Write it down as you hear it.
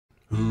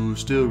Who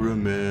still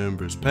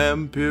remembers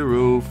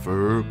Pampero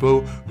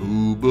Firpo?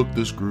 Who booked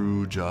the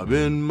screw job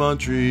in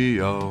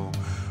Montreal?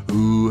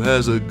 Who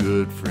has a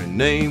good friend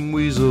named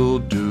Weasel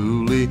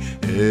Dooley?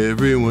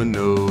 Everyone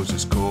knows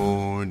it's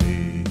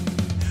corny.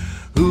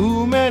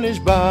 Who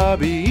managed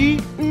Bobby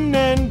Eaton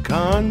and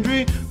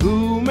Condrey?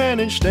 Who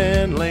managed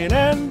Stan Lane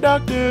and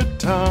Dr.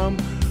 Tom?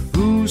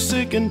 Who's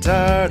sick and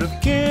tired of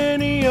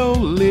Kenny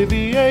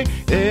Olivier?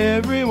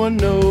 Everyone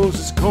knows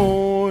it's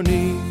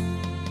corny.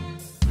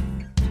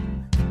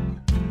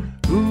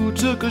 Who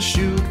took a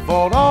chute,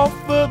 fought off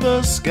of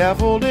the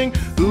scaffolding?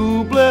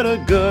 Who bled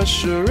a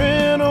gusher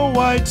in a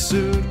white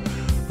suit?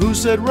 Who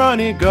said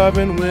Ronnie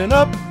Garvin went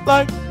up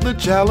like the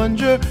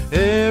Challenger?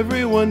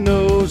 Everyone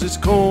knows it's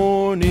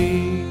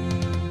corny.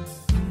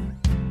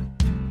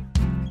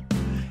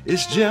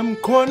 It's Jim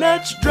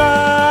Cornette's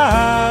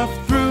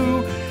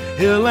drive-through.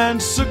 He'll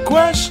answer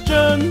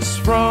questions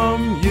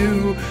from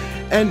you,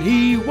 and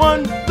he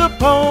won the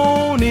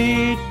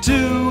pony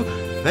too.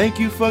 Thank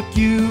you, fuck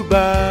you,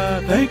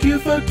 bye. Thank you,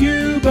 fuck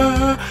you,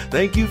 bye.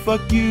 Thank you,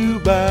 fuck you,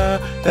 bye.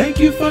 Thank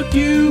you, fuck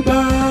you,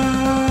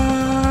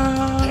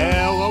 bye.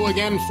 Hello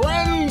again,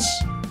 friends.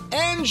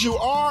 And you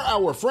are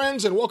our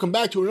friends, and welcome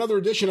back to another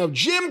edition of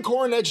Jim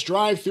Cornette's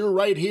Drive-Thru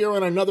right here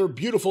on another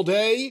beautiful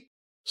day.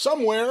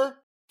 Somewhere,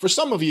 for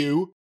some of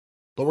you.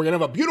 But we're going to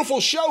have a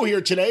beautiful show here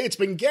today. It's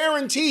been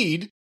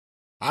guaranteed.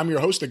 I'm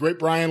your host, the great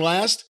Brian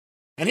Last.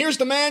 And here's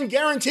the man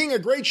guaranteeing a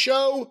great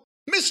show,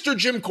 Mr.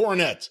 Jim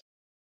Cornette.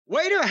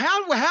 Wait,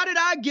 how did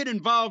I get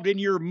involved in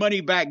your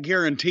money-back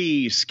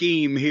guarantee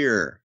scheme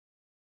here?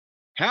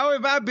 How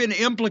have I been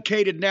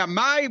implicated now?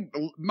 My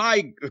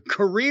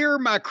career,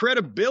 my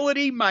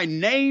credibility, my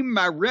name,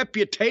 my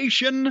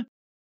reputation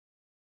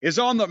is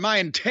on my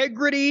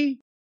integrity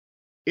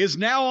is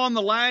now on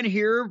the line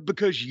here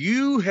because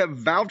you have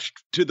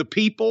vouched to the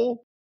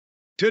people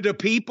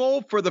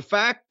for the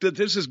fact that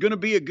this is going to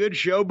be a good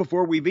show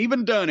before we've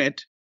even done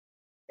it.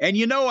 And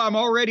you know I'm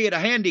already at a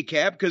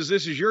handicap because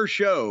this is your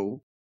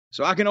show.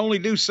 So I can only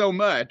do so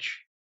much.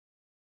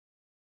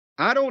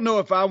 I don't know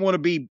if I want to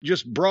be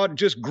just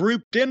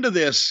grouped into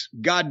this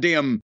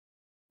goddamn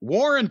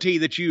warranty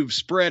that you've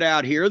spread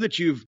out here, that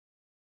you've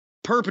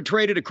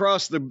perpetrated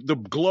across the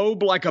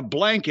globe like a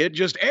blanket.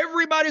 Just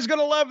everybody's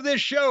going to love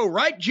this show,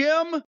 right,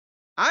 Jim?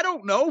 I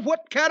don't know.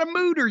 What kind of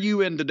mood are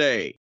you in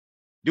today?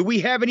 Do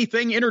we have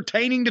anything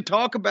entertaining to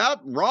talk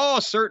about? Raw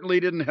certainly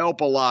didn't help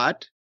a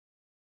lot.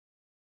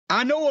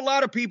 I know a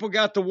lot of people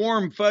got the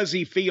warm,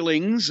 fuzzy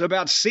feelings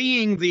about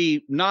seeing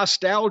the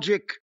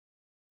nostalgic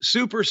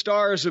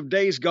superstars of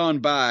days gone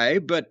by,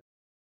 but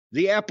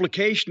the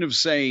application of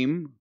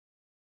same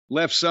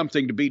left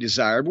something to be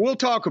desired. We'll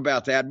talk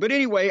about that. But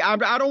anyway, I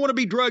don't want to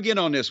be drug in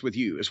on this with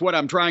you, is what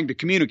I'm trying to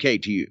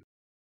communicate to you.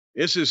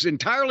 This is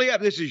entirely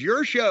up. This is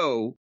your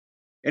show,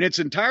 and it's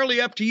entirely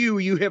up to you.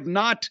 You have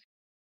not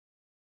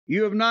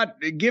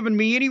given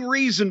me any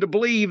reason to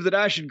believe that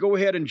I should go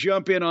ahead and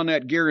jump in on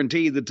that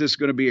guarantee that this is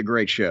going to be a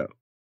great show.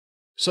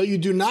 So you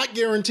do not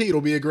guarantee it'll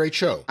be a great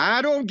show?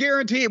 I don't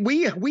guarantee it.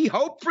 We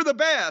hope for the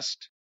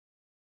best.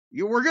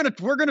 We're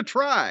gonna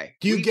try.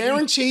 Do you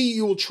guarantee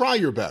you will try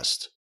your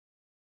best?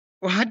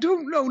 Well, I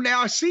don't know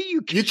now. See,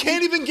 you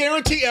can't even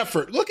guarantee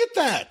effort. Look at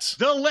that.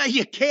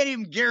 You can't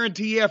even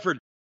guarantee effort.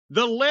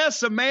 The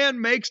less a man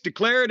makes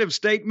declarative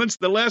statements,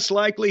 the less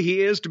likely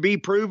he is to be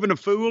proven a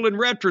fool in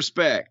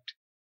retrospect.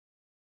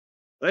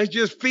 Let's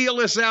just feel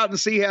this out and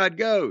see how it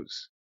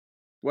goes.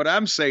 What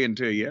I'm saying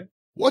to you.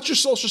 What's your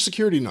social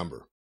security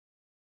number?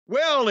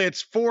 Well,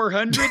 it's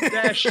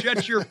 400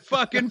 shut your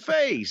fucking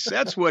face.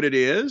 That's what it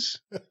is.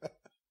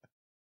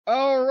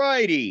 All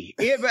righty.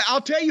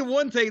 I'll tell you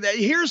one thing.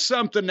 Here's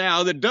something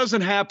now that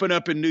doesn't happen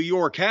up in New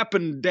York.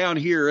 Happened down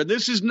here. And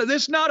this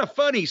is not a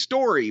funny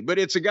story, but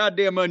it's a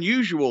goddamn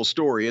unusual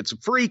story. It's a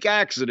freak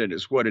accident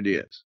is what it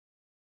is.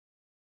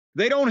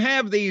 They don't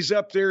have these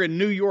up there in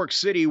New York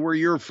City where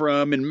you're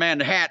from, in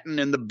Manhattan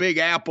and the Big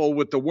Apple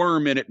with the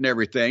worm in it and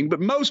everything. But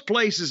most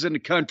places in the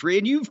country,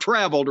 and you've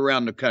traveled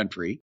around the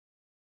country,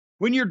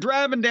 when you're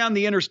driving down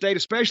the interstate,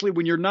 especially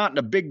when you're not in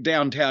a big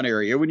downtown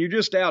area, when you're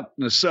just out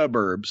in the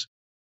suburbs,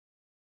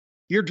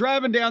 you're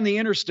driving down the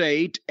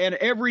interstate and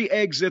every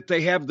exit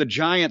they have the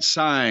giant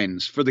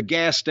signs for the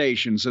gas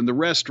stations and the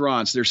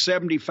restaurants. They're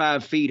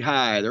 75 feet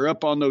high. They're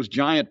up on those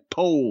giant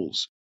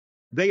poles.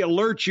 They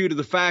alert you to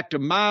the fact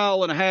 1.5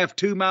 miles,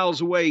 2 miles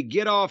away,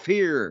 get off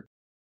here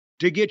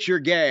to get your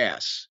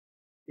gas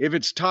if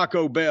it's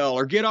Taco Bell,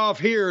 or get off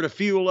here to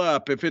fuel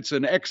up if it's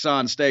an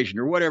Exxon station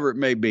or whatever it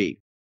may be.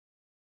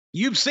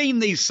 You've seen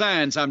these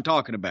signs I'm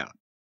talking about.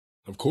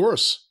 Of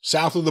course.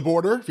 South of the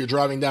border, if you're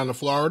driving down to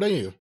Florida,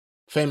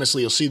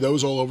 you'll see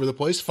those all over the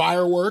place.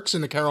 Fireworks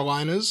in the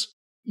Carolinas.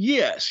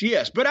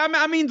 Yes. But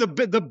I mean,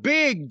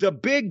 the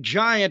big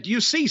giant, you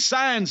see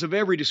signs of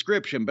every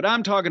description, but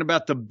I'm talking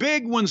about the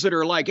big ones that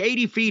are like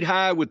 80 feet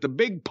high with the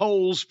big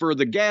poles for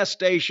the gas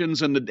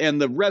stations and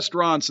the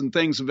restaurants and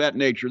things of that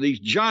nature. These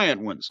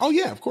giant ones. Oh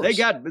yeah, of course.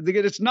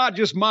 It's not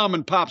just mom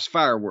and pop's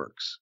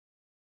fireworks.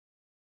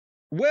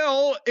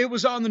 Well, it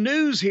was on the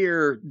news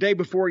here day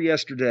before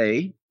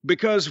yesterday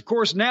because, of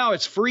course, now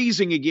it's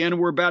freezing again.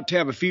 We're about to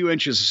have a few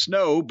inches of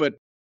snow, but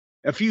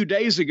a few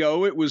days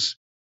ago, it was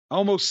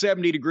almost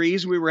 70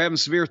 degrees. We were having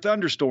severe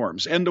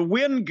thunderstorms, and the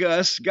wind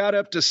gusts got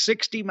up to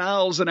 60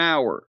 miles an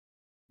hour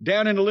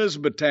down in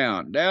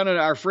Elizabethtown, down at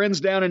our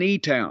friends down in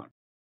E-Town.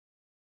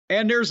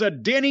 And there's a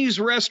Denny's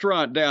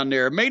restaurant down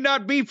there. It may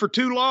not be for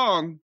too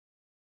long.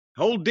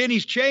 Old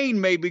Denny's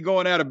chain may be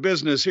going out of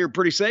business here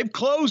pretty soon. They've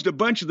closed a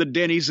bunch of the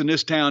Denny's in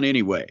this town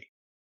anyway.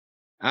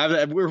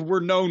 We're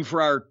known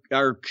for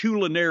our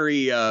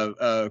culinary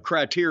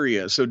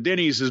criteria, so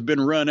Denny's has been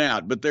run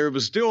out. But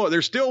there's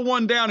still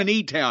one down in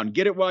E-Town.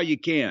 Get it while you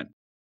can.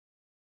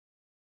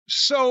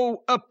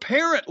 So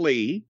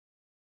apparently,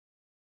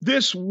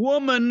 this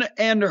woman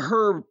and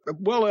a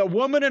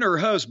woman and her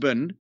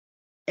husband,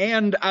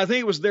 and I think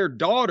it was their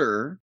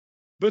daughter,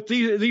 but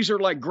these are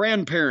like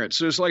grandparents.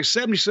 So it's like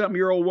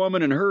 70-something-year-old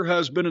woman and her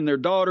husband and their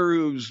daughter,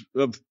 who's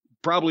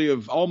probably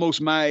of almost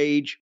my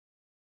age,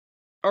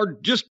 are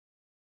just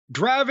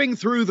driving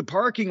through the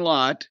parking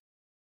lot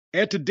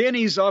at the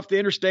Denny's off the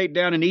interstate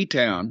down in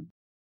E-Town.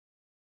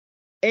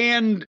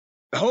 And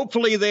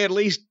hopefully they at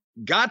least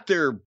got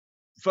their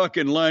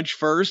fucking lunch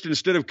first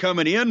instead of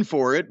coming in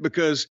for it,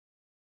 because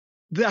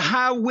the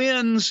high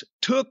winds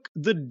took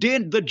the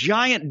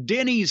giant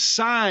Denny's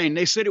sign.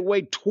 They said it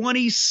weighed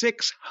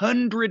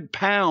 2,600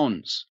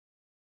 pounds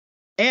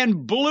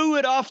and blew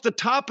it off the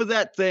top of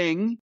that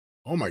thing.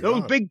 Oh, my God.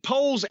 Those big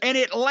poles, and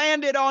it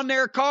landed on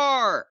their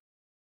car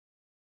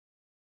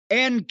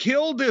and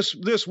killed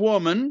this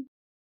woman.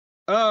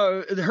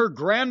 Her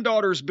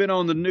granddaughter's been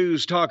on the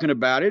news talking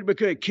about it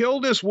because it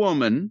killed this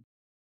woman.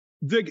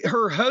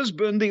 Her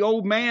husband, the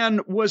old man,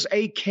 was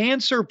a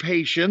cancer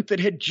patient that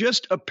had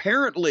just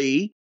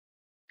apparently,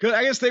 because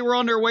I guess they were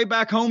on their way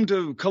back home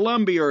to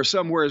Columbia or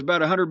somewhere. It's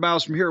about 100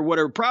 miles from here or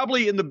whatever,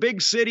 probably in the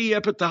big city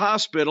up at the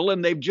hospital,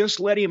 and they've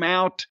just let him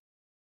out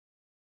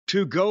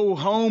to go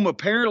home,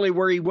 apparently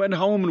where he went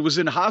home and was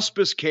in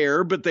hospice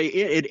care, but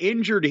it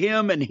injured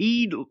him and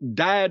he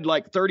died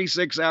like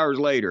 36 hours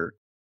later.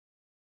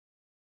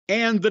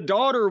 And the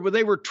daughter,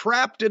 they were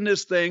trapped in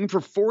this thing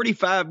for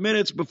 45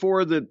 minutes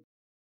before the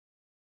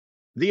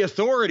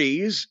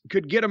authorities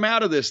could get them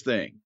out of this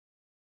thing.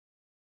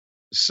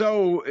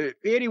 So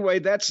anyway,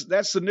 that's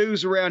the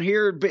news around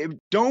here.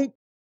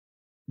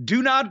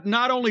 Do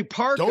not only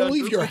park. Don't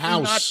leave your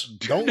house.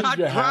 Do not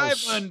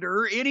drive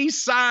under any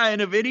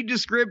sign of any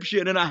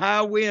description in a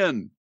high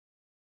wind.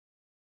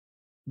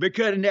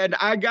 Because, and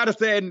I got to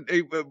think,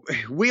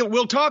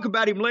 we'll talk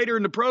about him later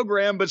in the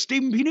program, but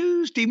Stephen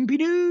Pinu.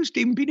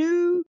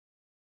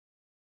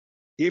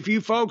 If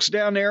you folks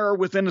down there are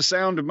within the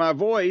sound of my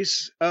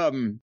voice,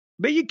 can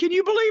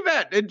you believe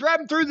that? They're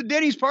driving through the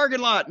Denny's parking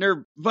lot and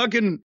they're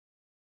fucking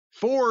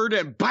Ford,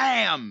 and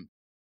bam!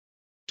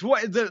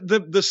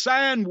 The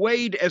sign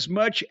weighed as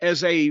much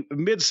as a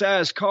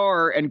mid-sized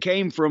car and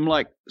came from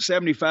like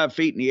 75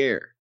 feet in the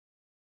air.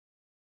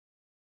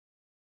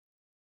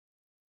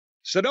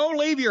 So don't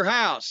leave your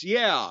house.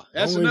 Yeah,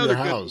 that's another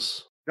good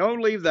house.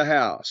 Don't leave the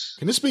house.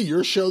 Can this be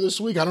your show this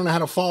week? I don't know how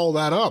to follow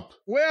that up.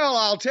 Well,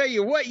 I'll tell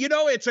you what,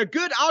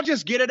 I'll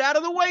just get it out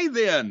of the way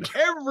then.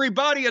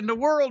 Everybody in the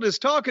world is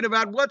talking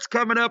about what's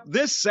coming up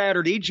this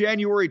Saturday,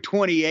 January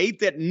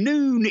 28th at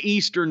noon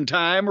Eastern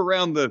time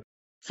around the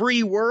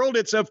free world.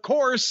 It's, of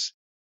course,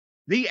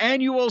 the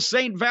annual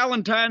St.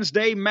 Valentine's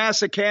Day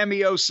Massa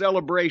Cameo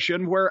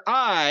celebration where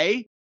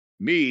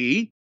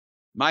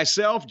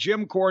myself,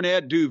 Jim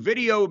Cornette, do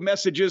video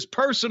messages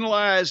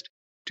personalized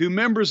to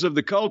members of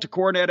the Cult of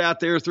Cornette out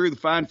there through the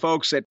fine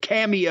folks at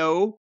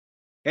Cameo.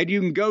 And you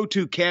can go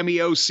to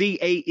Cameo,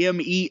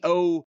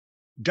 cameo.com/Jim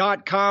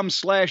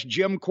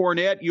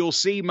Cornette. You'll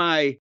see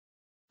my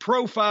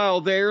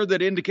profile there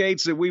that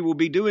indicates that we will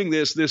be doing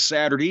this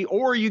Saturday.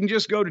 Or you can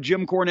just go to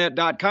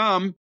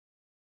jimcornette.com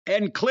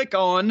and click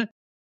on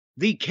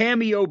the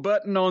Cameo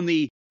button on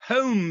the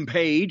home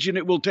page, and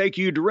it will take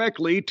you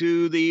directly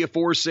to the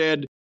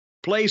aforesaid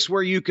place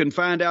where you can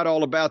find out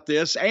all about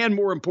this, and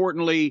more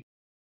importantly,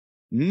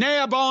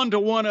 nab on to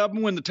one of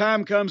them when the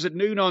time comes at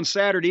noon on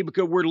Saturday,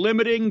 because we're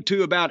limiting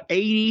to about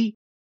 80.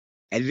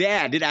 And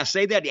did I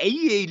say that?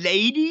 80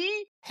 lady?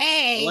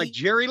 Hey. Like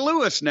Jerry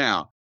Lewis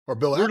now. Or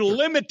Bill We're Actor.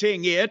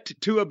 limiting it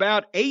to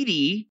about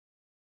 80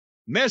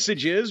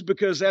 messages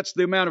because that's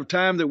the amount of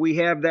time that we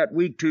have that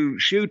week to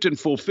shoot and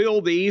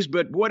fulfill these.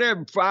 But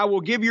whatever, I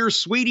will give your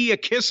sweetie a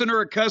kissing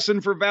or a cussing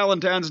for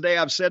Valentine's Day.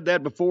 I've said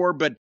that before,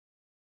 but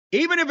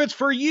even if it's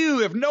for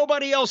you, if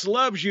nobody else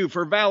loves you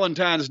for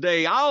Valentine's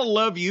Day, I'll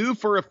love you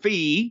for a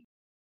fee.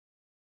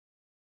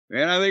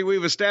 And I think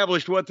we've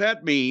established what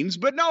that means.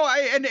 But no,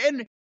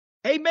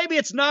 hey, maybe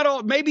it's not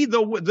all, maybe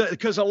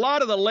because a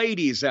lot of the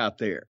ladies out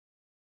there,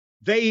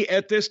 they,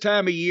 at this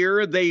time of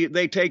year,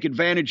 they take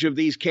advantage of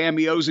these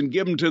cameos and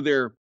give them to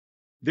their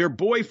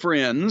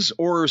boyfriends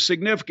or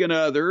significant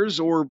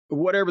others or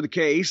whatever the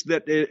case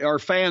that are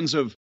fans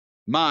of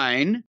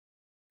mine.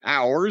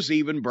 Ours,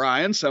 even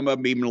Brian, some of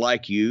them even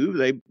like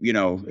you,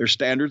 their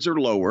standards are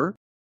lower.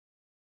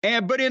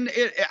 But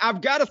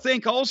I've got to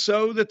think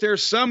also that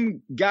there's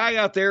some guy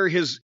out there,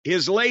 his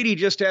lady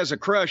just has a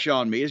crush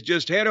on me, is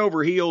just head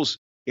over heels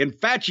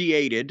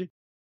infatuated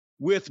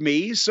with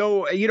me.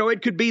 So,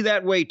 it could be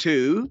that way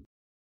too.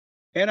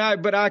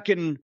 But I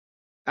can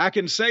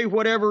say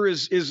whatever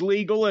is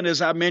legal. And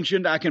as I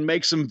mentioned, I can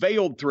make some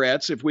veiled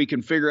threats if we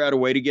can figure out a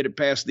way to get it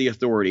past the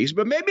authorities.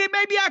 But maybe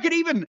I could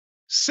even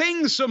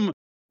sing some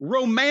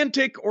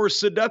romantic or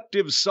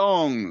seductive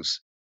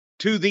songs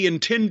to the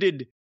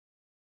intended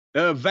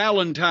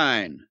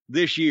Valentine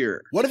this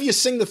year. What if you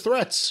sing the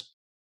threats?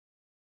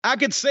 I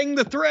could sing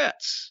the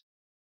threats.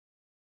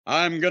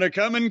 I'm going to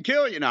come and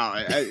kill you. Now,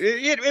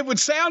 it would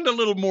sound a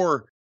little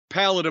more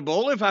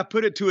palatable if I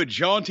put it to a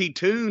jaunty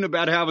tune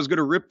about how I was going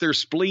to rip their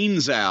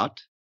spleens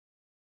out.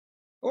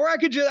 Or I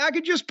could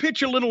just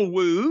pitch a little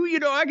woo,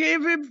 I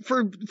gave it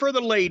for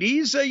the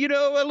ladies,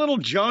 a little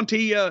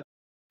jaunty,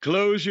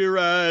 close your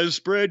eyes,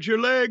 spread your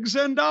legs,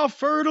 and I'll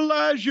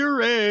fertilize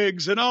your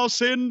eggs, and I'll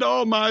send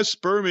all my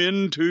sperm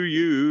into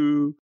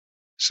you.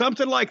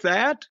 Something like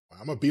that.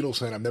 I'm a Beatles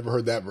fan. I've never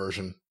heard that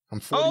version. I'm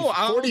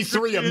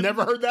 43. I've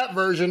never heard that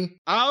version.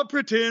 I'll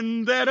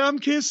pretend that I'm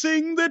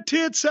kissing the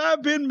tits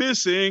I've been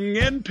missing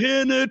and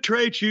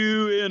penetrate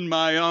you in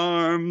my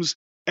arms.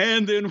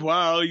 And then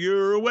while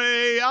you're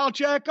away, I'll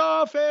jack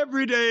off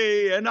every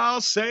day and I'll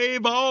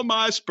save all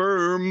my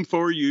sperm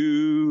for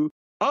you.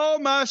 All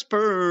my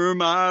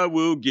sperm I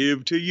will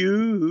give to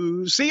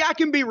you. See, I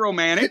can be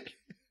romantic.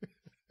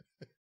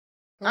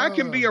 I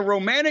can be a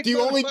romantic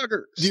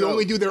motherfucker. Do you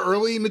only do their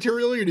early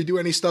material, or do you do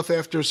any stuff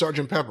after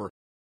Sgt. Pepper?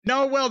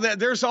 No, well,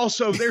 there's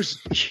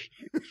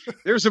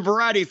a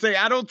variety of things.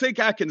 I don't think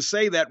I can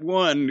say that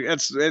one.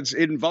 It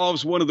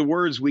involves one of the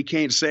words we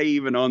can't say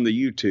even on the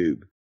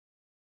YouTube.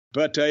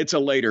 But it's a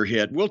later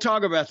hit. We'll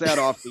talk about that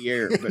off the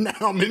air. But now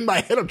I'm in my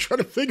head. I'm trying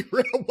to figure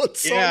out what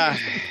song. Yeah.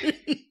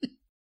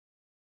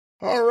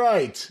 All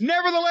right.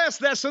 Nevertheless,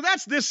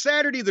 that's this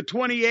Saturday, the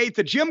 28th.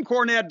 The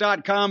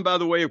JimCornette.com, by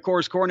the way, of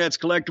course, Cornette's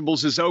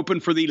Collectibles is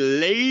open for the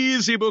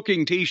Lazy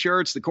Booking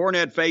T-shirts, the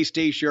Cornette Face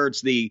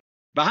T-shirts, the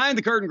Behind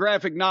the Curtain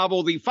graphic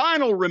novel, the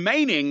final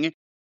remaining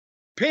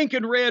pink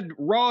and red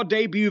Raw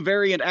debut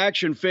variant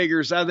action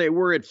figures.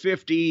 We're at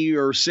 50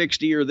 or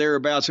 60 or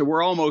thereabouts, so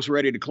we're almost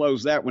ready to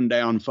close that one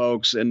down,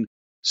 folks. And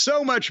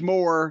so much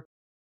more.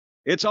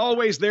 It's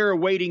always there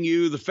awaiting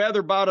you. The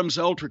Feather Bottoms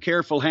Ultra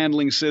Careful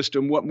Handling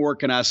System. What more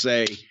can I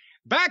say?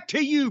 Back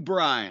to you,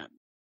 Brian.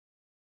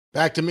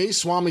 Back to me.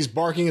 Swami's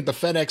barking at the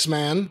FedEx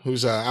man,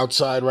 who's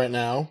outside right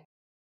now.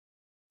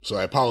 So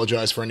I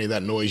apologize for any of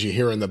that noise you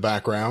hear in the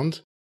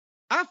background.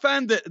 I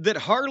find that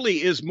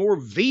Harley is more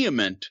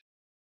vehement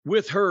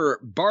with her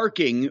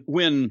barking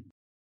when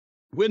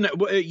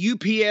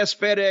UPS,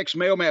 FedEx,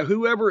 mailman,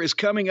 whoever is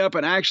coming up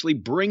and actually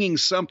bringing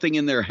something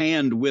in their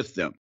hand with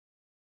them.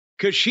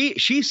 Because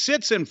she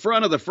sits in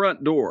front of the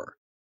front door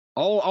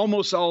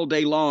almost all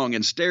day long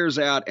and stares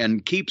out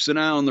and keeps an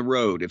eye on the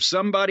road. If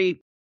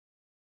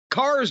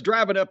cars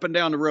driving up and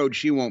down the road,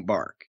 she won't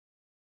bark.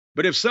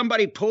 But if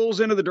somebody pulls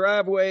into the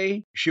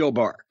driveway, she'll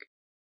bark.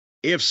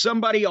 If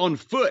somebody on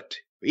foot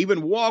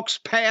even walks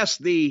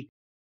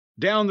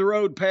down the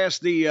road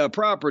past the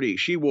property,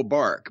 she will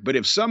bark. But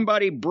if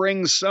somebody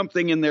brings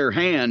something in their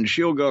hand,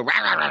 she'll go. Rah,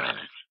 rah, rah.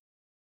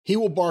 He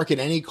will bark at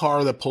any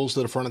car that pulls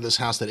to the front of this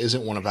house that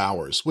isn't one of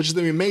ours, which is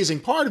the amazing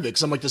part of it.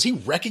 Because I'm like, does he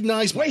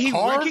recognize my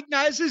car? He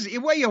recognizes?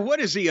 What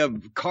is he, a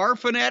car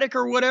fanatic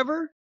or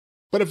whatever?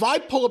 But if I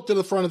pull up to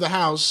the front of the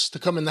house to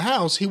come in the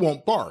house, he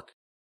won't bark.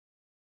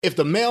 If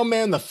the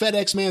mailman, the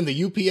FedEx man,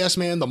 the UPS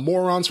man, the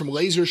morons from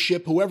Laser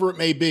Ship, whoever it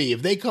may be,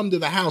 if they come to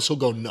the house, he'll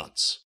go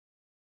nuts.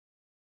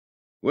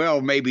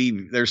 Well, maybe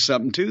there's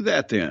something to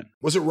that then.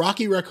 Was it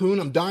Rocky Raccoon?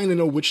 I'm dying to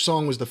know which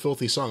song was the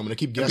filthy song. I'm going to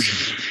keep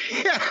guessing.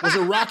 Was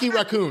it Rocky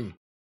Raccoon?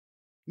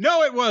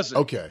 No, it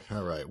wasn't. Okay,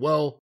 all right.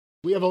 Well,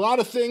 we have a lot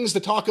of things to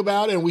talk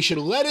about, and we should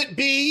let it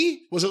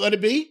be. Was it Let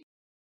It Be?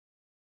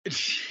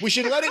 We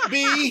should let it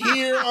be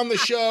here on the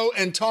show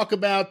and talk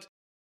about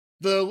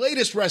the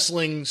latest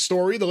wrestling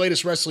story, the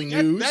latest wrestling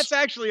news. That's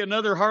actually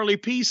another Harley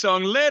P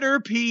song. Let her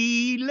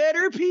pee, let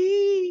her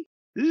pee,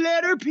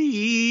 let her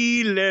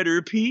pee, let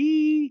her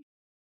pee.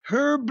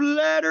 Her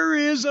bladder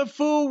is a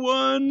full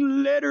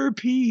one. Let her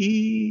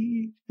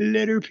pee,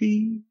 let her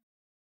pee.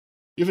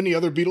 You have any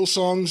other Beatles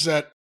songs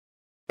that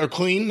are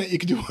clean that you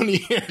can do on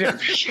the air?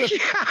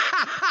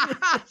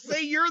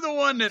 See, you're the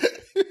one that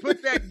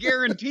put that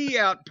guarantee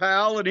out,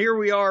 pal, and here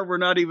we are. We're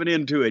not even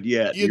into it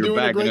yet. You're doing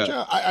a great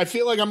job. I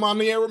feel like I'm on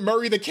the air with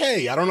Murray the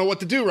K. I don't know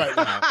what to do right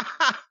now.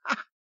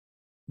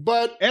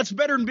 But that's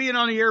better than being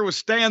on the air with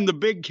Stan the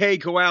Big K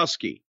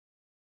Kowalski.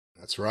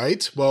 That's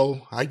right.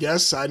 Well, I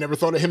guess I never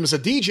thought of him as a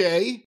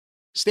DJ.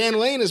 Stan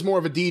Lane is more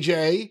of a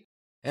DJ,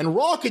 and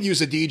Raw could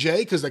use a DJ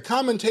because the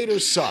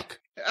commentators suck.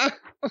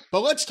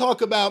 But let's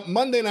talk about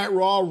Monday Night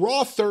Raw,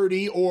 Raw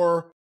 30,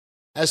 or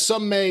as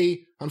some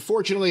may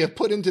unfortunately have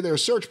put into their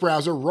search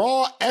browser,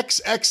 Raw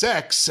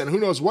XXX, and who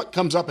knows what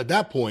comes up at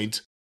that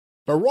point.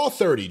 But Raw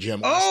 30,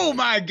 Jim. Oh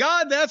my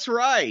God, that's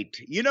right.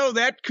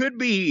 That could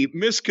be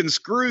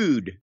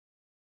misconstrued.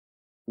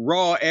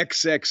 Raw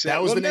XXX.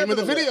 That was the name of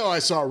the video I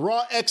saw.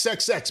 Raw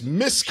XXX.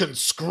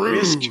 Misconstrued.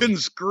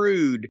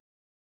 Misconstrued.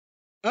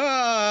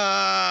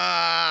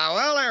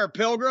 Well, there,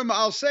 Pilgrim.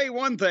 I'll say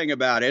one thing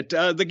about it.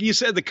 You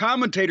said the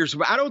commentators.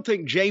 I don't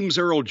think James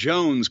Earl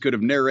Jones could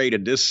have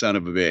narrated this son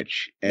of a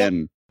bitch.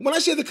 And when I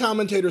say the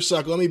commentators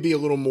suck, let me be a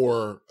little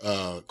more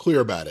clear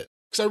about it,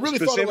 because I really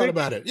thought a lot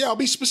about it. Yeah, I'll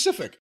be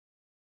specific.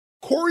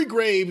 Corey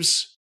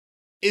Graves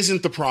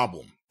isn't the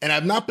problem, and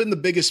I've not been the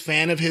biggest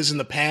fan of his in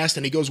the past,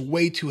 and he goes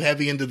way too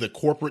heavy into the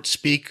corporate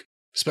speak,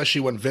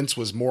 especially when Vince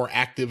was more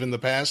active in the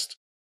past.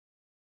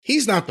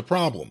 He's not the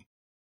problem.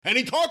 And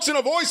he talks in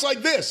a voice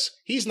like this.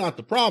 He's not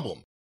the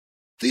problem.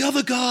 The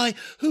other guy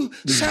who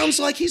sounds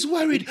like he's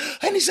worried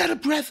and he's out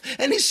of breath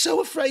and he's so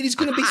afraid he's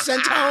going to be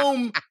sent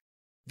home.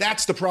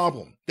 That's the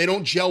problem. They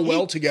don't gel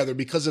well together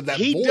because of that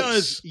voice. He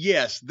does,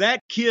 yes.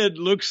 That kid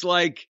looks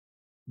like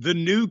the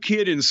new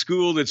kid in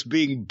school that's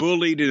being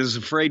bullied and is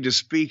afraid to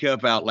speak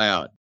up out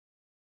loud.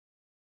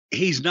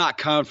 He's not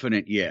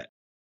confident yet.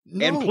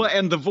 No.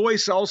 And the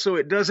voice also,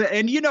 it doesn't.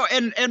 And, you know,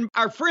 and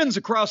our friends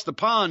across the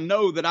pond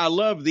know that I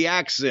love the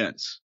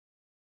accents.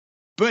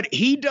 But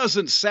he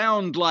doesn't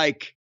sound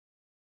like,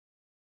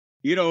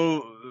 you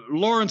know,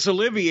 Laurence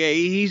Olivier.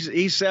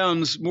 He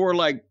sounds more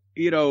like,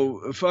 you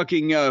know,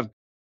 fucking,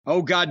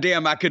 oh,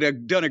 goddamn, I could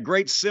have done a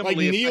great simile.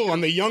 Like Neil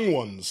on The Young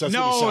Ones. That's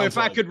what he sounds if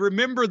like. I could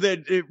remember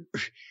the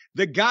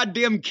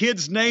goddamn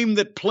kid's name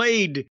that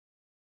played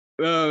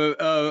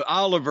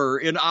Oliver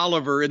in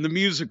the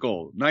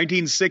musical,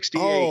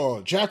 1968.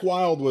 Oh, Jack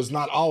Wilde was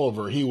not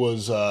Oliver. He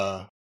was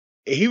Fagin.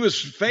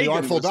 The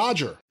Artful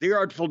Dodger. The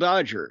Artful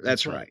Dodger.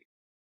 That's right.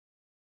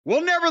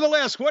 Well,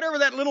 nevertheless, whatever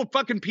that little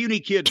fucking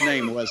puny kid's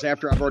name was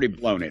after I've already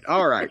blown it.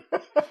 All right.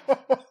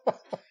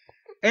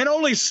 And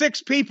only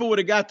 6 people would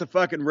have got the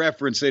fucking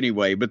reference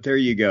anyway, but there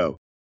you go.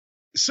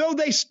 So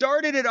they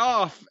started it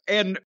off,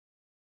 and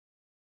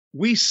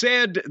we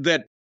said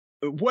that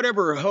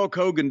whatever Hulk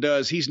Hogan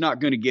does, he's not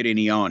going to get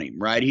any on him,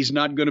 right? He's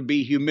not going to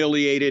be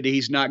humiliated.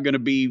 He's not going to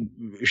be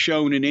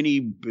shown in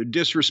any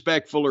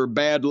disrespectful or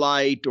bad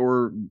light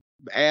or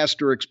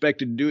asked or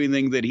expected to do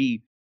anything that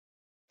he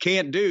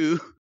can't do.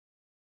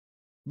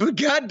 But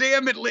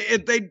goddamn it,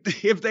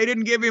 if they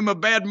didn't give him a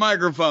bad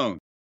microphone.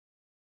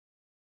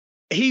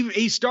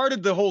 He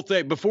started the whole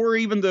thing before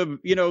even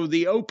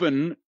the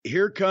open.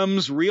 Here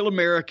comes Real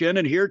American,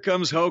 and here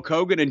comes Hulk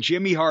Hogan and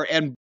Jimmy Hart,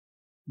 and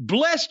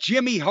bless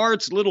Jimmy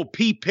Hart's little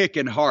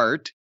pea-picking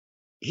heart.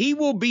 He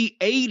will be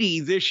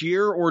 80 this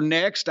year or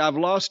next. I've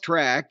lost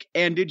track.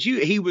 And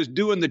he was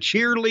doing the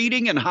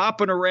cheerleading and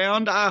hopping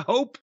around. I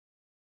hope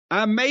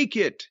I make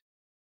it.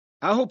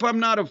 I hope I'm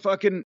not a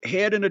fucking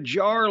head in a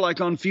jar like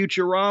on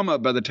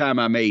Futurama by the time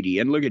I'm 80.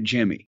 And look at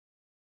Jimmy.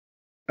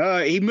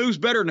 He moves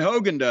better than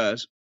Hogan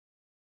does.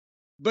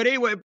 But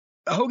anyway,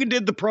 Hogan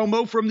did the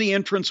promo from the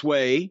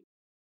entranceway.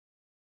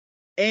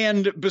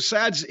 And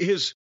besides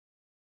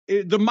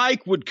the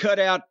mic would cut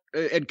out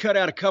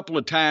a couple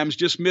of times,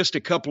 just missed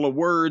a couple of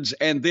words,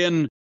 and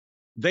then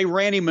they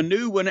ran him a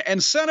new one.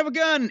 And son of a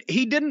gun,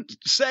 he didn't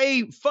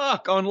say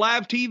fuck on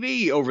live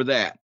TV over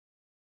that.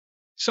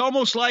 It's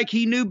almost like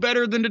he knew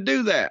better than to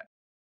do that.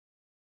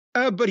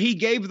 But he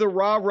gave the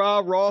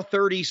raw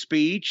 30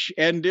 speech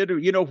and did,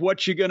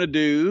 what you gonna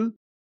do.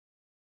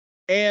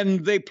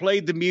 And they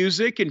played the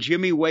music and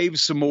Jimmy waved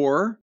some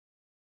more.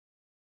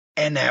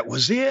 And that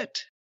was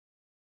it.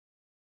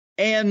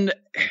 And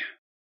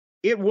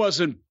it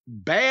wasn't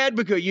bad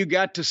because you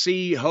got to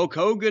see Hulk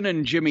Hogan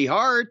and Jimmy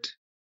Hart,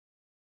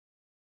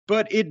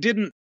 but it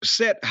didn't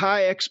set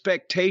high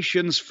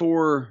expectations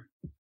for,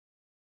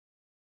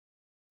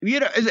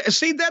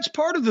 see, that's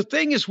part of the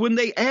thing is when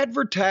they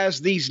advertise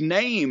these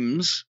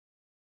names,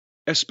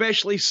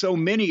 especially so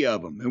many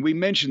of them, and we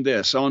mentioned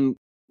this on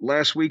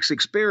last week's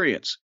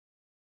Experience,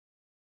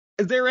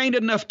 there ain't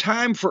enough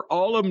time for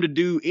all of them to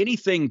do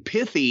anything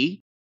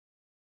pithy.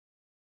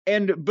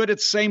 But at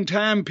the same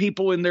time,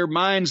 people in their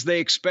minds,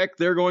 they expect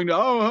they're going to,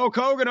 oh, Hulk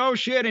Hogan, oh,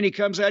 shit. And he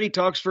comes out, he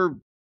talks for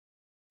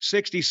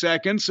 60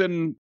 seconds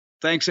and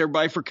thanks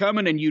everybody for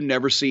coming, and you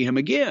never see him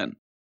again.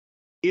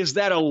 Is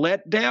that a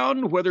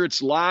letdown, whether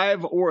it's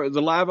live or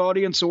the live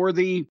audience or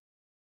the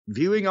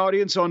viewing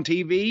audience on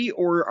TV,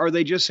 or are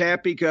they just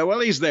happy because, well,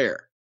 he's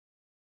there?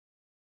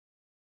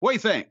 What do you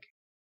think?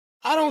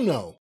 I don't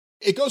know.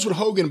 It goes with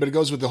Hogan, but it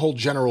goes with the whole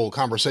general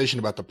conversation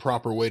about the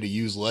proper way to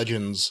use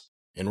legends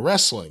in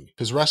wrestling,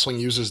 because wrestling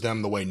uses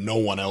them the way no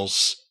one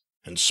else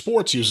in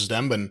sports uses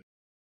them. And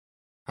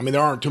I mean,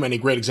 there aren't too many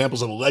great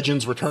examples of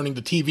legends returning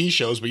to TV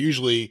shows, but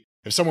usually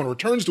if someone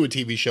returns to a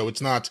TV show,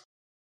 it's not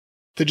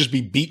to just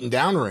be beaten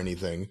down or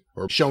anything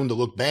or shown to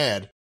look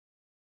bad.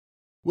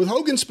 With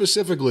Hogan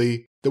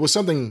specifically, there was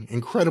something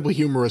incredibly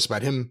humorous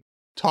about him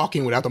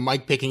talking without the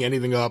mic picking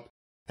anything up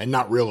and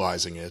not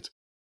realizing it.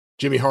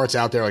 Jimmy Hart's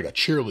out there like a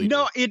cheerleader.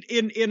 No,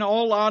 in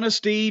all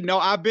honesty, no,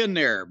 I've been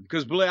there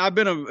because I've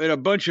been in a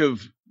bunch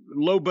of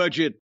low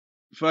budget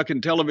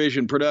fucking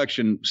television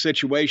production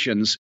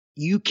situations.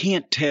 You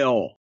can't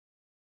tell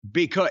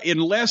because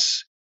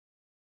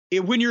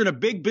when you're in a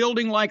big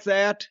building like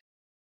that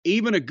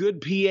even a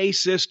good PA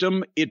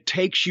system, it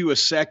takes you a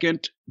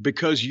second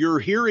because you're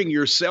hearing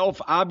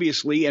yourself,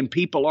 obviously, and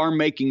people are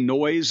making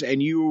noise,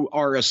 and you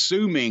are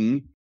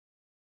assuming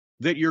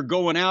that you're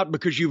going out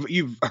because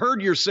you've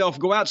heard yourself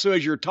go out. So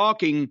as you're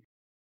talking,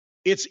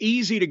 it's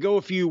easy to go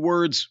a few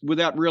words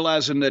without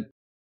realizing that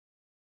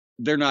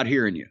they're not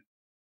hearing you.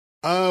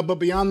 But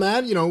beyond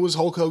that, it was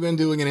Hulk Hogan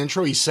doing an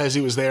intro. He says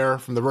he was there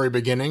from the very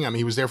beginning. I mean,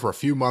 he was there for a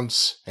few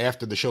months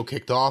after the show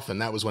kicked off, and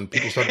that was when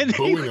people started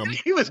booing him.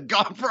 He was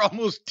gone for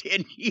almost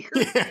 10 years.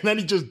 Yeah, and then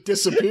he just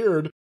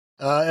disappeared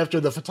after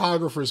the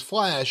photographer's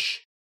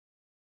flash.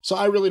 So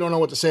I really don't know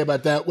what to say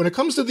about that. When it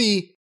comes to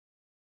the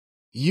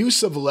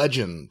use of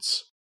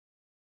legends,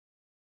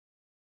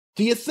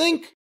 do you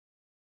think,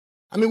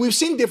 I mean, we've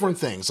seen different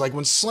things. Like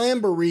when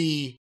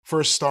Slamboree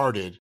first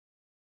started,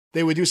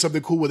 they would do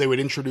something cool where they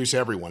would introduce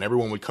everyone.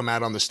 Everyone would come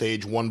out on the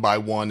stage one by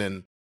one,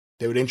 and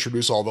they would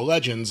introduce all the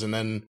legends, and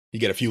then you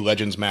get a few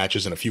legends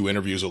matches and a few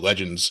interviews of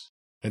legends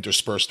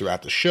interspersed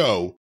throughout the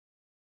show.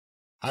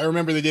 I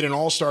remember they did an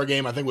all-star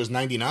game, I think it was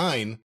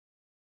 99,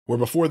 where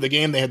before the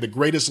game they had the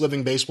greatest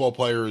living baseball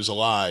players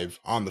alive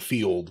on the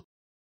field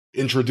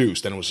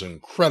introduced, and it was an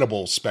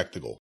incredible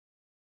spectacle.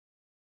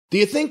 Do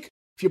you think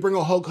if you bring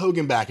a Hulk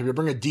Hogan back, if you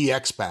bring a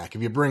DX back,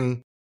 if you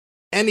bring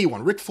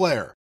anyone, Ric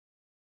Flair,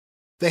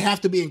 they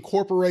have to be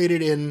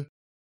incorporated in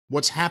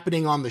what's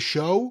happening on the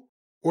show?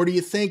 Or do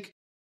you think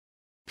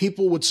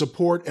people would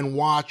support and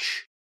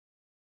watch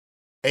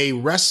a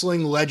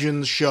wrestling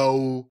legends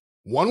show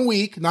 1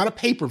 week, not a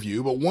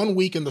pay-per-view, but 1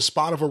 week in the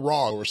spot of a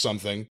Raw or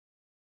something,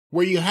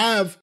 where you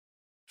have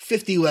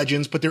 50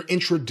 legends, but they're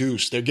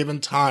introduced, they're given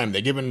time,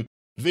 they're given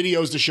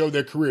videos to show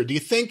their career? Do you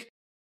think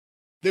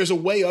there's a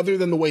way other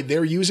than the way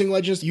they're using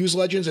legends to use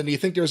legends? And do you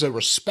think there's a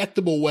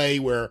respectable way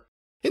where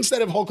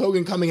instead of Hulk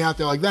Hogan coming out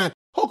there like that,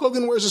 Hulk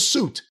Hogan wears a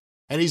suit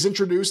and he's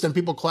introduced and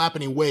people clap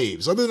and he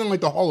waves? Other than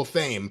like the Hall of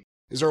Fame,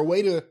 is there a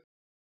way to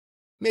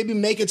maybe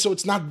make it so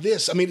it's not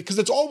this? I mean, because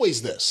it's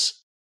always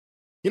this.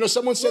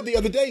 Someone said the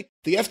other day,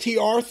 the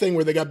FTR thing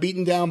where they got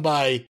beaten down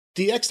by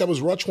DX, that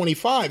was Raw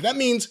 25. That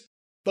means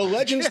the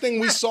Legends thing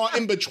we saw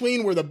in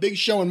between where the Big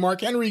Show and Mark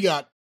Henry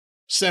got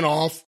sent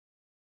off,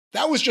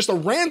 that was just a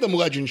random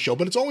Legends show,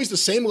 but it's always the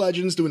same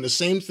Legends doing the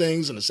same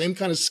things and the same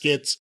kind of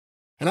skits,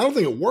 and I don't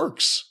think it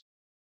works.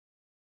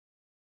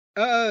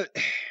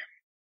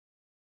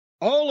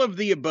 All of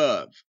the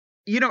above.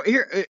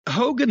 Here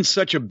Hogan's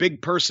such a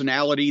big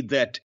personality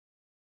that,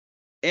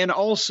 and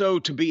also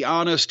to be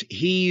honest,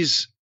 he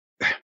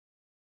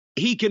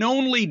can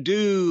only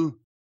do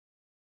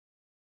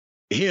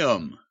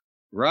him,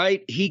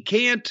 right? He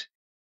can't,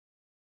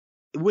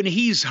 when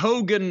he's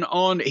Hogan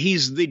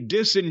he's the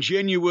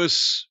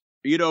disingenuous,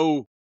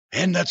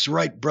 and that's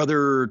right,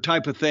 brother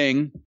type of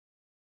thing.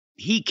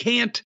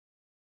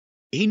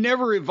 He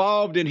never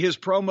evolved in his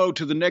promo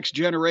to the next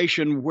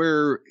generation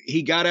where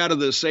he got out of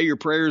the say your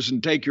prayers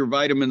and take your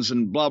vitamins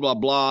and blah, blah,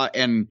 blah,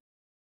 and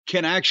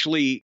can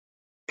actually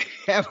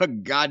have a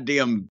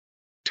goddamn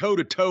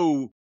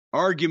toe-to-toe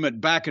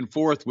argument back and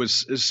forth with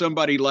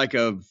somebody like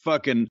a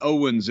fucking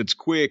Owens that's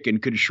quick and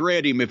could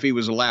shred him if he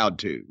was allowed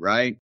to,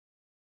 right?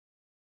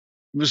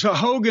 So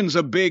Hogan's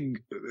a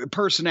big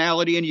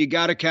personality, and you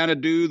got to kind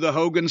of do the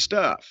Hogan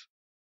stuff.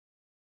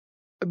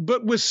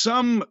 But with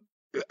some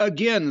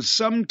legends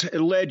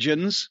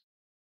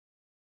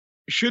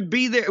should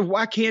be there.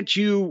 Why can't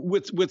you,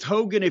 with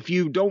Hogan, if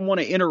you don't want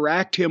to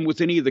interact him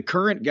with any of the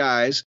current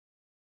guys,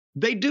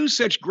 they do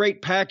such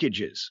great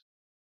packages.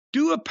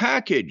 Do a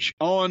package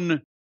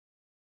on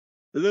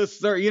the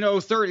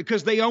 30,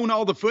 because they own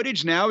all the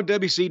footage now.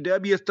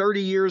 WCW,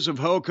 30 years of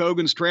Hulk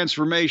Hogan's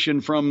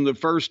transformation from the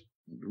first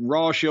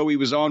Raw show he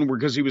was on,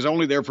 because he was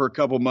only there for a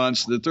couple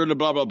months, the third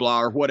blah, blah,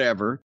 blah, or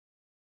whatever.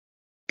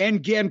 And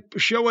again,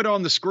 show it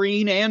on the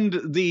screen and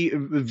the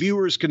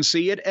viewers can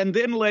see it, and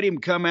then let him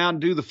come out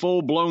and do the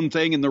full-blown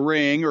thing in the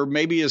ring, or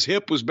maybe his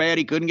hip was bad,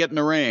 he couldn't get in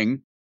the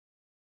ring.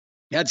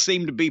 That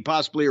seemed to be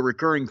possibly a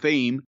recurring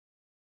theme.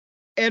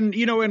 And,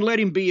 and let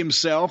him be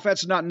himself.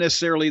 That's not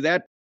necessarily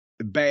that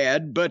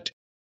bad, but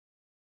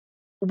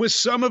with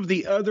some of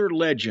the other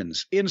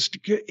legends,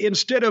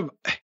 instead of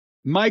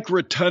Mike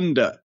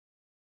Rotunda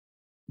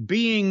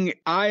being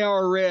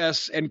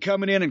IRS and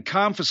coming in and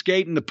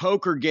confiscating the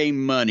poker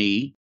game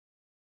money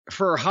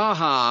for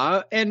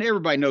haha, and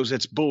everybody knows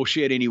that's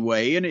bullshit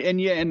anyway. And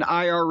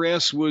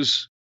IRS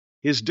was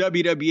his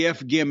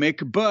WWF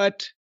gimmick,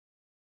 but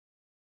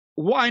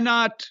why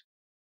not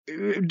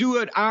do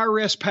an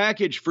IRS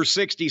package for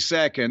 60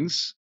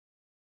 seconds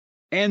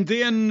and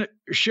then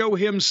show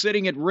him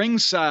sitting at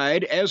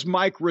ringside as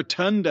Mike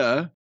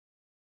Rotunda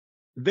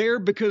there,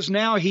 because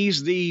now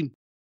he's the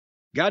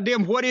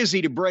goddamn, what is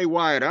he to Bray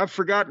Wyatt? I've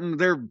forgotten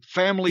their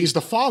family. He's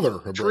the father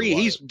of Bray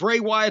Wyatt. He's Bray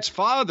Wyatt's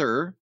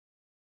father.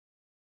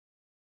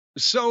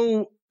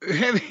 So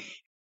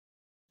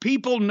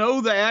people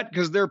know that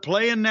because they're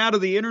playing now to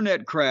the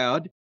internet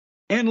crowd,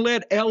 and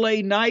let LA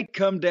Knight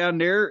come down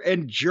there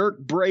and jerk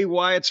Bray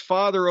Wyatt's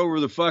father over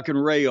the fucking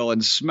rail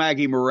and smack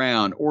him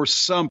around or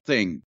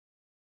something,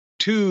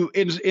 to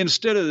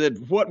instead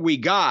of what we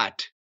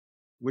got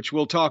which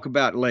we'll talk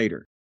about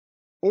later.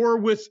 Or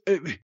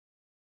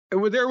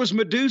there was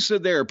Medusa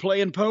there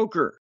playing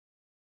poker.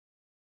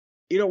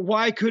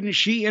 Why couldn't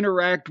she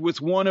interact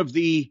with one of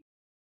the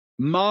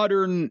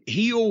modern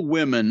heel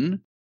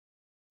women,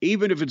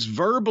 even if it's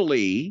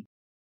verbally,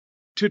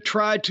 to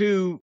try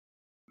to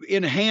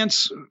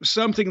enhance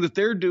something that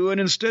they're doing,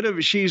 instead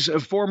of she's a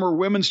former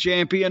women's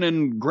champion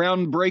and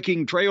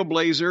groundbreaking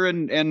trailblazer,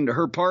 and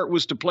her part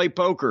was to play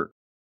poker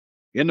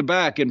in the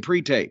back in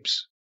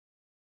pre-tapes.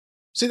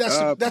 See,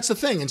 that's the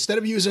thing. Instead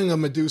of using a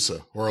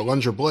Medusa or a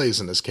Lunger Blaze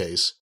in this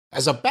case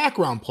as a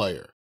background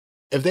player,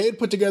 if they had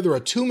put together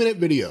a 2-minute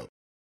video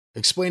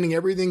explaining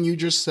everything you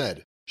just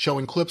said,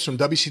 showing clips from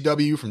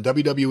WCW, from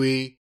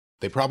WWE,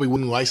 they probably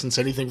wouldn't license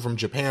anything from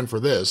Japan for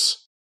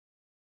this,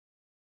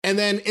 and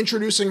then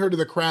introducing her to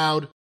the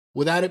crowd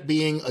without it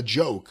being a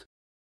joke,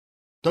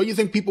 don't you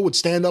think people would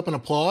stand up and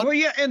applaud? Well,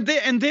 yeah, and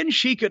then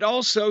she could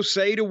also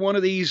say to one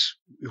of these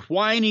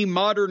whiny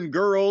modern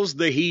girls,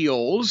 the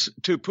heels,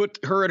 to put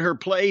her in her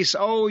place,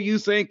 oh, you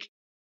think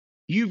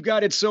you've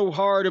got it so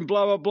hard and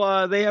blah, blah,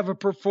 blah. They have a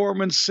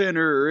performance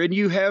center and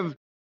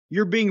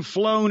you're being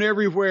flown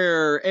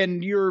everywhere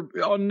and you're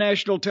on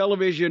national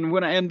television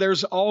and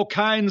there's all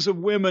kinds of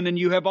women and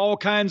you have all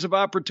kinds of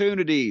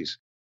opportunities.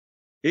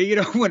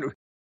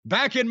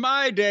 Back in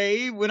my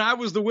day, when I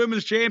was the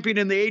women's champion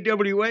in the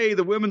AWA,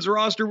 the women's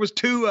roster was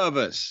 2 of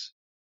us.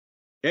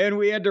 And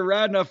we had to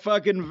ride in a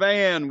fucking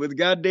van with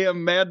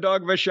goddamn Mad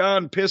Dog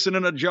Vachon pissing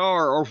in a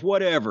jar or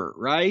whatever,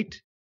 right?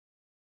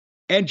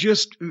 And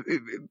just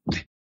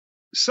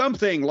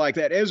something like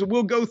that. As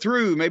we'll go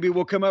through, maybe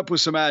we'll come up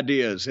with some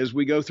ideas as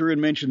we go through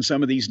and mention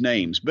some of these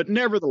names. But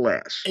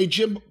nevertheless. Hey,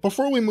 Jim,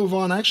 before we move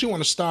on, I actually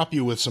want to stop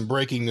you with some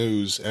breaking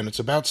news. And it's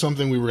about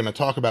something we were going to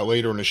talk about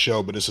later in the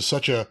show, but this is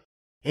such a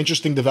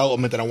interesting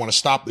development that I want to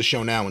stop the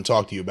show now and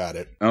talk to you about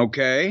it.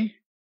 Okay.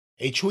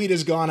 A tweet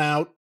has gone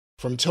out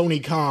from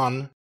Tony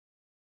Khan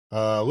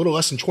a little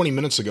less than 20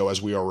 minutes ago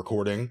as we are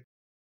recording.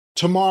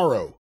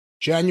 Tomorrow,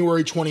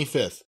 January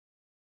 25th,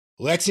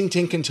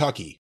 Lexington,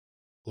 Kentucky,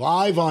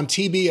 live on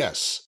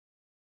TBS,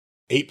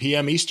 8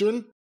 p.m.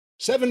 Eastern,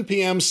 7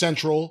 p.m.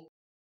 Central,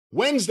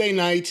 Wednesday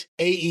night,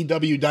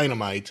 AEW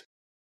Dynamite,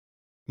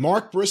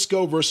 Mark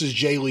Briscoe versus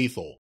Jay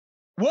Lethal.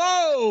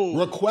 Whoa!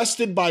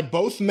 Requested by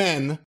both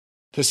men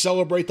to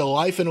celebrate the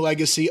life and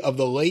legacy of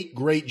the late,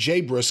 great Jay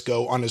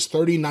Briscoe on his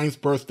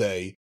 39th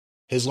birthday,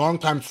 his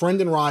longtime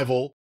friend and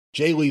rival,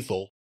 Jay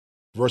Lethal,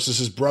 versus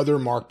his brother,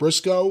 Mark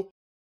Briscoe.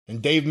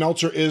 And Dave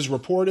Meltzer is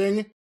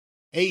reporting,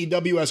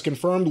 AEW has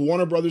confirmed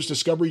Warner Brothers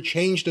Discovery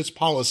changed its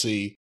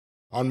policy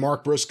on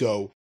Mark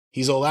Briscoe.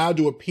 He's allowed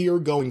to appear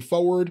going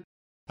forward.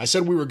 I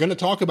said we were going to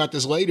talk about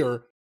this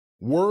later.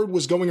 Word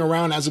was going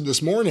around as of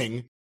this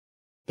morning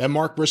that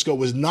Mark Briscoe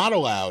was not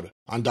allowed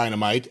on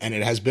Dynamite, and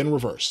it has been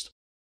reversed.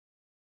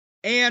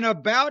 And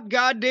about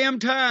goddamn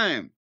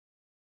time.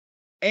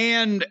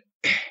 And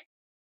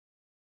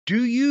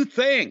do you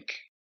think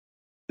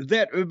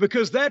that,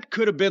 because that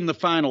could have been the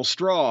final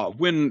straw,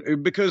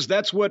 because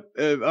that's what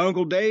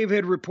Uncle Dave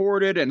had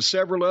reported and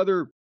several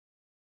other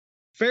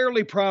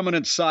fairly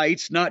prominent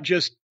sites, not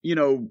just,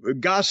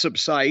 gossip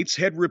sites,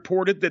 had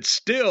reported that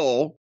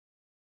still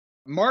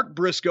Mark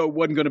Briscoe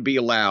wasn't going to be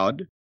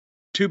allowed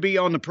to be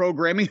on the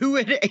programming,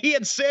 he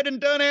had said and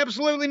done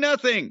absolutely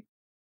nothing.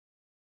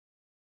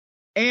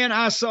 And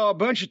I saw a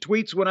bunch of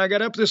tweets when I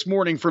got up this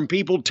morning from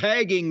people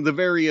tagging the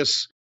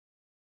various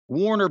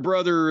Warner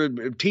Brother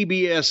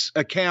TBS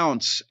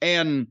accounts.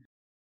 And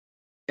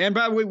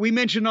by the way, we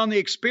mentioned on The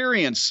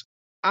Experience,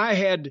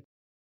 I've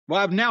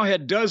now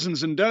had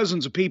dozens and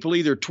dozens of people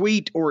either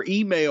tweet or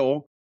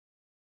email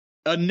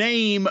a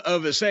name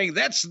of it saying,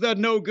 that's the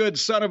no good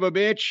son of a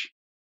bitch.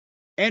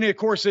 And of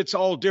course, it's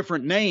all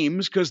different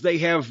names because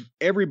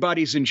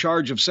everybody's in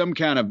charge of some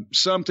kind of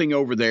something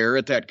over there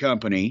at that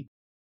company.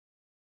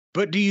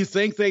 But do you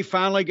think they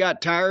finally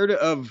got tired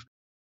of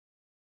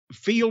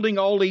fielding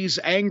all these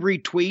angry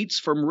tweets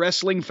from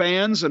wrestling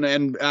fans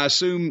and I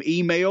assume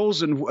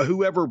emails and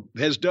whoever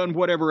has done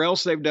whatever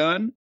else they've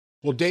done?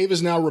 Well, Dave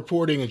is now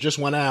reporting, it just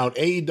went out,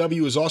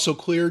 AEW is also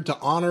cleared to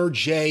honor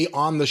Jay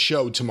on the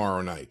show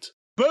tomorrow night.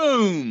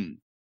 Boom!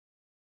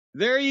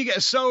 There you go.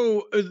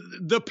 So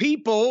the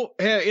people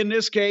in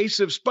this case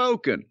have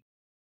spoken.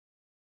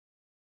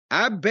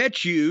 I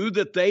bet you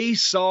that they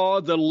saw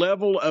the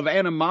level of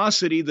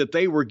animosity that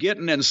they were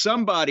getting, and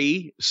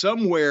somebody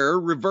somewhere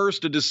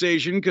reversed a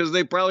decision because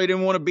they probably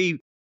didn't want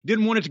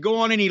it to go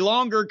on any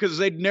longer because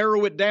they'd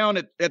narrow it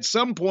down at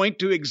some point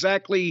to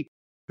exactly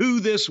who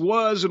this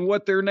was and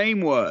what their name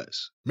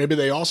was. Maybe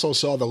they also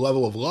saw the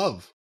level of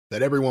love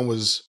that everyone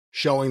was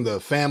showing the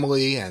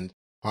family and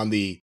on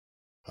the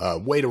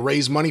way to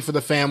raise money for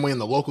the family and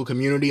the local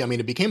community. I mean,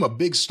 it became a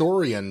big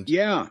story, and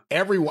yeah,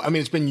 everyone. I mean,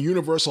 it's been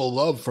universal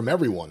love from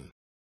everyone.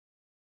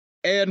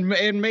 And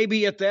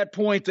maybe at that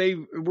point they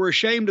were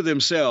ashamed of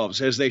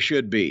themselves, as they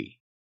should be.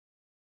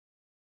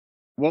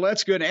 Well,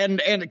 that's good.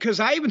 And because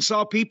I even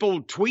saw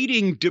people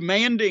tweeting,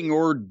 demanding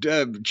or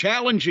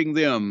challenging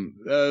them,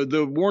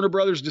 the Warner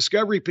Brothers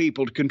Discovery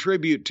people, to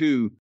contribute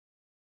to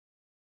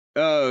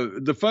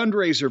the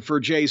fundraiser for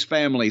Jay's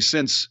family,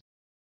 since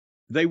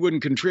they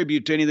wouldn't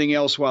contribute to anything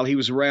else while he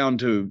was around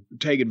to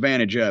take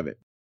advantage of it.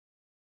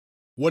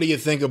 What do you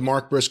think of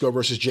Mark Briscoe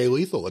versus Jay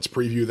Lethal? Let's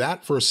preview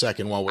that for a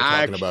second while we're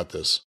talking about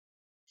this.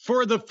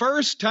 For the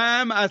first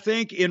time, I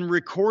think, in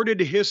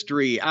recorded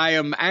history, I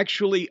am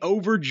actually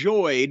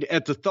overjoyed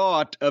at the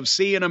thought of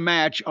seeing a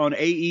match on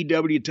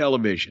AEW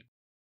television.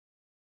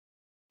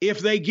 If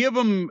they give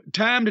them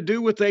time to do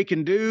what they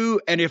can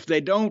do, and if they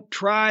don't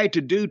try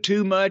to do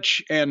too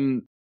much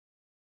and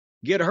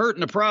get hurt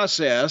in the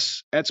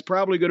process, that's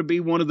probably going to be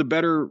one of the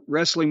better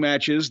wrestling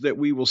matches that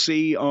we will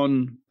see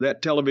on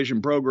that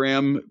television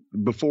program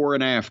before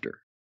and after.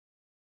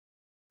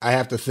 I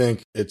have to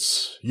think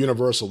it's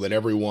universal that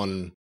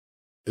everyone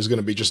is going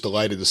to be just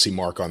delighted to see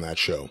Mark on that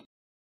show.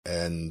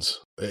 And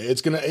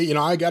it's going to,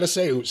 I got to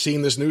say,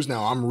 seeing this news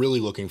now, I'm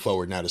really looking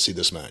forward now to see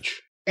this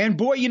match. And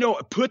boy,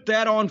 put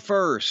that on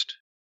first.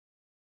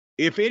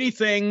 If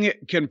anything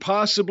can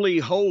possibly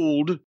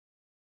hold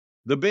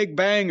the big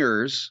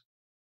bangers,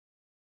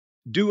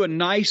 do a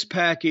nice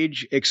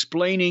package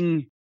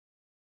explaining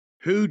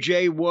who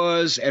Jay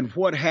was and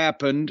what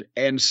happened,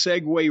 and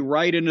segue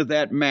right into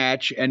that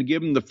match and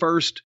give them the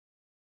first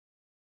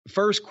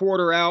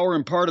quarter hour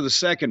and part of the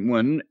second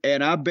one,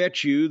 and I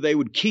bet you they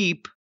would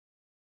keep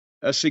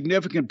a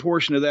significant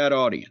portion of that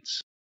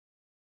audience.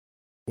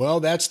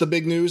 Well, that's the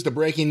big news, the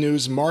breaking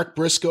news. Mark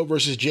Briscoe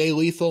versus Jay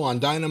Lethal on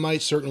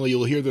Dynamite. Certainly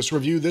you'll hear this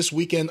review this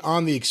weekend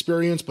on The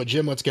Experience. But,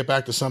 Jim, let's get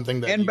back to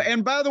something that...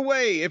 And by the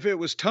way, if it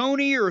was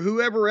Tony or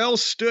whoever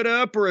else stood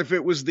up, or if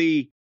it was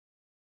the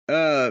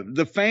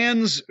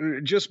fans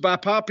just by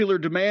popular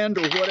demand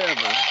or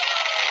whatever...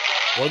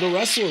 Or the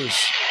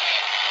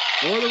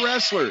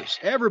wrestlers.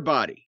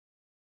 Everybody.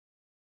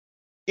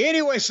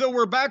 Anyway, so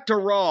we're back to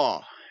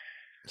Raw.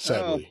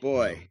 Sadly. Oh,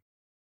 boy.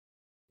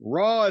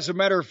 Raw, as a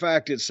matter of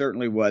fact, it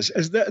certainly was.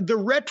 As the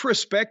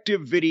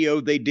retrospective video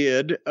they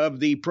did of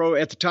the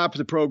at the top of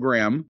the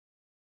program,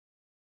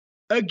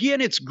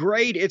 again, it's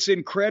great. It's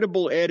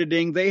incredible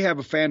editing. They have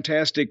a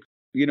fantastic,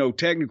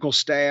 technical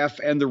staff,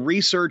 and the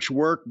research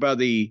work by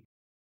the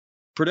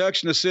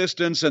production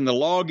assistants and the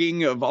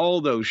logging of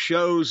all those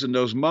shows and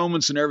those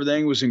moments and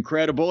everything was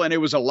incredible. And it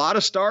was a lot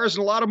of stars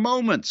and a lot of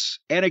moments.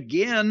 And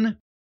again,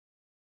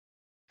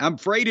 I'm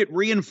afraid it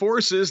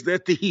reinforces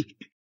that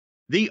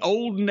the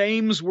old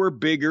names were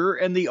bigger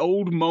and the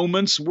old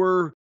moments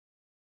were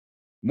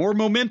more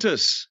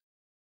momentous.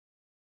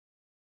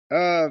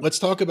 Let's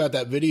talk about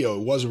that video.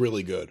 It was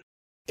really good.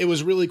 It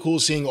was really cool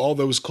seeing all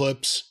those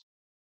clips.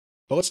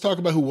 But let's talk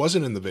about who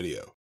wasn't in the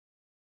video.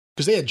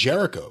 Because they had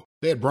Jericho.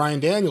 They had Bryan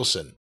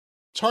Danielson.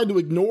 It's hard to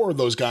ignore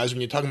those guys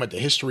when you're talking about the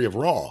history of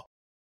Raw.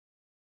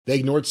 They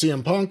ignored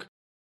CM Punk.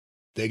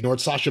 They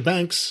ignored Sasha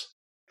Banks.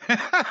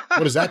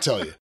 What does that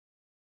tell you?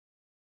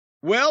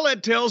 Well,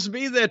 it tells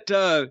me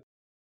that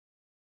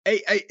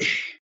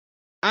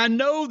I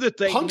know that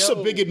Punk's a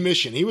big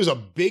admission. He was a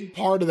big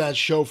part of that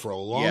show for a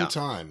long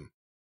time.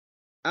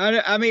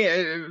 I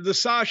mean, the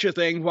Sasha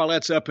thing, while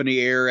that's up in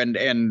the air, and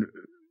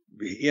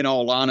in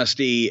all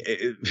honesty,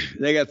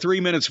 they got 3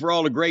 minutes for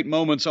all the great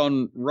moments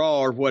on Raw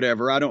or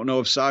whatever. I don't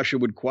know if Sasha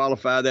would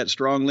qualify that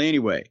strongly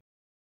anyway.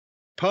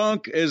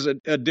 Punk is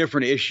a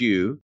different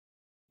issue.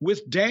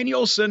 With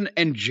Danielson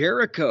and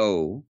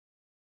Jericho,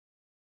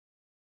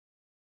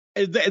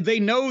 they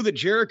know that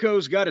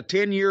Jericho's got a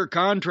 10-year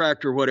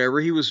contract or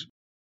whatever. He was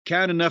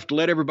kind enough to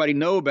let everybody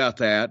know about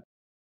that.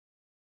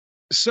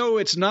 So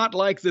it's not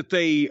like that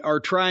they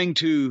are trying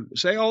to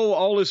say, oh,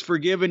 all is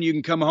forgiven. You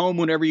can come home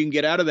whenever you can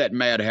get out of that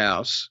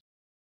madhouse.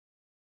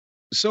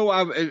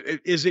 So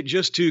is it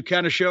just to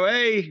kind of show,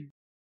 hey,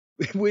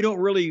 we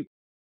don't really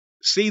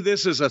see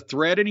this as a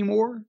threat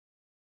anymore?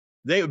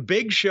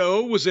 Big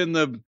Show was in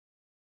the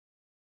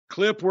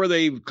clip where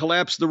they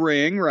collapsed the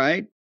ring,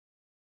 right?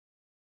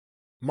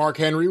 Mark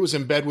Henry was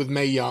in bed with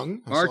Mae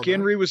Young. Mark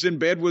Henry was in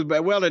bed with,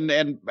 well,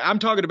 and I'm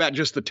talking about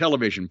just the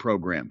television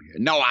program here.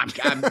 No, I'm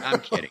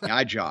kidding.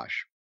 I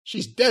josh.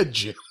 She's dead,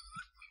 Jim.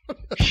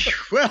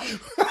 Well,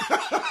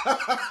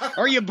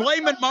 are you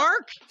blaming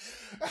Mark?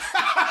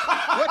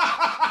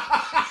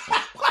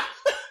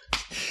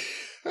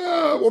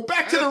 Well,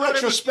 back to the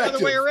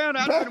retrospective. The other way around,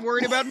 I've been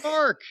worried about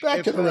Mark.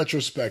 Back to the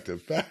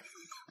retrospective.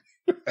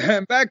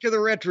 Back to the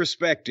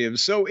retrospective.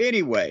 So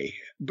anyway,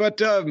 but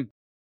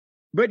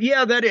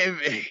yeah,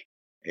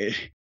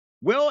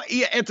 well,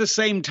 at the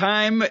same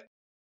time,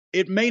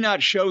 it may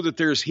not show that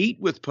there's heat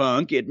with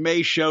Punk. It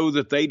may show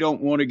that they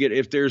don't want to get,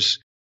 if there's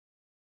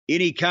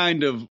any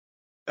kind of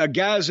a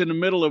guy's in the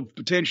middle of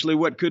potentially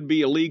what could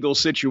be a legal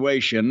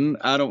situation.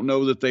 I don't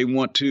know that they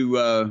want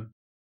to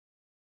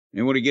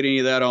get any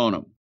of that on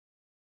them.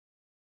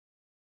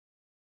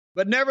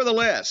 But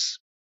nevertheless,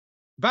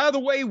 by the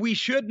way, we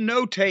should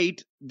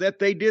notate that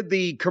they did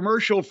the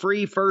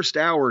commercial-free first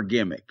hour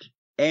gimmick.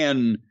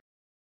 And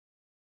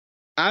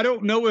I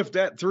don't know if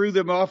that threw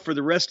them off for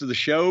the rest of the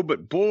show,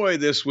 but boy,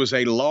 this was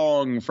a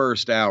long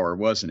first hour,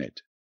 wasn't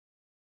it?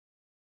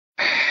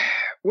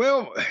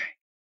 Well,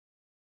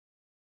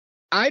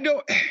 I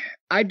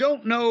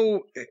don't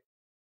know.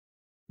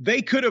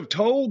 They could have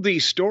told the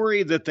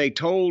story that they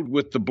told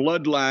with the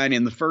bloodline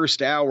in the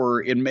first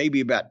hour in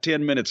maybe about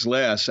 10 minutes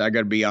less, I got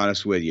to be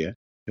honest with you,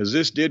 because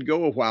this did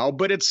go a while.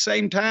 But at the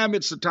same time,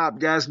 it's the top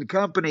guys in the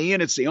company,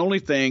 and it's the only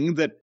thing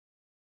that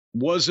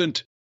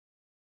wasn't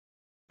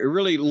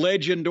really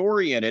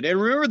legend-oriented.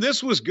 And remember,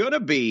 this was going to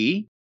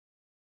be,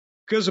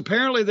 because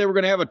apparently they were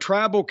going to have a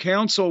tribal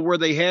council where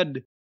they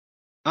had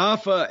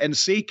Alpha and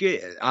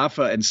Sika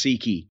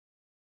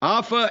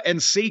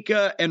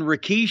and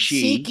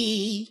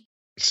Rikishi.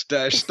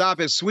 Stop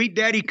it. Sweet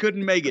Daddy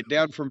couldn't make it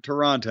down from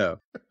Toronto.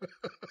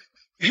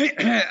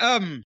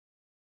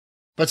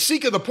 But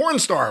Sika the porn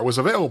star was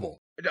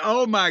available.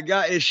 Oh my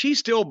God. Is she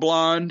still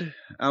blonde?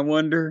 I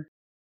wonder.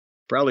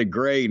 Probably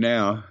gray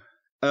now.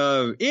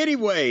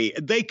 Anyway,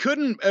 they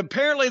couldn't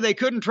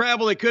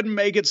travel. They couldn't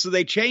make it. So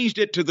they changed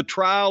it to the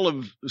trial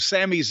of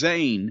Sami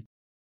Zayn.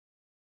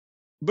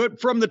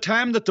 But from the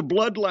time that the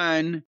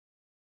bloodline.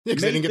 Yeah,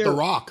 because they didn't get The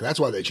Rock. That's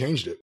why they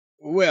changed it.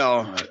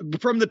 Well,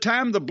 from the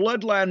time the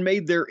bloodline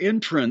made their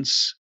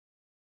entrance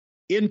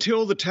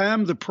until the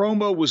time the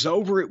promo was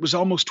over, it was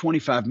almost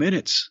 25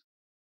 minutes.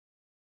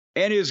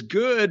 And is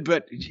good,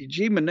 but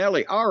gee,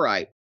 Manelli, all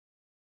right.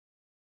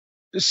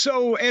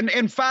 So,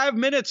 and 5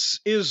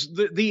 minutes is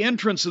the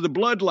entrance of the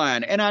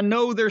bloodline. And I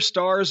know they're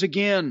stars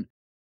again,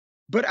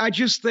 but I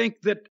just think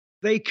that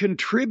they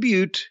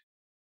contribute.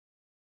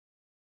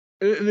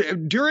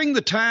 During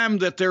the time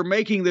that they're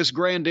making this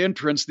grand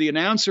entrance, the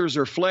announcers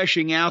are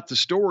fleshing out the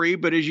story.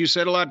 But as you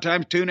said, a lot of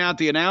times tune out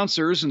the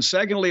announcers. And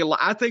secondly,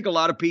 I think a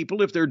lot of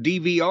people, if they're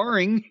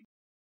DVRing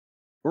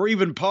or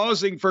even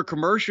pausing for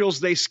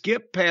commercials, they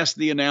skip past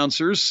the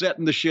announcers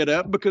setting the shit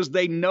up because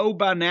they know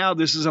by now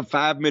this is a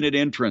 5-minute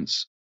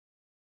entrance.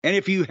 And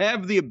if you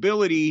have the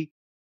ability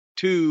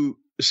to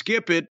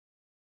skip it,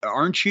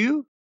 aren't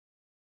you?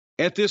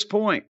 At this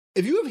point.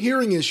 If you have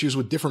hearing issues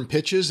with different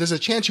pitches, there's a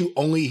chance you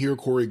only hear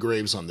Corey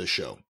Graves on this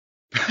show.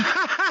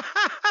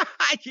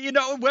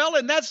 Well,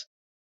 and that's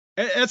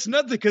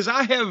nothing, because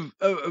I have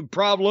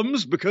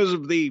problems because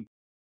of the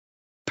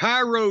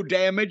pyro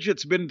damage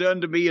that's been done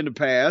to me in the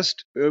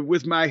past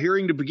with my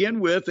hearing to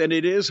begin with, and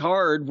it is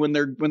hard when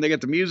they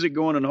get the music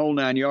going in whole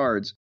 9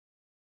 yards.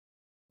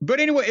 But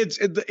anyway,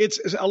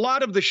 it's a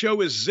lot of the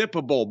show is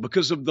zippable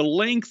because of the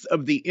length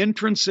of the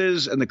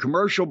entrances and the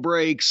commercial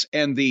breaks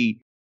and the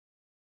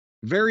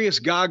various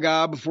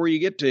gaga before you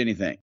get to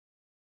anything.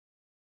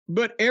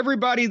 But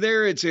everybody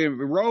there, it's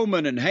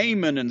Roman and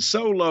Heyman and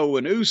Solo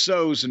and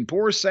Usos and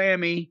poor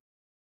Sammy,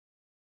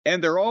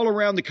 and they're all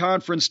around the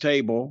conference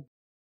table.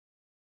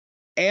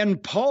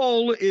 And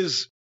Paul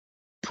is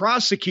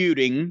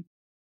prosecuting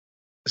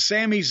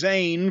Sami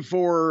Zayn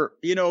for,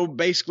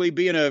 basically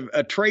being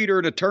a traitor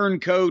and a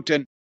turncoat.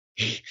 And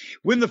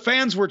when the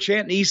fans were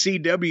chanting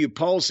ECW,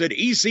 Paul said,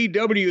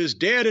 ECW is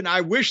dead, and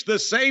I wish the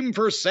same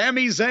for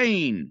Sami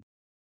Zayn.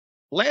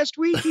 Last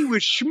week he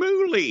was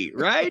Shmooly,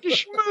 right?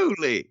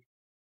 Shmooly.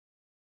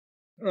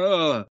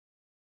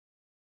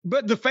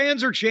 But the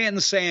fans are chanting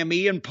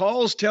Sammy, and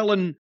Paul's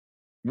telling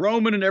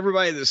Roman and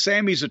everybody that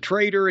Sammy's a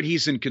traitor and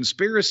he's in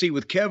conspiracy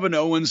with Kevin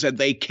Owens, and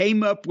they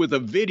came up with a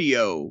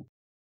video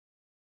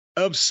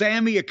of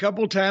Sammy a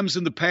couple times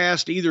in the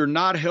past either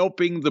not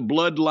helping the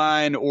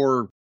bloodline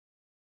or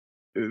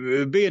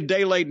being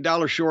day late and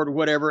dollar short or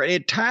whatever. And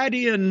it tied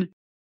in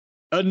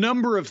a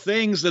number of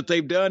things that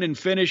they've done in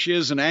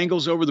finishes and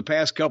angles over the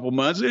past couple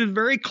months. It is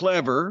very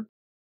clever.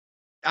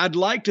 I'd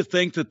like to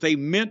think that they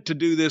meant to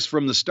do this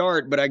from the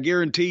start, but I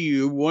guarantee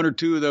you one or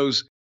two of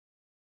those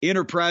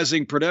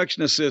enterprising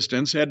production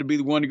assistants had to be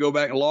the one to go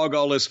back and log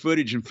all this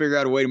footage and figure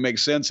out a way to make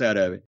sense out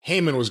of it.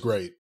 Heyman was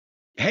great.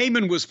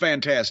 Heyman was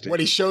fantastic. When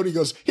he showed, he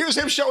goes, here's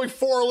him showing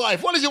For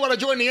Life. What does he want to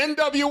join the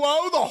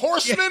NWO? The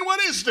Horsemen? Yeah.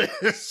 What is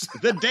this?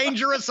 The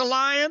Dangerous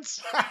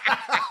Alliance?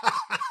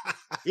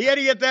 He had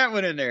to get that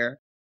one in there.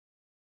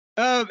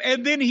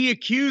 And then he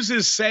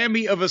accuses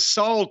Sammy of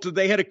assault.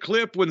 They had a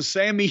clip when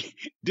Sammy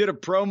did a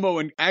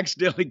promo and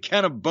accidentally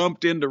kind of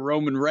bumped into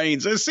Roman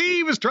Reigns. And see,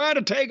 he was trying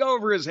to take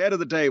over his head of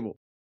the table.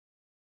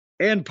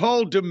 And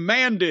Paul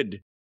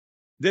demanded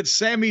that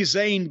Sami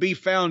Zayn be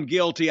found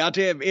guilty. I'll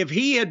tell you, if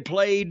he had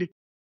played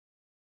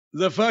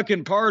the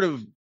fucking part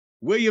of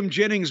William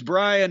Jennings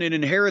Bryan in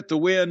Inherit the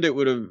Wind, it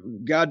would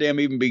have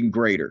goddamn even been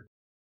greater.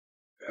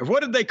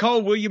 What did they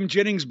call William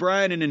Jennings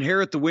Bryan in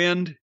Inherit the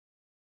Wind?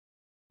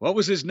 What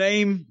was his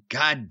name?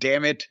 God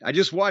damn it. I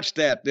just watched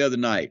that the other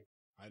night.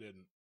 I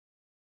didn't.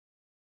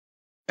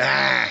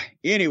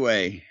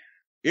 Anyway,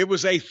 it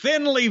was a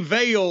thinly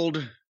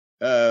veiled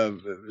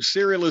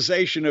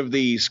serialization of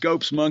the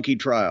Scopes Monkey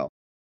trial.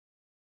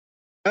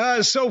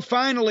 So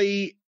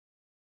finally,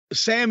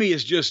 Sammy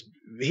is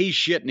he's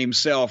shitting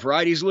himself,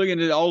 right? He's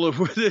looking at all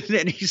of it,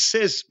 and he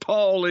says,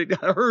 Paul, it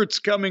hurts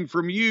coming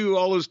from you.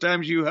 All those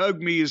times you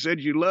hugged me, you said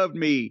you loved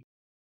me.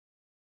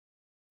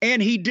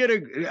 And he did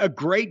a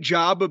great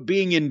job of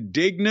being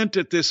indignant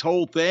at this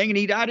whole thing. And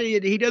he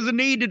doesn't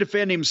need to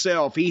defend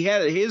himself.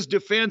 His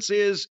defense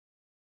is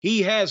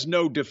he has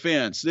no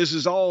defense. This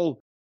is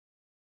all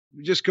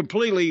just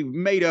completely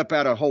made up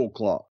out of whole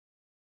cloth.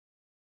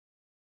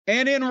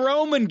 And then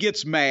Roman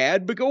gets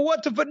mad because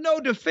what the, no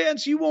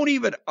defense, you won't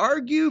even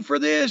argue for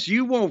this.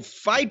 You won't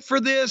fight for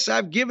this.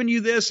 I've given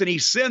you this. And he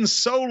sends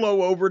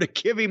Solo over to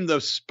give him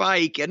the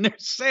spike. And there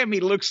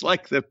Sammy looks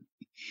like the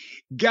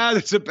guy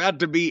that's about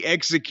to be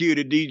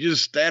executed. He's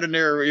just standing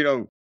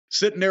there,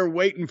 sitting there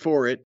waiting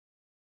for it.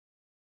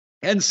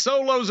 And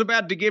Solo's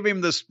about to give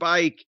him the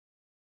spike.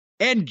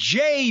 And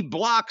Jay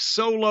blocks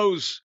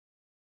Solo's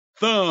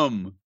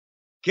thumb,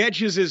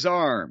 catches his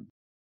arm.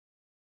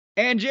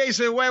 And Jay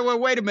said,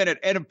 wait a minute.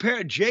 And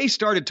apparently Jay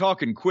started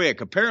talking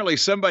quick. Apparently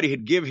somebody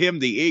had give him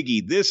the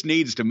Iggy. This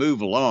needs to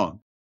move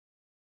along.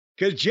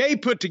 Because Jay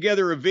put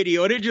together a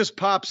video and it just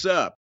pops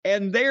up.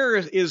 And there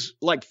is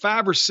like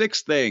 5 or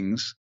 6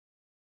 things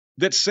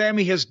that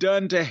Sammy has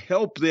done to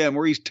help them,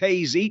 where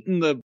he's eaten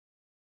the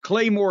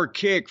Claymore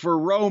kick for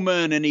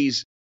Roman, and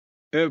he's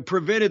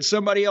prevented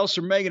somebody else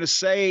from making a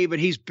save,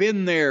 and he's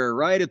been there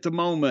right at the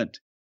moment.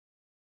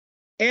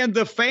 And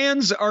the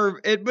fans are,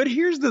 but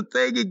here's the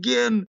thing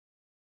again,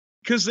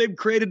 because they've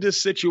created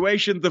this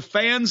situation, the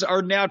fans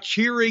are now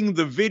cheering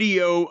the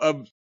video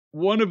of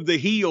one of the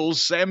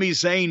heels, Sami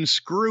Zayn,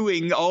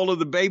 screwing all of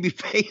the baby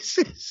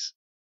faces.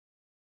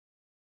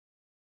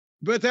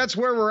 But that's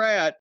where we're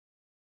at.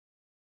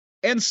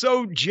 And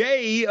so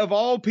Jay, of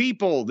all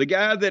people, the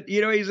guy that,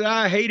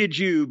 I hated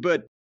you,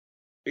 but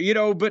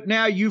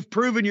now you've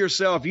proven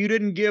yourself. You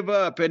didn't give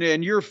up,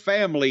 and your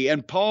family.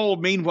 And Paul,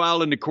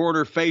 meanwhile, in the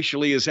corner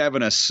facially is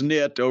having a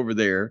snit over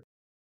there.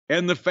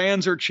 And the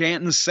fans are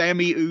chanting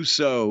Sammy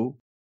Uso.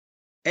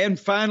 And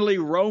finally,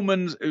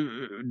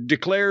 Roman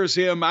declares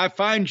him, I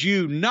find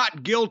you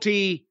not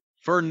guilty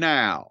for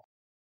now.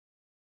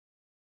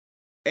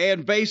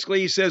 And basically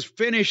he says,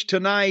 finish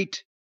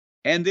tonight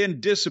and then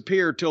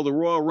disappear till the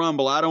Royal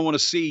Rumble. I don't want to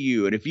see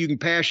you. And if you can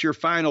pass your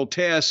final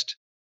test,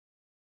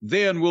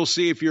 then we'll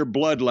see if you're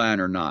bloodline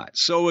or not.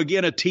 So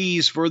again, a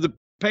tease for the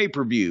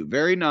pay-per-view.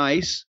 Very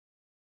nice.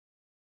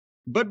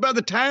 But by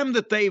the time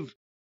that they've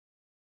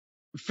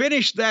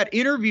finished that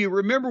interview,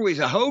 remember,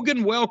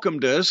 Hogan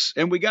welcomed us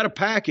and we got a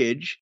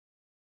package.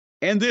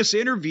 And this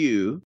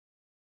interview,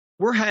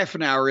 we're half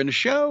an hour in the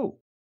show.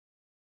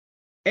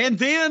 And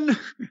then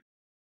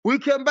we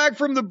come back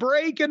from the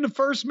break and the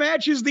first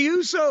match is the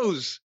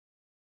Usos.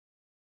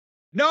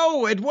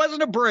 No, it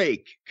wasn't a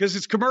break because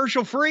it's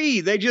commercial free.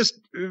 They just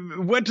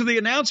went to the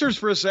announcers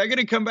for a second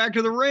and come back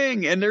to the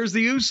ring. And there's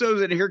the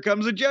Usos, and here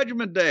comes the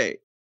Judgment Day.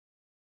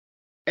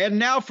 And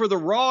now for the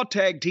Raw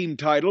Tag Team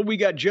title, we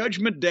got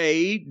Judgment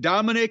Day,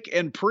 Dominic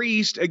and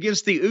Priest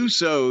against the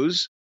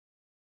Usos.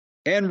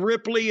 And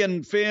Ripley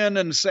and Finn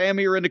and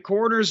Sammy are in the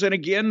corners. And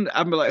again,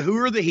 I'm like, who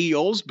are the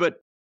heels?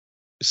 But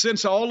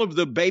since all of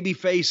the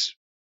babyface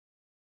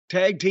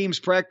tag teams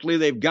practically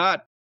they've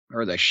got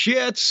are the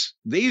shits,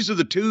 these are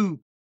the 2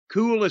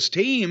 coolest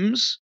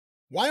teams.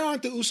 Why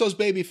aren't the Usos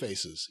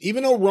babyfaces?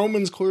 Even though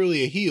Roman's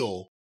clearly a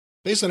heel,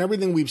 based on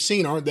everything we've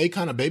seen, aren't they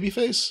kind of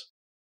babyface?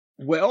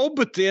 Well,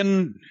 but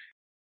then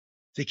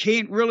they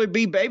can't really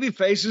be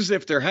babyfaces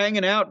if they're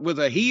hanging out with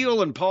a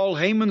heel and Paul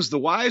Heyman's the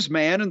wise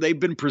man and they've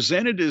been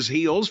presented as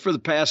heels for the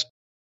past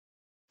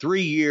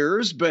 3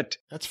 years. But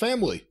that's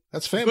family.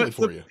 That's family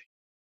for you.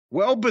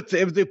 Well, but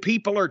if the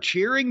people are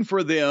cheering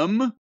for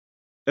them,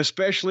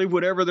 especially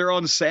whenever they're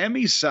on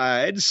Sammy's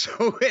side.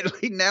 So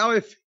now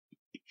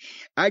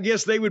I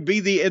guess they would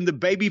be in the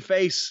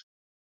babyface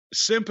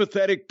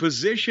sympathetic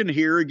position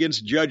here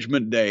against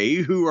Judgment Day,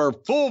 who are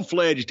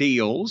full-fledged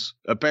heels,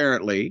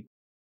 apparently.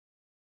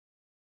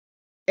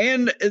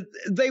 And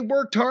they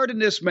worked hard in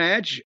this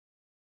match.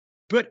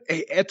 But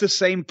at the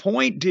same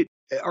point,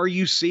 are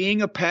you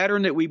seeing a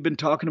pattern that we've been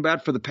talking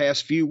about for the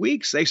past few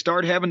weeks? They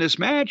start having this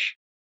match,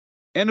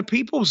 and the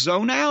people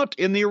zone out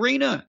in the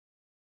arena.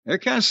 They're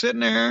kind of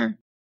sitting there.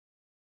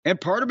 And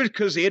part of it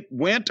because it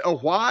went a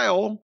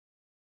while.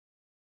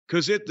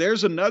 Because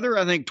there's another,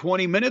 I think,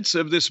 20 minutes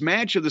of this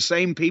match of the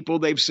same people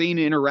they've seen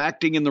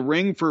interacting in the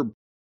ring for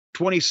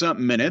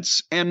 20-something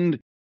minutes. And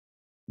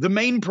the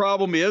main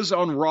problem is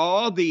on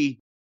Raw, the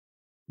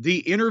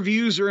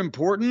interviews are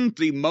important.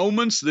 The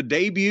moments, the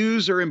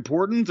debuts are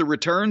important. The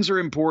returns are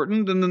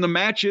important. And then the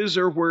matches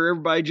are where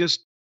everybody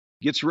just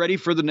gets ready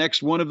for the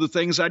next one of the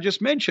things I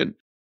just mentioned.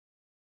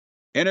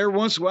 And every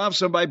once in a while, if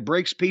somebody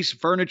breaks a piece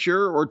of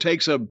furniture or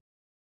takes a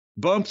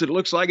bump that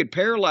looks like it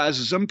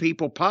paralyzes them,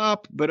 people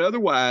pop. But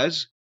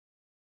otherwise,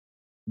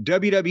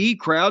 WWE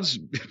crowds,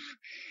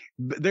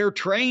 they're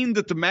trained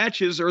that the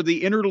matches are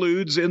the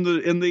interludes in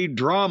the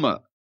drama.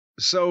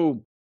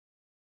 So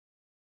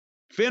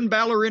Finn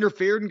Balor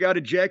interfered and got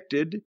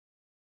ejected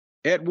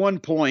at one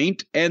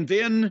point. And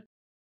then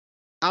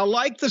I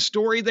like the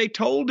story they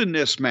told in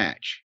this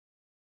match.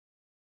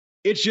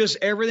 It's just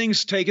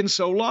everything's taken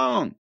so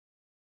long.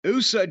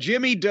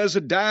 Jimmy does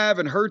a dive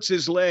and hurts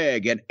his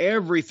leg, and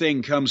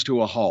everything comes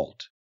to a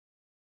halt.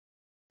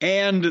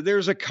 And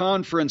there's a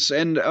conference,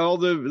 and all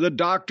the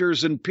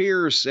doctors and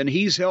Pierce, and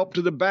he's helped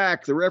to the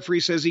back. The referee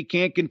says he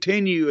can't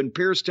continue, and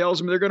Pierce tells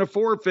him they're going to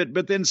forfeit,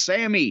 but then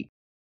Sammy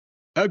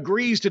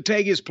agrees to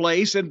take his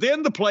place, and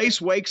then the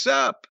place wakes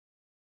up.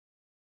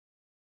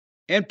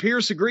 And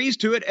Pierce agrees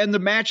to it, and the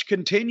match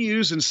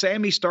continues, and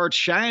Sammy starts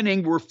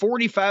shining. We're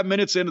 45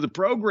 minutes into the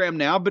program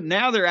now, but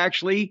now they're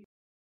actually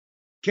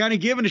kind of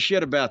giving a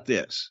shit about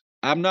this.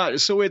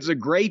 So it's a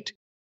great,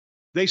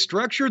 they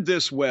structured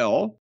this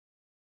well.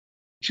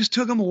 Just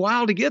took them a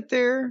while to get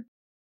there.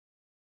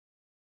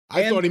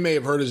 I thought he may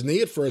have hurt his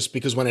knee at first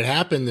because when it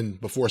happened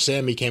and before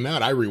Sammy came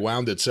out, I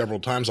rewound it several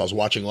times. I was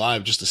watching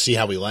live just to see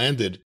how he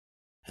landed.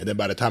 And then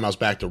by the time I was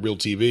back to real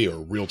TV or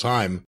real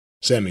time,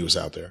 Sammy was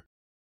out there.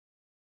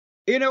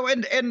 And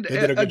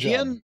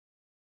again,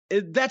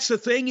 that's the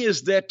thing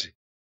is that,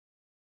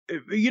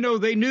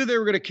 they knew they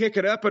were going to kick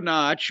it up a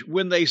notch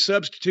when they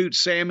substitute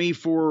Sammy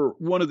for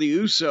one of the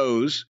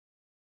Usos.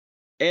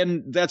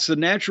 And that's the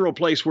natural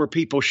place where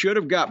people should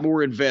have got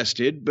more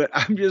invested. But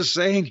I'm just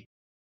saying,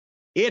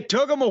 it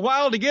took them a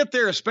while to get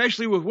there,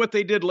 especially with what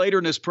they did later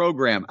in this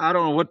program. I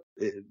don't know what,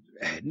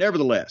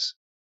 nevertheless.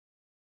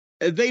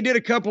 They did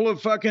a couple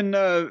of fucking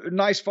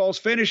nice false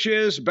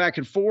finishes back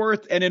and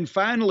forth. And then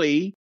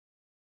finally,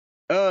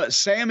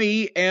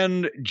 Sammy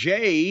and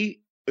Jay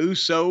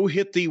Uso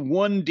hit the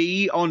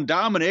 1D on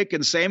Dominic,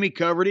 and Sammy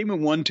covered him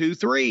in 1, 2,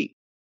 3.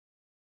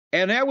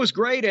 And that was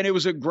great. And it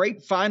was a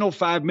great final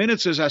 5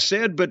 minutes, as I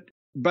said. But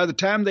by the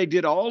time they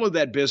did all of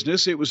that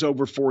business, it was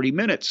over 40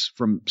 minutes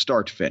from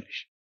start to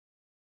finish.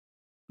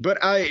 But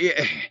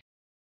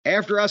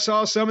after I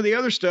saw some of the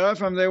other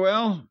stuff, I'm there,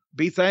 well,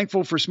 be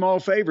thankful for small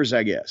favors,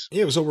 I guess.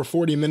 Yeah, it was over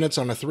 40 minutes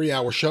on a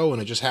 3-hour show,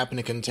 and it just happened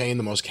to contain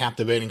the most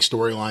captivating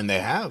storyline they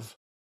have.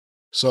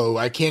 So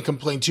I can't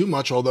complain too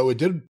much, although it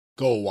did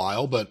go a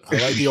while, but I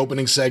like the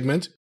opening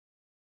segment.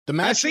 The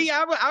match.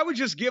 I was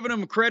just giving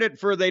them credit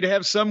for they'd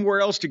have somewhere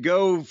else to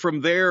go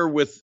from there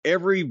with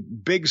every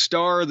big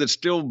star that's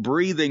still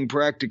breathing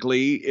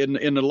practically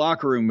in the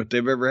locker room that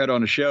they've ever had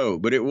on a show.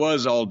 But it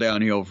was all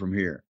downhill from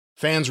here.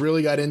 Fans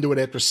really got into it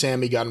after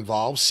Sammy got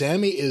involved.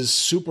 Sammy is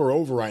super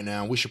over right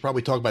now. We should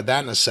probably talk about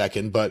that in a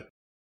second, but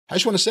I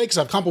just want to say, because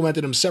I've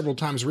complimented him several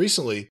times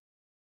recently,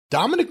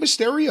 Dominic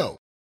Mysterio.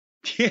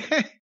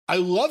 Yeah. I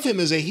love him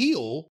as a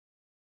heel,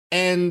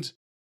 and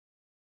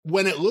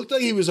when it looked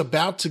like he was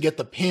about to get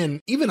the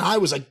pin, even I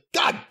was like,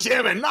 God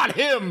damn it, not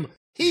him!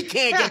 He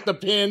can't get the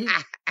pin!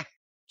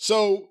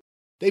 So,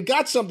 they've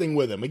got something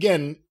with him.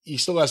 Again, he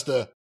still has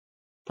to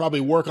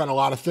probably work on a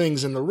lot of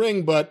things in the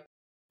ring, but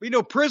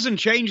prison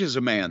changes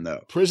a man,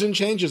 though. Prison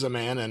changes a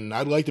man, and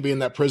I'd like to be in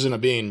that prison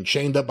of being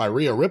chained up by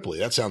Rhea Ripley.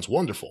 That sounds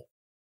wonderful.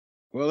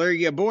 Well, there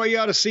you go. Boy, you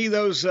ought to see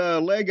those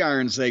leg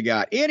irons they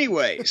got.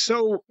 Anyway,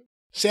 so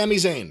Sami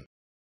Zayn.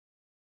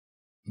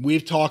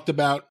 We've talked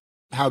about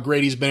how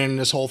great he's been in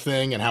this whole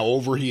thing and how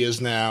over he is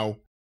now.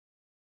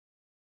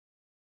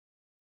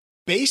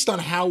 Based on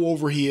how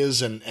over he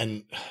is we've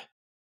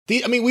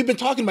been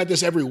talking about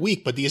this every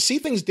week, but do you see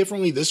things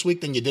differently this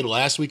week than you did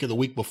last week or the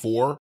week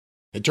before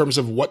in terms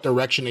of what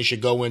direction they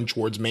should go in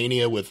towards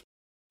Mania with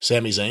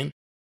Sami Zayn?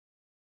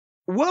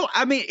 Well,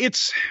 I mean,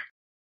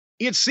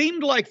 it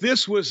seemed like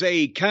this was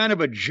a kind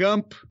of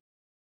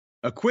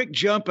a quick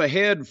jump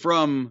ahead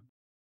from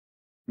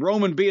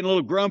Roman being a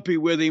little grumpy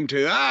with him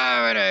to,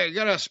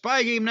 gotta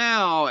spike him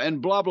now and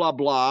blah, blah,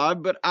 blah.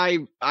 But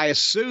I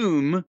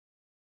assume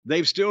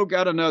they've still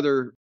got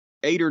another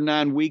 8 or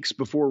 9 weeks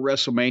before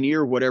WrestleMania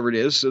or whatever it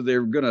is. So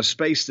they're going to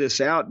space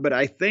this out. But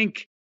I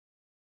think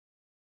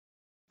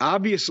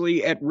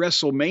obviously at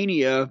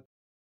WrestleMania,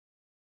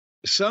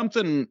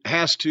 something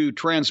has to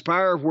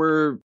transpire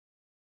where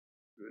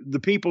the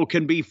people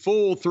can be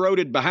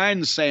full-throated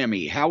behind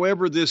Sammy.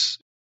 However, this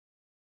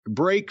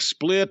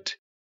split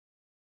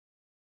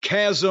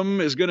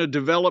chasm is going to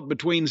develop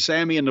between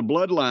Sammy and the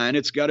bloodline,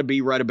 it's got to be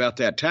right about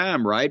that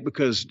time, right?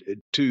 Because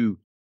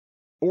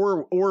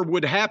or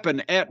would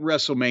happen at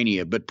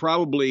WrestleMania, but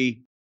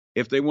probably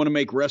if they want to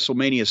make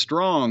WrestleMania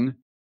strong,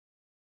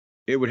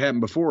 it would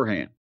happen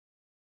beforehand.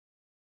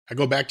 I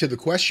go back to the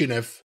question,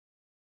 if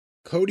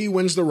Cody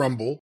wins the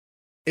Rumble,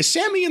 is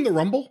Sammy in the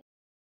Rumble?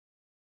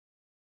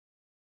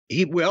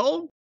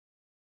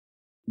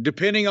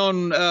 Depending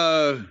on,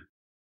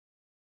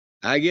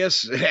 I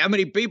guess, how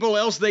many people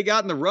else they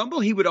got in the Rumble,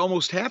 he would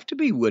almost have to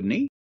be, wouldn't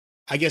he?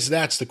 I guess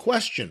that's the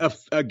question.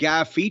 A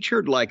guy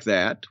featured like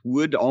that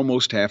would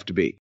almost have to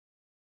be.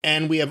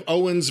 And we have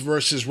Owens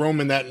versus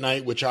Roman that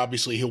night, which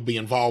obviously he'll be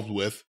involved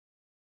with.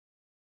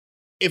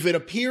 If it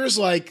appears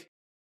like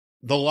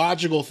the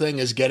logical thing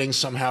is getting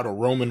somehow to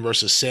Roman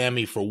versus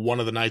Sammy for one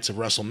of the nights of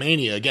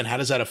WrestleMania, again, how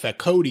does that affect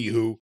Cody,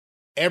 who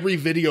every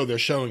video they're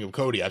showing of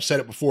Cody, I've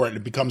said it before, and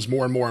it becomes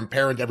more and more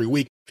apparent every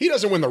week. If he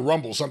doesn't win the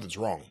Rumble, something's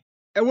wrong.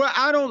 Well,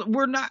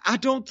 I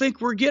don't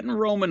think we're getting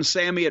Roman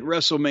Sammy at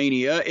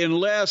WrestleMania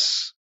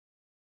unless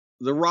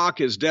The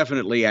Rock is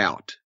definitely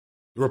out.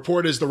 The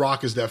report is The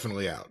Rock is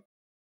definitely out.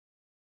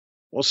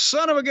 Well,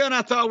 son of a gun,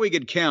 I thought we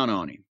could count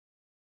on him.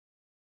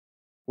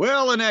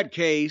 Well, in that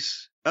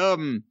case,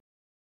 the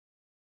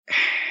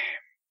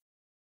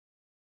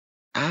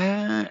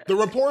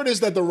report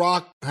is that The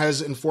Rock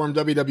has informed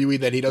WWE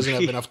that he doesn't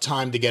have enough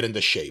time to get into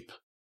shape.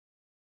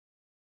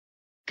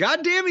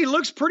 Goddamn, he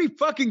looks pretty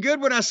fucking good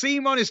when I see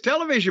him on his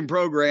television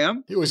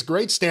program. He was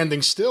great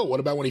standing still. What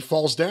about when he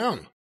falls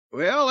down?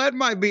 Well, that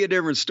might be a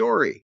different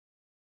story.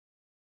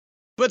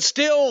 But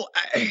still,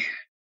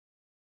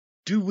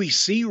 do we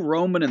see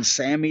Roman and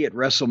Sami at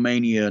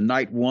WrestleMania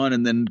night 1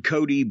 and then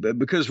Cody?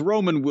 Because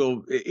Roman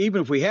will,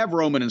 even if we have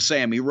Roman and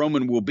Sami,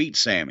 Roman will beat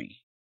Sami.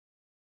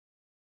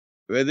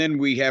 And then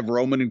we have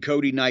Roman and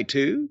Cody night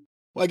 2.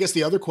 Well, I guess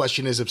the other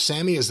question is if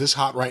Sami is this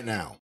hot right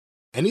now,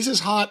 and he's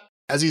as hot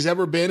as he's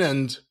ever been,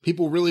 and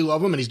people really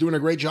love him, and he's doing a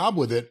great job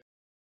with it,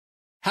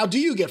 how do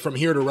you get from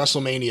here to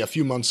WrestleMania a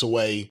few months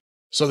away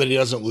so that he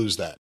doesn't lose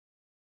that?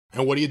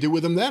 And what do you do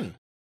with him then?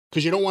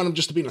 Because you don't want him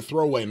just to be in a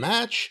throwaway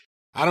match.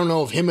 I don't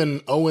know if him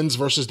and Owens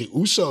versus the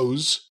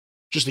Usos,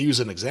 just to use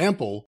an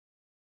example,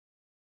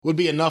 would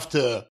be enough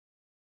to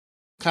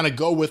kind of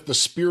go with the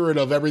spirit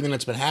of everything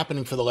that's been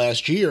happening for the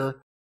last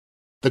year.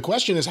 The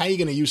question is, how are you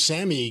going to use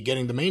Sami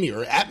getting to Mania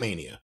or at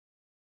Mania?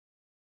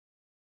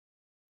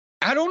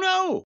 I don't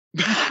know.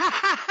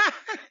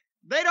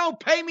 They don't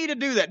pay me to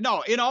do that.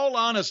 No, in all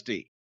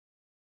honesty,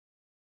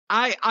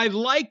 I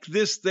like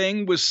this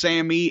thing with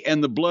Sami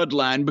and the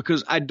bloodline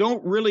because I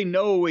don't really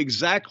know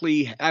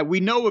exactly. We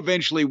know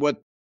eventually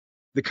what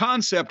the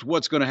concept,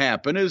 what's going to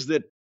happen is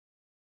that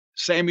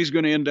Sami's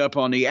going to end up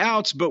on the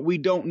outs, but we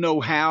don't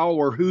know how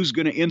or who's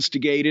going to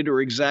instigate it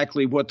or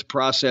exactly what the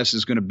process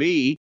is going to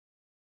be.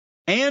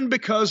 And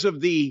because of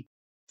the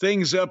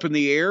things up in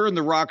the air and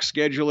the Rock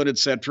schedule and et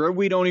cetera,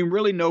 we don't even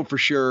really know for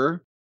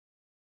sure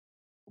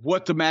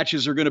what the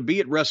matches are going to be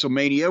at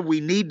WrestleMania.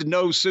 We need to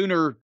know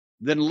sooner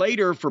than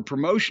later for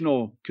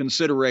promotional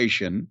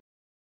consideration.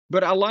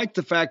 But I like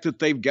the fact that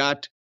they've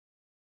got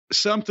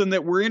something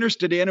that we're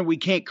interested in and we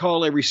can't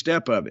call every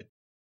step of it.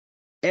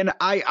 And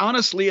I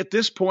honestly, at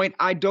this point,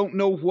 I don't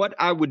know what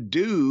I would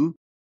do.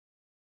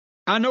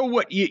 I know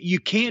what you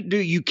can't do.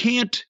 You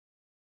can't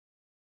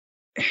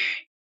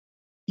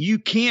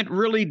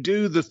really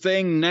do the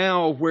thing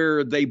now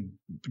where they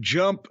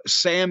jump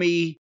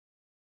Sami,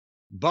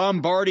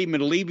 bombard him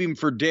and leave him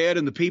for dead,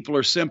 and the people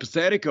are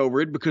sympathetic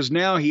over it because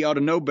now he ought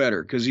to know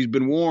better because he's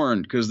been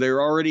warned because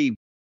they're already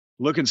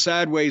looking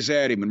sideways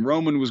at him, and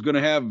Roman was going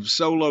to have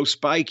Solo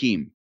spike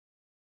him.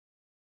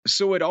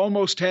 So it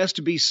almost has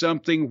to be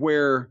something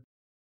where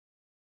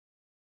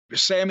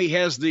Sami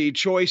has the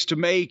choice to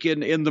make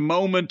in the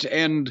moment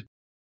and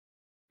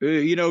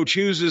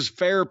chooses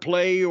fair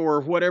play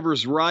or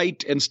whatever's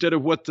right instead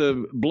of what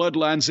the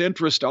bloodline's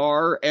interests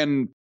are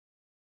and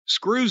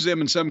screws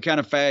them in some kind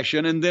of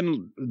fashion. And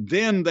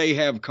then they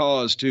have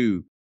cause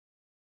to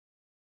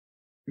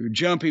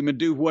jump him and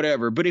do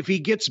whatever. But if he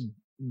gets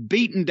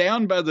beaten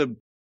down by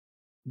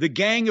the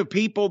gang of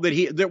people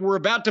that were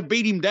about to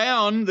beat him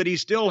down, that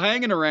he's still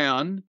hanging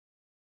around,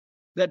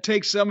 that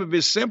takes some of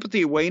his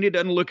sympathy away and it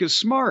doesn't look as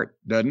smart,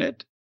 doesn't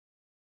it?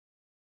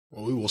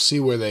 Well, we will see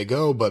where they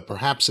go, but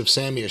perhaps if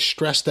Sami is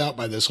stressed out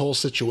by this whole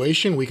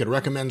situation, we could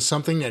recommend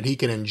something that he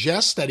can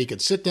ingest, that he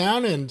could sit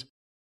down and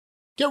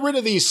get rid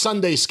of these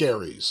Sunday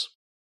scaries.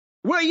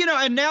 Well,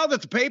 and now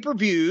that the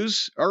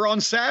pay-per-views are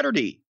on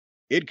Saturday,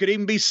 it could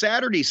even be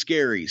Saturday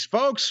scaries.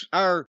 Folks,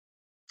 our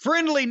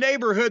friendly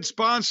neighborhood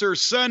sponsor,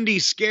 Sunday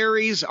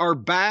Scaries, are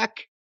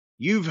back.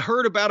 You've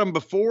heard about them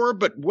before,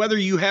 but whether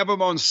you have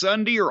them on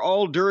Sunday or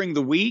all during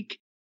the week,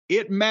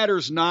 it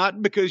matters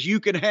not because you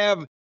can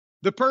have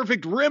the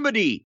perfect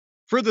remedy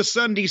for the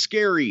Sunday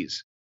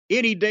Scaries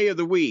any day of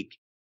the week.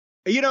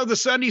 The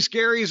Sunday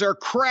Scaries are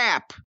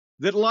crap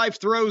that life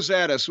throws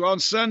at us. Well, on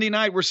Sunday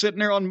night, we're sitting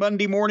there on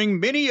Monday morning.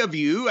 Many of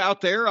you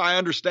out there, I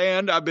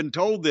understand, I've been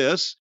told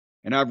this,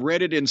 and I've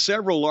read it in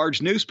several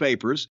large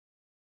newspapers,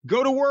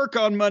 go to work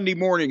on Monday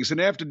mornings and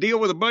have to deal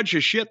with a bunch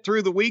of shit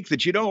through the week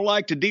that you don't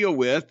like to deal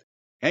with,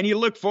 and you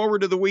look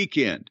forward to the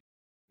weekend.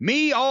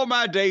 Me, all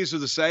my days are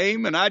the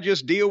same, and I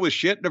just deal with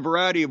shit in a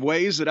variety of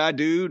ways that I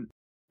do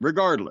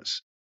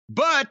regardless.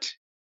 But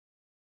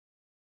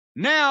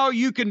now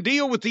you can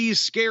deal with these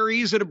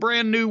scaries in a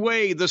brand new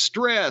way. The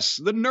stress,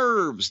 the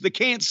nerves, the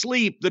can't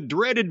sleep, the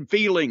dreaded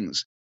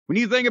feelings. When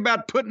you think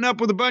about putting up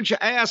with a bunch of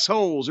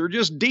assholes or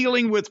just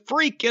dealing with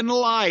freaking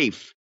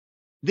life,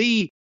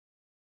 the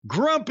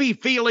grumpy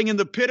feeling in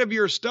the pit of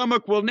your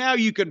stomach, well, now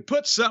you can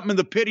put something in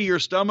the pit of your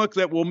stomach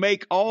that will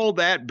make all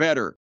that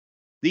better.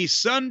 The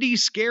Sunday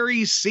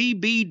Scaries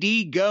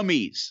CBD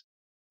gummies.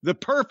 The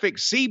perfect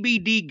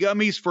CBD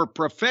gummies for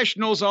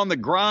professionals on the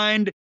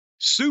grind,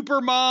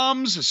 super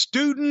moms,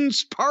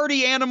 students,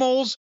 party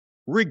animals,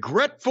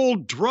 regretful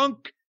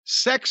drunk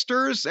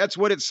sexters. That's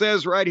what it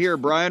says right here,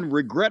 Brian.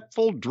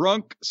 Regretful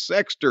drunk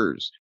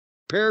sexters.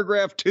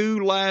 Paragraph 2,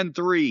 line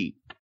 3.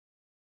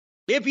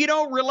 If you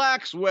don't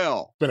relax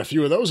well. Been a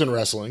few of those in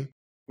wrestling.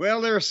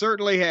 Well, there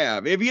certainly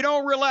have. If you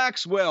don't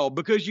relax well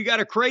because you got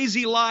a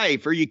crazy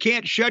life or you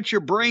can't shut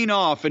your brain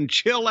off and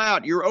chill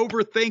out, you're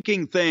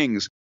overthinking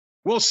things.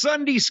 Well,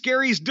 Sunday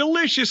Scaries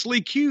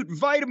deliciously cute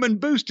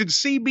vitamin-boosted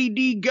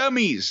CBD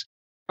gummies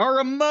are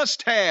a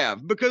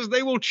must-have because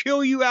they will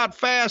chill you out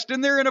fast,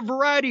 and they're in a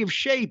variety of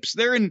shapes.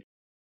 They're in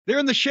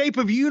the shape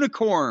of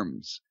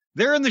unicorns.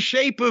 They're in the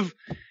shape of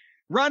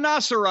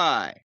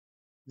rhinoceri.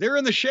 They're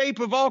in the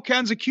shape of all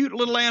kinds of cute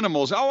little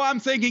animals. Oh,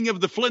 I'm thinking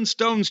of the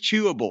Flintstones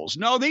chewables.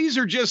 No, these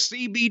are just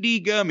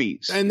CBD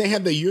gummies. And they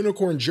have the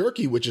unicorn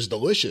jerky, which is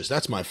delicious.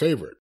 That's my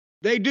favorite.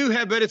 They do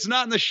have, but it's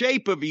not in the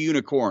shape of a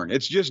unicorn.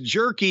 It's just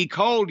jerky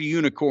called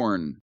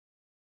unicorn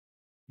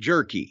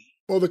jerky.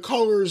 Well, the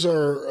colors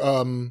are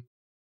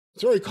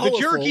it's very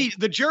colorful.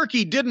 The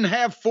jerky didn't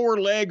have 4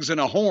 legs and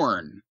a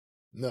horn.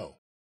 No,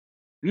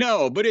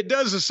 but it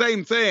does the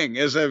same thing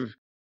as a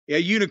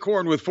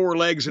unicorn with 4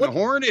 legs and a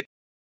horn.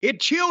 It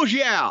chills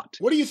you out.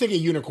 What do you think of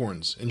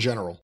unicorns in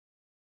general?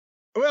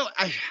 Well,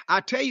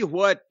 I tell you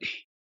what,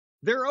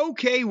 they're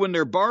okay when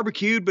they're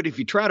barbecued, but if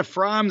you try to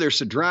fry them, they're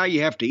so dry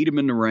you have to eat them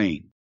in the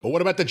rain. But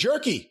what about the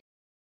jerky?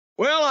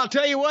 Well, I'll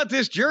tell you what,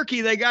 this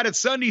jerky they got at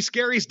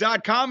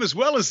SundayScaries.com, as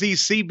well as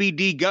these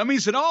CBD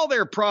gummies and all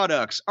their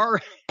products, are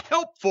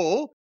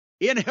helpful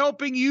in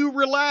helping you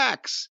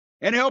relax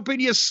and helping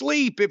you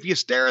sleep if you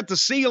stare at the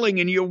ceiling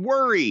and you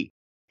worry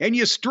and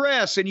you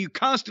stress and you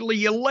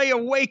lay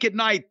awake at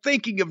night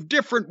thinking of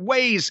different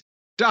ways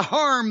to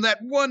harm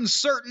that one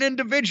certain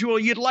individual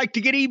you'd like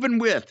to get even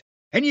with.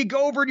 And you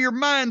go over in your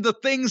mind the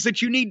things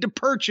that you need to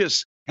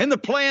purchase and the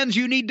plans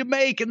you need to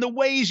make and the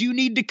ways you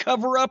need to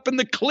cover up and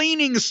the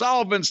cleaning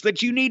solvents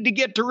that you need to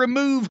get to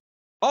remove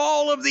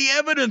all of the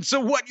evidence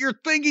of what you're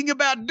thinking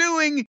about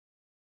doing.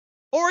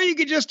 Or you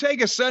could just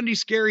take a Sunday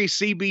Scary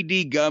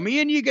CBD gummy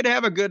and you could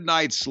have a good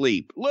night's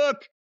sleep.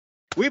 Look,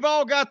 we've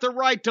all got the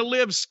right to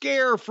live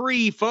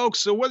scare-free, folks.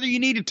 So whether you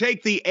need to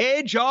take the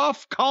edge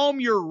off, calm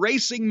your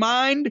racing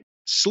mind,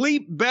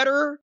 sleep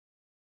better,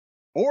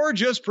 or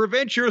just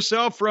prevent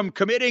yourself from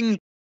committing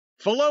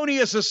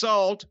felonious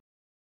assault,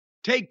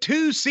 take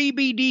 2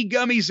 CBD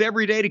gummies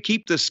every day to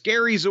keep the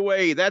scaries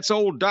away. That's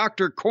old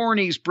Dr.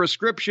 Corny's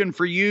prescription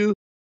for you.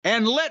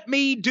 And let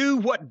me do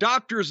what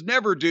doctors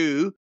never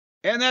do,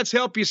 and that's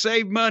help you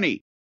save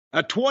money.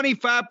 A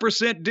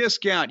 25%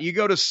 discount. You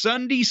go to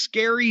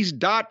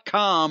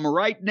SundayScaries.com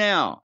right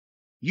now.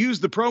 Use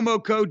the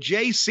promo code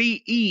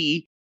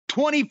JCE,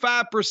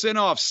 25%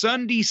 off.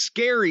 Sunday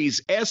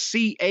Scaries,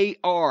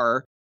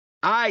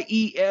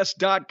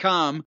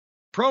 SCARIES.com.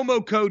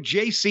 Promo code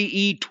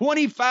JCE,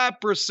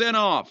 25%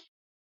 off.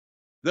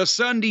 The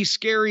Sunday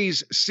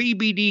Scaries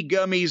CBD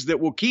gummies that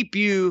will keep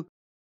you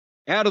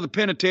out of the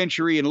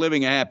penitentiary and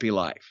living a happy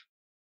life.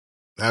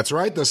 That's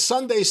right, the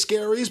Sunday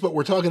Scaries, but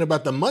we're talking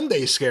about the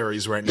Monday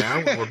Scaries right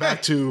now. We're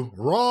back to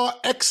Raw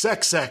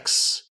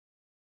XXX.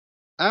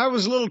 I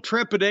was a little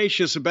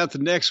trepidatious about the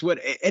next one,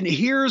 and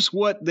here's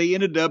what they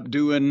ended up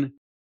doing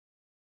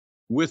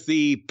with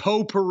the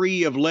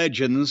potpourri of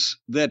legends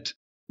that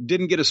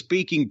didn't get a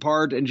speaking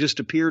part and just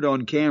appeared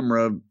on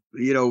camera,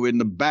 in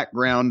the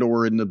background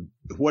or in the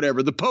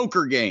whatever, the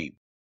poker game.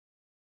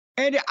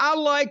 And I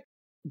like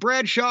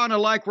Bradshaw and I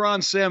like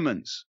Ron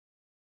Simmons.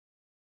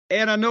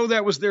 And I know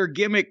that was their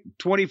gimmick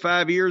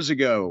 25 years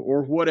ago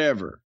or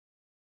whatever.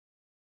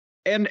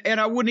 And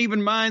I wouldn't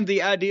even mind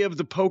the idea of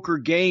the poker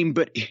game,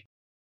 but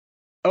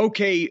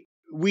okay,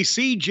 we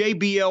see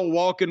JBL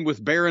walking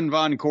with Baron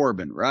von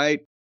Corbin, right?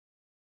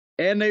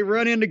 And they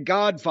run into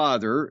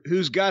Godfather,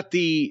 who's got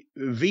the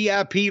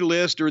VIP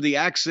list or the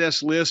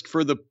access list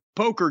for the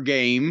poker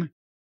game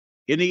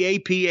in the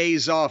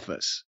APA's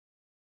office.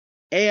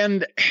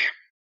 And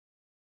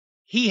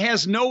he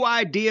has no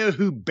idea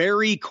who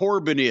Barry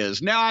Corbin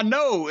is. Now, I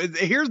know,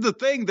 here's the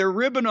thing, they're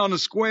ribbon on a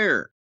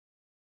square.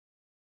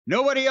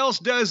 Nobody else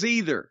does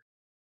either.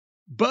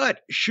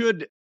 But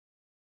should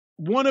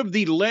one of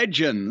the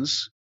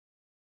legends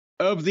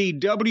of the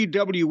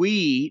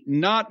WWE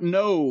not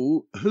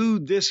know who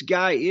this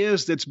guy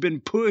is that's been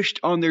pushed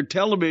on their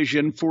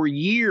television for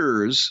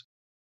years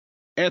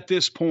at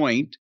this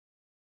point?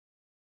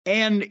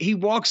 And he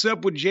walks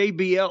up with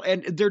JBL,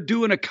 and they're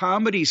doing a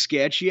comedy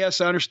sketch. Yes,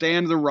 I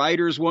understand the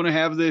writers want to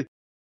have the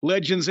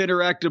legends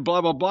interactive, blah,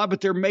 blah, blah, but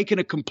they're making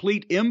a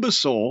complete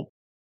imbecile,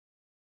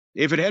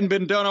 if it hadn't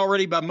been done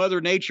already by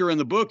Mother Nature in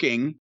the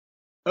booking,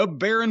 of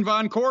Baron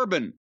von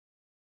Corbin.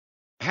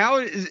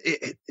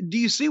 Do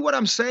you see what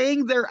I'm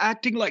saying? They're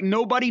acting like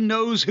nobody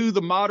knows who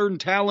the modern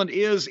talent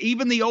is,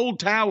 even the old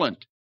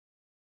talent.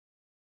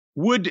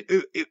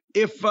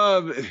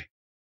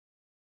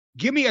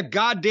 Give me a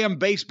goddamn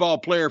baseball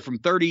player from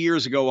 30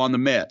 years ago on the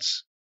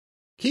Mets.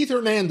 Keith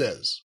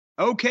Hernandez.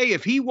 Okay,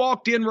 if he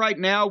walked in right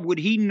now, would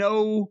he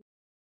know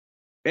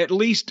at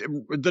least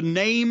the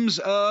names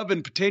of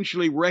and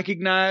potentially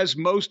recognize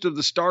most of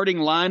the starting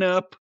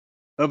lineup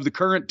of the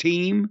current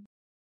team?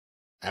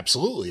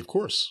 Absolutely, of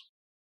course.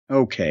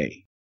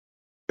 Okay.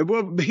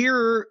 Well,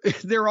 here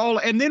they're all,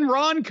 and then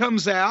Ron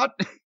comes out,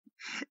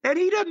 and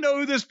he doesn't know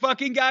who this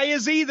fucking guy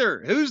is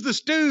either. Who's the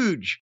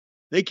stooge?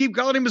 They keep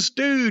calling him a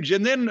stooge.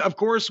 And then, of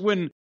course,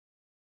 when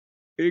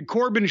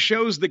Corbin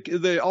shows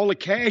all the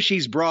cash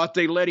he's brought,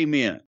 they let him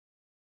in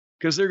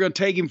because they're going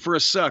to take him for a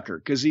sucker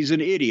because he's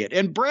an idiot.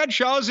 And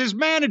Bradshaw's his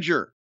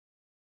manager,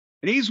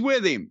 and he's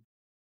with him.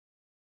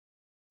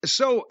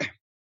 So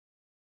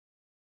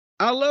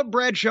I love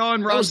Bradshaw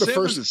and Ron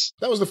Simmons.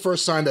 That was the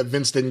first sign that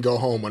Vince didn't go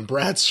home when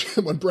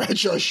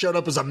Bradshaw showed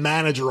up as a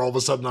manager all of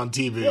a sudden on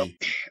TV.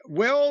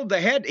 Well,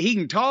 he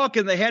can talk,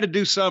 and they had to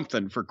do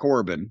something for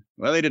Corbin.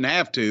 Well, they didn't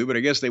have to, but I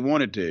guess they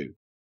wanted to.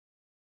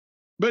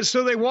 But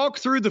so they walk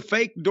through the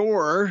fake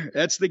door.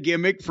 That's the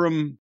gimmick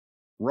from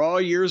Raw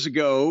years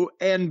ago.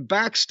 And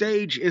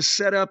backstage is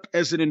set up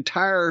as an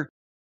entire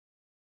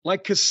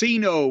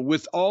casino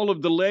with all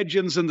of the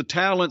legends and the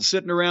talent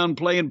sitting around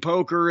playing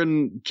poker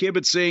and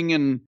kibitzing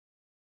and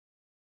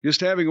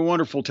just having a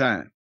wonderful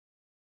time.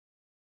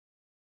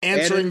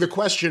 Answering the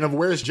question of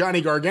where's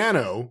Johnny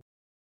Gargano.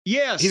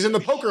 Yes. He's in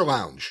the poker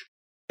lounge.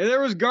 And there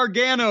was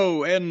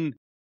Gargano and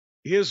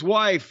his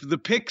wife, the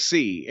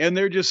Pixie, and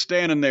they're just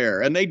standing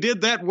there. And they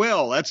did that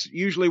well. That's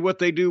usually what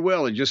they do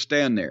well, is just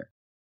stand there.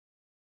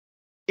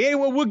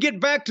 Anyway, we'll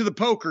get back to the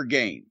poker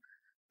game.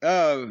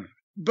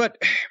 But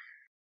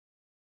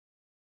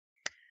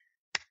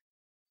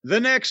the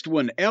next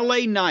one,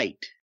 LA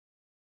Knight.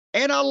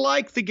 And I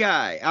like the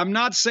guy. I'm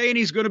not saying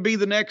he's going to be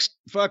the next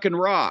fucking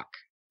Rock,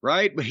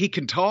 right? But he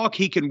can talk,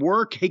 he can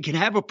work, he can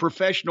have a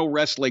professional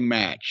wrestling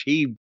match.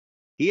 He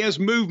has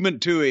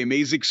movement to him.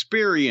 He's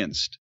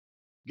experienced.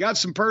 Got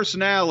some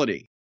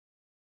personality.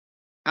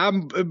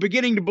 I'm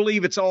beginning to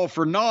believe it's all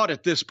for naught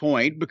at this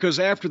point, because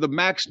after the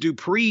Max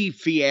Dupree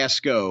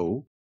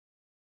fiasco,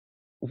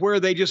 where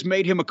they just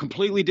made him a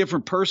completely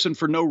different person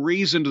for no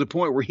reason, to the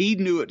point where he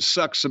knew it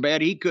sucked so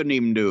bad he couldn't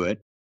even do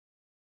it.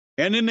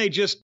 And then they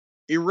just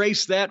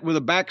erased that with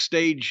a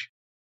backstage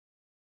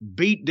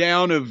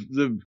beatdown of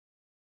the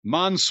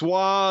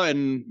Mansois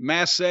and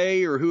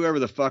Massey or whoever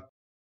the fuck.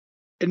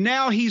 And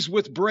now he's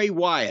with Bray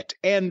Wyatt,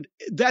 and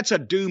that's a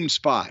doom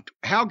spot.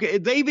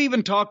 They've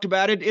even talked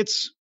about it.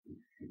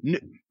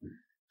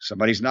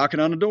 Somebody's knocking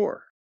on the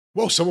door.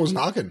 Whoa, someone's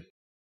knocking.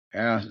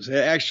 Yeah,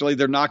 actually,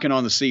 they're knocking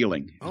on the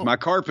ceiling. Oh. My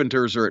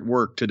carpenters are at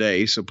work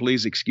today, so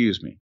please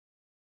excuse me.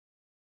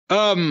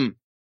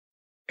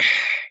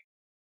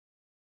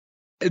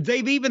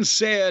 They've even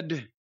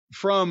said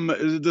from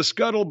the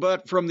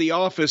scuttlebutt from The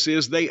Office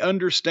is they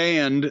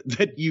understand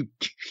that you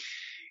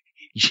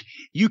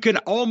can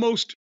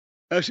almost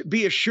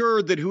be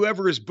assured that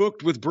whoever is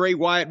booked with Bray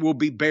Wyatt will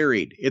be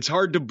buried. It's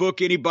hard to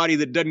book anybody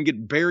that doesn't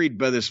get buried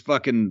by this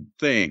fucking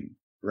thing,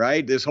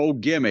 right? This whole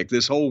gimmick,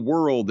 this whole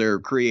world they're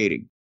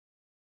creating.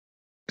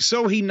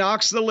 So he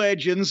knocks the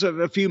legends of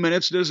a few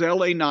minutes, does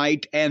LA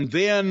Knight, and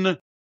then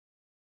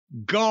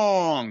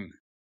gong.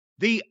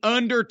 The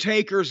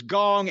Undertaker's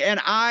gong, and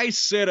I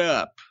sit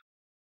up,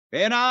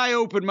 and I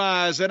open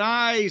my eyes, and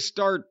I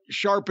start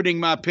sharpening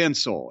my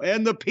pencil,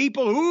 and the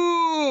people,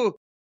 ooh,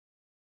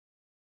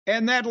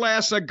 and that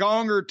lasts a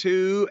gong or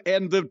two,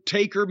 and the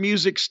Taker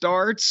music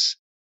starts,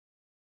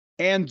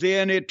 and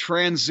then it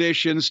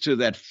transitions to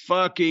that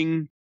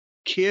fucking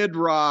Kid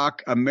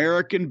Rock,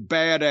 American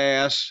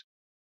Badass,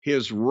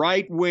 his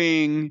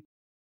right-wing,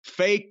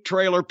 fake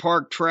trailer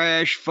park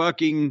trash,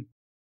 fucking...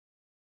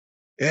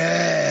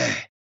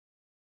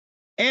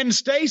 And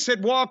Stace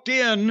had walked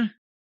in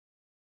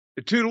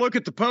to look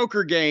at the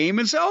poker game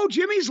and say, oh,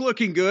 Jimmy's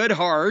looking good,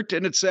 Hart,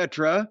 and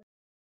etc.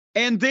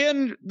 And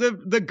then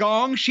the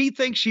gong, she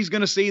thinks she's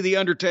going to see The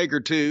Undertaker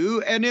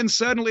too. And then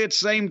suddenly at the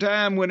same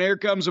time, when here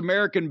comes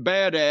American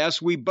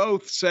Badass, we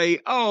both say,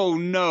 oh,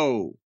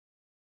 no.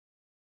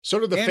 So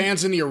did the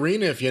fans in the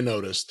arena, if you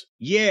noticed.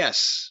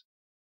 Yes.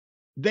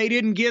 They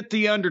didn't get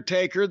The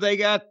Undertaker. They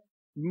got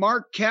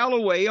Mark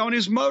Calloway on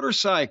his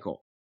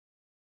motorcycle.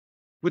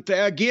 With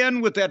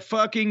that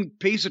fucking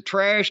piece of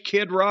trash,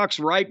 Kid Rock's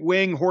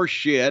right-wing horse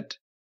shit,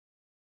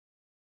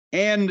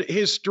 and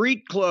his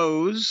street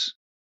clothes,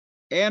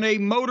 and a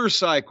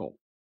motorcycle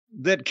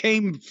that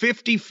came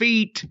 50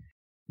 feet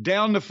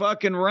down the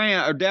fucking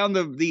ramp, or down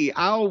the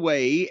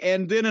aisleway,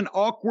 and then an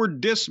awkward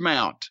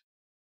dismount.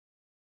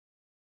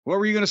 What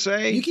were you going to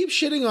say? You keep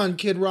shitting on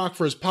Kid Rock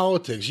for his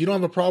politics. You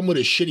don't have a problem with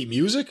his shitty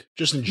music?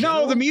 Just in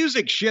general? No, the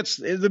music shits.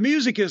 The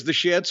music is the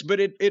shits, but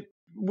it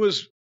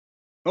was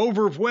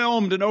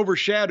overwhelmed and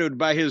overshadowed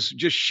by his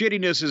just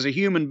shittiness as a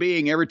human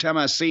being every time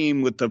I see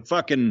him with the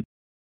fucking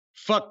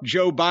fuck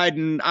Joe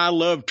Biden, I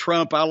love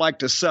Trump, I like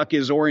to suck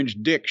his orange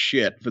dick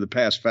shit for the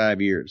past 5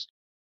 years.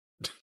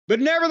 But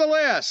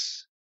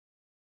nevertheless,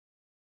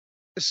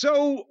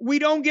 so we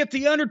don't get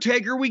The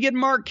Undertaker, we get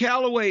Mark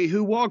Calloway,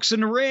 who walks in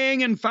the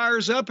ring and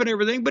fires up and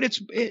everything, but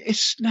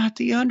it's not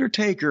The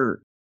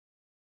Undertaker.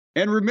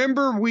 And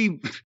remember,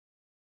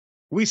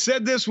 we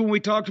said this when we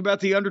talked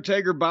about the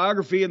Undertaker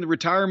biography and the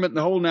retirement and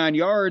the whole 9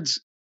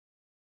 yards.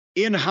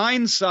 In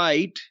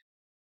hindsight,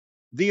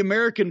 the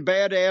American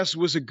Badass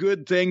was a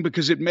good thing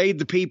because it made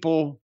the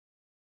people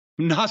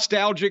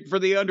nostalgic for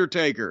the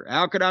Undertaker.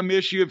 How could I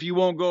miss you if you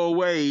won't go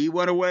away? He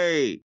went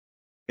away.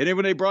 And then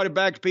when they brought it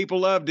back, people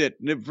loved it.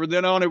 And from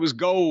then on, it was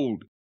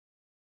gold.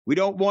 We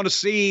don't want to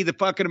see the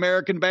fucking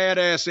American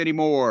Badass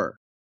anymore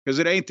because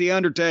it ain't the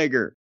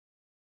Undertaker.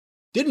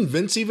 Didn't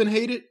Vince even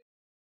hate it?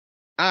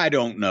 I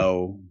don't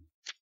know.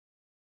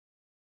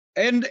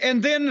 And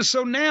then,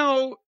 so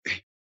now,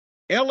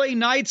 LA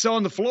Knight's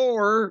on the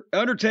floor,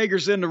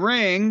 Undertaker's in the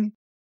ring,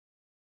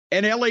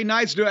 And LA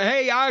Knight's doing,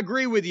 hey, I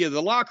agree with you.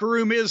 The locker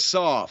room is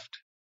soft,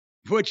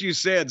 what you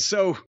said.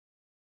 So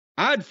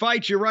I'd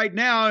fight you right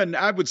now, and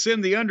I would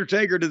send The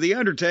Undertaker to The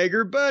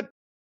Undertaker, but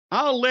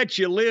I'll let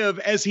you live,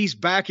 as he's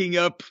backing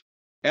up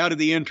out of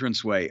the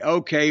entranceway.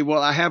 Okay,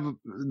 well,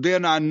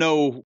 then I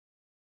know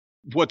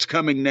what's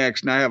coming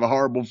next, and I have a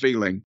horrible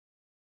feeling.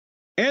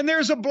 And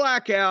there's a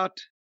blackout,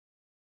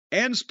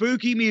 and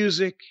spooky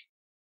music,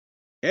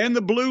 and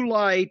the blue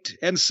light,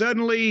 and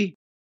suddenly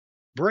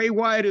Bray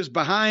Wyatt is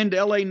behind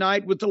LA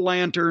Knight with the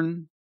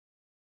lantern,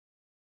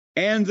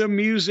 and the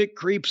music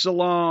creeps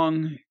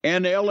along,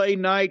 and LA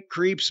Knight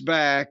creeps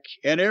back,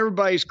 and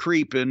everybody's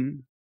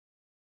creeping.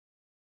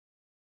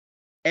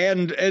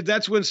 And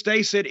that's when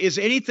Stacey said, is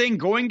anything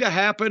going to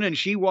happen? And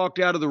she walked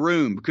out of the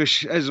room because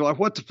she was like,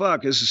 what the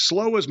fuck? It's as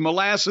slow as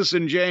molasses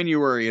in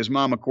January, as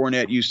Mama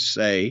Cornette used to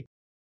say.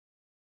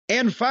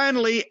 And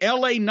finally,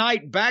 LA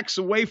Knight backs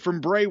away from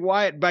Bray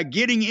Wyatt by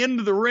getting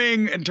into the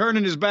ring and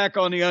turning his back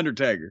on The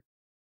Undertaker.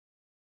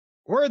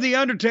 Where The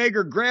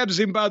Undertaker grabs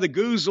him by the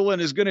goozle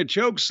and is going to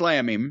choke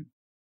slam him.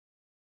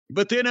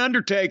 But then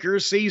Undertaker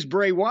sees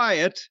Bray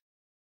Wyatt,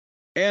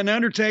 and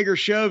Undertaker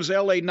shoves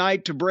LA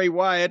Knight to Bray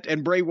Wyatt,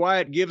 and Bray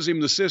Wyatt gives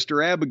him the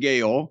Sister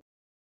Abigail.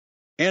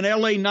 And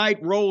LA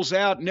Knight rolls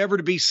out, never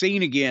to be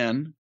seen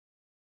again.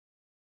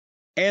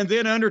 And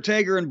then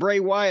Undertaker and Bray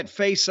Wyatt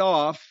face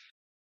off,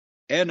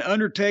 and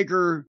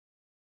Undertaker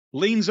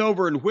leans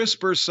over and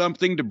whispers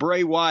something to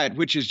Bray Wyatt,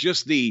 which is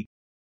just the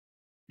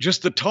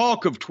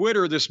talk of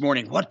Twitter this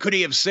morning. What could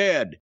he have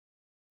said?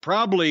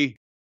 Probably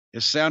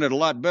it sounded a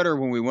lot better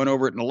when we went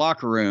over it in the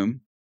locker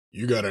room.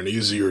 You got an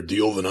easier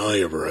deal than I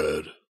ever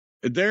had.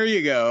 There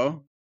you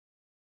go.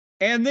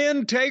 And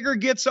then Taker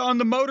gets on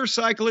the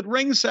motorcycle at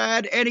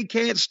ringside, and he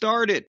can't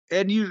start it.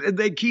 And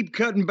they keep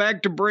cutting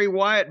back to Bray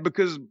Wyatt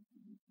because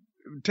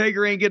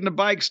Taker ain't getting the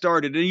bike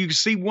started. And you can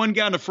see one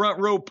guy in the front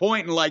row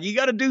pointing like, you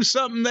got to do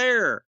something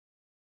there.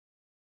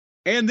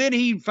 And then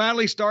he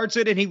finally starts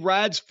it, and he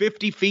rides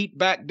 50 feet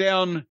back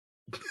down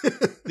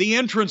the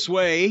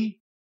entranceway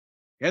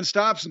and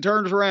stops and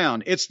turns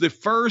around. It's the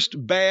first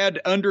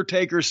bad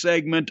Undertaker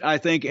segment, I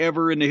think,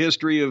 ever in the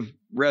history of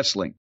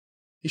wrestling.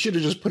 He should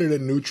have just put it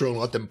in neutral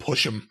and let them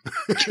push him.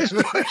 Just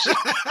push.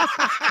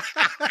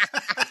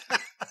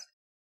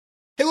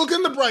 Hey, look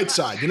on the bright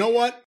side. You know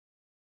what?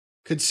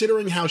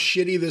 Considering how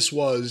shitty this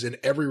was in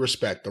every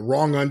respect, the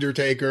wrong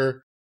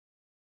Undertaker,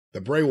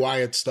 the Bray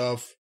Wyatt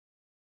stuff,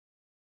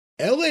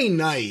 LA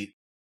Knight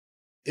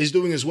is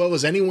doing as well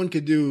as anyone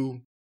could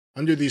do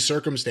under these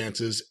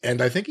circumstances,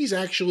 and I think he's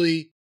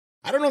actually,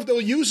 I don't know if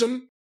they'll use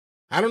him.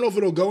 I don't know if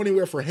it'll go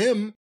anywhere for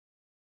him,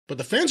 but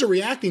the fans are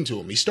reacting to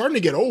him. He's starting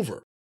to get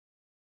over.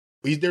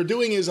 They're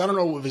doing his, I don't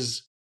know if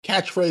his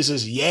catchphrase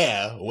is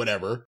yeah or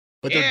whatever,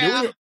 but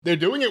they're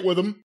doing it with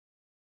him.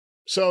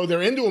 So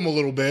they're into him a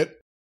little bit.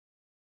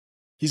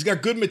 He's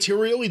got good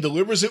material. He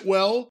delivers it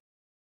well.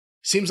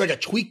 Seems like a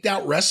tweaked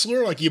out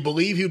wrestler. Like you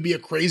believe he would be a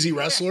crazy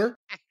wrestler.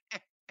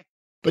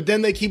 But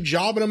then they keep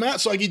jobbing him out.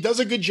 So like he does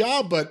a good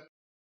job, but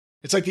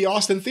it's like the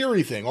Austin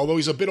Theory thing. Although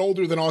he's a bit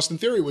older than Austin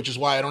Theory, which is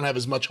why I don't have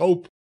as much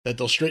hope that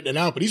they'll straighten it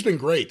out. But he's been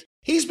great.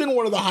 He's been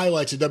one of the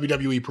highlights of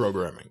WWE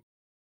programming.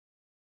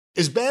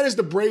 As bad as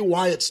the Bray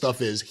Wyatt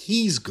stuff is,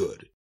 he's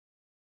good.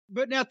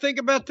 But now think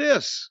about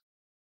this.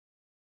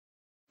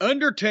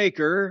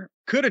 Undertaker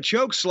could have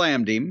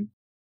chokeslammed him,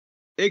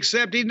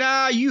 except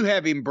you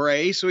have him,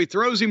 Bray. So he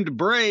throws him to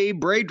Bray.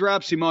 Bray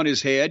drops him on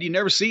his head. You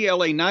never see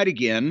LA Knight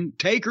again.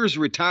 Taker's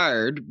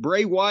retired.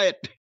 Bray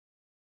Wyatt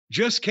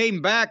just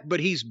came back, but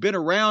he's been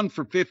around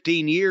for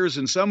 15 years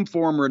in some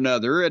form or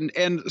another.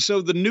 And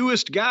so the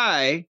newest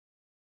guy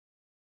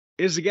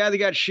is the guy that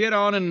got shit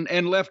on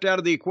and left out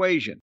of the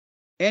equation.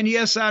 And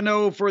yes, I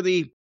know for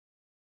the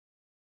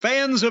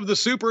fans of the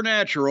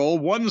supernatural,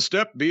 one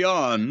step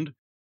beyond,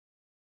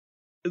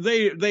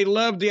 they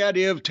loved the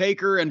idea of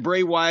Taker and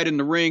Bray Wyatt in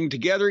the ring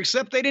together,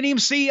 except they didn't even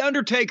see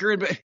Undertaker.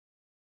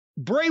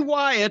 Bray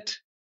Wyatt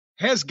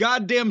has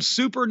goddamn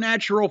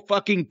supernatural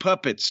fucking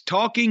puppets,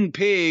 talking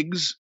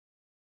pigs,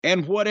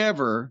 and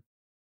whatever.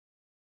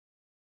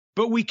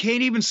 But we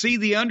can't even see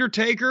the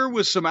Undertaker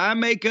with some eye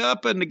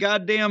makeup and the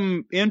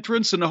goddamn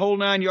entrance and the whole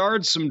 9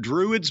 yards, some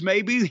druids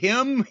maybe.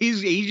 Him,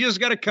 he's just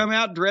got to come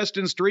out dressed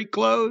in street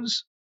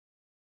clothes.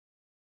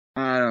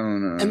 I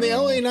don't know. And the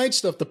LA Knight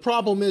stuff, the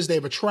problem is they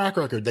have a track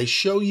record. They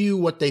show you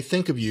what they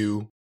think of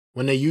you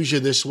when they use you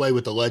this way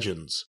with the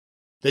legends.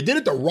 They did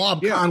it to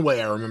Rob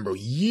Conway, I remember,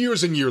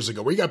 years and years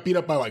ago, where he got beat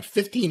up by like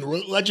 15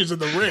 legends in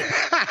the ring.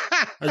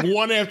 Like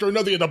one after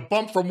another. You had to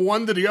bump from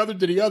one to the other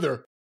to the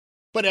other.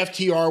 But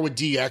FTR with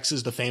DX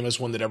is the famous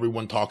one that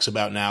everyone talks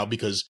about now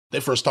because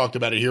they first talked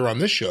about it here on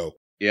this show.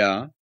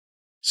 Yeah.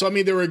 So, I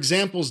mean, there are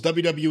examples,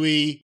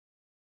 WWE,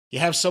 you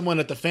have someone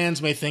that the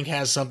fans may think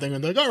has something,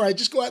 and they're like, all right,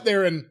 just go out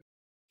there and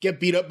get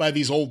beat up by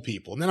these old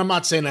people. And then I'm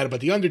not saying that about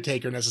The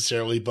Undertaker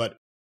necessarily, but,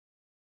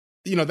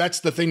 you know, that's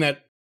the thing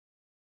that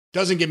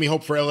doesn't give me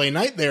hope for LA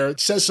Knight there. It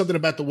says something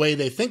about the way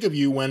they think of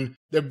you when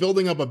they're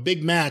building up a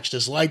big match,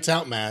 this lights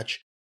out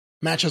match.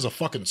 Match has a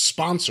fucking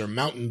sponsor,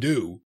 Mountain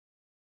Dew.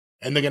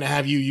 And they're going to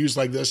have you used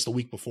like this the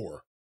week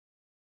before.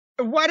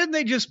 Why didn't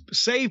they just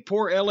save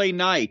poor L.A.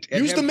 Knight?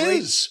 Use The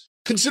Miz.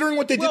 Considering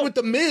what they did with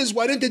The Miz,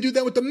 why didn't they do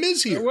that with The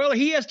Miz here? Well,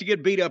 he has to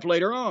get beat up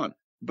later on.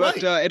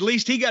 But at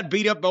least he got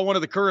beat up by one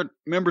of the current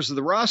members of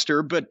the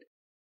roster. But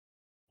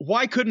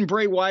why couldn't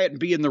Bray Wyatt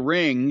be in the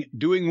ring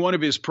doing one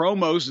of his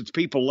promos that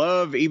people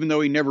love, even though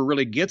he never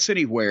really gets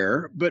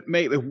anywhere? But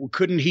maybe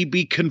couldn't he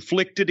be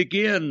conflicted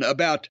again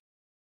about,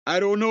 I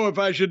don't know if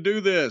I should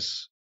do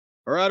this,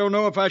 or I don't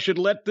know if I should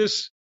let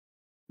this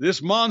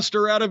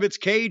monster out of its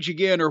cage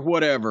again or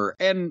whatever.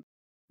 And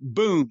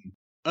boom,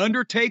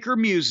 Undertaker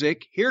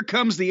music. Here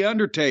comes the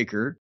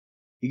Undertaker.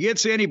 He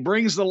gets in, he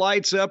brings the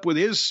lights up with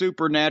his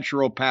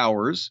supernatural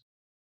powers,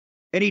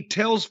 and he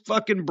tells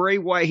fucking Bray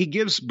Wyatt, he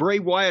gives Bray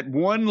Wyatt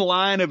one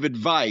line of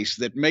advice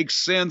that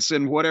makes sense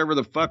in whatever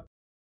the fuck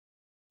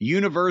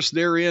universe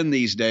they're in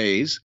these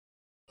days.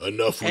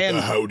 Enough with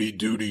the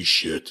howdy-doody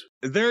shit.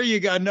 There you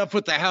go, enough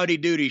with the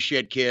howdy-doody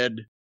shit,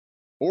 kid.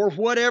 Or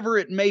whatever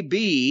it may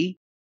be.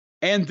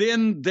 And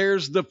then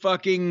there's the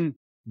fucking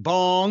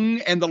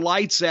bong and the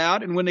lights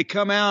out, and when they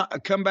come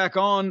back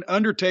on,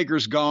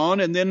 Undertaker's gone,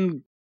 and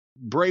then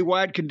Bray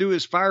Wyatt can do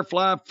his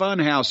Firefly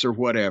Funhouse or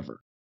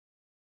whatever.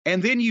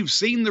 And then you've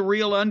seen the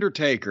real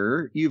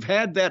Undertaker. You've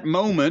had that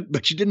moment,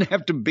 but you didn't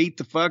have to beat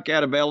the fuck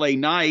out of L.A.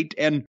 Knight,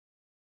 and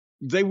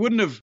it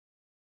wouldn't have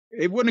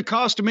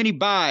cost him any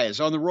buys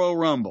on the Royal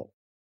Rumble.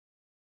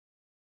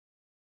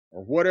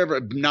 Or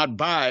whatever, not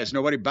buys.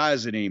 Nobody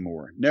buys it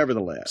anymore,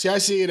 nevertheless. See, I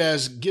see it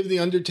as give the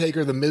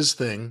Undertaker the Miz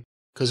thing,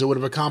 because it would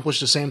have accomplished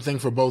the same thing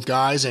for both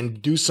guys,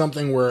 and do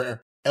something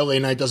where L.A.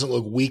 Knight doesn't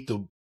look weak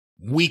the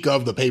week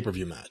of the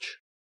pay-per-view match.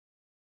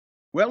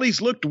 Well,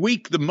 he's looked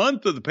weak the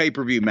month of the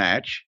pay-per-view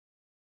match,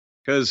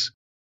 because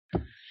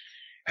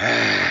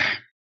how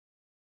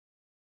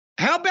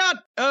about,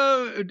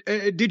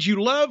 did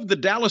you love the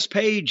Dallas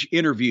Page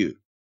interview?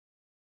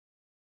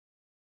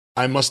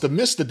 I must have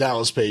missed the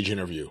Dallas Page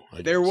interview.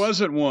 There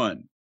wasn't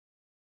one.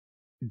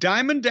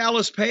 Diamond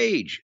Dallas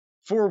Page,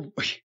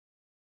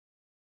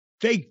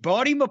 they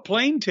bought him a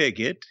plane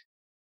ticket.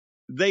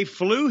 They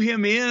flew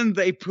him in.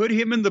 They put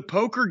him in the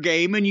poker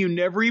game, and you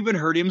never even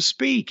heard him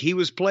speak. He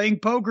was playing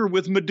poker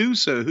with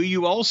Medusa, who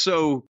you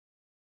also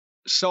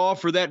saw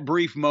for that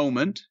brief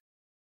moment.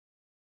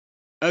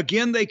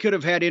 Again, they could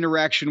have had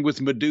interaction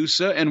with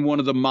Medusa and one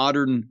of the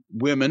modern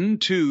women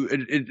to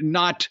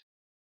not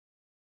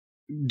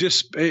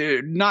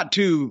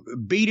to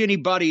beat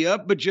anybody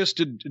up, but just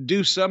to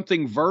do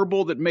something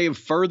verbal that may have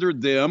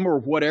furthered them or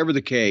whatever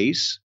the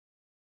case.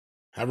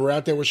 Have her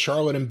out there with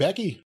Charlotte and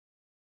Becky.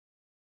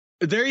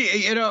 There,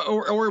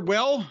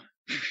 well,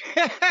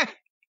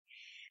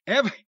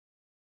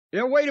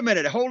 wait a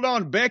minute. Hold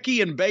on. Becky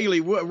and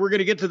Bayley, we're going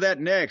to get to that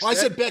next. Well, I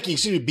said Becky,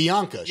 excuse me,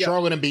 Bianca. Yeah.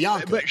 Charlotte and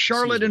Bianca. But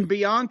Charlotte and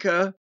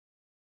Bianca,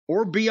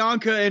 or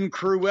Bianca and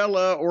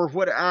Cruella, or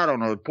what, I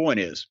don't know. The point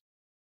is,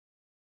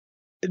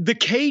 the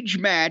cage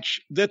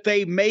match that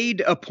they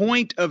made a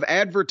point of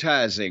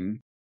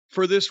advertising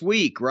for this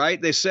week,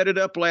 right? They set it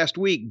up last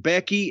week,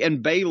 Becky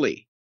and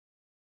Bayley.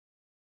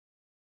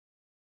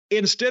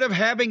 Instead of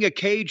having a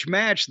cage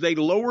match, they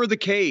lower the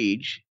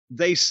cage,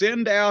 they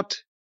send out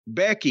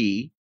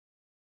Becky,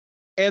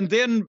 and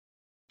then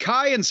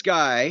Kai and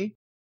Sky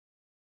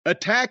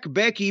attack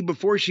Becky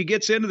before she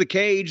gets into the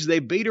cage. They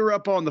beat her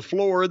up on the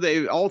floor.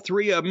 All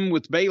three of them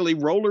with Bayley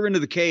roll her into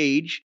the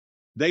cage.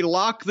 They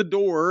lock the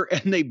door,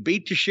 and they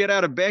beat the shit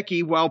out of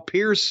Becky while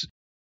Pierce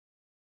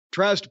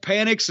tries to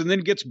panics and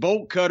then gets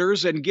bolt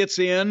cutters and gets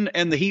in,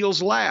 and the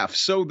heels laugh.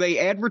 So they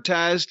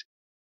advertised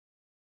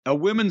a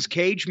women's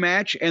cage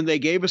match, and they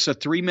gave us a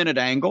 3-minute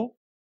angle.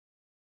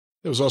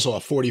 There was also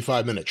a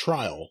 45-minute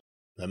trial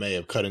that may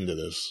have cut into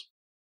this.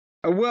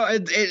 Well,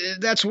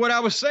 that's what I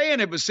was saying.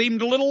 It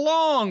seemed a little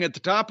long at the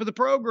top of the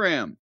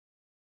program.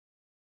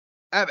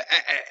 I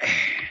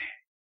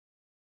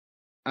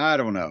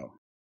don't know.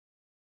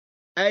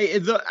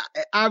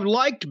 I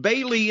liked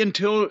Bayley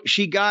until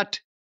she got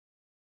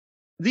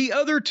the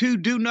other two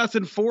do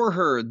nothing for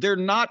her. They're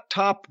not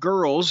top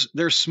girls.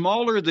 They're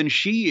smaller than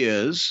she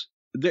is.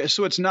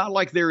 So it's not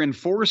like they're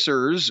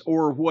enforcers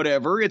or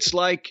whatever. It's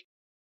like,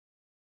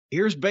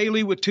 here's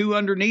Bayley with two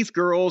underneath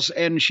girls,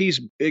 and she's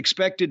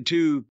expected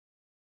to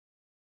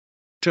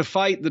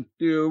fight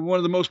one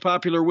of the most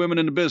popular women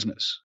in the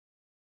business.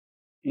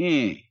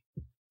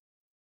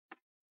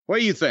 What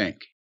do you think?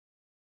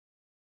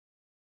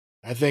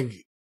 I think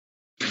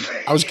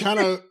I was kind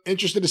of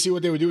interested to see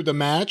what they would do with the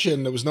match,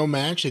 and there was no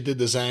match. They did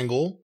this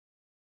angle.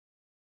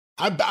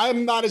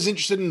 I'm not as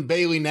interested in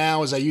Bayley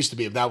now as I used to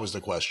be, if that was the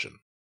question.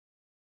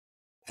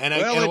 And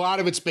a lot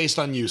of it's based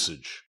on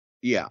usage.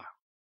 Yeah.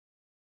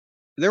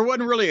 There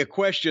wasn't really a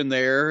question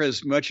there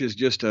as much as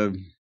just a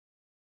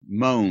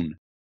moan.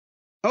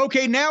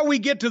 Okay, now we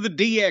get to the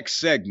DX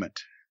segment.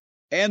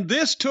 And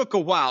this took a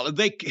while.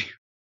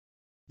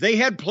 They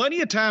had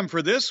plenty of time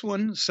for this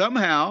one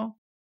somehow,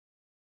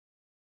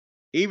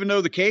 even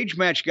though the cage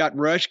match got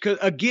rushed. 'Cause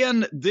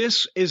again,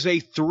 this is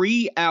a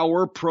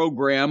 3-hour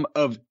program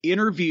of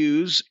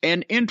interviews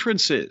and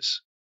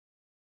entrances.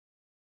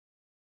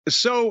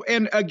 So,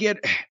 and again,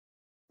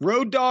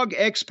 Road Dogg,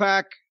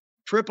 X-Pac,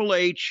 Triple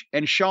H,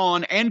 and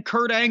Shawn, and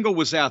Kurt Angle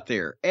was out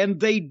there. And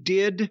they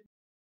did,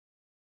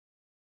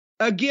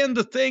 again,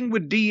 the thing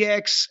with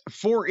DX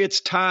for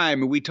its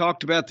time. We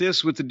talked about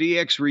this with the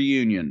DX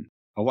reunion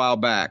a while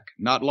back,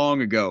 not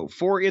long ago.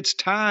 For its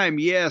time,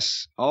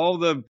 yes, all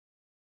the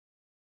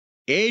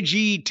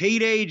edgy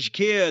teenage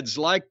kids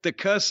like the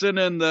cussing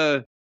and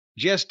the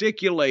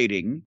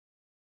gesticulating.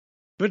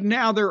 But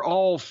now they're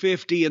all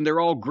 50 and they're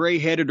all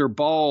gray-headed or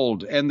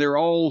bald, and they're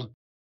all,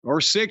 or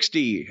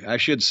 60, I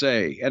should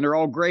say, and they're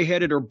all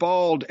gray-headed or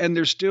bald, and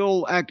they're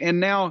still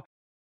and now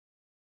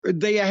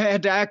they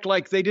had to act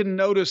like they didn't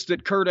notice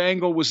that Kurt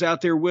Angle was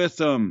out there with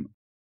them.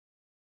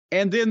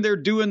 And then they're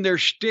doing their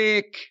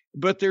shtick,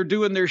 but they're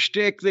doing their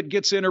shtick that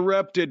gets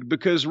interrupted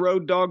because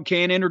Road Dogg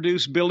can't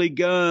introduce Billy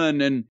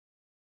Gunn, and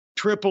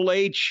Triple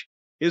H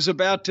is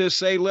about to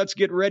say, let's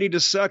get ready to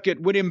suck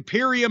it, when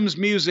Imperium's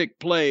music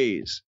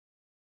plays.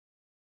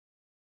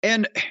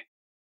 And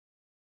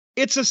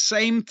it's the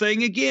same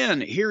thing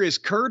again. Here is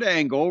Kurt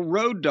Angle,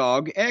 Road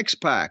Dogg,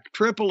 X-Pac,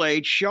 Triple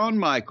H, Shawn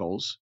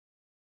Michaels,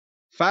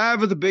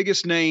 5 of the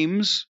biggest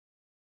names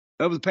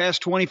of the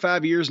past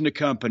 25 years in the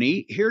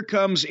company. Here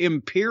comes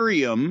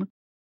Imperium,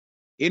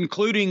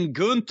 including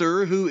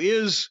Gunther, who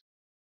is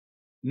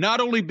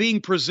not only being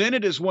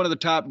presented as one of the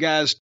top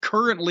guys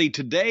currently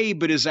today,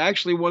 but is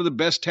actually one of the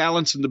best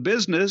talents in the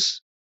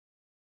business.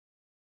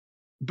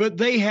 But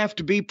they have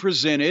to be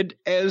presented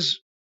as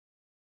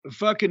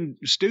fucking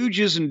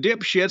stooges and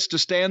dipshits to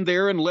stand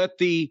there and let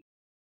the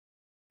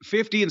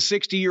 50 and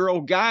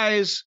 60-year-old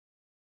guys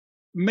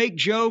make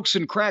jokes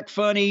and crack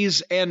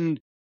funnies, and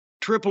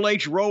Triple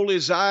H roll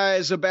his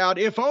eyes about,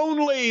 if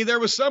only there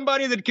was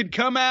somebody that could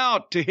come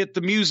out to hit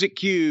the music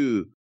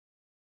cue,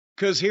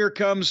 because here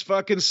comes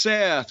fucking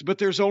Seth, but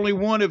there's only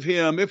one of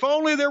him. If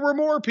only there were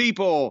more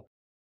people,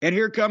 and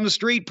here come the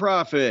Street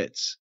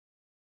Profits.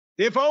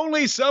 If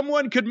only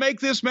someone could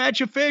make this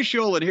match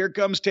official, and here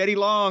comes Teddy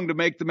Long to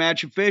make the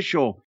match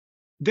official.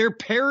 They're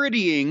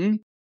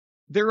parodying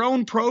their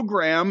own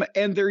program,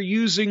 and they're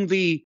using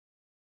the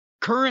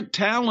current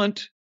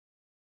talent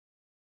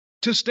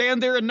to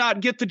stand there and not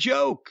get the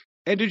joke,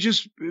 and to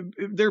just,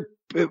 they're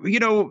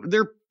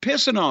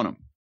pissing on them.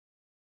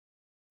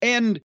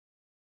 And,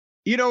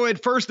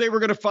 at first they were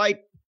going to fight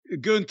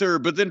Gunther,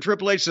 but then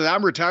Triple H says,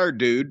 I'm retired,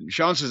 dude.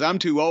 Shawn says, I'm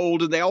too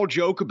old, and they all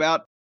joke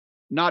about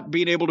not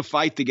being able to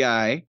fight the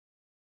guy.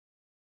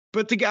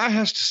 But the guy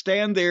has to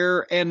stand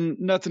there and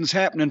nothing's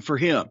happening for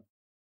him.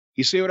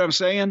 You see what I'm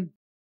saying?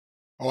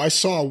 Oh, I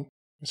saw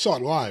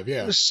it live,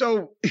 yeah.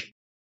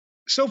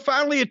 So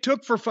finally it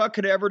took for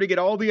fucking ever to get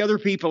all the other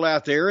people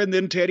out there, and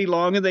then Teddy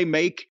Long, and they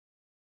make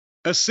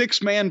a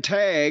 6-man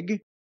tag,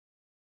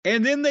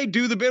 and then they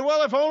do the bit,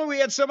 well, if only we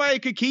had somebody who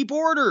could keep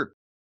order.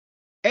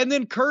 And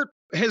then Kurt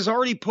has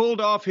already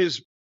pulled off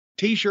his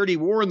T-shirt he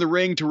wore in the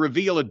ring to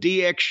reveal a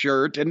DX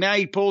shirt, and now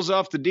he pulls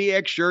off the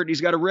DX shirt and he's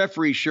got a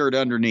referee shirt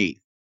underneath.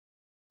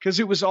 Because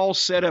it was all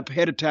set up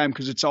ahead of time,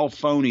 because it's all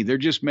phony. They're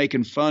just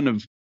making fun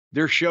of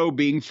their show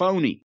being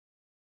phony.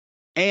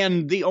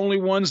 And the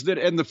only ones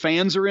and the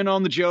fans are in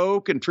on the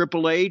joke, and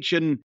Triple H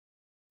and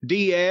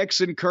DX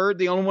and Kurt,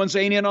 the only ones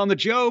ain't in on the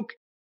joke,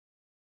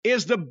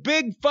 is the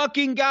big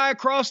fucking guy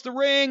across the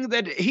ring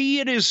that he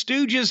and his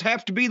stooges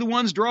have to be the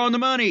ones drawing the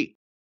money.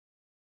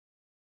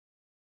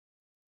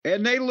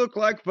 And they look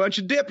like a bunch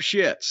of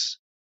dipshits.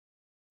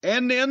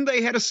 And then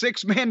they had a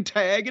 6-man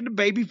tag, and the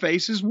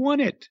babyfaces won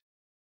it.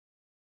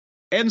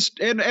 And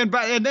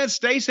then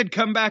Stace had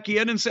come back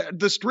in and said,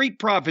 the Street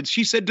Profits,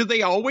 she said, do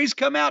they always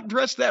come out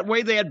dressed that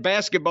way? They had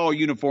basketball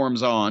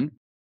uniforms on.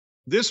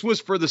 This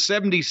was for the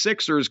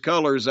 76ers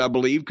colors, I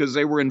believe, because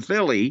they were in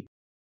Philly.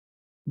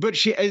 But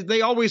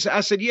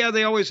I said, yeah,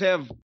 they always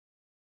have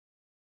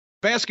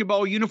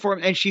basketball uniform.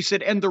 And she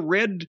said, and the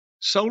red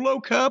Solo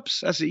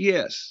cups? I said,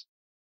 yes.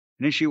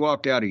 And then she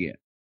walked out again.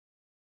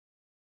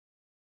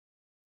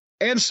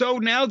 And so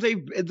now they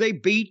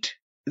didn't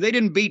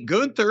beat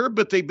Gunther,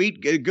 but they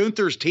beat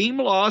Gunther's team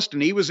lost,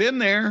 and he was in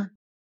there.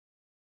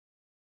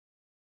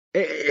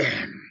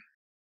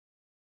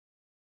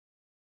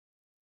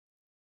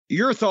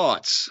 Your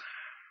thoughts?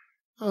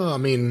 Oh, I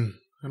mean,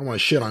 I don't want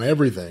to shit on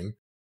everything,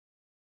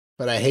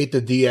 but I hate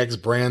the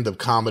DX brand of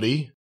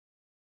comedy.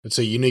 It's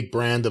a unique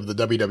brand of the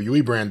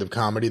WWE brand of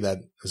comedy that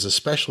is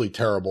especially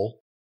terrible.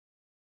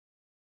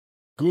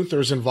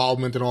 Gunther's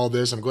involvement in all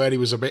this, I'm glad he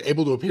was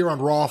able to appear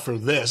on Raw for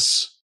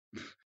this.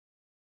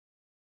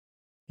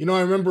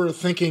 I remember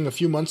thinking a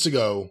few months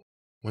ago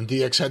when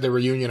DX had their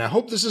reunion, I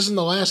hope this isn't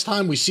the last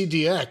time we see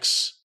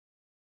DX.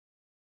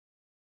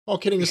 All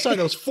kidding aside,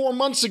 that was 4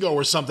 months ago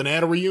or something. They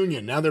had a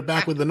reunion. Now they're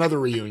back with another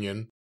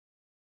reunion.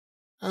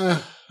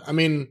 I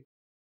mean,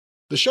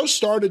 the show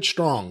started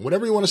strong.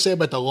 Whatever you want to say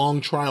about the long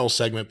trial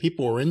segment,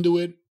 people were into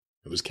it.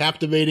 It was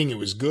captivating. It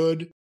was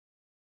good.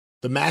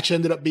 The match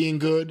ended up being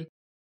good.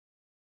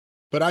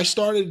 But I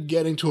started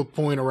getting to a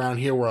point around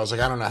here where I was like,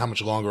 I don't know how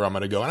much longer I'm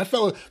going to go. And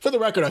for the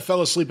record, I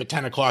fell asleep at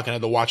 10 o'clock and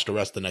had to watch the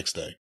rest the next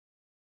day.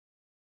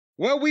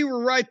 Well, we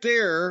were right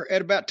there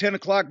at about 10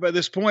 o'clock by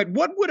this point.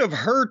 What would have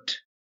hurt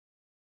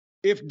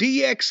if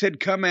DX had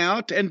come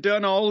out and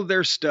done all of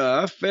their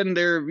stuff and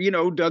they're,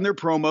 done their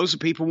promos that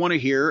people want to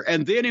hear,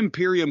 and then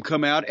Imperium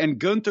come out and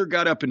Gunther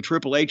got up in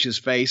Triple H's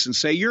face and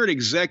say, you're an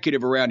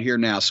executive around here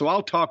now, so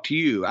I'll talk to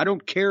you. I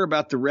don't care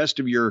about the rest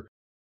of your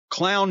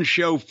clown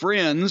show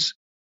friends.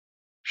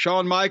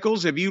 Shawn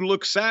Michaels, if you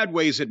look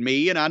sideways at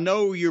me, and I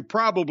know you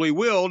probably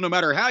will, no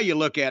matter how you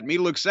look at me,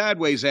 look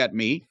sideways at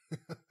me,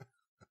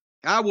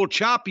 I will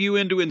chop you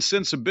into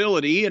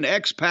insensibility, and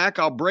X-Pac,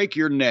 I'll break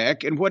your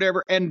neck and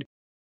whatever, and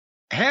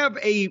have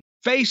a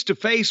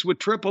face-to-face with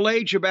Triple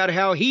H about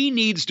how he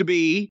needs to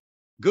be,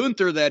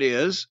 Gunther that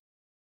is,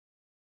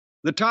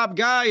 the top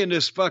guy in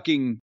this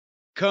fucking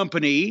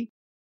company,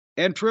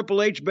 and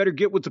Triple H better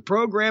get with the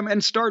program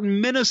and start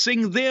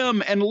menacing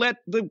them and let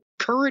the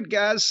current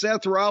guys,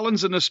 Seth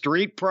Rollins and the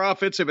Street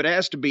Profits, if it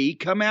has to be,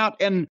 come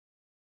out and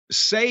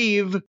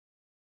save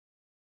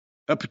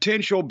a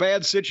potential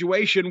bad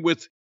situation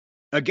with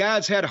a guy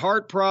that's had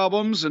heart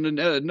problems and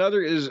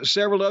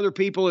several other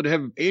people that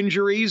have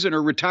injuries and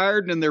are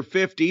retired and in their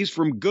 50s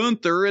from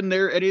Gunther and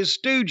his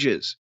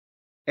stooges.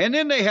 And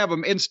then they have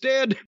them.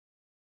 Instead,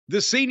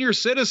 the senior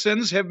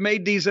citizens have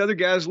made these other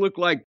guys look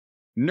like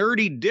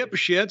nerdy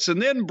dipshits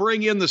and then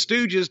bring in the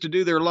stooges to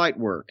do their light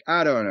work.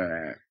 I don't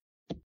know.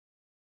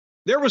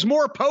 There was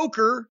more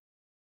poker.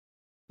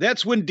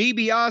 That's when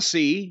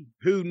DiBiase,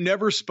 who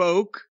never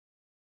spoke,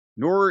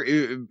 nor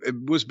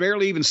was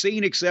barely even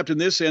seen except in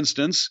this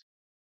instance,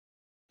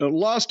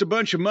 lost a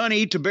bunch of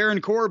money to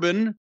Baron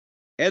Corbin,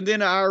 and then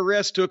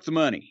IRS took the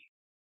money.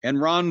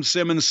 And Ron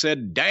Simmons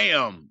said,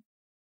 damn.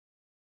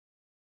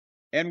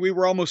 And we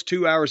were almost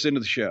 2 hours into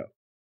the show.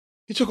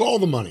 He took all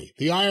the money.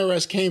 The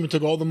IRS came and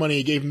took all the money.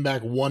 He gave him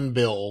back one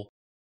bill.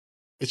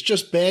 It's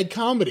just bad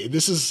comedy.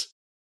 This is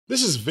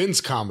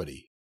Vince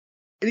comedy.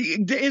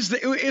 This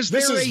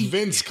is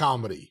Vince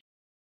comedy.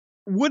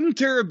 Wouldn't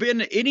there have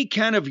been any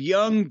kind of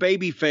young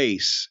baby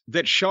face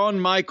that Shawn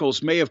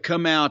Michaels may have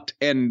come out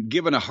and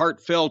given a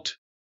heartfelt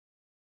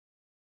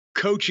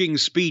coaching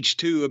speech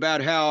to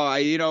about how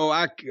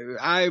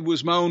I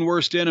was my own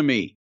worst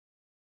enemy,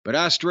 but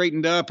I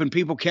straightened up and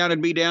people counted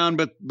me down,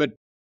 but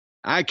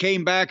I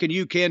came back and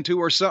you can too,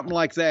 or something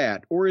like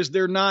that? Or is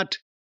there not,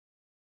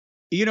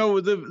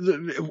 who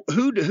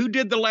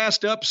did the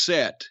last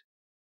upset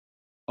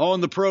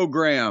on the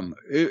program?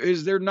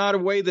 Is there not a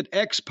way that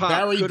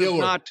X-Pac could have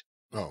not?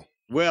 Oh.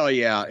 Well,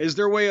 yeah. Is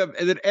there a way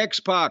that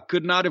X-Pac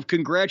could not have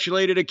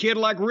congratulated a kid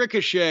like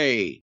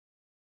Ricochet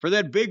for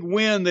that big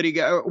win that he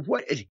got?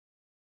 What?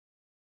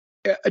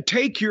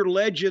 Take your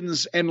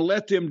legends and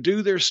let them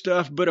do their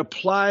stuff, but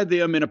apply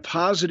them in a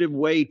positive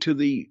way to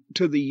the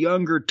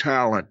younger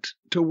talent,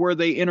 to where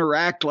they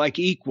interact like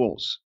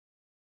equals.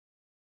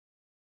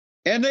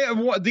 And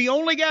the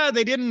only guy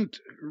they didn't,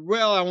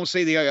 well, I won't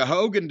say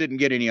Hogan didn't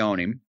get any on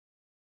him.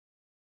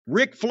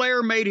 Ric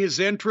Flair made his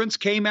entrance,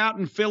 came out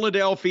in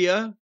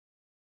Philadelphia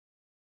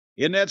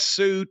in that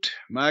suit.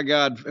 My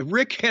God,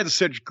 Rick had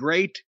such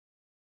great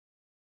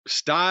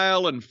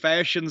style and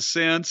fashion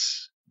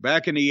sense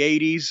back in the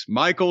 80s.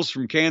 Michaels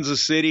from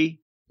Kansas City.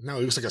 No,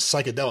 he looks like a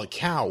psychedelic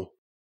cow.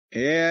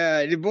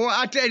 Yeah, boy,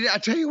 I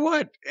tell you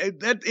what,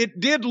 it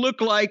did look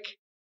like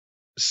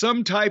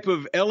some type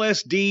of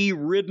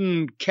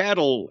LSD-ridden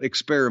cattle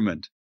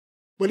experiment.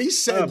 When he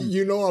said,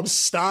 I'm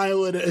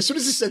styling, as soon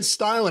as he said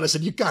styling, I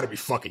said, you got to be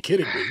fucking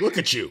kidding me. Look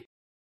at you.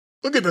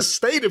 Look at the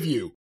state of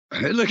you.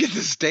 Look at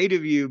the state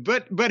of you.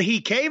 But he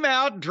came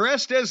out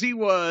dressed as he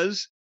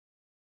was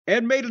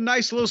and made a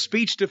nice little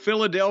speech to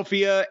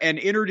Philadelphia and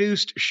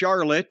introduced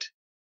Charlotte.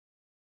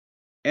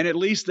 And at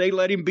least they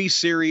let him be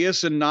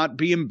serious and not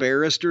be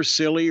embarrassed or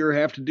silly or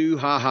have to do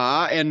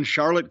ha-ha. And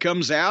Charlotte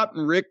comes out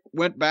and Rick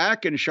went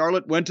back and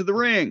Charlotte went to the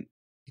ring.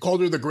 He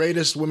called her the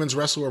greatest women's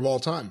wrestler of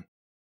all time.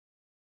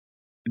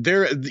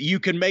 You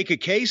can make a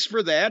case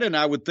for that, and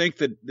I would think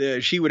that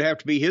she would have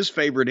to be his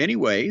favorite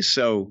anyway.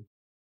 So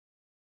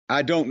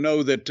I don't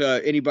know that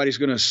anybody's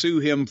going to sue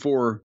him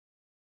for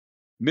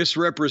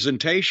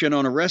misrepresentation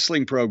on a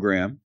wrestling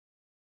program.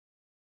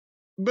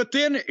 But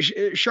then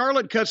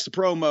Charlotte cuts the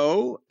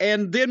promo,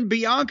 and then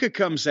Bianca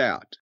comes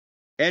out,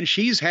 and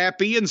she's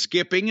happy and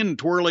skipping and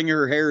twirling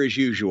her hair as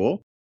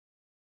usual.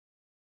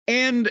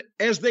 And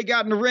as they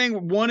got in the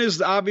ring, one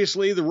is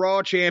obviously the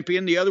Raw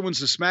champion, the other one's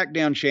the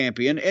SmackDown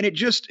champion, and it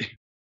just,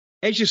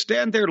 as you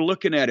stand there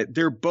looking at it,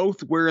 they're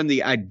both wearing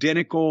the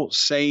identical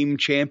same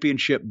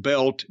championship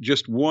belt,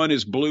 just one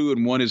is blue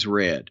and one is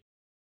red.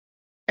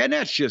 And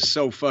that's just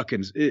so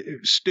fucking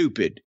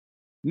stupid.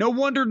 No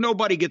wonder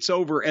nobody gets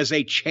over as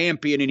a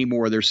champion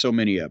anymore. There's so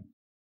many of them.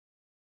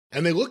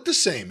 And they look the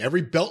same.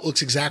 Every belt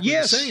looks exactly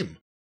the same.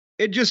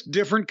 It just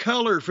different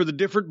color for the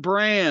different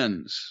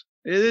brands.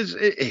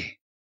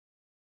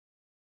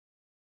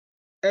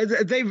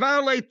 They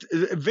violate,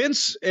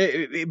 Vince,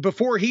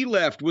 before he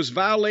left, was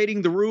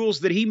violating the rules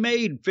that he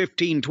made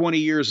 15, 20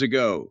 years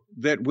ago,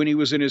 that when he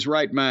was in his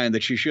right mind,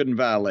 that you shouldn't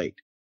violate.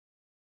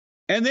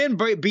 And then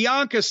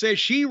Bianca says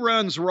she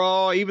runs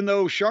Raw, even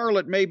though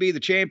Charlotte may be the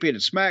champion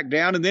at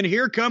SmackDown. And then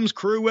here comes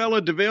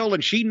Cruella DeVille,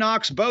 and she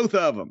knocks both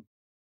of them.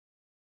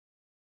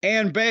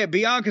 And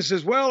Bianca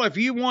says, well, if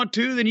you want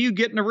to, then you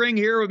get in the ring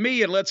here with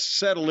me and let's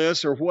settle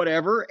this or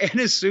whatever. And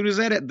as soon as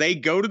they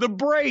go to the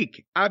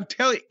break. I'm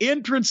telling you,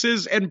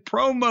 entrances and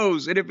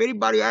promos. And if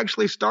anybody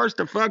actually starts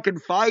to fucking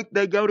fight,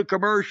 they go to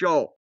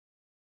commercial.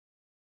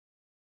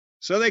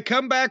 So they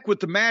come back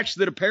with the match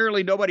that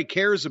apparently nobody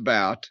cares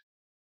about.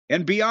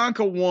 And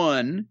Bianca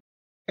won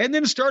and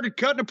then started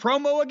cutting a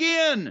promo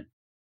again.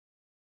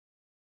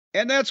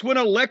 And that's when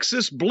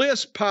Alexis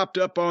Bliss popped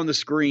up on the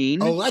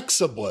screen.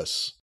 Alexa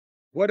Bliss.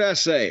 What'd I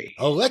say?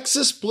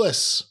 Alexis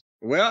Bliss.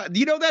 Well,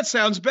 that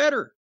sounds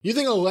better. You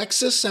think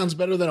Alexis sounds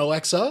better than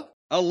Alexa?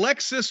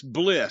 Alexis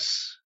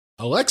Bliss.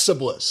 Alexa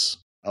Bliss.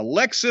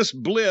 Alexis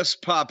Bliss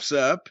pops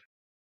up,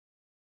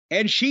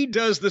 and she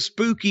does the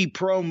spooky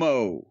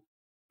promo.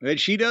 And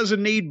she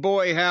doesn't need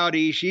boy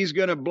howdy. She's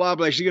going to blah,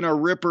 blah. She's going to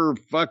rip her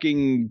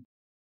fucking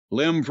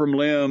limb from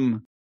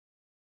limb.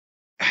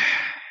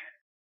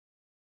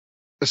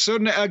 So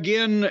now,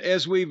 again,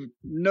 as we've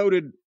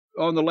noted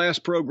on the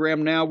last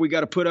program, now we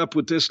got to put up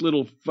with this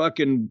little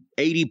fucking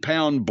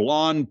 80-pound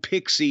blonde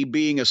pixie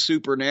being a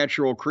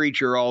supernatural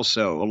creature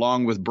also,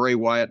 along with Bray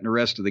Wyatt and the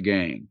rest of the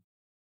gang.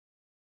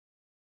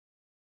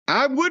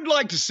 I would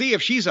like to see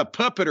if she's a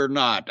puppet or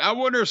not. I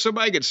wonder if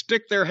somebody could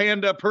stick their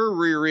hand up her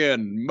rear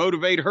end,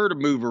 motivate her to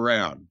move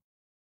around.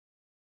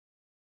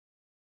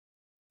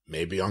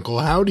 Maybe Uncle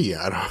Howdy.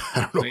 I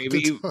don't know.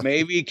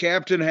 Maybe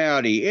Captain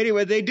Howdy.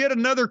 Anyway, they did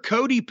another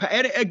Cody.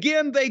 And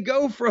again, they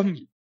go from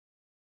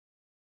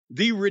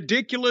the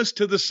ridiculous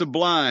to the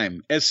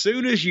sublime. As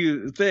soon as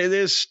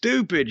this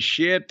stupid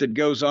shit that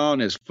goes on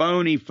is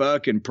phony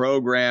fucking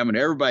program and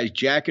everybody's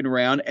jacking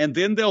around, and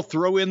then they'll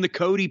throw in the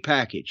Cody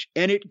package.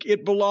 And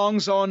it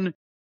belongs on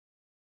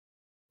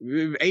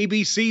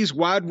ABC's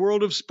Wide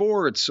World of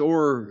Sports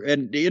or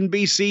an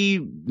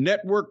NBC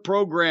network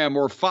program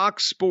or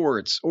Fox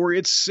Sports, or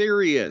it's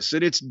serious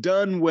and it's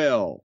done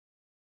well.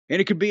 And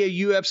it could be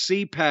a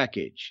UFC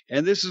package.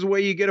 And this is the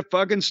way you get a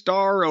fucking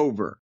star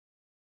over.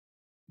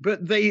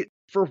 But they,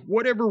 for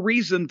whatever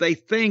reason, they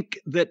think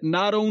that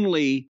not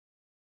only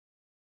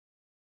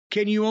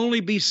can you only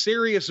be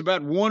serious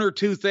about one or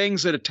two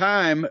things at a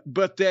time,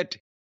 but that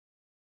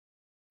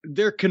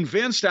they're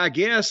convinced, I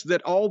guess,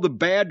 that all the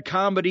bad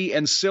comedy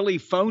and silly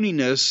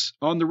phoniness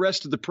on the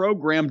rest of the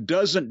program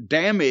doesn't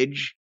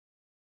damage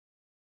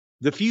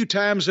the few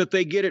times that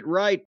they get it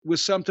right with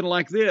something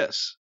like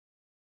this.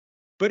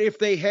 But if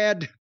they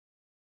had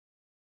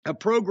a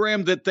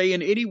program that they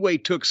in any way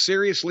took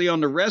seriously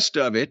on the rest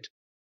of it,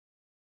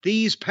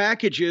 these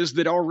packages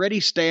that already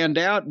stand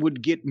out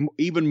would get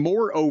even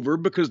more over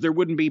because there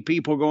wouldn't be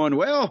people going,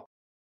 well,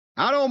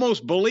 I'd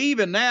almost believe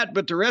in that,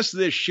 but the rest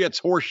of this shit's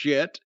horse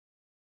shit.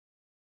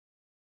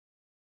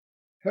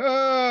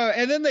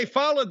 And then they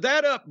followed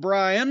that up,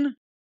 Brian,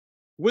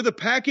 with a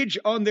package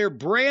on their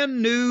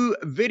brand new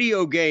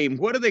video game.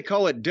 What do they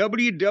call it?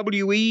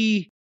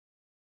 WWE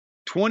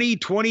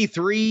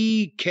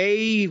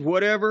 2023K,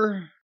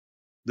 whatever.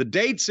 The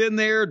date's in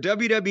there.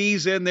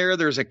 WWE's in there.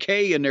 There's a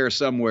K in there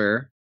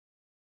somewhere.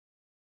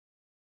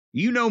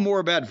 You know more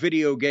about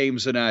video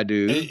games than I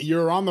do.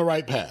 You're on the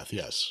right path,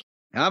 yes.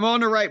 I'm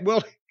on the right.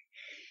 Well,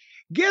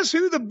 guess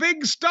who the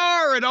big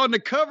star and on the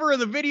cover of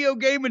the video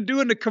game and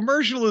doing the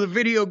commercial of the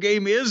video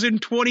game is in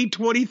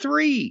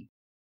 2023?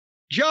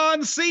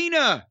 John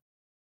Cena.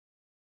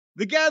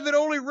 The guy that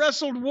only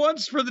wrestled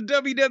once for the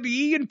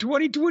WWE in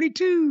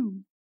 2022.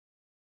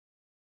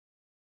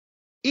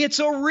 It's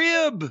a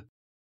rib.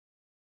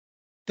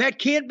 That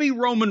can't be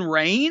Roman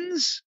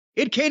Reigns.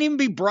 It can't even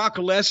be Brock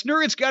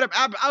Lesnar. It's got to.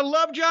 I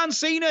love John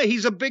Cena.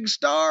 He's a big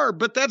star,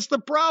 but that's the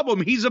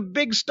problem. He's a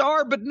big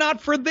star, but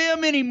not for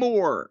them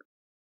anymore.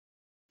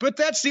 But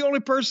that's the only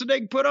person they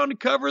can put on the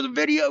cover of the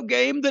video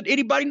game that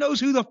anybody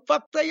knows who the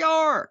fuck they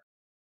are.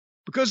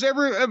 Because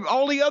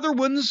all the other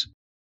ones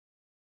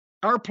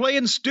are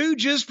playing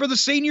stooges for the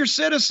senior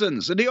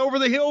citizens and the Over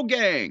the Hill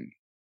gang.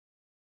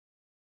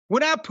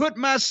 When I put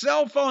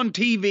myself on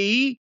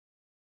TV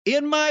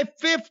in my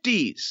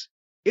 50s,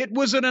 it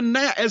was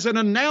as an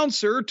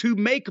announcer to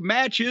make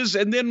matches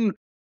and then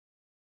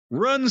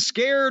run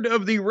scared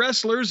of the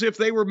wrestlers if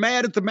they were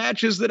mad at the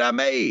matches that I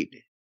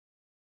made.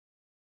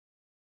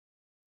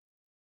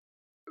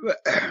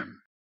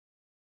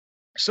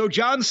 So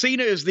John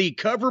Cena is the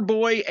cover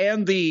boy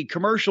and the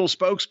commercial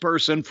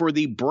spokesperson for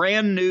the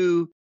brand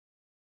new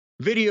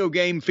video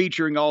game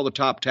featuring all the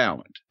top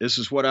talent. This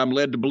is what I'm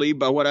led to believe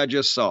by what I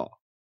just saw.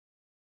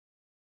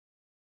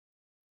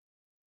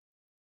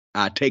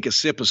 I take a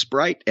sip of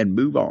Sprite and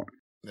move on.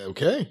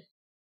 Okay.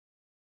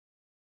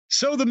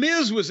 So The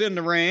Miz was in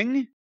the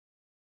ring,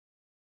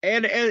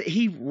 and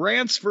he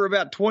rants for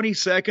about 20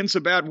 seconds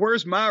about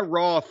where's my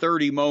Raw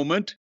 30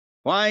 moment?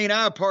 Why ain't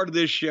I a part of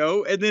this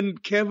show? And then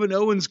Kevin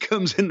Owens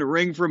comes in the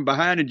ring from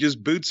behind and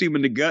just boots him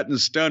in the gut and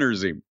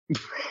stunners him.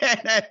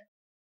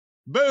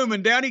 Boom,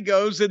 and down he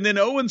goes. And then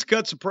Owens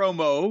cuts a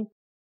promo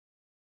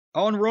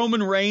on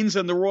Roman Reigns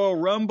and the Royal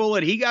Rumble,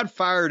 and he got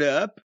fired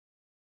up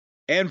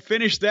and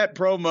finished that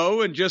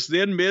promo, and just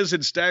then Miz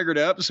had staggered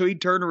up, so he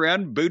turned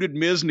around and booted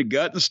Miz in the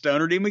gut and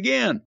stunnered him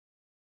again.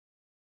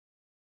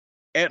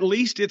 at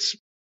least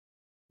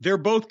they're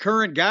both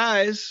current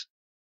guys.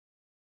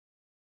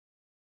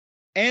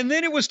 And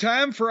then it was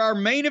time for our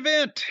main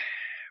event,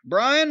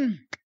 Brian.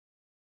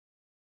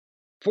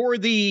 For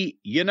the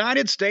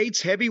United States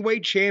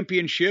Heavyweight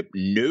Championship,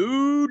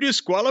 no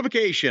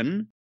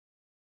disqualification,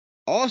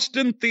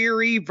 Austin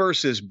Theory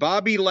versus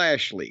Bobby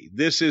Lashley.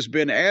 This has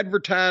been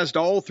advertised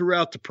all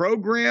throughout the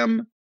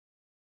program.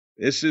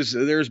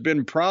 There's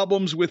been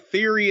problems with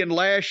Theory and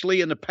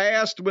Lashley in the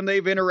past when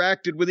they've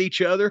interacted with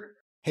each other.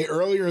 Hey,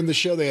 earlier in the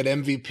show, they had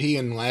MVP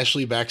and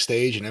Lashley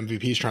backstage, and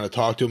MVP's trying to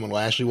talk to him, and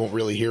Lashley won't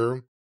really hear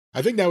him.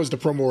 I think that was the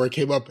promo where it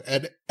came up,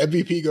 and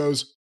MVP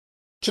goes,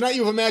 "Tonight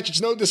you have a match, it's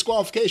no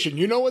disqualification.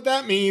 You know what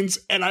that means?"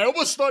 And I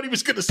almost thought he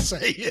was going to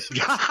say it.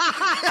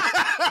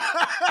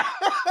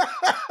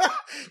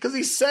 Because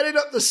he set it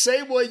up the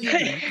same way.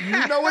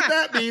 You know what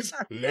that means.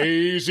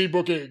 Lazy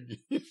booking.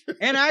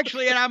 And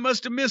I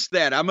must have missed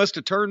that. I must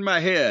have turned my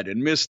head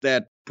and missed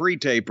that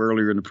pre-tape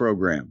earlier in the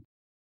program.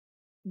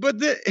 But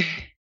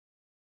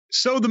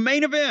so the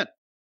main event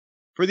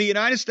for the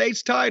United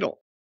States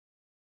title,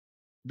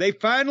 they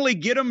finally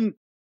get them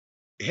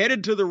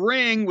headed to the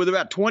ring with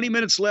about 20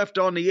 minutes left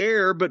on the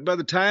air, but by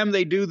the time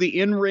they do the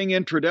in-ring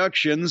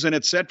introductions and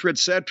et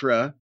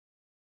cetera,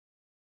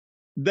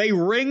 they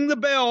ring the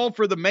bell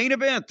for the main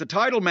event, the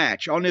title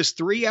match on this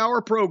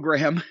 3-hour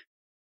program.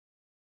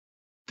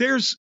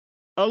 There's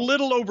a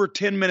little over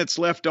 10 minutes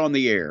left on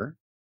the air.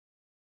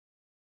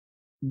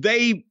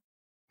 They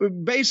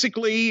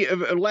basically,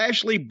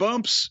 Lashley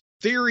bumps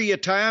Theory a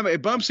time,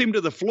 it bumps him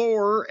to the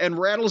floor and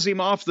rattles him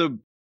off the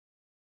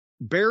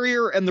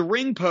barrier and the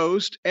ring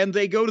post, and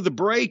they go to the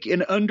break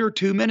in under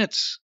 2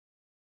 minutes.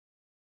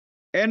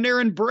 And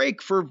they're in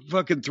break for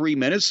fucking 3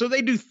 minutes, so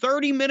they do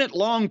 30-minute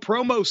long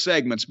promo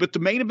segments. But the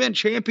main event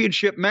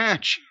championship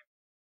match,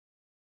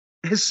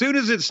 as soon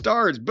as it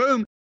starts,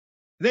 boom,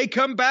 they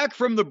come back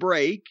from the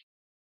break,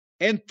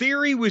 and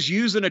Theory was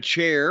using a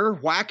chair,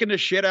 whacking the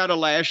shit out of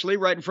Lashley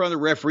right in front of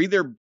the referee.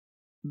 They're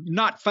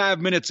not 5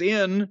 minutes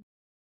in,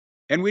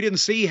 and we didn't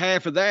see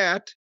half of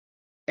that.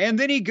 And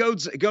then he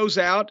goes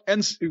out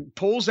and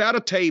pulls out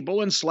a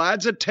table and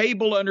slides a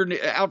table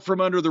out from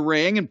under the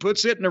ring and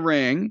puts it in the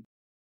ring.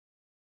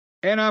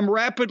 And I'm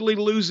rapidly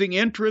losing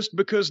interest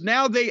because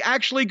now they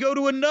actually go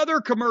to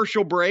another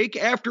commercial break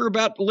after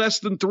about less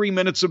than 3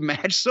 minutes of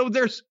match. So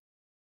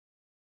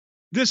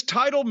this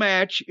title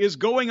match is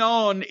going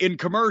on in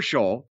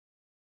commercial,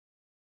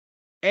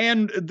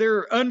 and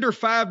they're under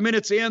 5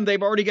 minutes in.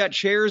 They've already got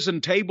chairs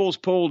and tables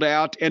pulled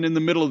out and in the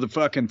middle of the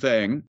fucking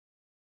thing.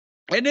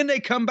 And then they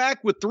come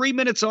back with 3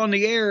 minutes on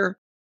the air,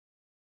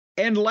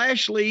 and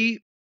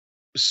Lashley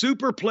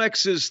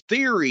superplexes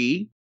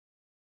Theory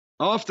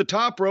off the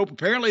top rope.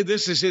 Apparently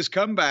this is his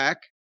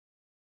comeback.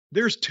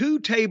 There's 2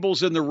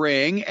 tables in the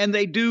ring, and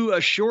they do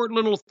a short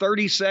little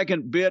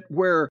 30-second bit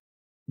where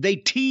they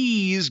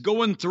tease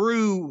going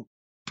through,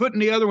 putting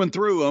the other one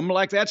through them,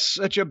 like that's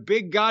such a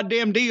big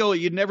goddamn deal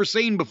you'd never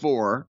seen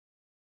before.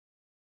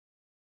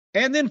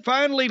 And then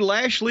finally,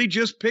 Lashley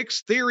just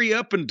picks Theory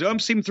up and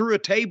dumps him through a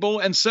table,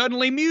 and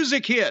suddenly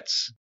music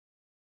hits.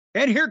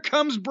 And here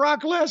comes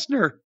Brock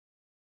Lesnar.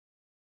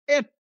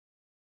 And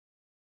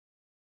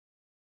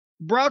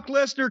Brock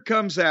Lesnar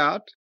comes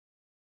out.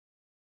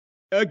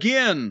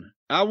 Again,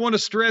 I want to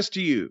stress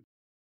to you,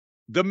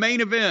 the main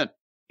event,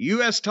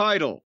 U.S.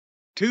 title,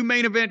 2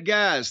 main event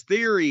guys,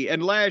 Theory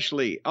and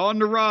Lashley, on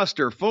the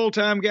roster,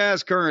 full-time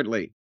guys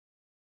currently.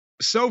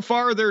 So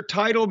far, their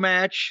title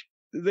match,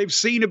 they've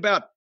seen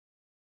about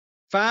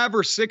 5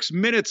 or 6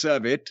 minutes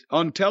of it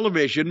on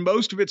television.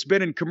 Most of it's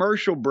been in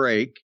commercial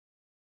break.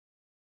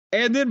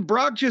 And then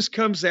Brock just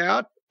comes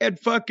out and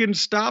fucking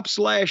stops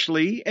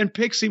Lashley and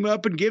picks him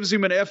up and gives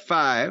him an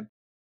F5.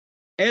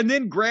 And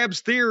then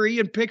grabs Theory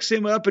and picks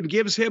him up and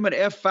gives him an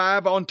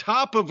F5 on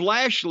top of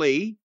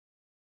Lashley.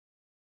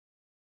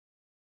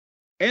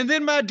 And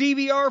then my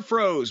DVR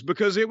froze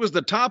because it was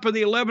the top of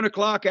the 11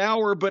 o'clock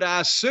hour, but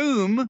I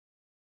assume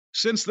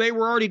since they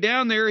were already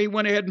down there, he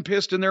went ahead and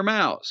pissed in their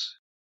mouths.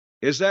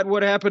 Is that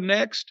what happened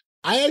next?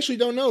 I actually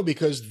don't know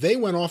because they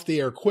went off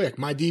the air quick.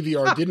 My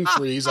DVR didn't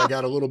freeze. I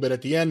got a little bit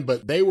at the end,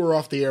 but they were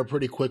off the air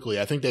pretty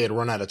quickly. I think they had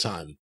run out of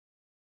time.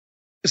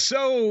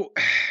 So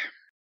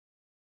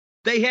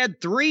they had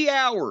 3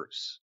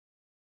 hours,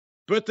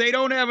 but they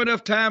don't have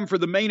enough time for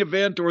the main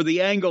event or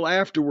the angle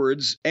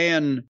afterwards.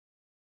 And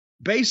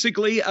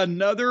basically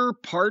another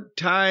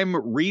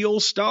part-time real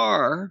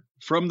star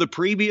from the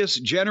previous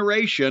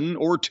generation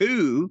or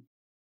 2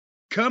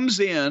 comes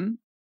in,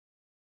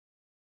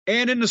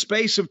 and in the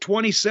space of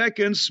 20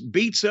 seconds,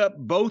 beats up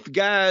both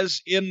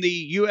guys in the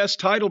U.S.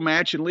 title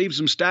match and leaves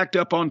them stacked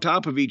up on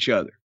top of each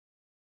other.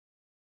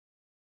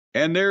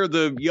 And they're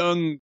the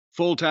young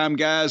full-time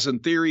guys,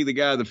 and Theory, the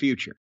guy of the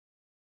future.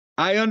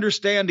 I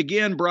understand,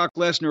 again, Brock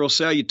Lesnar will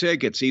sell you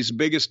tickets. He's the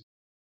biggest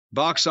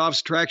box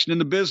office attraction in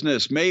the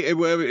business,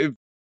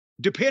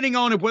 depending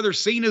on whether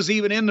Cena's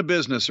even in the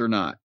business or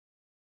not.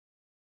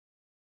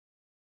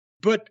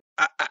 But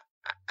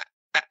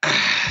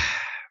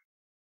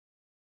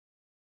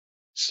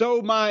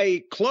So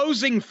my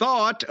closing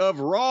thought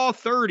of Raw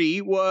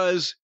 30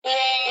 was,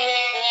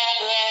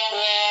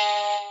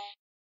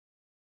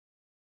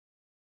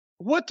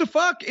 what the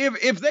fuck?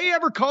 If they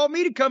ever call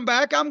me to come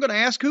back, I'm going to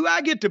ask who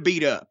I get to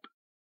beat up.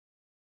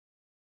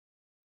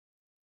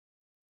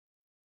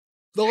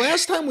 The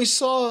last time we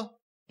saw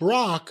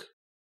Brock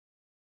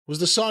was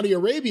the Saudi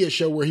Arabia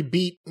show where he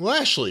beat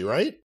Lashley,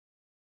 right?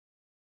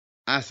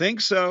 I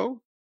think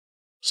so.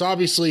 So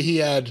obviously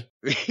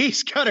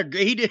he's got a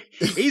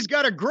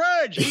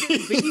grudge. He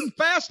didn't beat him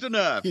fast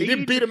enough. He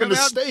didn't beat him in the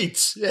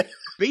States. Yeah.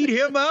 Beat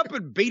him up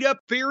and beat up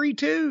Theory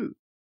too.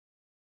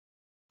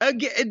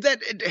 Again,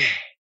 that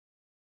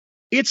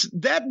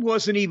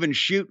wasn't even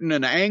shooting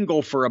an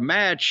angle for a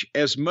match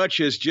as much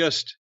as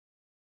just,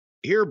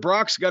 here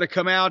Brock's got to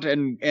come out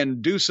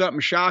and do something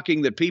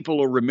shocking that people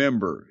will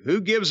remember. Who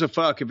gives a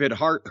fuck if it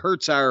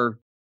hurts our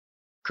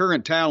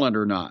current talent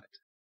or not?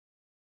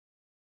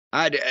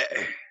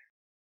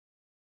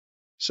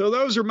 So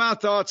those are my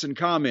thoughts and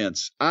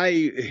comments.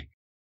 If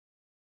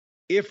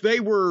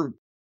they were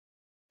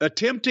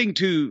attempting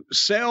to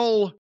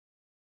sell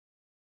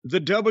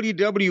the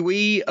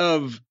WWE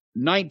of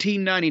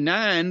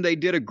 1999, they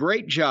did a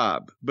great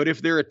job. But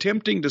if they're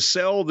attempting to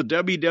sell the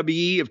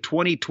WWE of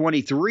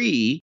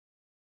 2023,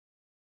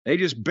 they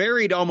just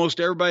buried almost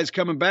everybody's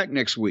coming back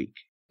next week.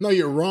 No,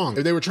 you're wrong.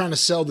 If they were trying to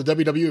sell the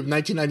WWE of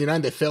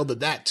 1999, they failed at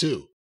that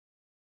too.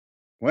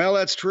 Well,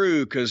 that's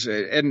true, because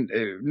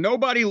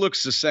nobody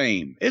looks the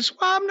same. It's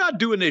why I'm not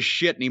doing this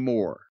shit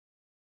anymore.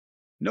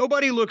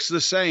 Nobody looks the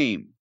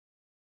same.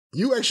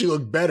 You actually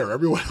look better.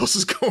 Everyone else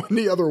is going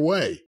the other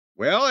way.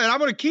 Well, and I'm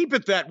going to keep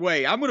it that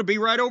way. I'm going to be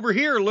right over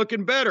here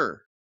looking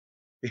better.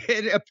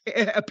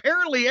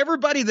 Apparently,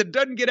 everybody that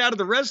doesn't get out of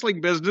the wrestling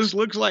business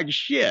looks like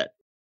shit.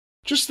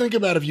 Just think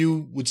about if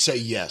you would say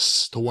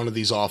yes to one of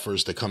these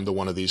offers to come to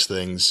one of these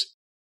things.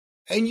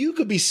 And you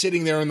could be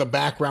sitting there in the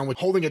background with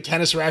holding a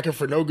tennis racket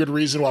for no good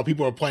reason while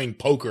people are playing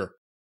poker.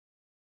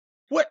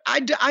 What?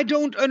 I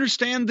don't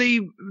understand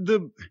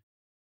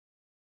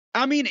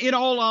I mean, in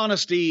all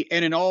honesty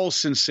and in all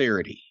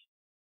sincerity,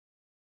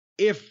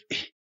 if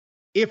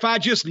I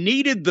just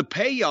needed the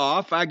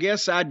payoff, I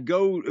guess I'd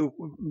go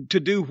to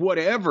do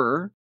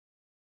whatever.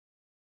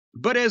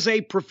 But as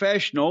a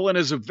professional and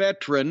as a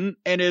veteran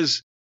and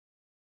as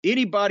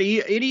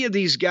any of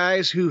these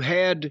guys who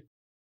had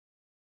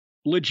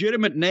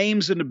legitimate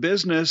names in the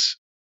business,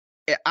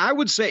 I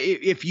would say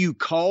if you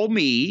call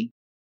me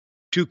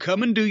to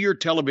come and do your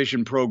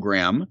television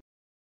program,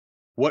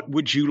 what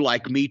would you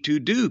like me to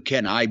do?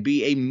 Can I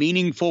be a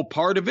meaningful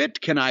part of it?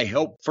 Can I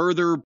help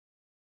further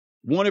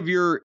one of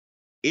your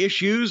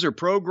issues or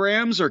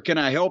programs, or can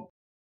I help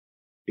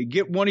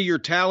get one of your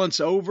talents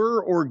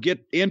over or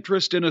get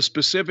interest in a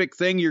specific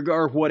thing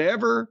or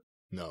whatever?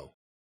 No.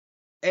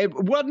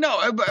 Well, no.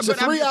 It's a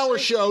 3-hour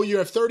show. You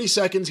have 30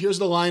 seconds. Here's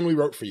the line we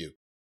wrote for you.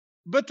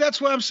 But that's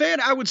what I'm saying.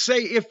 I would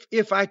say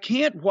if I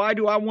can't, why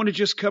do I want to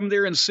just come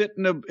there and sit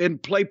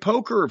and play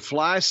poker or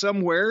fly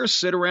somewhere,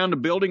 sit around the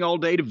building all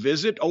day to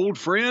visit old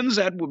friends?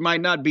 That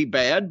might not be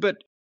bad,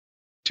 but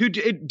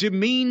it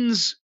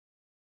demeans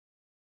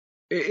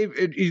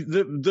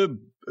the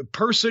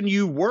person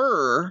you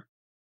were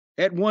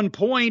at one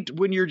point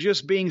when you're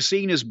just being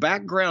seen as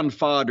background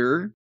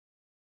fodder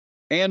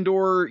and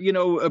or,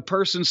 a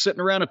person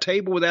sitting around a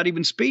table without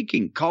even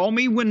speaking. Call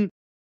me when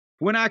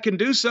I can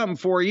do something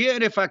for you,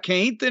 and if I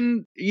can't,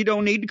 then you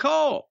don't need to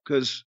call.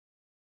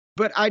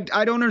 But I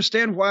don't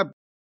understand why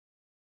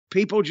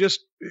people just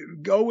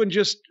go and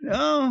just,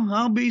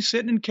 I'll be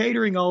sitting in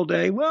catering all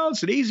day. Well,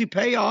 it's an easy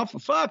payoff.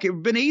 Fuck, it would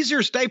have been easier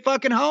to stay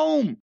fucking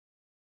home.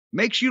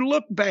 Makes you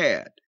look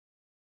bad.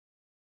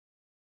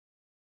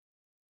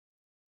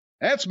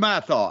 That's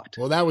my thought.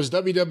 Well, that was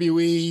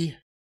WWE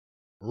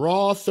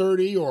Raw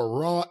 30 or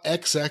Raw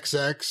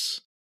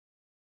XXX.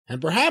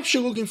 And perhaps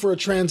you're looking for a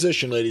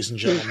transition, ladies and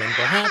gentlemen.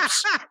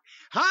 Perhaps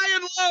high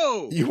and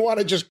low. You want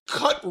to just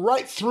cut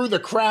right through the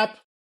crap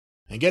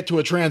and get to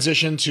a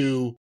transition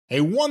to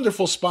a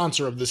wonderful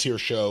sponsor of this here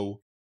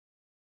show.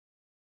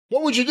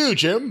 What would you do,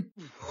 Jim?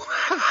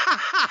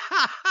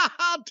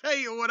 I'll tell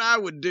you what I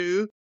would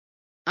do.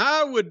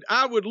 I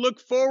would look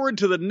forward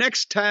to the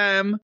next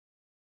time,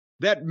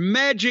 that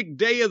magic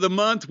day of the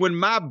month when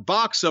my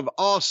box of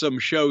awesome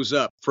shows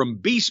up from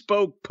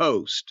Bespoke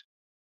Post.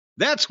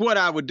 That's what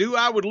I would do.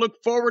 I would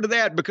look forward to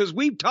that because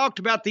we've talked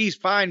about these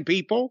fine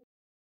people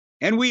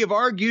and we have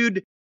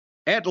argued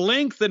at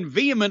length and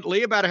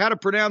vehemently about how to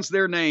pronounce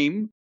their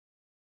name.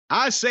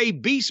 I say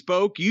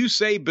bespoke, you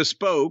say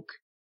bespoke.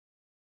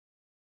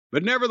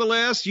 But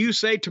nevertheless, you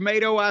say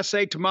tomato, I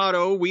say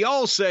tomato. We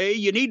all say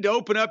you need to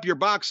open up your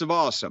box of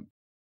awesome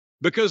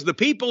because the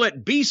people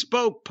at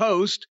Bespoke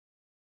Post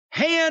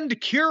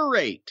hand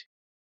curate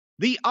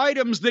the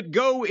items that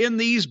go in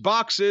these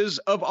boxes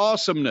of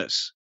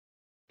awesomeness.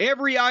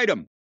 Every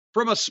item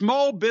from a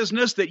small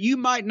business that you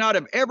might not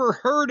have ever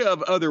heard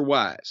of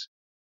otherwise.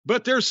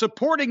 But they're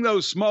supporting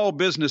those small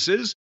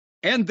businesses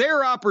and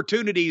their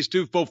opportunities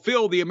to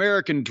fulfill the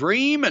American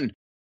dream and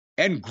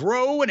and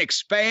grow and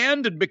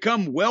expand and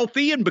become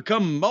wealthy and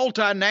become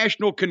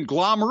multinational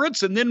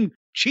conglomerates and then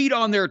cheat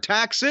on their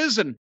taxes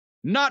and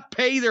not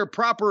pay their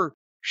proper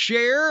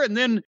share and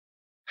then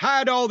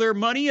hide all their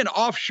money in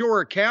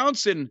offshore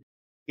accounts in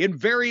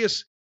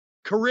various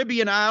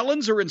Caribbean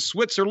islands or in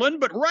Switzerland.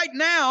 But right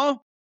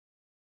now,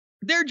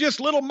 they're just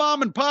little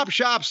mom and pop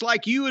shops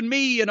like you and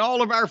me and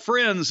all of our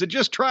friends that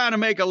just trying to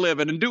make a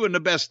living and doing the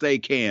best they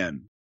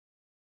can.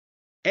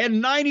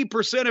 And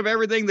 90% of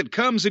everything that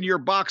comes in your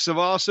box of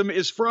awesome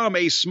is from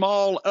a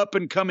small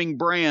up-and-coming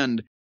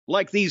brand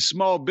like these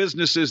small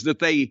businesses that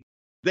they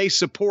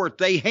support.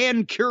 They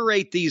hand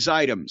curate these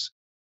items.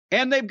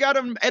 And they've got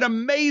an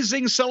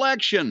amazing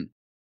selection.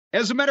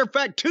 As a matter of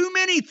fact, too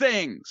many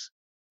things.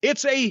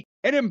 It's an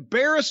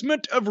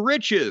embarrassment of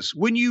riches.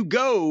 When you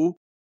go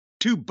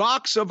to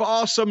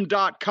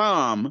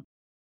boxofawesome.com,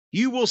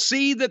 you will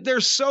see that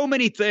there's so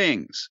many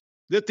things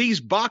that these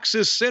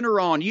boxes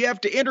center on. You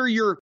have to enter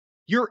your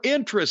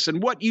interests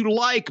and what you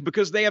like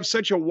because they have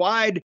such a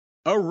wide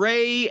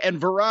array and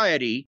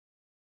variety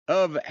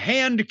of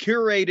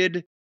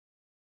hand-curated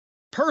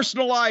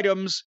personal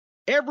items.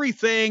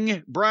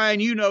 Everything, Brian,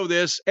 you know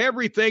this,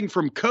 everything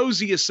from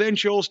cozy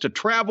essentials to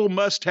travel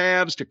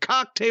must-haves to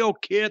cocktail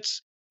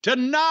kits to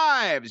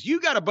knives. You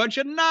got a bunch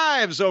of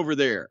knives over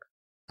there.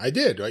 I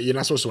did. You're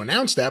not supposed to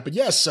announce that, but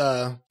yes,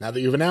 now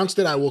that you've announced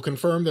it, I will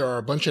confirm there are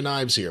a bunch of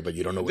knives here, but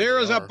you don't know what there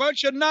is a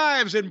bunch of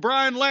knives in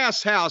Brian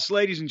Last's house,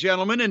 ladies and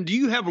gentlemen. And do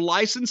you have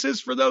licenses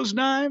for those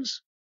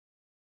knives?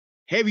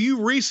 Have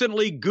you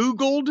recently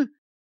Googled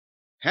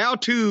how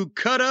to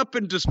cut up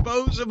and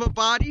dispose of a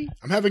body?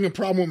 I'm having a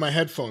problem with my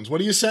headphones.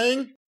 What are you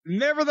saying?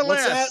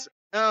 Nevertheless,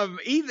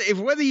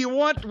 whether you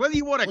want to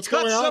What's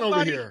cut going on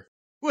somebody over here?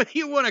 whether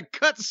you want to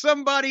cut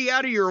somebody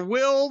out of your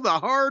will the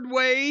hard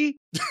way,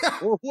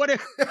 or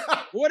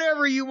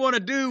whatever you want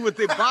to do with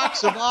the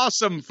box of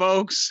awesome,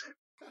 folks.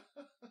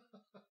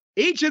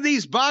 Each of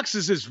these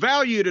boxes is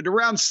valued at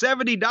around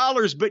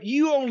 $70, but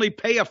you only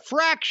pay a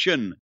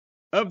fraction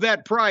of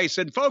that price.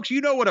 And folks,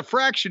 you know what a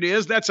fraction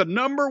is. That's a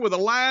number with a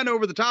line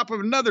over the top of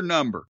another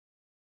number.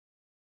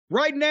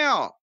 Right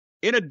now,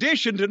 in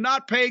addition to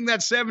not paying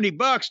that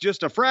 $70,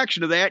 just a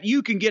fraction of that,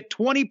 you can get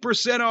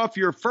 20% off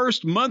your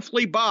first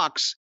monthly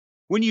box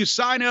when you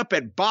sign up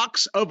at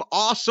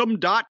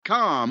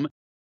boxofawesome.com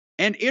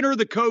and enter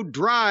the code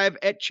DRIVE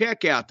at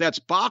checkout. That's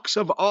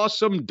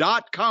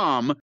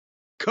boxofawesome.com,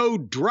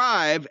 code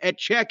DRIVE at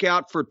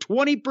checkout for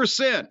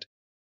 20%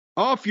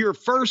 off your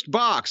first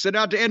box. And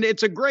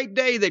it's a great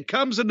day that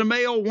comes in the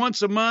mail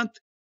once a month.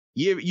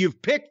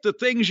 You've picked the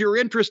things you're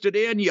interested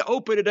in. You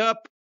open it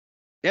up,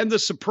 and the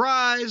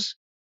surprise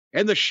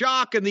and the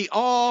shock and the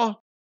awe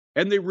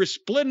and the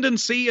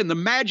resplendency and the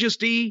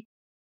majesty,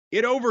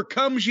 it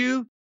overcomes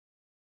you.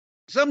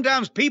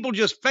 Sometimes people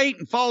just faint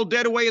and fall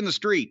dead away in the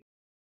street.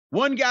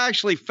 One guy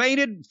actually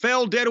fainted,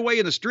 fell dead away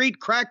in the street,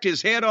 cracked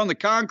his head on the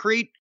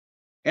concrete,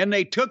 and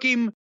they took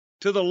him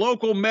to the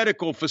local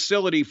medical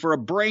facility for a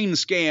brain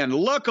scan.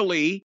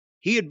 Luckily,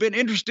 he had been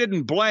interested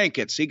in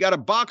blankets. He got a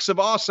box of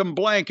awesome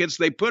blankets.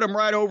 They put them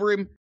right over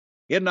him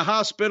in the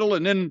hospital,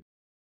 and then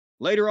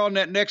later on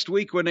that next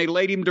week when they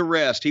laid him to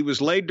rest, he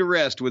was laid to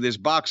rest with his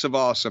box of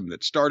awesome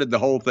that started the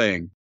whole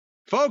thing.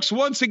 Folks,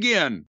 once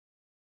again,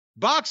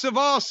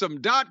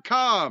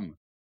 boxofawesome.com.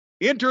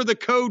 Enter the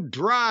code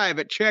DRIVE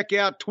at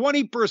checkout,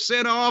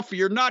 20% off.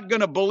 You're not going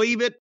to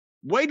believe it.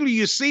 Wait till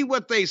you see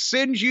what they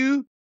send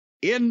you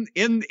in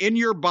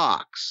your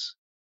box.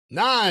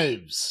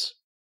 Knives.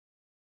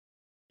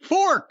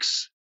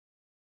 Forks.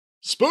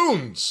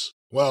 Spoons.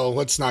 Well,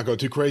 let's not go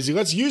too crazy.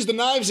 Let's use the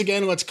knives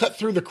again. Let's cut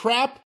through the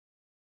crap.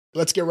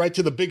 Let's get right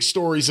to the big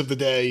stories of the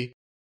day.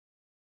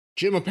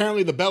 Jim,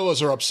 apparently the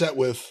Bellas are upset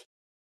with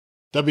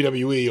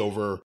WWE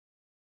over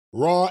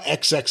Raw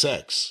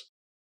XXX.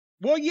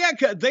 Well, yeah,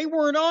 they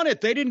weren't on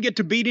it. They didn't get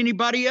to beat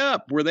anybody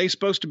up. Were they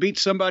supposed to beat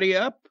somebody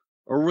up?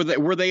 Or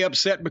were they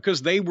upset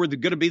because they were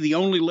going to be the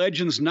only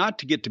legends not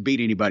to get to beat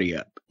anybody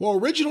up? Well,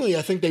 originally,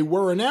 I think they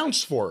were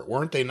announced for it,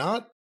 weren't they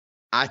not?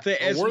 I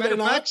think, as a matter of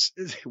fact,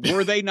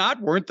 were they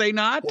not? Weren't they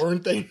not?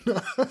 Weren't they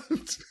not?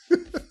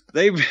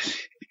 They've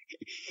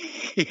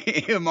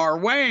MR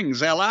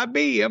Wangs, LIB,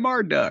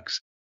 MR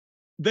Ducks.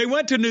 They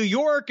went to New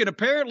York and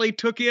apparently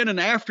took in an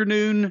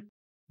afternoon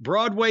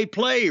Broadway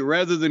play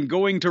rather than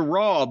going to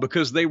Raw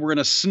because they were in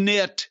a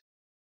snit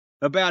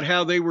about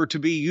how they were to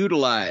be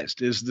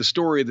utilized, is the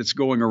story that's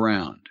going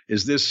around.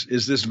 Is this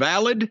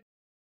valid?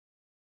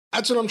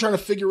 That's what I'm trying to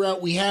figure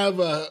out. We have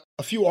a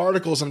few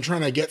articles I'm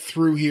trying to get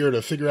through here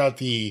to figure out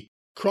the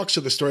crux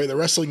of the story. The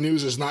Wrestling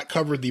News has not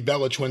covered the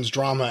Bella Twins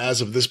drama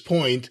as of this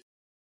point.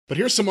 But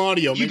here's some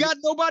audio. You got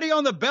nobody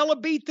on the Bella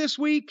beat this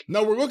week?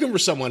 No, we're looking for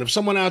someone. If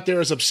someone out there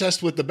is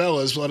obsessed with the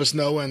Bellas, let us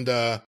know and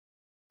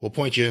we'll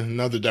point you in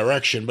another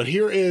direction. But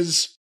here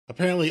is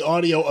apparently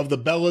audio of the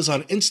Bellas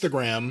on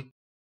Instagram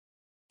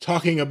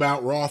talking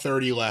about Raw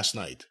 30 last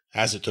night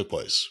as it took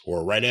place,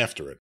 or right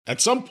after it.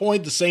 At some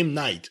point the same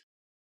night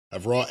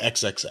of Raw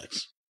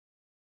XXX.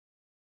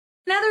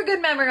 Another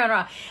good memory on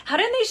Raw. How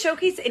didn't they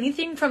showcase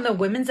anything from the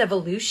women's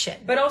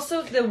evolution? But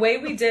also the way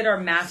we did our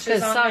matches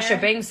Because on Sasha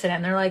there, Banks did it,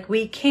 and they're like,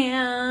 we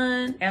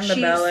can't. and the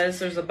Bellas.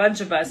 There's a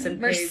bunch of us. And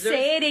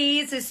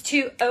Mercedes is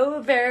too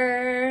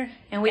over,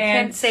 and we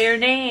can't say her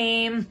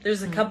name.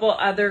 There's a couple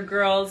other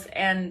girls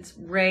and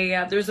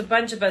Rhea. There's a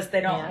bunch of us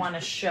they don't want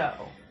to show.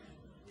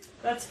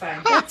 That's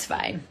fine. That's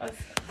fine.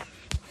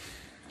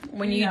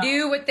 When you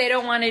do what they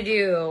don't want to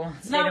do,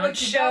 they don't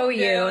show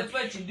you. It's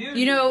what you do.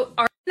 You know,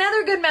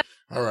 another good memory.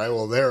 All right,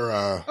 well, they're...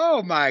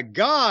 Oh, my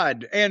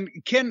God. And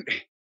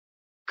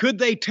could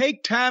they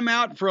take time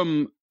out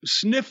from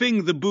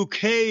sniffing the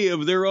bouquet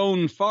of their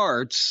own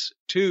farts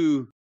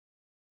to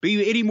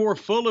be any more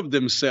full of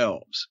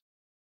themselves?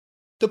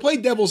 To play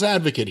devil's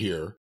advocate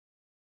here,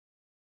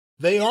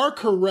 they are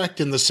correct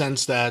in the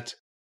sense that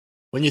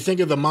when you think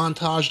of the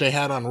montage they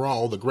had on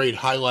Raw, the great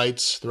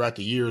highlights throughout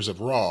the years of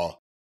Raw,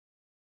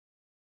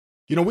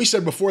 you know, we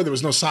said before there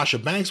was no Sasha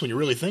Banks. When you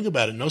really think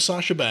about it, no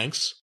Sasha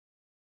Banks,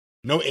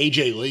 no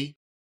AJ Lee,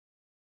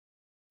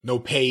 no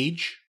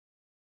Paige,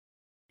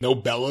 no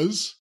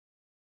Bellas.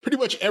 Pretty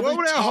much every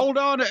Well, now, hold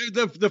on.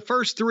 The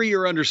first three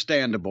are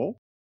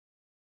understandable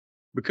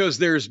because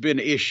there's been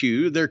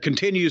issue. There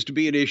continues to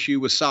be an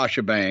issue with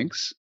Sasha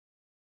Banks.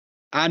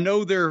 I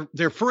know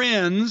they're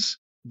friends,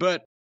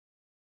 but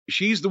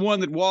she's the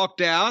one that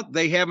walked out.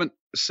 They haven't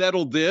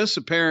settled this,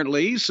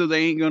 apparently, so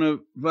they ain't going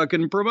to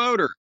fucking promote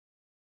her.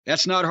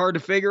 That's not hard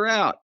to figure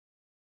out.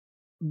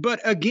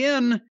 But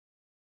again,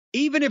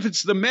 even if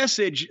it's the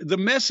message, the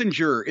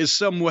messenger is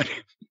somewhat...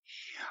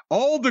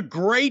 all the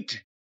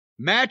great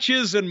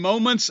matches and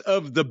moments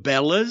of the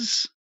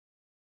Bellas,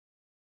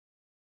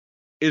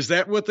 is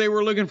that what they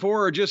were looking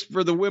for, or just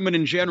for the women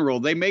in general?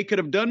 They could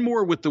have done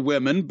more with the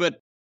women,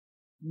 but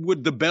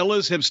would the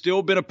Bellas have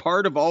still been a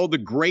part of all the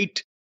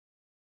great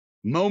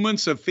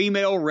moments of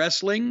female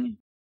wrestling?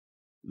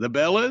 The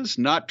Bellas,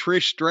 not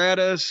Trish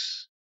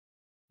Stratus,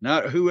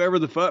 not whoever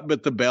the fuck,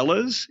 but the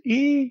Bellas?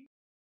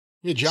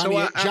 Yeah,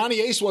 Johnny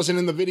Ace wasn't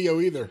in the video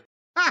either.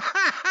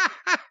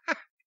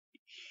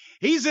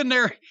 He's in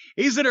their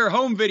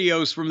home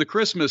videos from the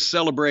Christmas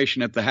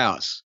celebration at the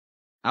house.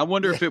 I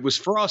wonder if it was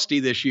Frosty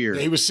this year.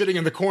 Yeah, he was sitting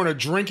in the corner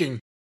drinking.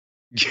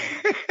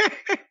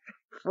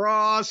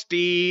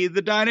 Frosty,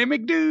 the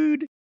dynamic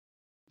dude,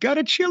 got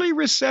a chilly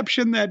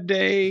reception that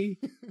day.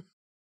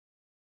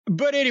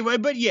 But anyway,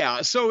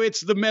 yeah, so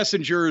it's the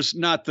messengers,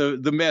 not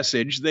the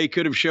message. They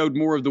could have showed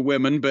more of the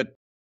women, but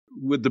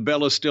would the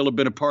Bellas still have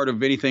been a part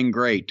of anything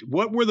great?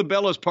 What were the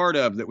Bellas part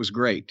of that was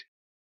great?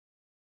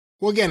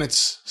 Well, again,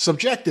 it's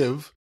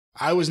subjective.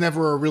 I was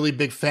never a really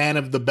big fan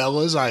of the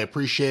Bellas. I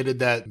appreciated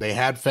that they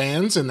had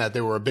fans and that they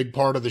were a big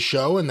part of the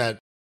show and that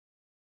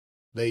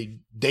they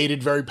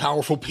dated very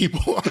powerful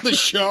people on the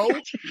show.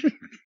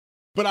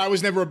 But I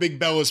was never a big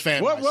Bellas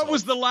fan. What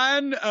was the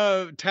line?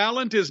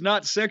 Talent is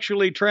not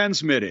sexually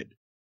transmitted.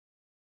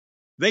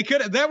 They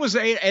could. That was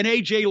an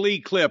AJ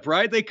Lee clip,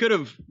 right? They could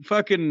have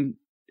fucking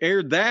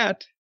aired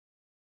that.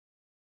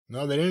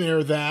 No, they didn't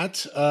air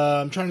that.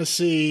 I'm trying to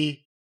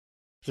see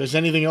if there's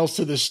anything else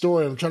to this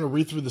story. I'm trying to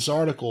read through this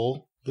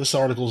article. This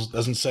article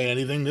doesn't say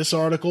anything. This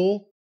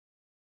article,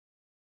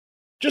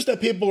 just that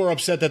people are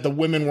upset that the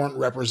women weren't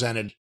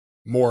represented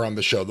more on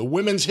the show. The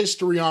women's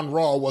history on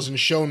Raw wasn't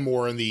shown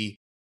more in the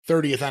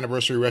 30th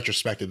anniversary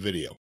retrospective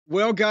video.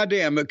 Well,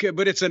 goddamn,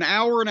 but it's an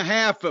hour and a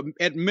half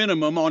at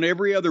minimum on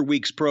every other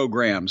week's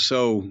program,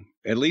 so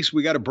at least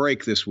we got a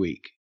break this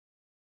week.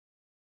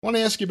 I want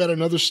to ask you about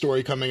another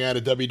story coming out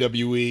of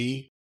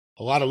WWE.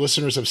 A lot of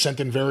listeners have sent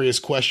in various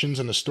questions,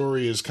 and the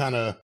story is kind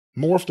of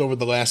morphed over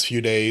the last few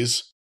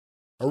days.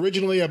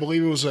 Originally, I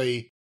believe it was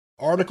an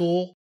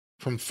article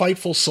from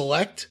Fightful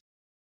Select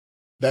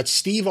that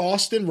Steve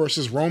Austin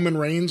versus Roman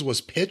Reigns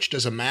was pitched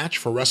as a match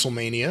for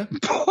WrestleMania.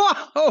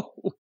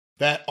 Whoa!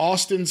 That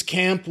Austin's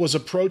camp was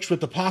approached with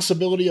the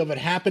possibility of it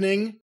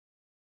happening,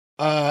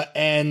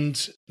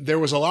 and there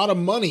was a lot of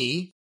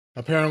money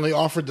apparently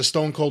offered to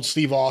Stone Cold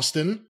Steve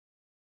Austin.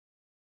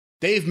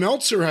 Dave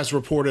Meltzer has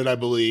reported, I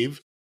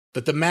believe,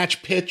 that the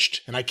match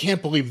pitched, and I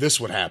can't believe this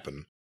would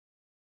happen,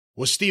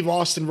 was Steve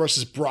Austin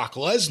versus Brock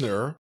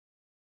Lesnar.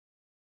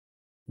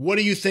 What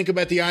do you think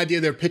about the idea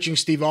they're pitching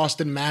Steve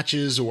Austin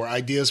matches or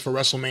ideas for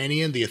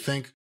WrestleMania? And do you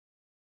think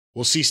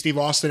we'll see Steve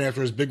Austin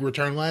after his big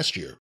return last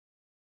year?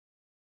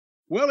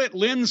 Well, it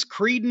lends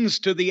credence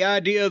to the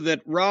idea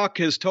that Rock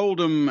has told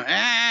him,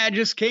 I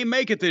just can't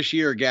make it this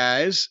year,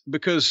 guys,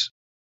 because,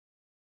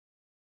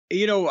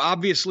 you know,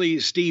 obviously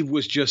Steve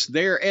was just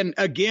there. And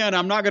again,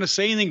 I'm not going to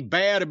say anything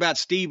bad about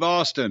Steve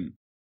Austin,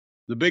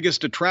 the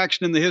biggest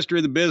attraction in the history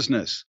of the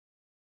business.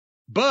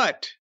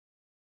 But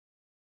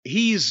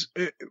he's,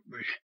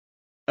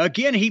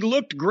 again, he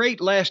looked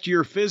great last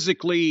year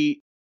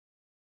physically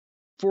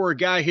for a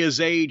guy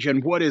his age.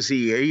 And what is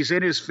he? He's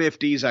in his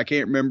 50s. I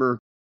can't remember.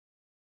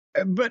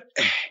 But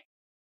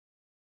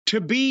to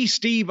be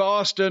Steve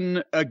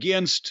Austin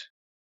against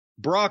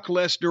Brock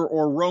Lesnar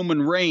or Roman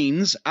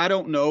Reigns, I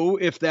don't know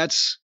if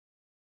that's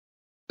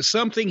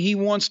something he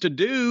wants to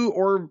do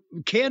or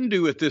can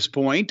do at this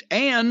point.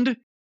 And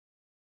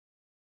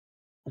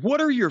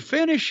what are your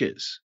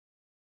finishes?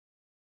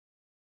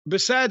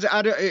 Besides,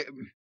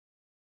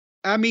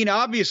 I mean,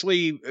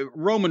 obviously,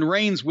 Roman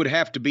Reigns would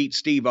have to beat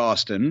Steve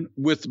Austin.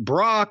 With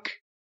Brock,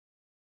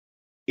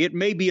 it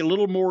may be a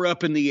little more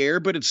up in the air,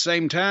 but at the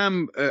same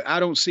time, I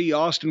don't see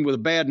Austin with a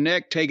bad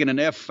neck taking an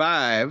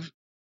F5.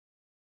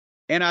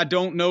 And I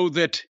don't know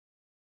that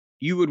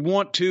you would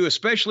want to,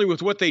 especially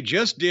with what they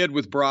just did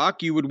with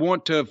Brock, you would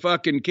want to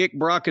fucking kick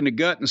Brock in the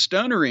gut and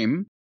stunner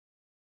him.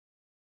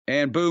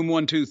 And boom,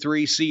 1, 2,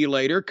 3, see you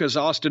later. Because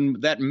Austin,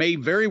 that may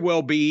very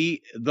well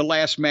be the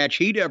last match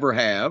he'd ever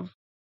have.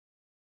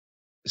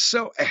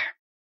 So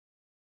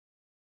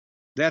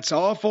that's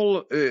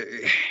awful.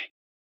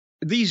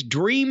 These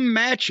dream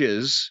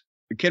matches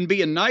can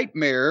be a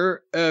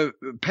nightmare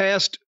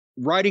past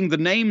writing the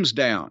names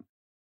down.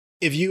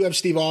 If you have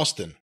Steve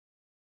Austin,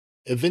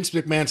 if Vince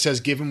McMahon says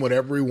give him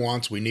whatever he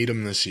wants, we need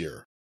him this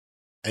year,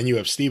 and you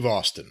have Steve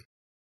Austin,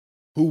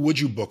 who would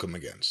you book him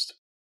against?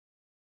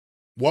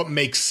 What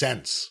makes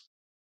sense?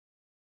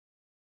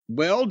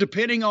 Well,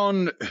 depending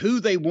on who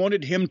they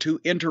wanted him to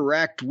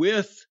interact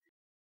with,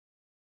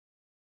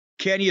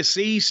 can you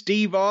see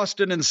Steve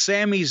Austin and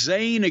Sami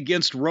Zayn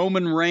against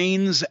Roman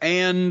Reigns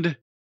and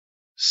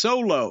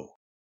Solo?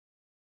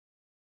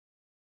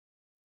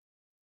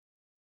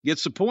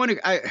 Gets the point.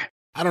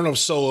 I don't know if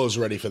Solo's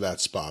ready for that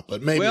spot,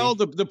 but maybe. Well,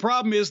 the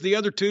problem is the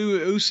other two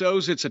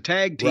Usos, it's a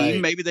tag team. Right.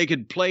 Maybe they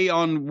could play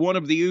on one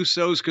of the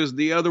Usos because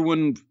the other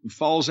one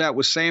falls out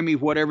with Sammy,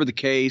 whatever the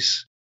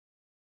case.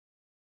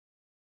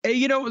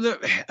 You know,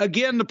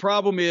 again, the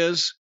problem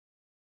is,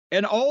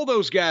 and all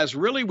those guys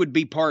really would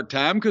be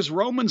part-time because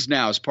Roman's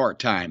now is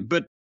part-time.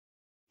 But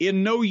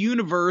in no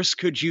universe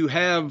could you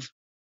have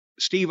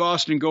Steve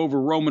Austin go over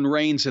Roman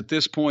Reigns at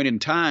this point in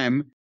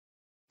time.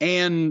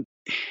 And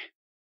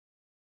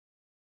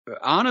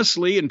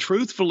honestly and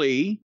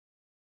truthfully,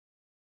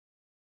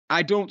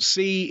 I don't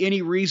see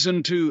any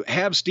reason to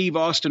have Steve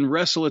Austin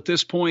wrestle at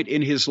this point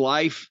in his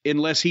life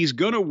unless he's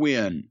going to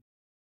win.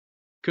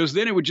 Because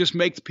then it would just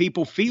make the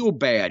people feel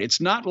bad.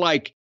 It's not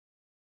like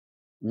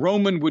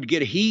Roman would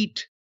get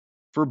heat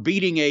for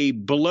beating a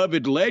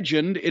beloved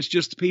legend. It's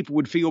just the people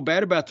would feel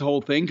bad about the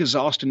whole thing because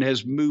Austin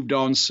has moved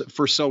on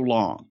for so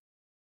long.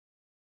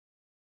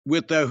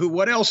 With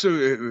what else?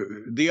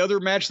 The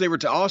other match, they were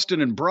to Austin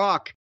and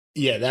Brock.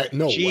 Yeah,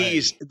 no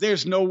way.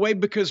 There's no way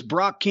because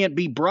Brock can't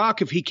be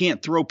Brock if he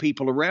can't throw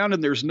people around,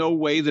 and there's no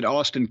way that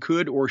Austin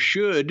could or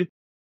should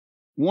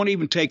won't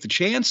even take the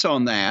chance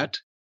on that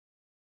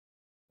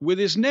with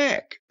his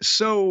neck.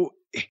 So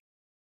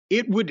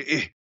it would,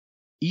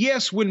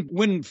 yes,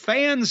 when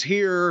fans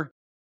hear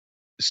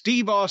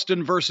Steve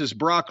Austin versus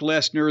Brock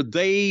Lesnar,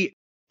 they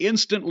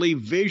instantly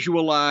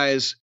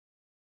visualize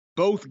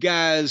both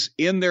guys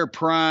in their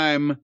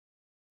prime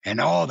and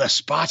all the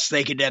spots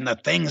they could and the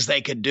things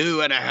they could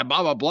do and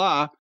blah, blah,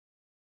 blah.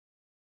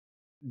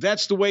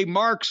 That's the way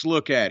marks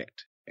look at it.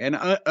 And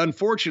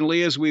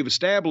unfortunately, as we've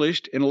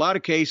established, in a lot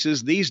of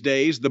cases these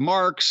days, the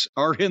marks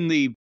are in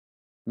the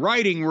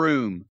writing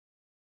room.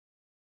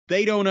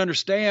 They don't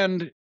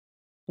understand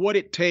what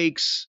it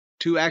takes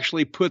to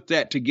actually put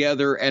that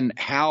together and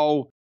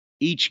how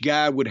each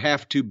guy would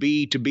have to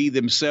be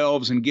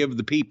themselves and give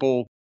the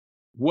people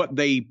what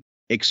they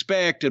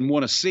expect and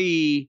want to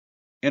see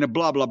and a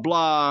blah, blah,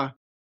 blah.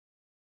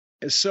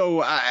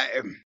 So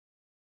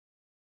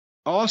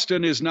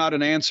Austin is not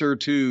an answer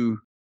to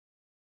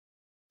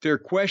their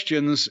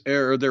questions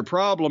or their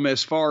problem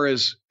as far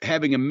as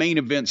having a main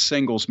event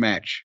singles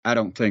match, I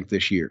don't think,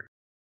 this year.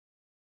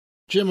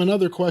 Jim,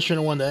 another question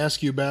I wanted to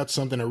ask you about,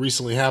 something that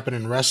recently happened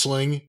in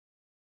wrestling.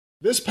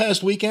 This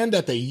past weekend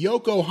at the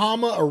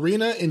Yokohama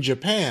Arena in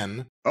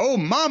Japan. Oh,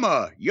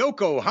 mama,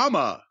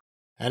 Yokohama.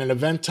 At an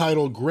event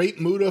titled Great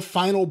Muta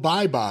Final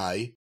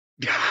Bye-Bye.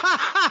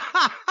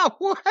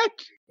 What?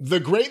 The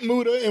Great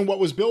Muta, in what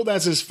was billed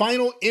as his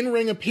final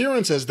in-ring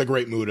appearance as the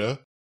Great Muta,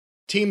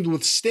 teamed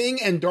with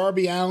Sting and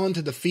Darby Allin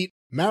to defeat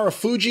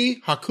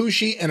Marufuji,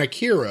 Hakushi, and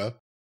Akira.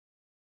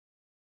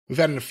 We've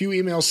had a few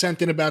emails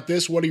sent in about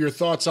this. What are your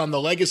thoughts on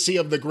the legacy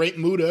of the Great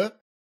Muta?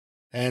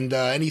 And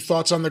any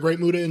thoughts on the Great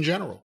Muta in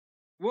general?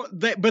 Well,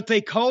 but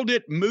they called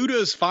it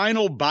Muta's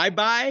Final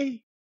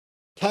Bye-Bye?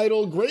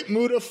 Titled Great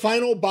Muta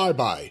Final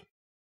Bye-Bye.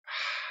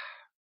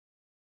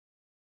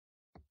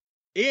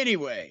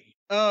 Anyway,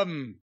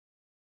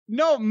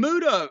 no,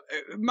 Muta,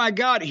 my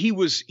God, he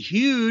was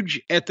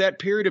huge at that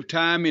period of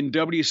time in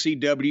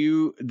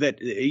WCW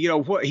that, you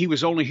know, what, he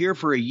was only here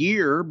for a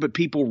year, but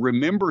people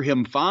remember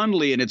him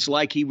fondly. And it's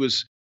like he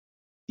was,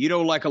 you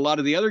know, like a lot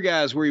of the other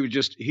guys where he was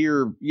just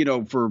here, you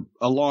know, for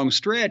a long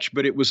stretch,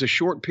 but it was a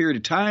short period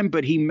of time,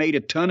 but he made a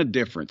ton of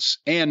difference.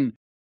 And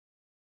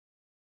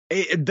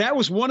that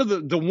was one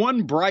of the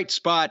one bright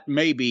spot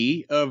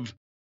maybe of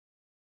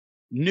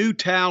new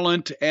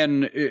talent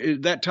and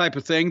that type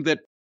of thing that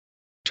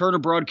Turner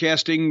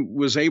Broadcasting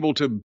was able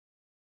to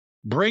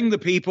bring the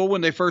people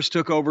when they first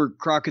took over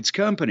Crockett's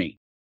company.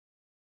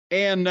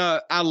 And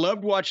I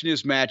loved watching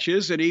his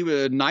matches, and he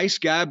was a nice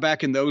guy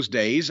back in those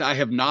days. I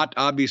have not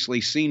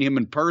obviously seen him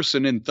in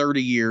person in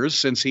 30 years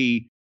since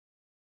he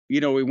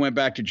went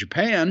back to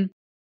Japan.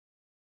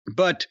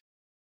 But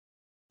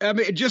I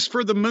mean, just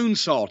for the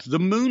moonsault,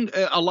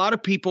 a lot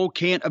of people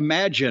can't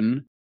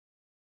imagine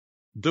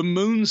the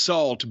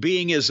moonsault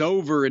being as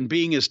over and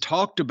being as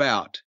talked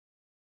about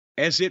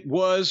as it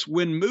was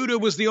when Muta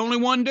was the only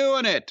one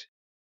doing it.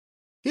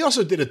 He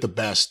also did it the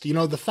best. You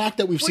know, the fact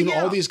that we've seen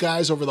all these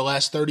guys over the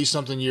last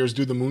 30-something years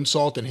do the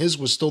moonsault, and his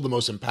was still the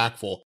most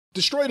impactful.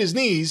 Destroyed his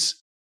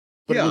knees,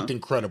 but it looked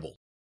incredible.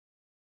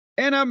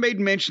 And I made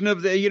mention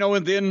of the,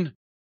 and then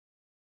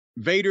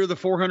Vader, the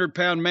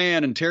 400-pound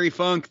man, and Terry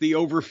Funk, the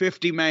over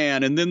 50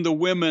 man, and then the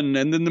women,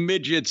 and then the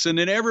midgets, and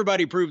then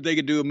everybody proved they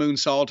could do a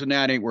moonsault, and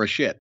now it ain't worth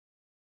shit.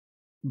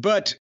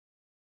 But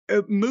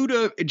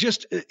Muta,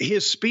 just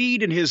his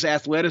speed and his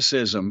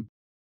athleticism,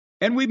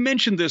 and we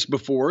mentioned this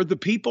before, the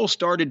people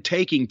started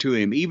taking to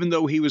him, even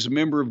though he was a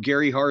member of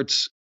Gary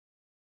Hart's,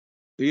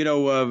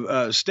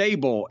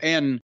 stable.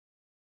 And,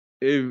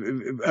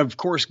 of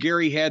course,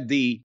 Gary had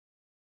the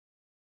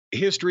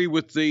history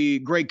with the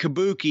great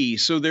Kabuki,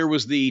 so there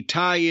was the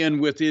tie-in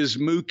with is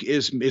Muta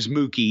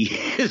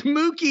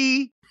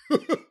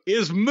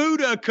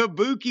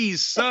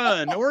Kabuki's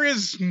son, or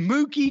is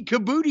Mookie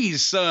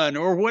Kabuti's son,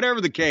 or whatever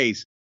the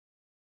case.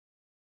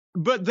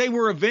 But they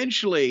were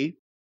eventually,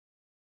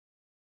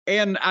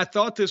 and I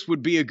thought this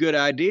would be a good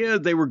idea,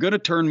 they were going to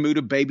turn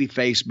Muta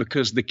babyface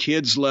because the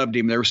kids loved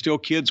him. There were still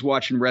kids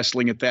watching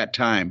wrestling at that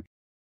time.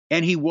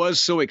 And he was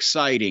so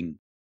exciting.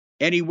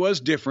 And he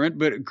was different.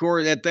 But, of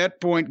course, at that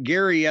point,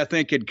 Gary, I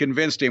think, had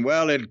convinced him,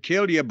 well, it'd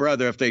kill you,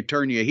 brother, if they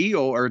turn you heel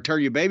or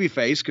turn you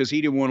babyface, because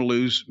he didn't want to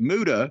lose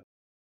Muta.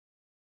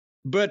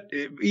 But,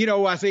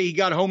 I think he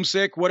got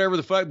homesick, whatever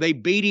the fuck. They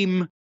beat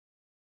him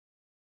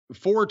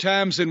 4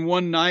 times in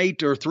one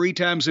night or 3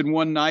 times in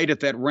one night at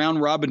that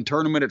round-robin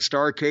tournament at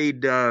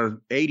Starrcade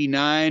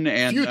 89.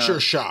 And Future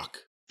Shock.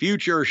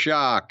 Future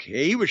Shock.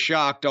 He was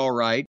shocked, all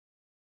right.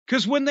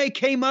 Because when they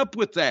came up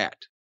with that,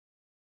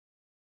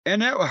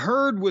 and that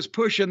Herd was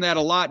pushing that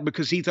a lot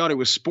because he thought it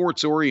was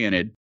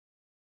sports-oriented,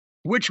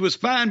 which was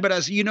fine, but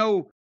as you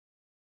know,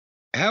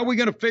 how are we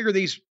going to figure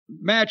these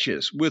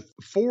matches? With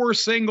 4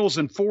 singles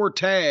and 4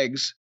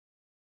 tags,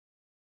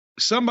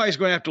 somebody's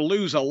going to have to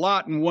lose a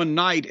lot in one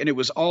night, and it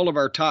was all of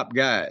our top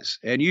guys.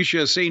 And you should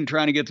have seen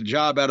trying to get the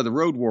job out of the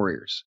Road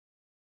Warriors.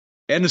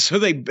 And so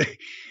they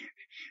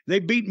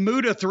beat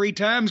Muta 3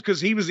 times because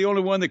he was the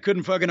only one that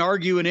couldn't fucking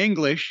argue in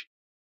English.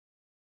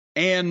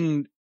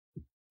 And,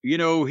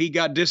 he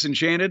got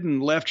disenchanted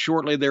and left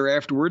shortly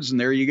thereafterwards, and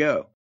there you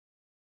go.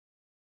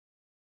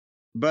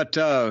 But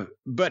I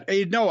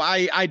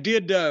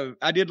did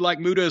like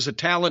Muta as a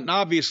talent, and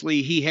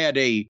obviously he had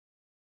a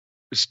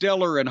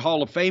stellar and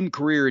Hall of Fame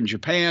career in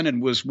Japan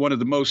and was one of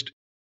the most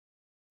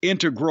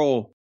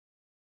integral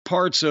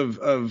parts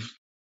of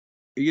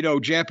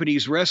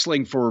Japanese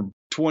wrestling for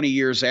 20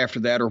 years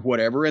after that or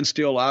whatever. And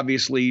still,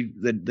 obviously,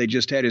 that they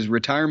just had his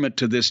retirement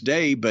to this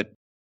day. But,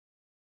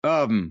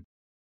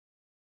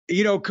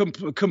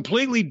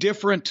 completely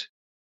different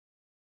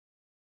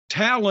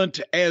talent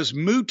as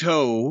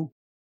Muto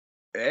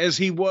as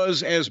he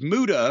was as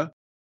Muta.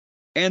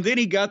 And then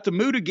he got the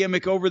Muta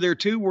gimmick over there,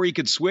 too, where he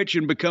could switch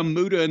and become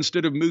Muta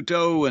instead of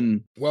Muto.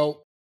 And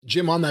well,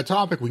 Jim, on that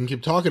topic, we can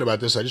keep talking about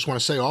this. I just want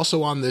to say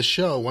also on this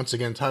show, once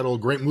again,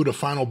 titled Great Muta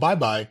Final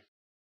Bye-Bye,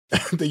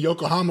 at the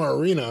Yokohama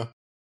Arena,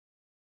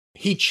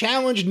 he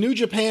challenged New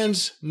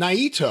Japan's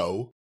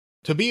Naito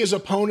to be his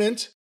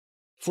opponent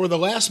for the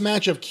last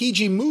match of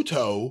Keiji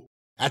Muto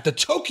at the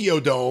Tokyo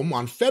Dome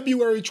on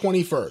February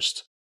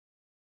 21st.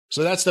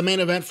 So that's the main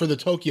event for the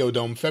Tokyo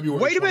Dome, February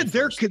 21st. Wait a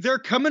minute, they're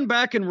coming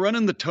back and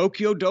running the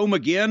Tokyo Dome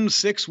again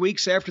 6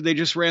 weeks after they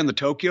just ran the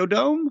Tokyo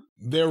Dome?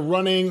 They're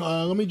running,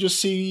 let me just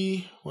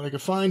see what I can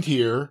find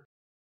here.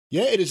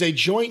 Yeah, it is a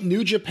joint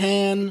New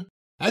Japan,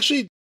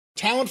 actually,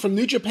 talent from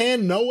New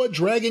Japan, Noah,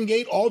 Dragon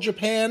Gate, All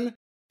Japan,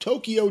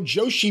 Tokyo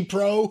Joshi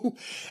Pro,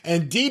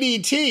 and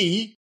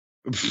DDT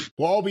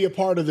will all be a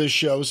part of this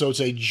show. So it's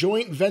a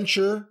joint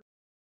venture,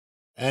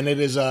 and it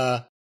is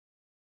trying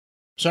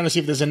to see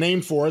if there's a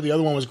name for it. The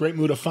other one was Great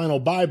Muta Final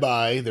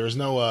Bye-Bye. There's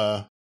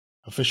no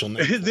official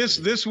name.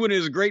 This one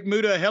is Great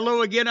Muta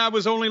Hello Again, I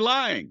Was Only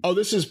Lying. Oh,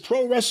 this is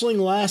Pro Wrestling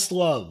Last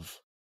Love.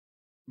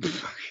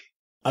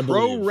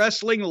 Pro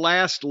Wrestling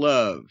Last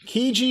Love.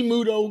 Keiji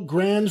Muto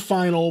Grand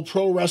Final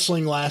Pro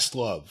Wrestling Last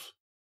Love.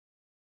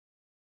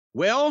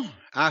 Well,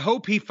 I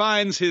hope he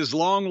finds his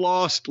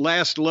long-lost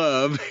last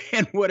love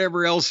and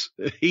whatever else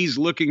he's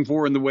looking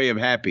for in the way of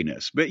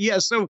happiness. But yeah,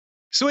 so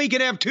he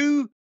can have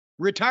 2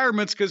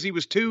 retirements because he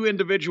was 2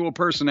 individual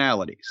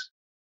personalities.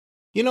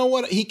 You know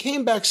what? He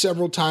came back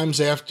several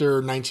times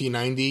after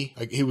 1990.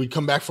 Like, he would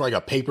come back for like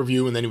a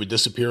pay-per-view and then he would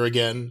disappear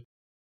again.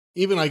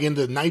 Even like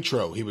into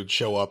Nitro, he would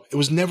show up. It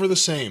was never the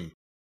same.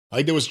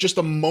 Like, there was just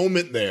a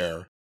moment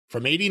there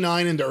from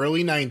 89 into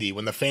early 90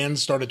 when the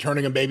fans started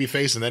turning him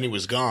babyface and then he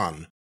was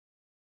gone,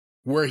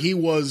 where he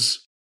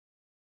was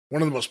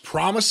one of the most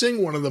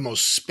promising, one of the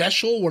most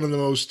special, one of the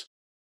most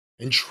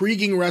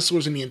intriguing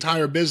wrestlers in the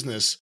entire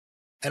business.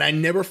 And I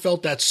never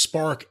felt that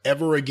spark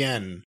ever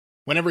again.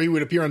 Whenever he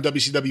would appear on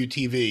WCW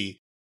TV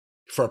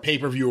for a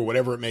pay-per-view or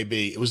whatever it may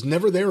be, it was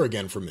never there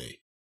again for me.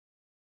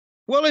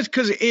 Well, it's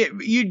because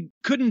you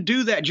couldn't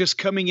do that just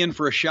coming in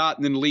for a shot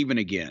and then leaving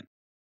again.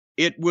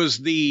 It was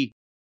the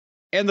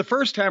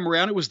first time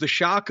around, it was the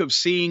shock of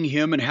seeing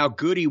him and how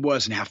good he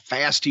was and how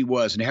fast he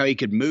was and how he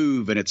could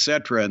move and et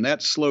cetera. And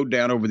that slowed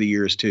down over the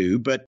years too.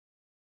 But,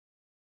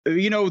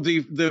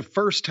 the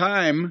first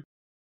time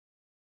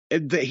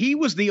he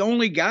was the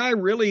only guy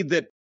really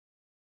that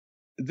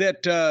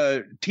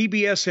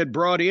TBS had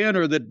brought in,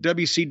 or that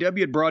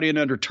WCW had brought in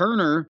under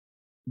Turner,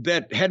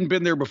 that hadn't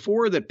been there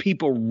before, that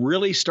people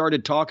really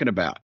started talking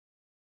about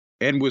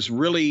and was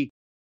really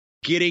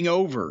getting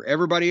over.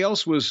 Everybody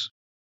else was,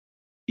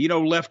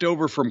 left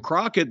over from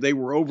Crockett. They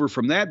were over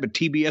from that, but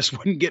TBS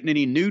wasn't getting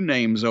any new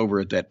names over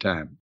at that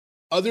time.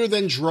 Other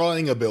than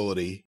drawing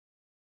ability,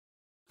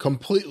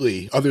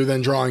 completely other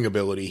than drawing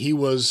ability, he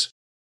was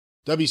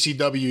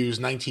WCW's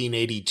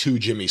 1982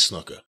 Jimmy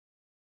Snuka.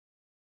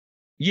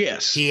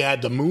 Yes. He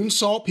had the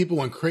moonsault. People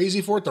went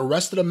crazy for it. The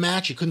rest of the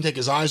match, he couldn't take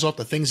his eyes off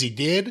the things he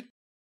did.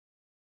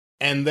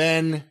 And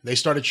then they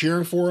started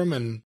cheering for him,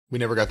 and we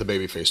never got the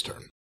babyface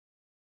turn.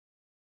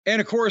 And,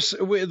 of course,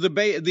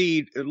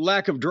 the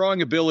lack of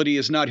drawing ability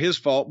is not his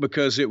fault,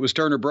 because it was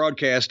Turner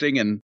Broadcasting,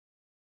 and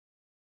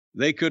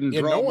they couldn't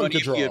draw no one money.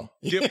 Could draw.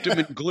 You dipped him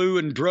in glue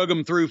and drug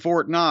him through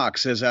Fort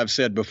Knox, as I've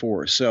said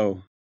before.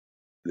 So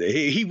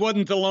he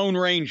wasn't the Lone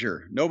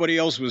Ranger. Nobody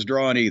else was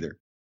drawing either.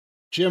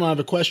 Jim, I have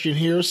a question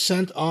here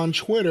sent on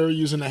Twitter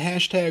using the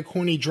hashtag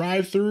Horny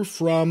Drive-Thru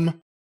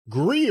from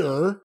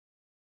Greer.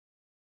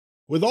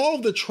 With all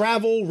of the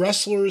travel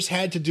wrestlers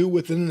had to do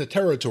within the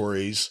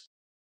territories,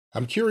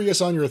 I'm curious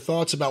on your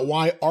thoughts about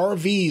why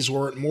RVs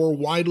weren't more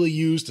widely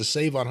used to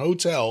save on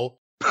hotel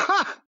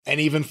and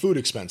even food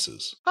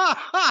expenses.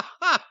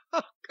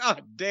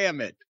 God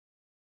damn it.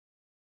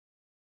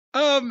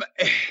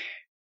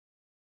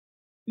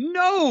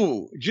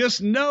 No,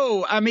 just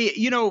no. I mean,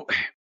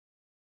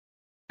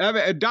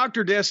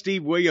 Dr. Death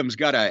Steve Williams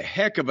got a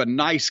heck of a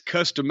nice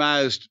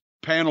customized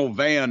panel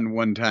van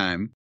one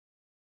time.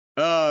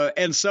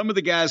 And some of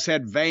the guys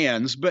had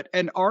vans, but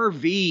an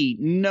RV,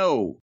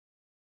 no.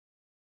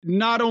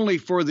 Not only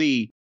for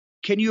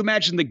can you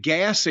imagine the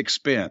gas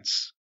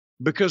expense?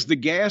 Because the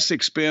gas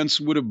expense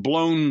would have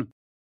blown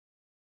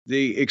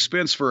the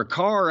expense for a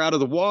car out of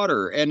the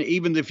water. And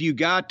even if you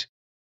got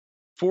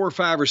 4 or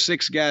 5 or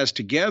 6 guys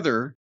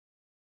together,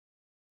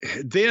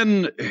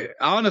 then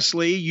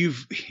honestly,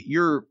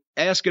 you're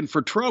asking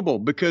for trouble,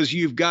 because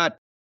you've got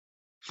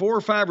 4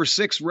 or 5 or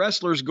 6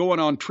 wrestlers going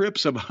on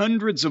trips of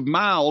hundreds of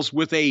miles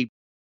with a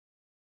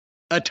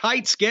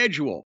tight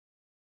schedule.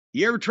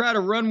 You ever try to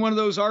run one of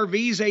those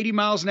RVs 80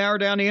 miles an hour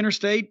down the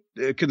interstate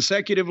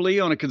consecutively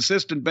on a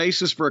consistent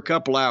basis for a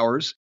couple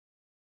hours?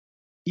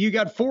 You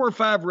got 4 or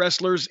 5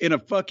 wrestlers in a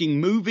fucking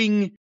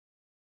moving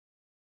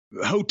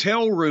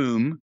hotel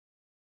room.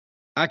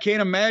 I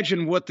can't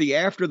imagine what the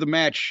after the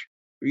match,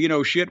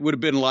 shit would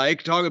have been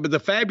like. Talking about the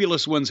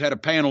Fabulous Ones had a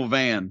panel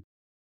van,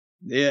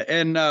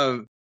 and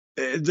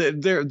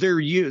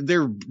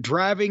they're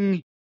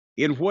driving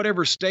in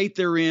whatever state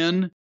they're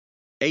in,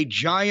 a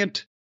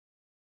giant,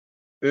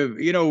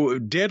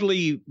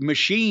 deadly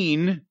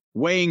machine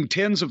weighing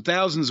tens of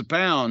thousands of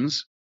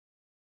pounds.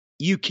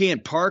 You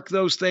can't park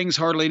those things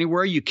hardly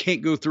anywhere. You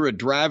can't go through a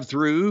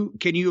drive-through.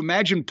 Can you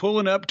imagine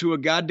pulling up to a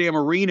goddamn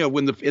arena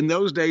in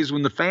those days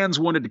when the fans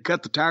wanted to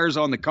cut the tires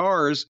on the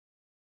cars,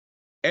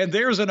 and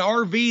there's an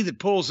RV that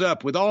pulls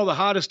up with all the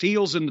hottest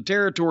heels in the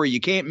territory?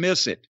 You can't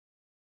miss it.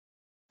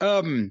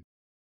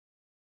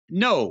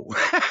 No.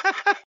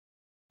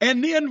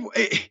 And then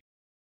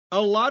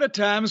a lot of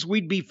times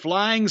we'd be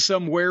flying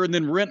somewhere and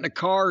then renting a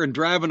car and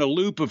driving a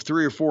loop of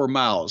 3 or 4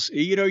 miles,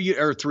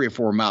 or 3 or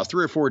 4 miles,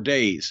 3 or 4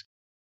 days.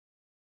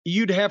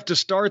 You'd have to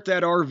start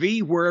that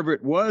RV wherever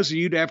it was, and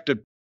you'd have to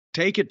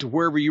take it to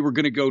wherever you were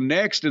going to go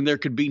next, and there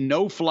could be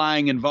no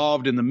flying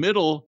involved in the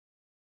middle.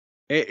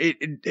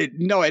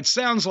 It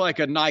sounds like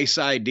a nice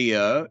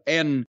idea,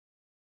 and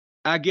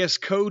I guess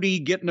Cody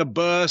getting a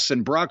bus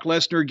and Brock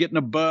Lesnar getting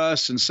a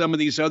bus and some of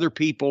these other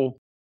people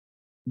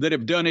that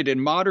have done it in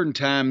modern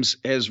times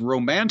has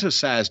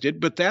romanticized it,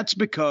 but that's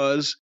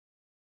because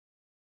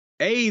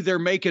A, they're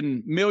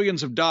making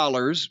millions of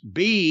dollars,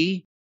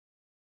 B,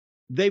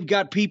 they've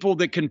got people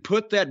that can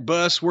put that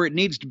bus where it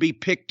needs to be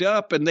picked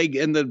up, and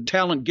the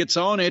talent gets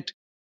on it,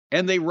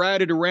 and they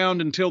ride it around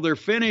until they're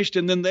finished,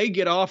 and then they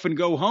get off and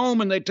go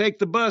home, and they take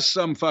the bus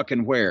some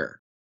fucking where.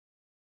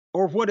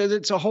 Or what?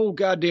 It's a whole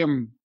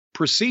goddamn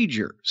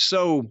procedure.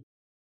 So,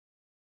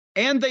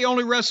 and they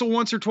only wrestle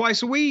once or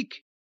twice a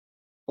week.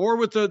 Or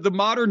with the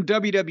modern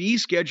WWE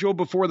schedule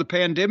before the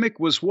pandemic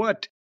was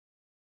what?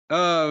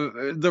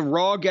 The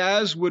Raw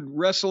guys would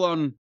wrestle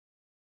on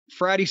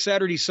Friday,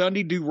 Saturday,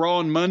 Sunday, do Raw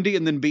on Monday,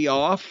 and then be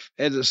off.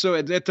 And so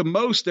at the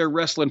most, they're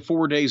wrestling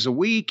 4 days a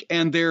week,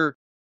 and they're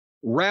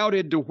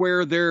routed to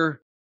where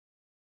they're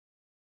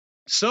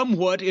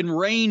somewhat in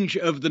range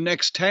of the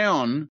next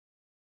town.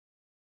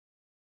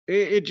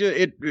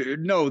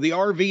 No, the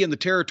RV and the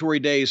territory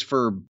days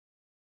for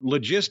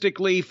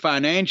logistically,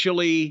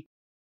 financially,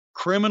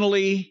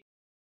 criminally,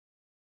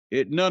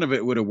 none of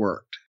it would have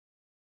worked.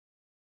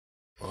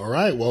 All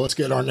right, well, let's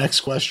get our next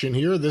question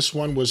here. This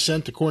one was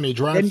sent to Corny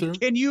Drive-Thru.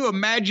 Can you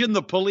imagine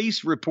the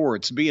police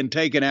reports being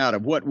taken out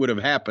of what would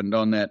have happened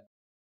on that?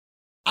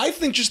 I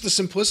think just the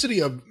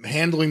simplicity of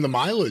handling the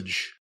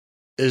mileage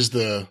is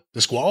the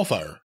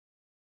disqualifier.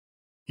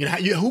 You know,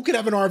 who could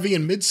have an RV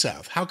in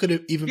Mid-South? How could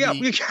it even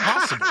be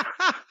possible?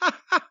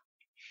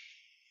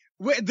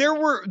 There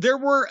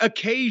were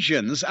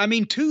occasions. I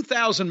mean,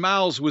 2,000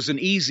 miles was an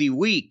easy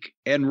week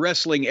and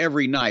wrestling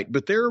every night.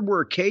 But there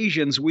were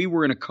occasions we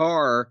were in a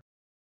car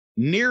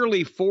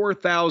nearly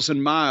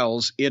 4,000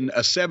 miles in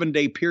a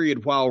 7-day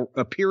period while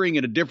appearing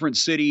in a different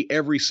city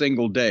every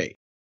single day.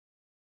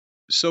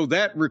 So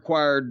that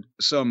required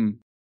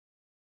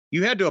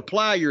you had to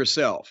apply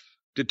yourself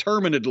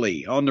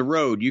determinedly on the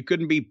road. You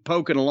couldn't be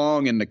poking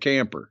along in the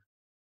camper.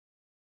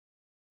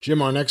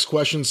 Jim, our next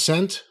question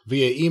sent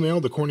via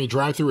email,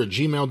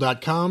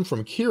 thecornydrivethru@gmail.com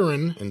from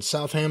Kieran in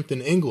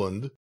Southampton,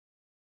 England.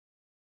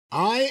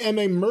 I am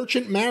a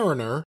merchant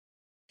mariner,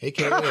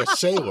 a.k.a. a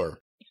sailor,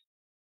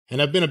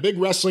 and I've been a big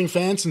wrestling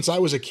fan since I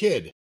was a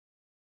kid.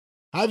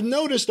 I've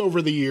noticed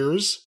over the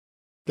years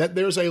that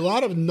there's a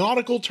lot of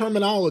nautical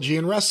terminology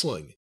in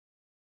wrestling.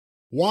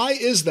 Why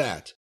is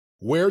that?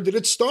 Where did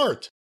it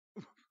start?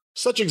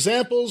 Such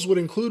examples would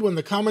include when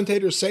the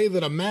commentators say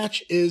that a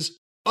match is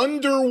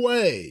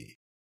underway,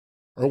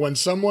 or when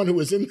someone who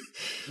is in...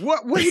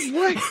 What? Wait.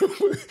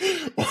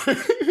 I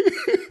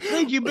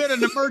think you've been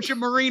in the merchant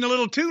marine a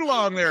little too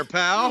long there,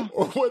 pal.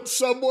 Or when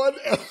someone...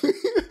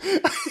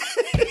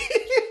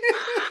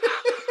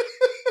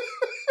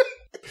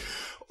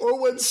 or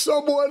when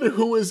someone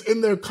who is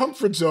in their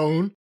comfort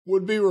zone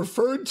would be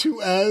referred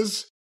to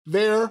as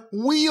their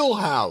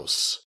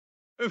wheelhouse.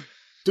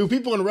 Do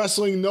people in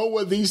wrestling know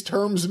what these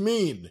terms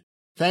mean?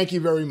 Thank you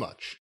very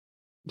much.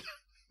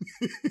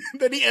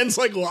 Then he ends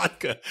like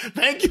Latka.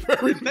 Thank you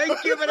very much.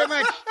 Thank you very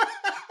much.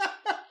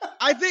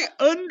 I think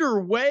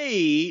underway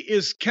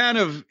is kind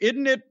of,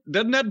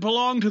 doesn't that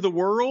belong to the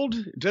world?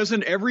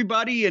 Doesn't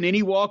everybody in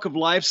any walk of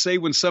life say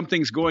when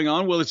something's going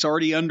on, well, it's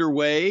already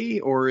underway,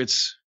 or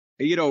it's,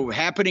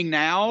 happening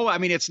now? I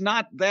mean, it's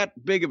not that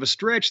big of a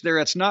stretch there.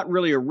 It's not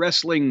really a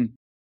wrestling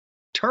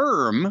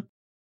term.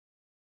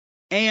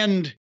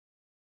 And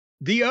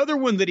the other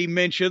one that he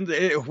mentioned,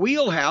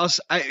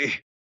 wheelhouse,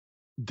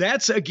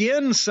 that's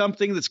again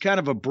something that's kind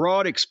of a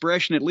broad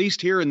expression, at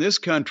least here in this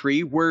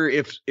country, where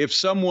if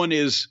someone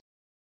is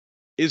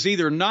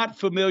either not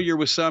familiar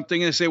with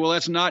something and they say, well,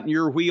 that's not in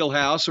your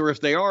wheelhouse, or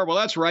if they are, well,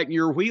 that's right in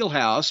your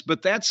wheelhouse.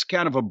 But that's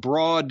kind of a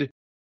broad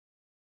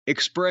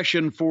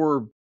expression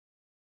for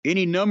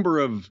any number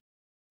of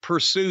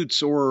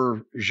pursuits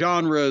or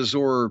genres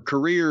or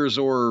careers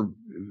or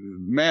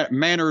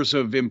manners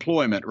of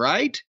employment,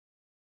 right?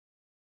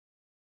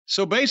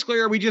 So basically,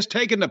 are we just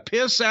taking the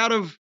piss out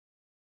of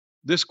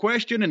this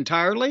question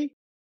entirely?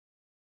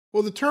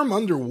 Well, the term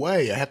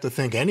underway, I have to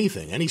think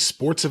anything, any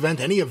sports event,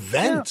 any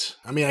event.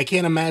 Yeah. I mean, I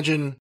can't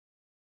imagine.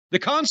 The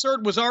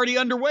concert was already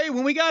underway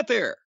when we got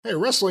there. Hey,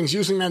 wrestling's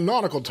using that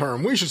nautical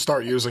term. We should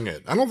start using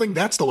it. I don't think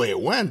that's the way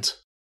it went.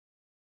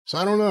 So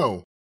I don't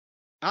know.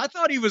 I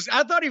thought he was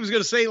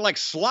going to say like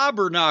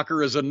slobber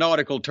knocker is a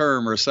nautical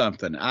term or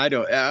something. I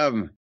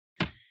don't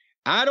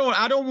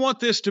want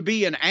this to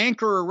be an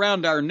anchor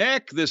around our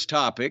neck, this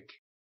topic,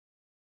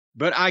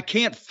 but I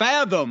can't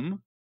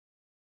fathom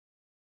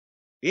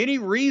any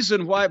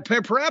reason why.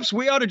 Perhaps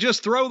we ought to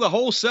just throw the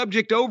whole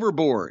subject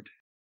overboard.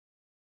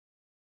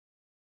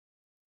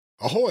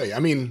 Ahoy. I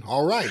mean,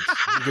 all right.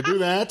 You could do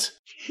that.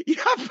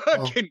 I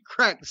fucking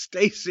cracked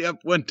Stacy up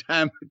one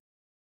time.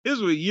 This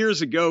was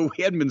years ago.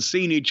 We hadn't been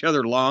seeing each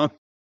other long.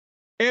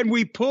 And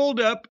we pulled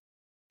up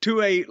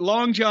to a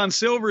Long John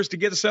Silver's to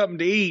get something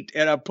to eat.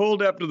 And I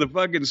pulled up to the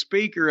fucking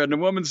speaker and the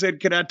woman said,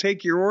 "Can I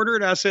take your order?"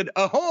 And I said,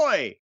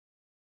 "Ahoy."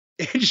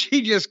 And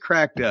she just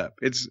cracked up.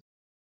 It's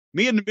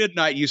me and the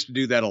Midnight used to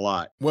do that a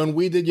lot. When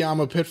we did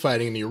Yama Pit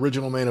Fighting, the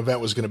original main event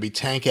was going to be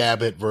Tank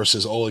Abbott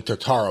versus Oleg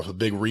Tartarov, a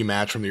big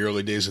rematch from the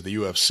early days of the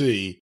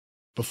UFC,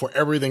 before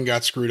everything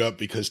got screwed up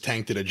because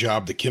Tank did a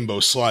job to Kimbo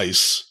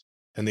Slice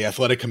and the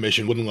Athletic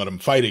Commission wouldn't let him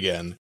fight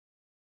again.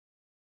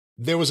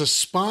 There was a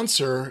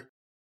sponsor,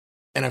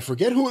 and I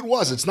forget who it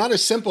was. It's not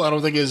as simple, I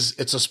don't think, as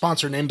it's a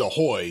sponsor named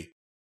Ahoy.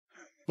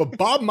 But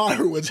Bob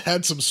Meyerowitz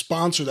had some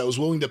sponsor that was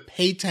willing to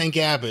pay Tank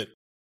Abbott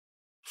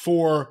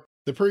for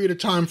the period of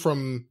time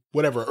from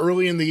whatever,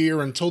 early in the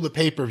year until the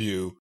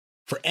pay-per-view,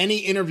 for any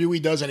interview he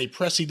does, any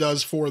press he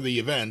does for the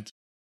event,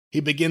 he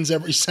begins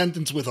every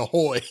sentence with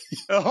 "Ahoy."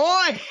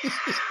 Ahoy!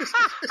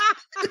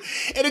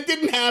 And it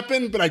didn't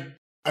happen, but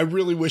I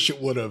really wish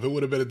it would have. It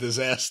would have been a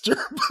disaster,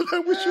 but I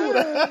wish it would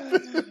have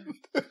happened.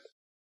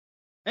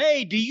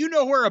 Hey, do you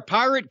know where a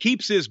pirate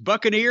keeps his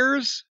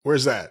buccaneers?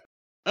 Where's that?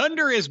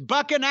 Under his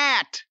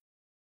buccanat.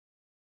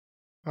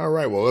 All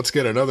right, well, let's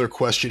get another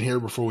question here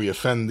before we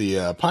offend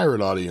the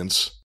pirate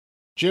audience.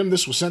 Jim,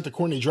 this was sent to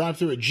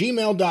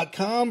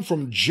cornydrivethru@gmail.com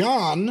from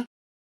John.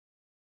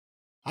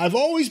 I've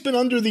always been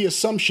under the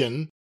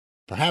assumption,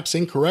 perhaps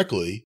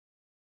incorrectly,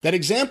 that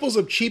examples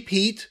of cheap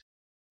heat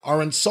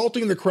are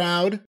insulting the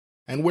crowd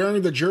and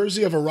wearing the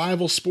jersey of a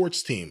rival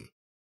sports team.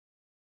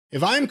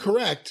 If I'm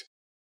correct,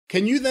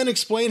 can you then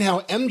explain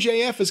how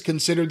MJF is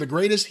considered the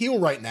greatest heel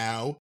right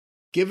now,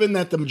 given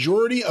that the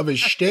majority of his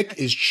shtick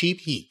is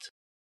cheap heat?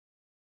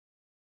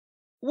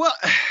 Well,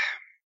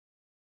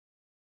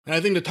 and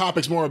I think the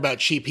topic's more about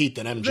cheap heat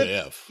than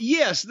MJF.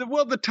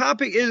 The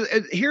topic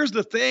is, here's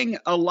the thing.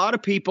 A lot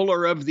of people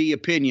are of the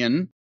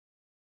opinion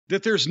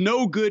that there's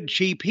no good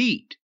cheap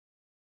heat.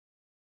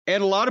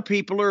 And a lot of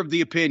people are of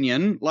the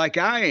opinion, like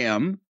I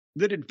am,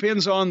 that it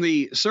depends on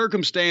the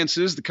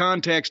circumstances, the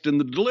context, and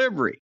the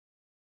delivery.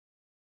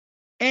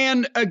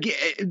 And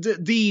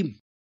again,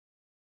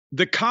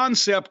 the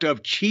concept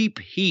of cheap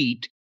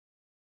heat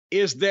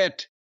is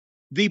that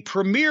the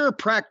premier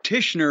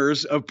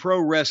practitioners of pro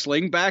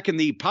wrestling back in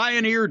the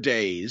pioneer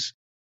days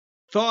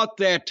thought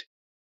that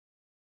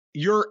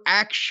your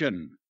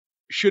action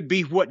should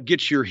be what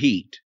gets your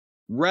heat,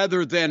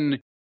 rather than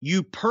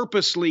you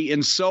purposely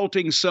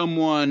insulting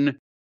someone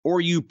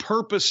or you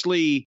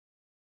purposely,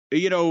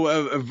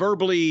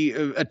 verbally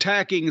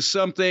attacking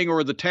something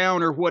or the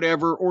town or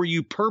whatever, or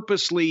you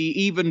purposely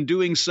even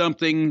doing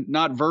something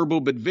not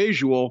verbal but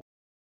visual,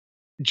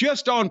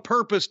 just on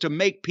purpose to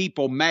make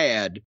people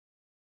mad.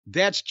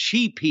 That's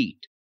cheap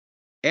heat.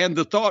 And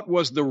the thought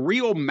was the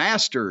real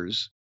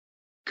masters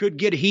could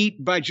get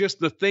heat by just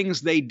the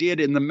things they did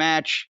in the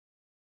match,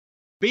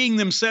 being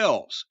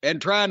themselves and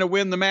trying to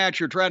win the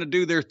match or trying to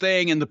do their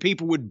thing, and the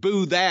people would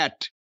boo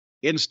that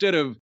instead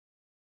of,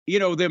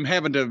 them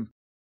having to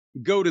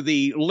go to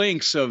the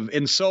lengths of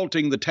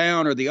insulting the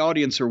town or the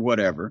audience or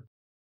whatever.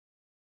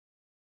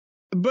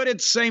 But at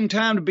the same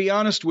time, to be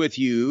honest with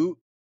you,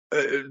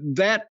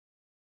 that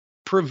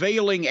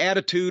prevailing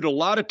attitude a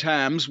lot of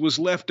times was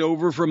left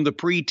over from the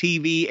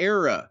pre-TV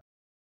era.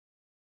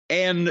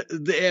 And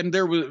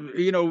there was,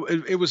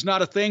 it was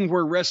not a thing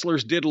where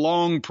wrestlers did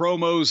long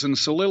promos and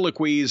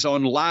soliloquies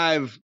on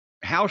live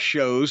house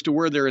shows to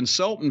where they're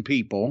insulting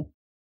people.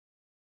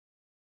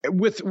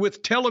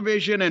 With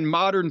television and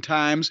modern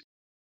times,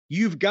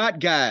 you've got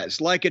guys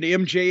like an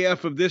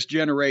MJF of this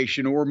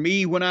generation, or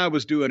me when I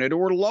was doing it,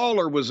 or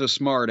Lawler was a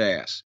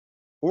smartass,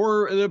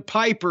 or the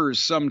Pipers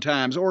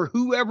sometimes, or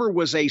whoever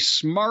was a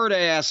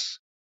smartass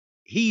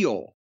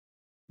heel.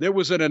 There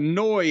was an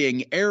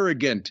annoying,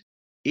 arrogant,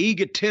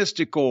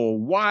 egotistical,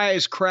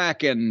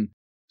 wisecracking,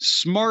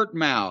 smart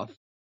mouth.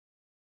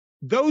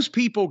 Those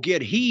people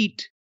get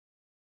heat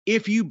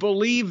if you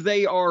believe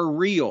they are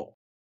real.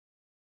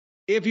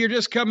 If you're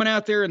just coming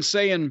out there and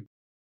saying,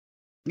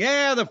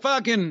 yeah, the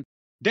fucking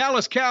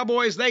Dallas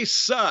Cowboys, they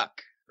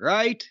suck,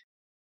 right?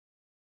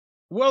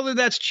 Well, then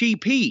that's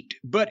cheap heat.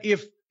 But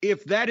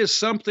if that is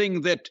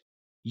something that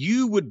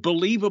you would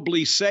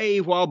believably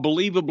say while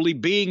believably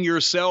being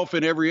yourself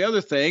and every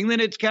other thing, then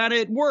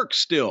it works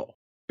still.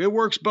 It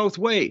works both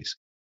ways.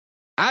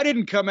 I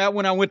didn't come out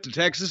when I went to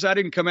Texas. I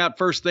didn't come out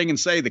first thing and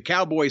say the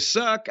Cowboys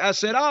suck. I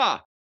said,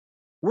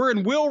 we're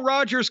in Will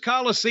Rogers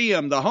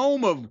Coliseum, the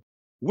home of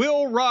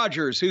Will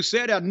Rogers, who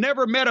said, I'd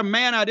never met a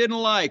man I didn't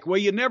like. Well,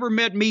 you never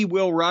met me,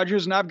 Will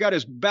Rogers, and I've got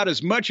about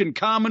as much in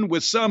common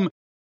with some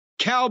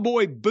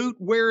cowboy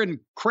boot-wearing,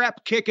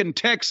 crap-kicking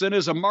Texan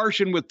as a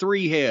Martian with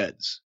 3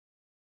 heads.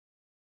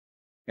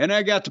 And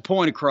I got the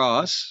point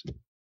across.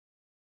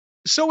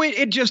 So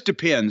it just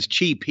depends,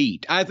 cheap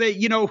heat. I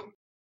think,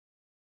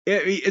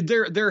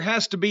 there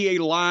has to be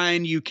a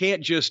line. You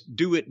can't just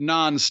do it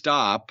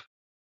nonstop.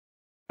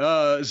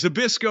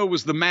 Zbyszko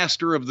was the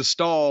master of the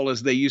stall,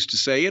 as they used to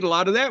say it. A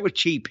lot of that was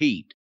cheap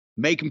heat,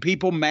 making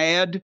people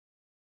mad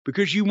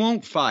because you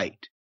won't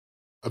fight.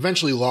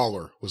 Eventually,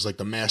 Lawler was like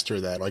the master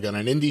of that. Like on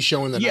an indie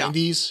show in the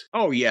 90s.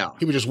 Oh, yeah.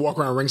 He would just walk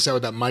around ringside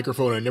with that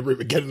microphone and never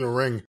even get in the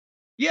ring.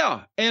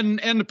 Yeah, and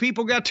the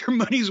people got their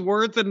money's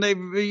worth, and they've,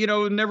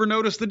 never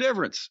noticed the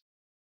difference.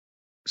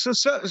 So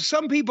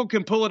some people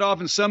can pull it off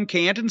and some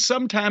can't, and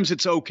sometimes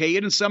it's okay,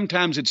 and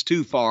sometimes it's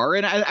too far.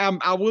 And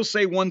I will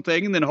say one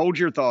thing and then hold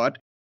your thought.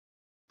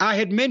 I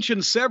had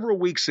mentioned several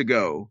weeks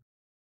ago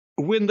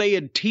when they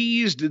had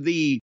teased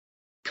the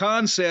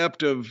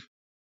concept of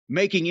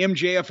making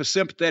MJF a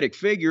sympathetic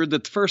figure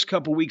that the first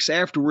couple weeks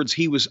afterwards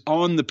he was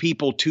on the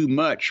people too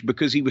much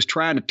because he was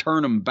trying to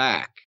turn them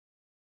back.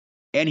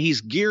 And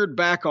he's geared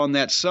back on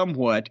that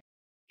somewhat.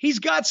 He's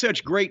got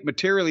such great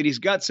material and he's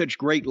got such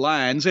great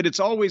lines, and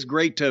it's always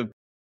great to,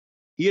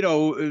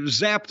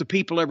 zap the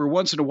people every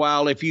once in a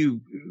while if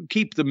you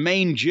keep the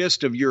main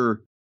gist of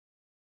your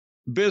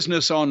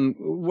business on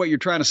what you're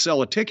trying to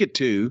sell a ticket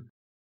to.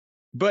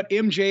 But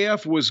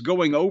MJF was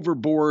going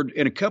overboard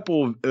in a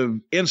couple of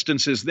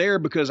instances there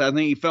because I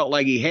think he felt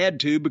like he had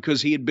to,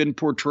 because he had been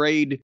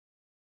portrayed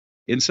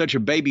in such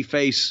a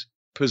babyface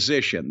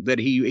position that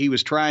he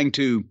was trying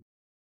to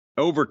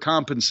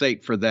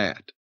overcompensate for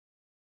that.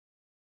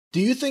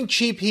 Do you think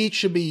cheap heat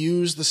should be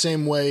used the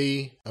same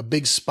way a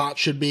big spot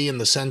should be, in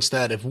the sense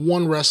that if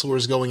one wrestler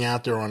is going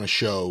out there on a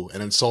show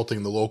and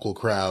insulting the local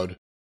crowd,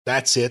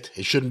 that's it?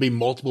 It shouldn't be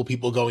multiple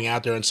people going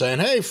out there and saying,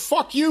 hey,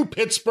 fuck you,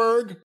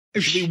 Pittsburgh.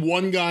 It should be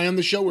one guy on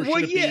the show, or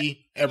should it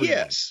be everyone?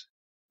 Yes.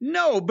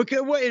 No,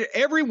 because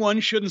everyone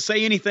shouldn't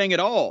say anything at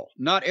all.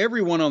 Not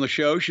everyone on the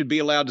show should be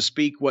allowed to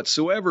speak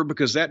whatsoever,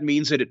 because that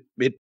means that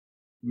it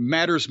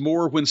matters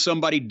more when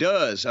somebody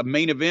does, a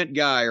main event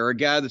guy or a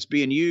guy that's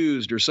being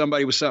used or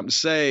somebody with something to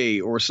say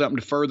or something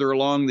to further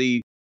along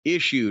the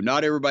issue.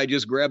 Not everybody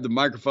just grab the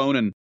microphone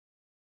and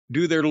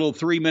do their little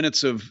 3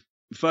 minutes of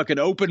fucking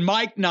open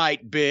mic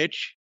night,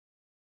 bitch.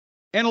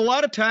 And a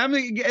lot of time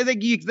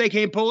they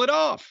can't pull it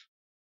off.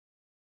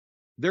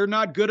 They're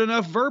not good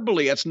enough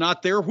verbally. It's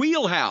not their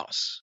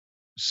wheelhouse.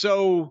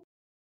 So,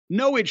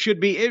 no, it should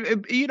be,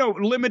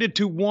 limited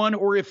to one,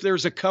 or if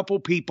there's a couple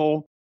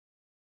people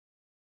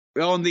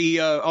on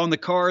the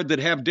card that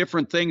have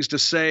different things to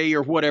say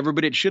or whatever,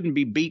 but it shouldn't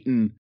be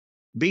beaten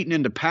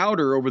into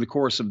powder over the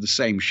course of the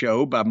same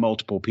show by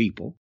multiple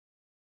people.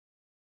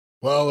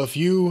 Well, if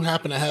you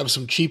happen to have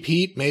some cheap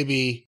heat,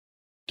 maybe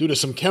due to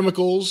some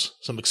chemicals,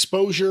 some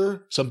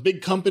exposure, some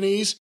big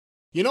companies,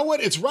 you know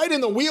what? It's right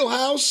in the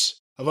wheelhouse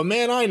of a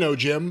man I know,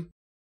 Jim.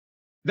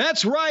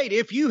 That's right.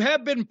 If you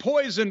have been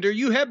poisoned or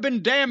you have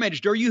been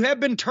damaged or you have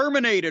been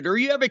terminated or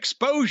you have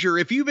exposure,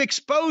 if you've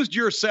exposed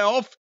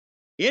yourself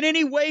in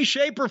any way,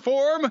 shape, or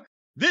form,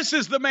 this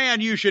is the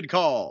man you should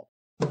call.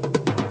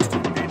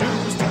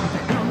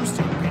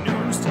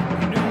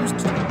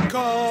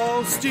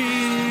 Call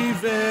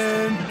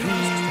Stephen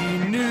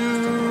P.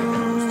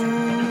 News.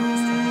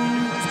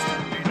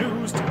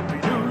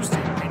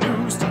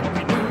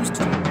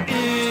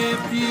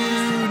 If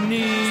you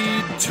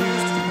need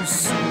to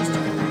sue.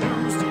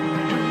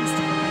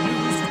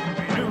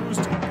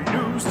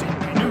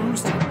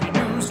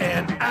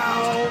 An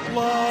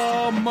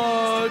outlaw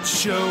mud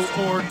show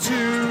or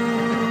two.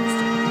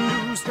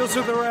 He'll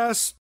sue the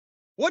rest.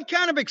 What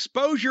kind of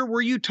exposure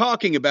were you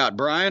talking about,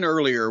 Brian,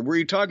 earlier? Were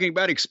you talking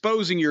about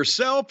exposing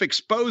yourself,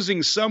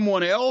 exposing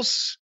someone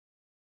else,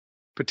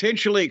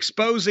 potentially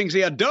exposing,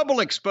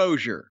 double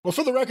exposure? Well,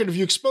 for the record, if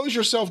you expose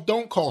yourself,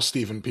 don't call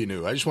Stephen P.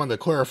 New. I just wanted to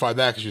clarify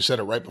that because you said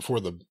it right before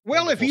the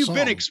Well, if you've song.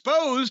 been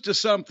exposed to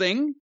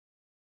something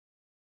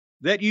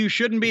that you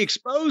shouldn't be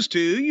exposed to,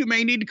 you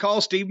may need to call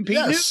Stephen P.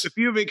 Yes. New. If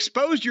you've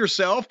exposed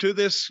yourself to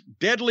this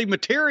deadly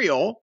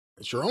material,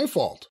 It's your own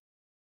fault.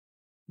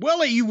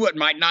 well, you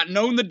might not have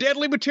known the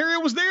deadly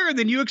material was there, and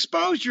then you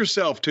exposed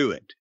yourself to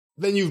it.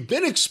 Then you've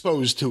been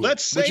exposed to it,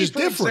 Let's say, which is for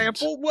different.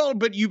 example, well,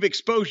 but you've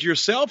exposed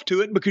yourself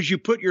to it because you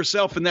put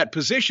yourself in that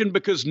position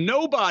because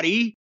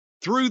nobody,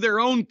 through their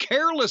own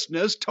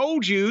carelessness,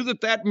 told you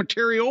that that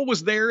material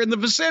was there in the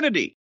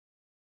vicinity.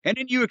 And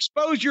then you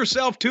exposed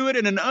yourself to it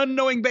in an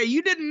unknowing way.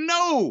 You didn't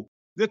know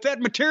that that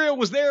material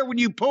was there when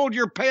you pulled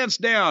your pants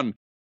down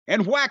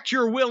and whacked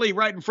your willy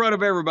right in front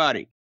of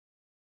everybody.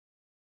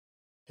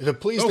 If it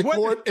please the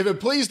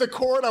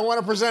court, I want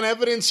to present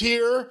evidence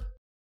here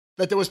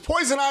that there was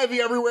poison ivy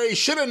everywhere. He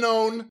should have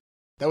known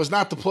that was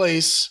not the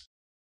place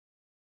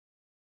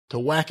to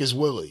whack his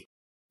willy.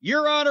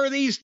 Your Honor,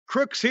 these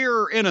crooks here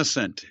are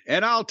innocent.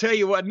 And I'll tell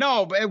you what,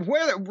 no,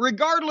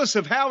 regardless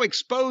of how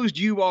exposed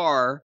you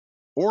are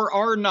or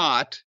are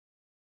not,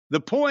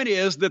 the point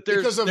is that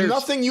there's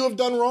nothing you have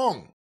done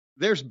wrong.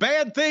 There's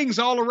bad things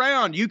all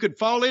around. You could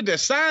fall into,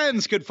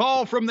 signs could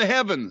fall from the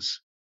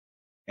heavens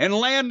and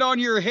land on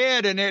your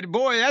head, and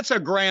boy, that's a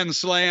grand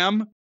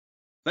slam.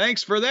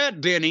 Thanks for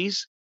that,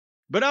 Denny's.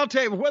 But I'll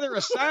tell you, whether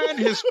a sign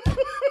has...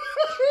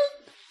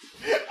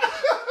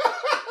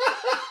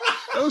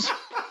 Those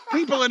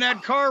people in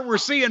that car were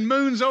seeing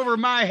moons over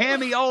my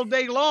hammy all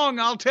day long,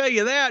 I'll tell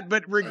you that.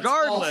 But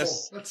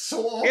regardless, That's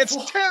so awful.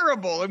 it's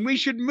terrible, and we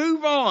should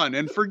move on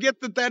and forget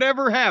that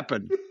ever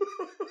happened.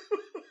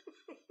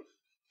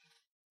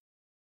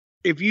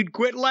 If you'd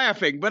quit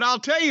laughing. But I'll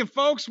tell you,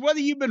 folks, whether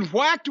you've been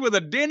whacked with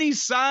a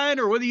Denny's sign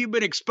or whether you've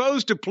been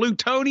exposed to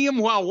plutonium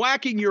while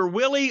whacking your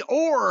willy,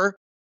 or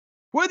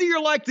whether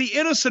you're like the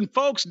innocent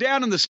folks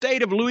down in the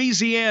state of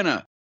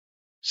Louisiana,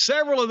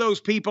 several of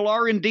those people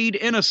are indeed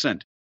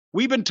innocent.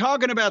 We've been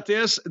talking about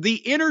this.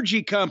 The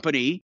energy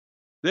company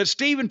that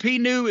Stephen P.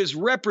 New is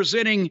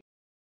representing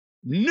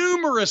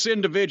numerous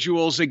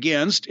individuals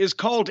against is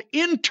called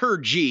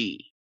Entergy.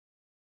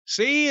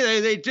 See,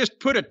 they just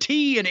put a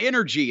T in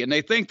energy, and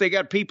they think they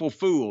got people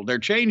fooled. They're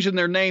changing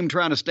their name,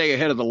 trying to stay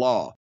ahead of the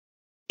law.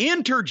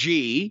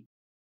 Entergy,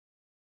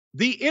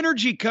 the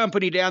energy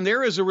company down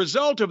there, as a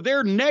result of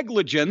their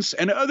negligence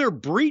and other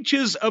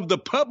breaches of the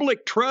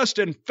public trust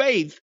and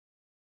faith,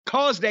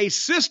 caused a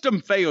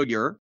system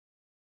failure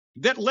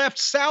that left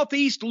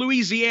southeast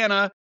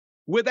Louisiana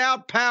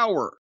without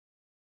power.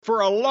 For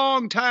a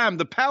long time,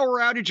 the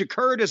power outage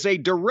occurred as a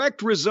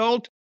direct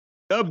result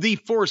of the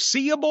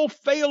foreseeable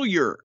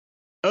failure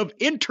of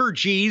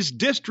Entergy's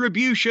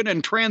distribution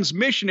and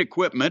transmission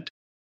equipment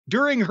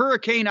during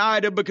Hurricane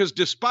Ida, because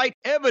despite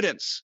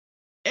evidence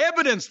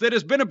that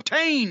has been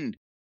obtained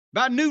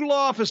by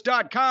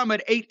newlawoffice.com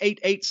at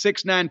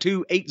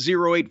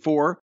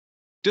 888-692-8084,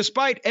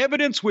 despite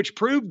evidence which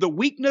proved the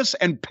weakness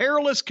and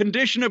perilous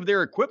condition of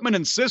their equipment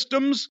and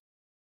systems,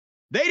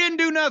 they didn't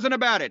do nothing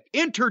about it.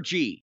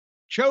 Entergy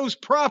chose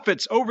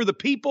profits over the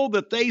people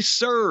that they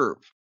serve.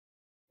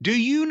 Do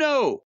you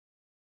know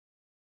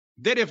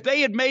that if they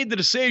had made the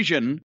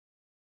decision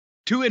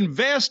to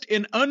invest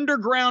in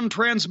underground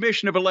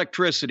transmission of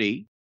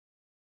electricity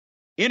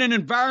in an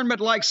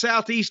environment like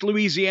Southeast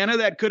Louisiana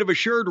that could have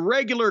assured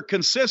regular,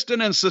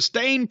 consistent, and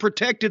sustained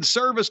protected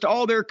service to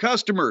all their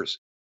customers,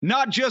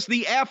 not just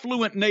the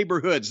affluent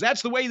neighborhoods.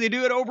 That's the way they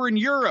do it over in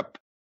Europe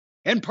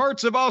and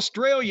parts of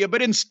Australia.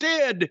 But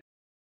instead,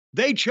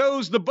 they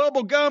chose the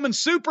bubble gum and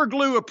super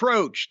glue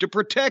approach to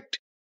protect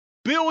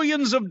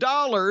billions of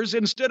dollars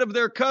instead of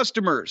their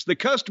customers. The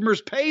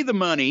customers pay the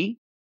money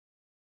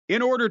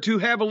in order to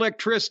have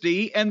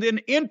electricity, and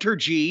then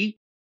Entergy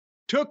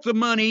took the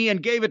money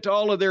and gave it to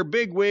all of their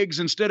bigwigs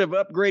instead of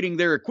upgrading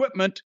their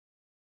equipment,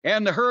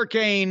 and the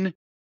hurricane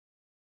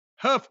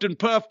huffed and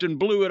puffed and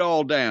blew it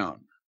all down.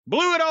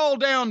 Blew it all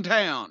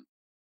downtown.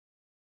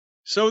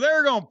 So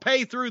they're going to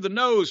pay through the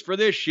nose for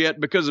this shit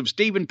because of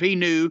Stephen P.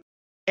 New.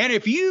 And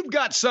if you've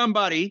got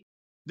somebody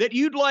that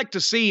you'd like to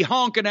see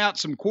honking out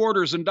some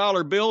quarters and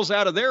dollar bills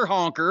out of their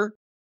honker,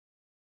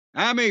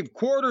 I mean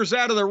quarters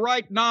out of the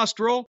right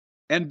nostril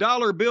and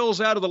dollar bills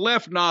out of the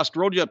left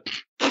nostril,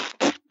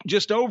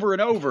 just over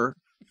and over,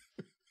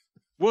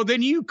 well,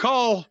 then you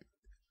call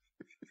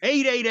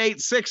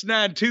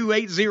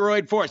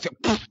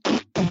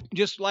 888-692-8084.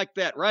 Just like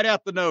that, right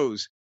out the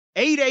nose.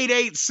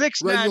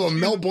 888-692. Regular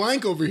Mel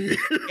Blanc over here.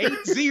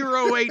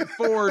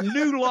 8084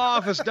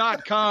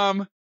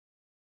 newlawoffice.com.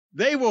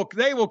 They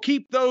will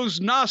keep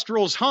those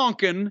nostrils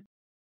honking.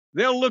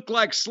 They'll look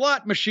like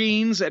slot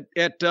machines at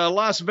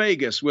Las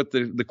Vegas with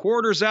the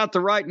quarters out the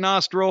right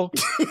nostril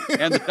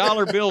and the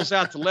dollar bills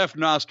out the left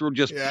nostril.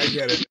 Just yeah, I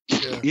get it.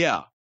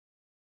 Yeah.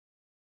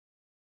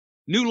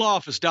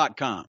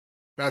 Newlawoffice.com.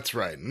 That's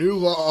right.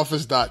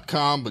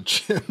 Newlawoffice.com. But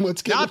Jim,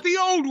 let's get not the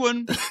old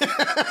one.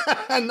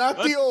 Not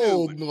the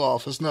old New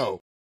Office. No.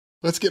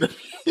 Let's get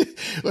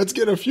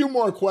a few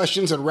more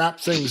questions and wrap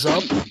things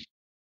up.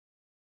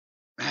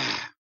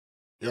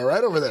 You all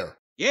right over there?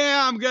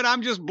 Yeah, I'm good.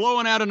 I'm just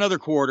blowing out another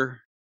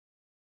quarter.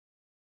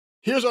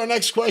 Here's our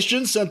next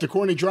question, sent to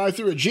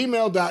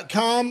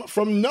cornydrivethru@gmail.com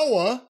from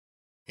Noah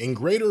in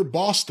Greater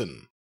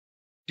Boston.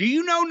 Do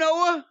you know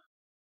Noah?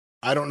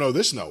 I don't know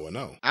this Noah,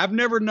 no. I've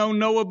never known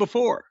Noah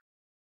before.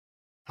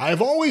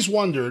 I've always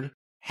wondered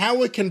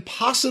how it can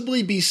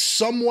possibly be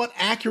somewhat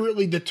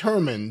accurately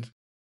determined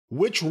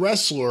which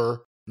wrestler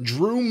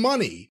drew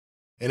money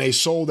in a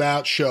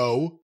sold-out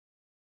show,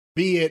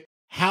 be it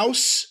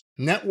house,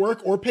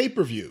 network, or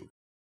pay-per-view.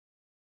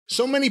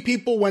 So many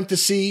people went to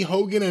see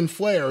Hogan and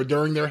Flair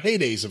during their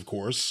heydays, of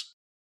course,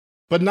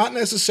 but not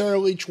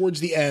necessarily towards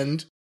the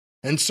end,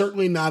 and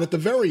certainly not at the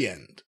very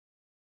end.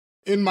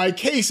 In my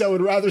case, I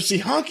would rather see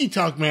Honky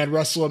Tonk Man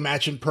wrestle a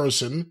match in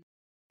person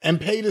and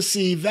pay to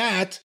see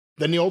that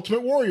than the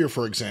Ultimate Warrior,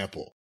 for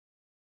example.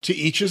 To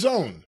each his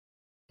own.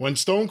 When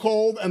Stone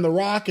Cold and The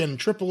Rock and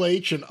Triple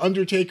H and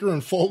Undertaker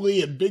and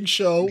Foley and Big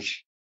Show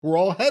were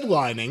all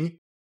headlining,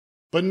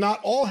 but not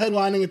all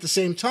headlining at the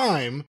same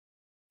time,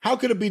 how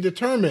could it be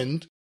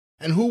determined,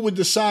 and who would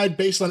decide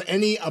based on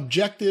any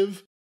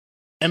objective,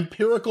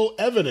 empirical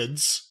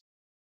evidence,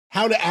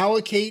 how to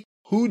allocate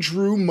who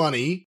drew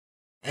money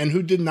and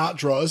who did not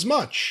draw as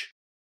much?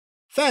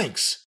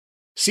 Thanks.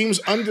 Seems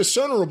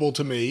undiscernible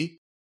to me,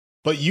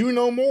 but you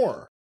know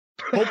more.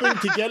 Hoping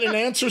to get an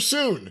answer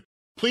soon.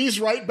 Please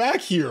write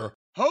back here.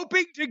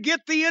 Hoping to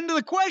get the end of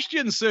the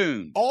question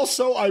soon.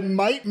 Also, I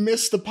might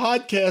miss the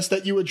podcast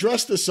that you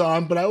addressed this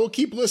on, but I will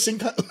keep listening.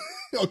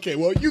 Okay,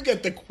 well, you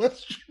get the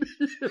question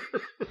here.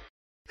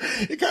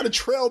 It kind of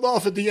trailed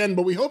off at the end,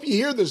 but we hope you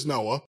hear this,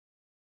 Noah.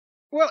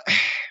 Well,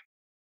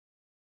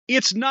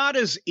 it's not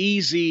as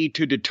easy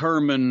to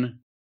determine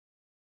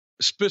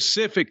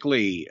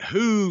specifically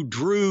who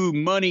drew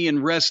money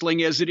in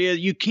wrestling as it is.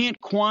 You can't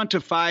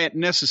quantify it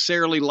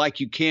necessarily like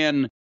you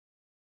can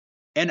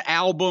an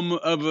album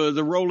of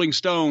the Rolling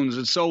Stones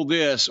that sold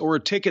this, or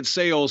ticket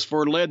sales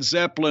for Led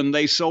Zeppelin,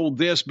 they sold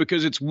this,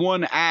 because it's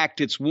one act,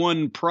 it's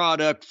one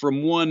product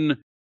from one.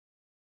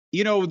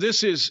 You know,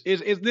 this is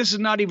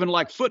not even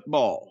like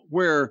football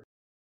where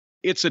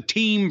it's a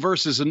team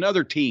versus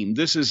another team.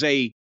 This is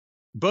a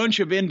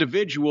bunch of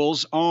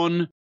individuals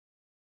on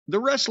the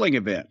wrestling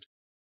event.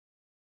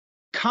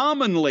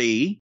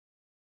 Commonly,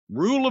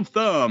 rule of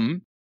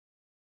thumb,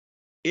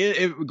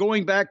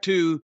 going back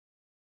to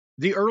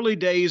the early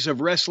days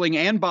of wrestling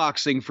and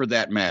boxing, for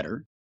that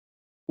matter,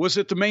 was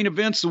that the main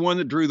event's the one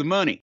that drew the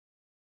money.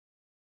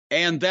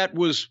 And that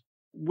was,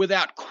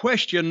 without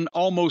question,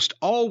 almost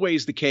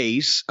always the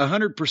case,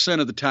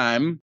 100% of the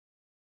time,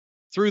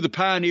 through the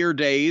pioneer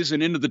days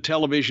and into the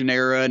television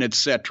era and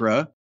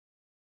etc.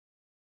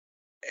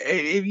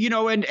 You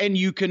know, and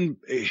you can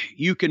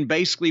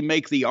basically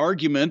make the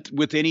argument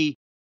with any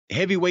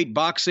heavyweight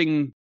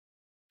boxing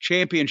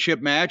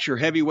championship match or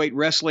heavyweight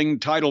wrestling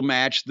title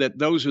match that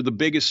those are the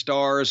biggest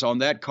stars on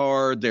that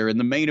card. They're in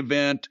the main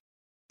event.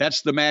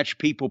 That's the match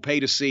people pay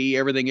to see.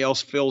 Everything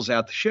else fills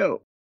out the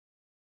show.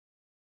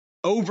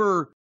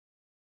 Over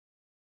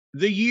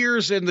the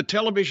years in the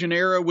television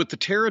era with the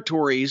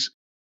territories,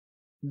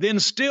 then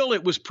still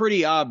it was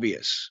pretty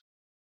obvious.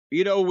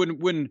 You know,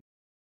 when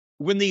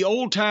the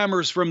old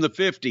timers from the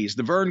 50s,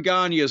 the Vern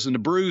Gagnes and the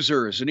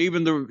Bruisers, and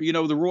even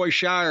the Roy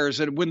Shires,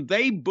 and when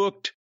they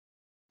booked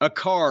a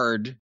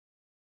card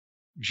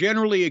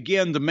Generally,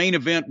 again, the main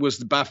event was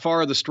by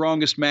far the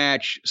strongest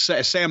match.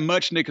 Sam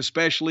Muchnick,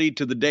 especially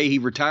to the day he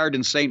retired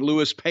in St.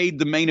 Louis, paid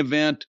the main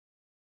event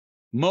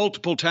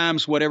multiple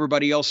times what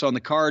everybody else on the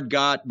card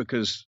got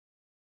because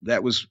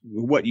that was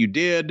what you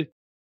did.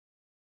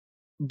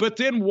 But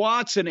then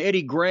Watts and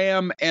Eddie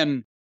Graham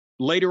and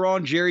later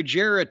on Jerry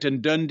Jarrett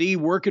and Dundee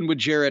working with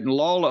Jarrett and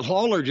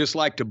Lawler just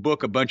like to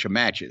book a bunch of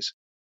matches.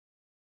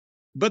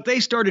 But they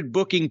started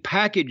booking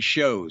package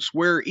shows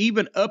where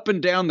even up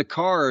and down the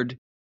card,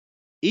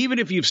 even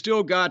if you've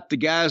still got the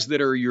guys that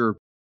are you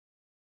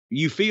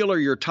feel are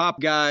your top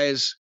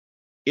guys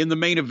in the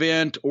main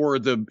event or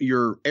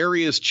your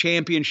area's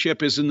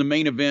championship is in the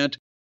main event,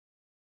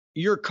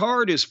 your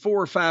card is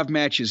 4 or 5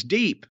 matches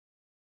deep,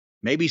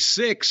 maybe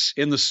 6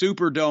 in the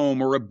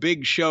Superdome or a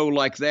big show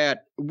like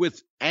that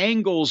with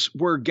angles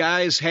where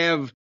guys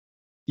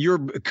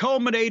you're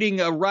culminating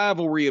a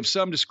rivalry of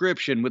some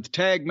description with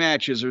tag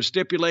matches or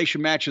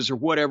stipulation matches or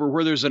whatever,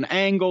 where there's an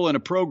angle and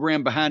a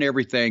program behind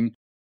everything.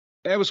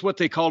 That was what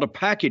they called a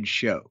package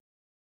show.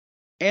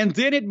 And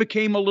then it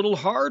became a little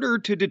harder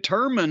to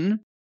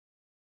determine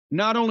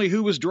not only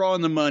who was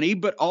drawing the money,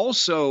 but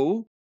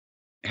also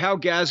how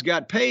guys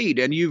got paid.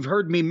 And you've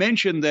heard me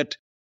mention that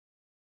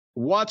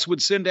Watts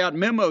would send out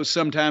memos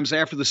sometimes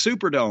after the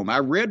Superdome. I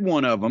read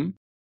one of them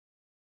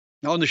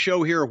on the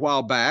show here a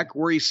while back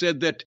where he said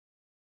that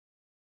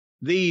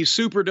the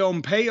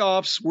Superdome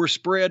payoffs were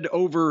spread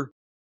over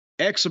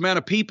X amount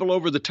of people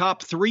over the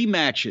top 3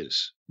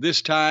 matches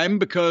this time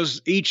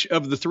because each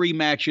of the 3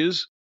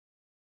 matches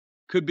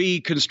could be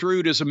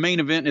construed as a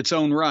main event in its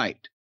own right.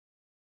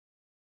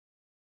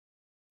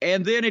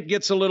 And then it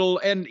gets a little,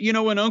 and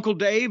when Uncle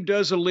Dave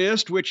does a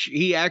list, which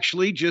he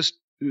actually just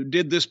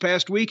did this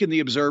past week in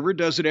The Observer,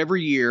 does it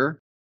every year,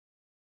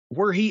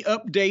 where he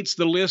updates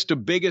the list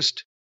of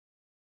biggest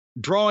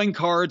drawing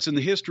cards in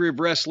the history of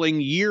wrestling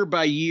year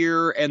by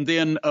year and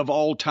then of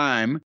all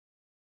time,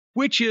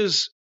 which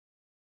is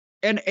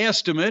an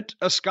estimate,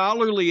 a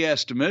scholarly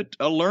estimate,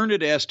 a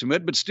learned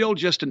estimate, but still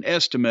just an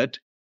estimate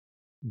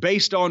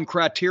based on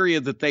criteria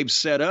that they've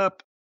set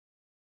up,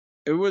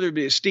 whether it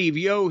be Steve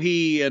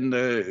Yohe and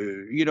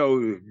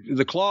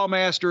the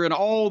Clawmaster and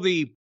all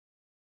the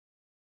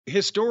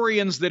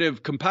historians that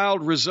have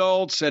compiled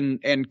results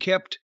and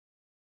kept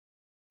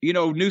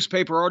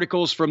newspaper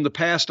articles from the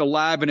past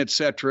alive and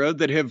etc.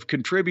 that have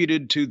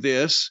contributed to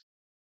this.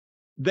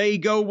 They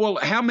go, well,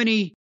 how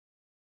many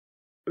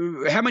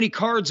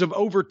cards of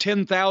over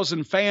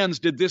 10,000 fans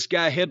did this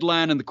guy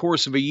headline in the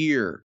course of a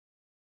year?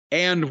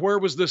 And where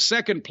was the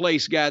second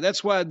place guy?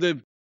 That's why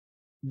the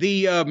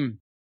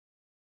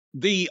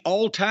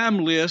all-time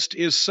list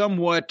is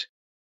somewhat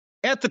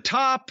at the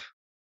top.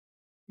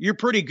 You're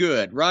pretty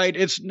good, right?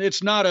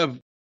 It's not a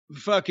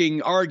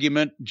fucking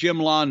argument, Jim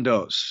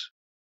Londos.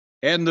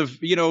 And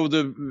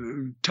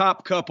the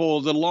top couple,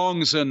 the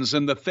Longsons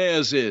and the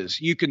Thezes,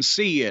 you can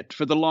see it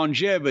for the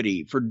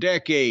longevity, for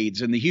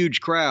decades and the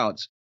huge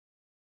crowds.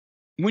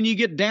 When you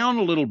get down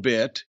a little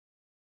bit,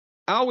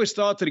 I always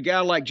thought that a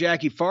guy like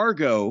Jackie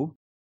Fargo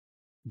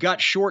got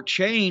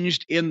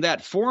shortchanged in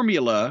that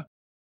formula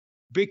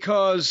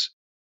because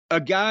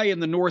a guy in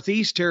the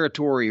Northeast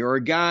Territory or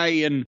a guy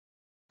in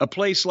a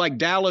place like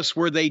Dallas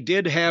where they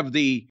did have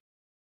the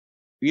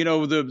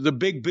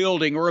big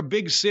building, or a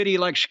big city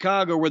like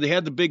Chicago where they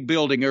had the big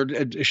building, or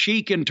a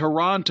Sheik in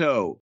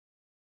Toronto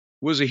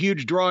was a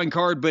huge drawing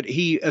card, but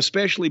he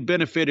especially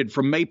benefited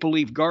from Maple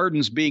Leaf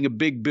Gardens being a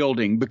big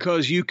building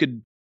because you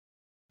could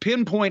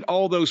pinpoint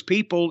all those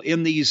people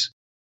in these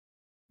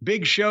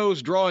big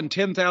shows drawing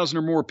 10,000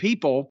 or more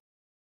people.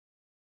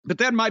 But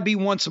that might be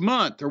once a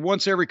month or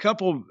once every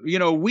couple,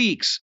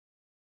 weeks.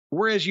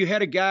 Whereas you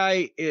had a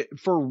guy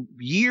for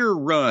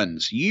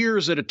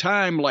years at a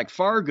time, like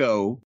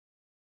Fargo,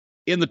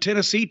 in the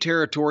Tennessee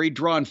Territory,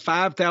 drawing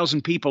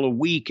 5,000 people a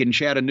week in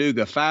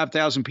Chattanooga,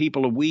 5,000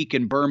 people a week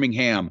in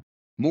Birmingham,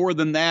 more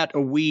than that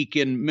a week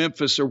in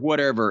Memphis or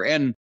whatever.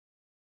 And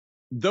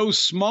those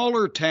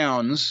smaller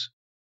towns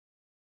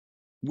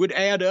would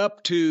add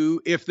up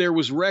to, if there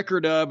was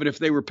record of, and if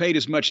they were paid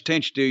as much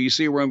attention to, you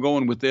see where I'm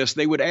going with this,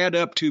 they would add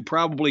up to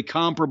probably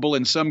comparable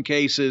in some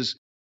cases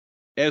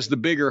as the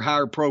bigger,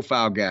 higher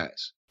profile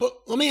guys. But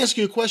let me ask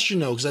you a question,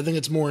 though, because I think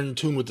it's more in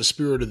tune with the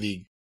spirit of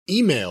the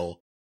email.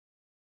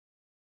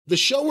 The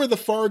show where the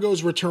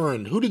Fargos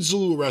returned, who did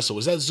Zulu wrestle?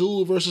 Was that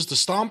Zulu versus the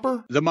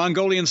Stomper? The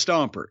Mongolian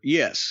Stomper,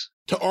 yes.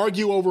 To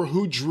argue over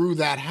who drew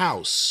that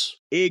house.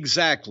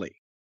 Exactly.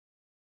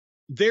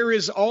 There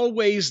is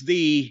always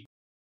the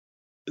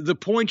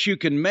point you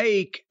can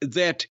make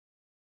that,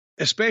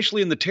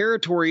 especially in the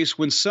territories,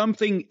 when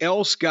something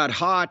else got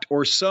hot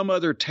or some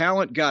other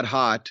talent got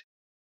hot,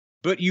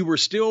 but you were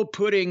still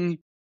putting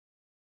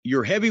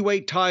your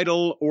heavyweight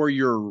title or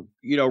your,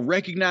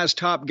 recognized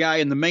top guy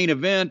in the main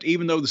event,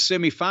 even though the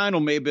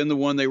semifinal may have been the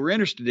one they were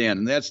interested in.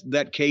 And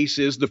that case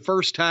is the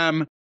first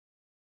time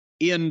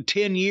in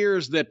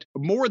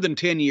more than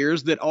 10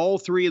 years, that all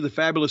 3 of the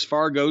Fabulous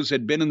Fargos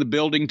had been in the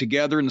building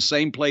together in the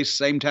same place,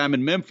 same time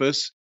in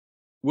Memphis,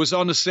 was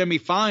on the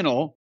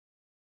semifinal.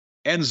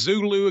 And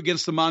Zulu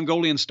against the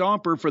Mongolian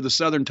Stomper for the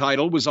Southern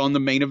title was on the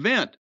main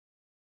event.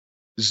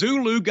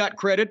 Zulu got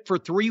credit for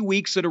 3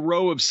 weeks in a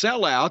row of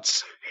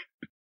sellouts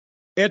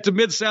at the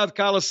Mid-South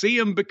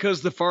Coliseum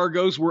because the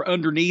Fargos were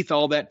underneath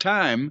all that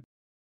time.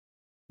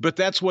 But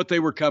that's what they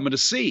were coming to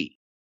see.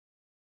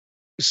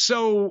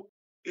 So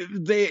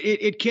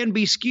it can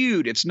be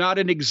skewed. It's not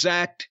an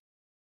exact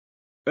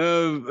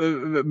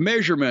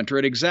measurement or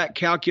an exact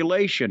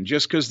calculation.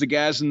 Just because the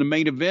guys in the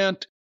main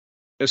event,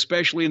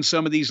 especially in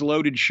some of these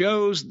loaded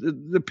shows,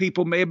 the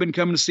people may have been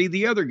coming to see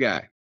the other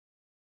guy.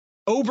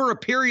 Over a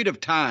period of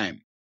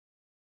time,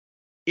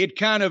 it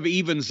kind of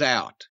evens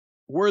out,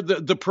 where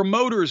the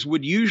promoters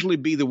would usually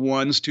be the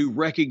ones to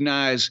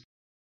recognize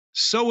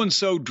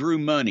so-and-so drew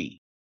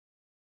money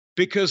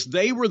because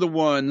they were the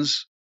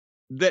ones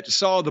that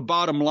saw the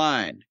bottom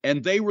line,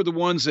 and they were the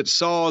ones that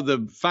saw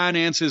the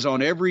finances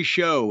on every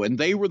show, and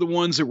they were the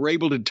ones that were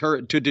able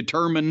to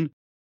determine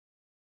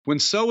when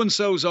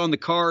so-and-so's on the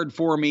card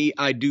for me,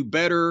 I do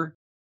better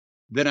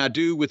than I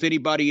do with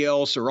anybody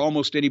else or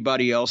almost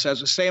anybody else.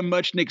 As Sam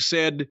Muchnick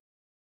said,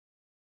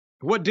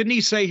 what didn't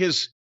he say?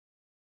 His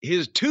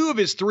 2 of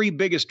his 3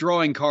 biggest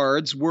drawing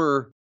cards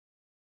were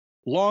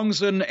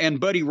Longson and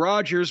Buddy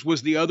Rogers.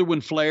 Was the other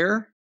one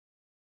Flair?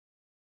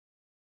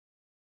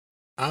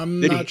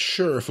 I'm not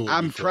sure if it was.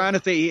 I'm trying to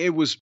think. It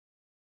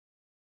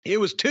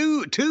was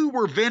 2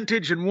 were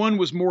vintage and 1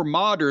 was more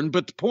modern.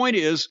 But the point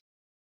is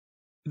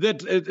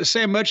that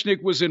Sam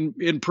Muchnick was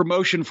in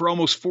promotion for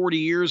almost 40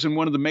 years in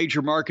one of the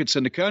major markets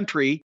in the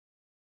country,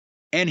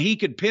 and he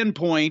could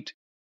pinpoint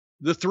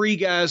the 3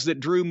 guys that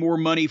drew more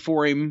money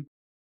for him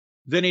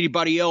than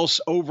anybody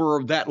else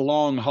over that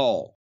long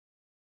haul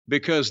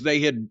because they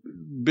had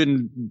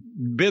been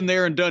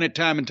there and done it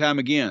time and time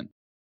again.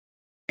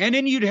 And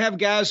then you'd have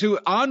guys who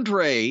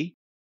Andre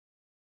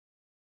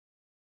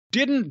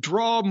didn't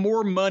draw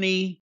more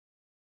money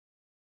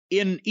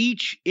in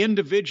each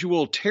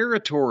individual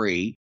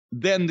territory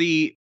than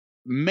the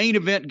main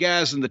event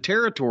guys in the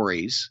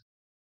territories,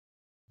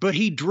 but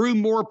he drew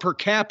more per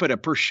capita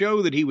per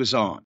show that he was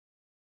on.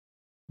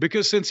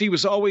 Because since he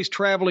was always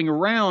traveling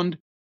around,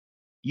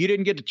 you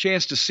didn't get the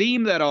chance to see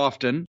him that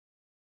often.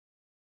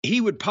 He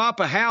would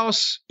pop a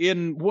house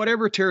in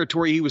whatever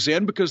territory he was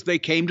in because they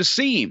came to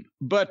see him.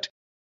 But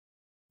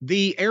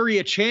the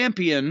area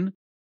champion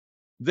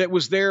that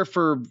was there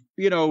for,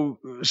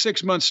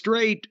 6 months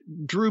straight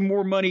drew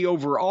more money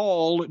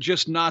overall,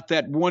 just not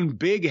that one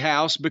big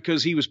house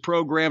because he was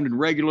programmed and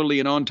regularly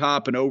and on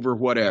top and over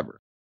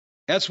whatever.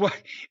 That's why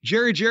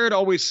Jerry Jarrett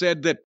always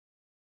said that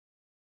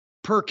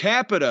per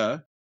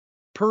capita,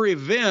 per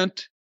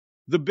event,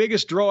 the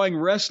biggest drawing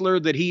wrestler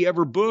that he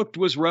ever booked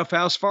was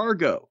Roughhouse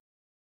Fargo.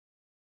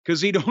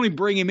 Because he'd only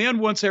bring him in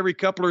once every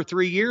couple or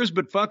 3 years,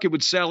 but fuck, it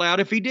would sell out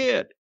if he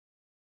did.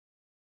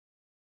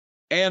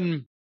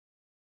 And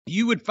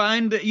you would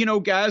find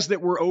that, guys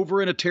that were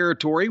over in a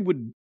territory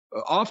would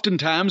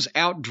oftentimes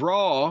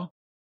outdraw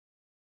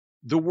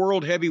the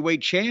world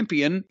heavyweight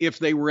champion if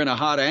they were in a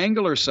hot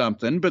angle or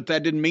something, but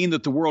that didn't mean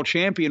that the world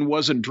champion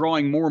wasn't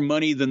drawing more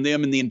money than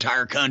them in the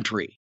entire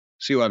country.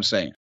 See what I'm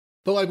saying?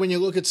 But like when you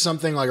look at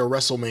something like a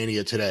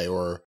WrestleMania today,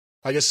 or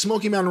like a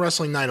Smoky Mountain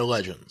Wrestling Night of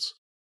Legends,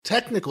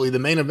 technically the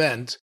main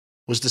event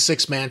was the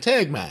 6-man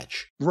tag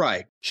match.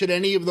 Right. Should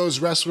any of those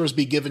wrestlers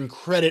be given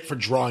credit for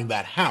drawing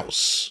that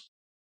house?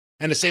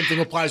 And the same thing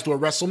applies to a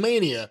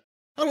WrestleMania,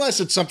 unless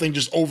it's something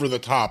just over the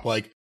top,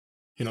 like,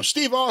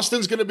 Steve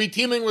Austin's going to be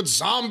teaming with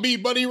Zombie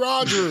Buddy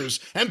Rogers,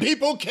 and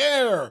people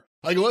care.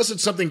 Like, unless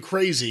it's something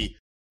crazy.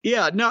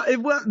 Yeah, no,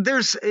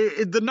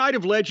 the Night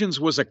of Legends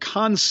was a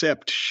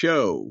concept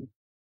show,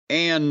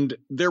 and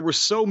there were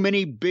so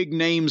many big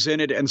names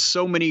in it and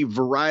so many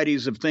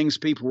varieties of things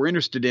people were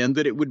interested in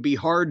that it would be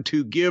hard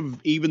to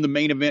give even the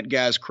main event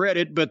guys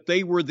credit, but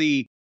they were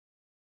the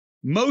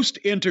most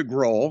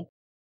integral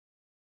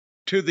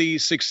to the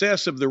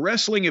success of the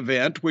wrestling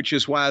event, which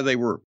is why they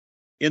were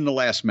in the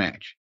last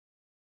match.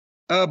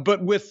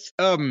 But with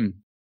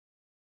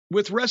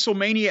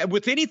WrestleMania,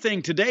 with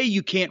anything today,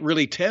 you can't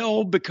really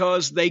tell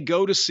because they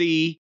go to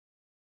see.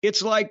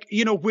 It's like,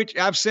 which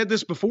I've said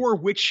this before,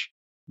 which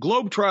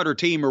Globetrotter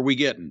team are we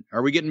getting?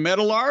 Are we getting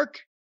Metal Arc?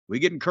 Are we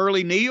getting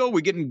Curly Neal? Are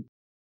we getting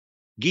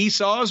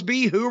Geese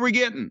Osby? Who are we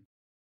getting?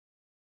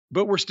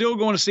 But we're still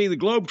going to see the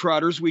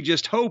Globetrotters. We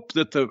just hope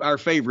that our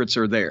favorites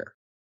are there.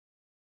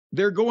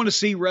 They're going to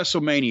see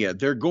WrestleMania.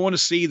 They're going to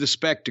see the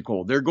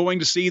spectacle. They're going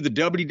to see the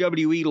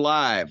WWE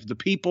live. The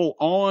people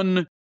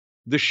on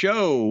the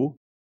show,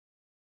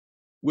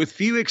 with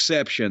few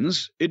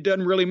exceptions, it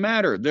doesn't really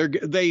matter.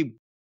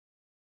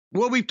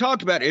 We've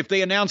talked about it. If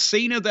they announce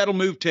Cena, that'll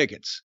move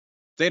tickets.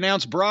 If they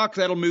announce Brock,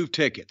 that'll move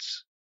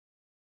tickets.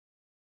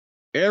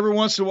 Every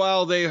once in a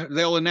while,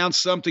 they'll announce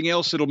something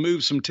else that'll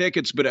move some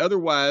tickets. But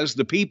otherwise,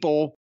 the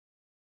people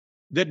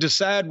that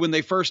decide when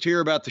they first hear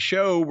about the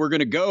show, we're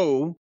going to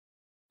go,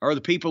 are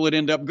the people that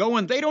end up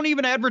going. They don't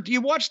even advertise.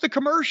 You watch the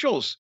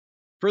commercials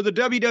for the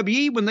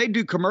WWE when they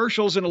do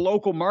commercials in a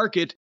local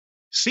market.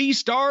 See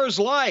stars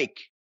like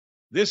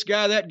this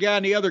guy, that guy,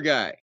 and the other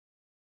guy.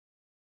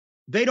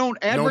 They don't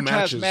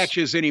advertise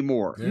matches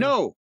anymore. Yeah.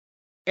 No.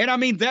 And I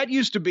mean, that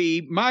used to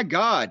be, my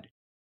God,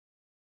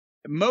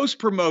 most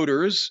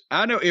promoters,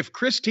 I know if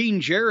Christine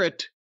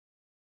Jarrett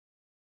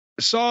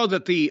saw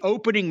that the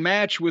opening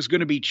match was going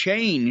to be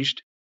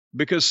changed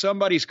because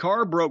somebody's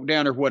car broke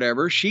down or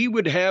whatever, she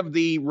would have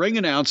the ring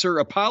announcer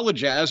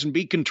apologize and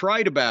be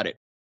contrite about it,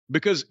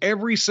 because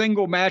every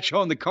single match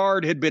on the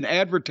card had been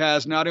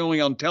advertised not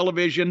only on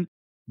television,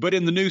 but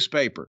in the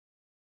newspaper.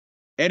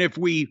 And if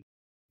we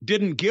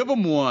didn't give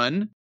them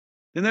one,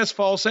 then that's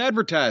false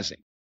advertising.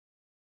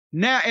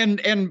 Now,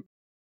 and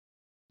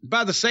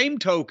by the same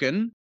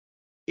token,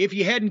 if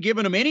you hadn't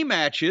given them any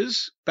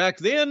matches back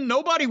then,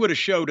 nobody would have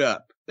showed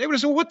up. They would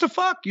have said, what the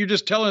fuck? You're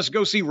just telling us to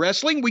go see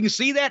wrestling? We can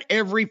see that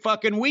every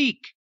fucking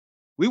week.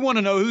 We want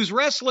to know who's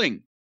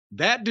wrestling.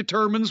 That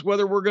determines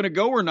whether we're going to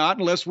go or not,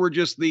 unless we're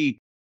just the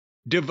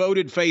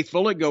devoted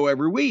faithful that go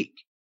every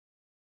week.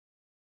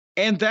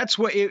 And that's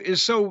what it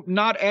is. So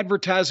not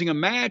advertising a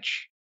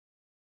match,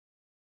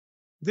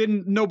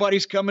 then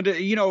nobody's coming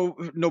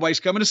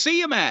to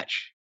see a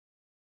match.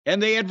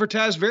 And they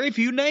advertise very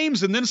few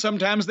names, and then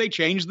sometimes they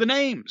change the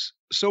names.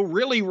 So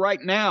really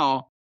right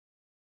now,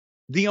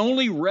 the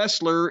only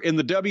wrestler in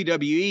the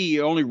WWE,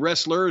 only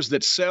wrestlers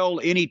that sell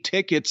any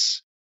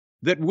tickets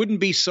that wouldn't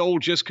be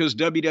sold just because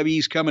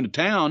WWE's coming to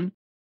town,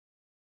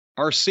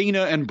 are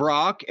Cena and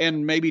Brock,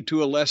 and maybe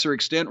to a lesser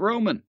extent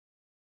Roman.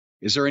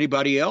 Is there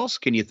anybody else?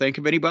 Can you think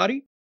of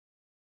anybody?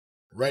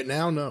 Right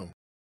now, no.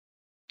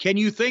 Can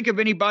you think of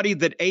anybody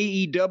that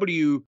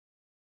AEW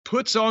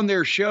puts on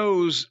their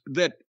shows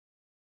that,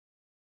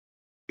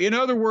 in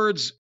other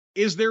words,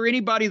 is there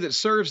anybody that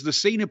serves the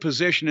Cena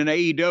position in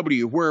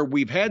AEW where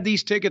we've had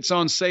these tickets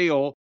on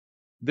sale,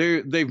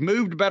 they've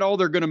moved about all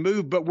they're going to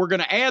move, but we're going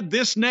to add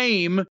this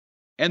name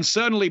and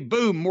suddenly,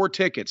 boom, more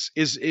tickets?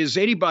 Is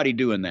anybody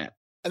doing that?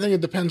 I think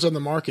it depends on the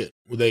market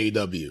with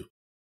AEW.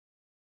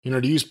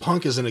 To use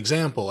Punk as an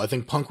example, I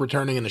think Punk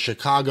returning into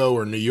Chicago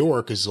or New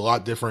York is a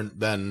lot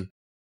different than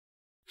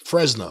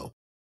Fresno.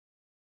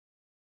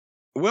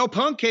 Well,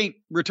 Punk can't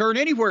return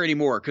anywhere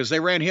anymore because they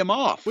ran him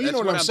off. Well, you know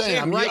what I'm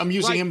saying. I'm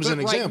using him as an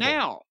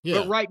example.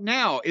 But right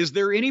now, is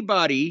there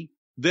anybody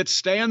that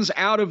stands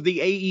out of the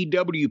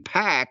AEW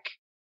pack?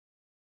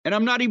 And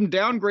I'm not even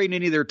downgrading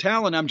any of their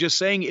talent. I'm just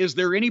saying, is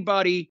there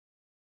anybody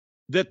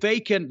that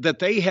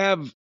they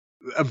have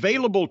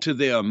available to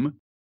them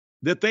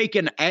that they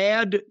can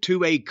add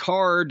to a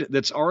card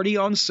that's already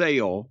on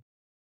sale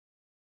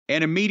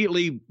and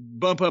immediately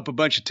bump up a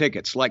bunch of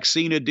tickets like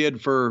Cena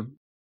did for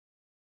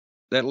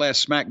that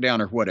last SmackDown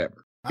or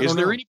whatever? Is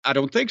there any? I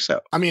don't think so.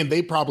 I mean,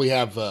 they probably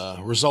have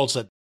results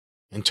that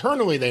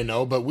internally they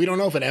know, but we don't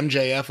know if an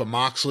MJF, a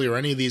Moxley, or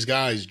any of these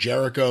guys,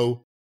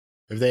 Jericho,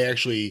 if they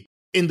actually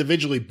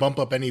individually bump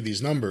up any of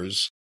these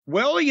numbers.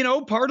 Well,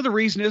 part of the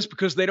reason is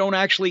because they don't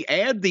actually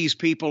add these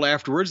people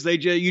afterwards.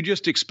 You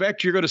just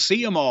expect you're going to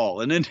see them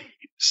all. And then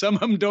some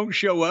of them don't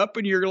show up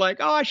and you're like,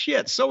 oh,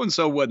 shit,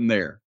 so-and-so wasn't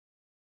there.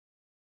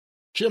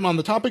 Jim, on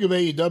the topic of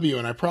AEW,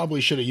 and I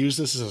probably should have used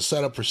this as a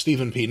setup for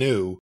Stephen P.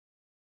 New,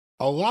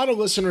 a lot of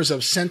listeners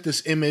have sent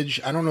this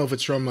image. I don't know if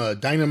it's from a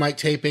Dynamite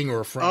taping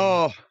or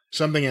from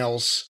something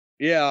else.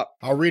 Yeah.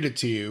 I'll read it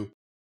to you.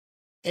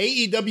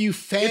 AEW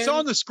fan... It's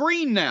on the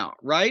screen now,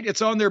 right?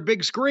 It's on their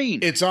big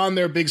screen. It's on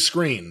their big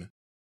screen.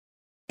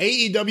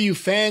 AEW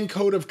fan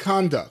code of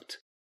conduct.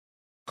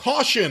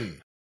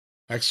 Caution!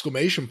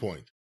 Exclamation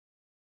point.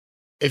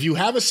 If you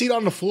have a seat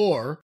on the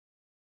floor,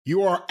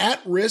 you are at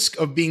risk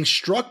of being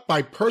struck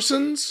by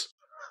persons,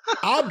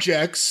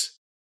 objects,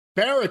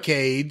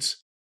 barricades,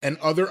 and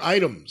other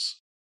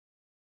items.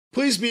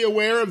 Please be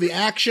aware of the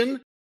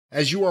action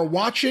as you are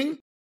watching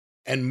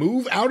and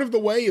move out of the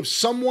way if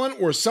someone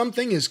or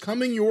something is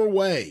coming your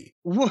way.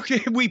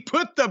 We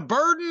put the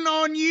burden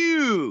on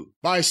you.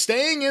 By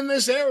staying in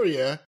this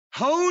area,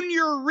 hone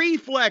your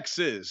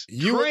reflexes.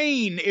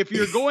 Train. If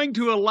you're going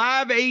to a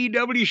live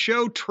AEW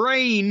show,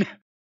 train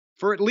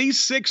for at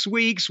least 6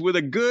 weeks with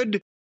a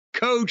good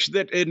coach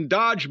that in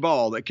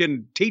dodgeball that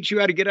can teach you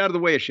how to get out of the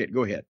way of shit.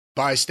 Go ahead.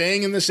 By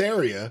staying in this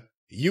area,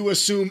 you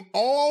assume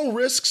all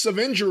risks of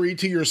injury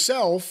to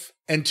yourself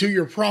and to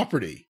your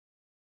property.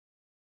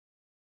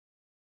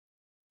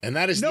 And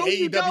that is the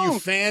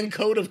AEW fan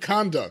code of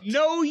conduct.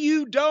 No,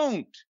 you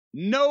don't.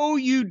 No,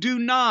 you do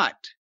not.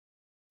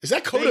 Is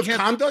that code of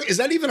conduct? Is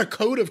that even a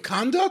code of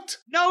conduct?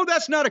 No,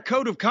 that's not a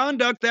code of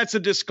conduct. That's a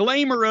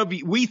disclaimer of,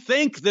 we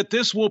think that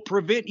this will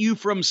prevent you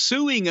from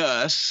suing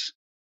us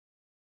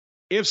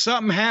if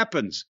something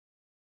happens.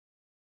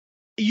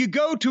 You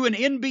go to an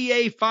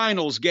NBA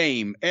Finals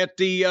game at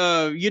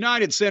the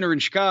United Center in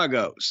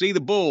Chicago, see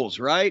the Bulls,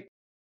 right?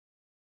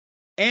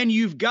 And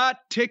you've got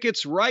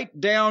tickets right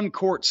down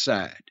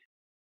courtside.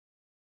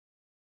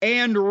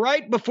 And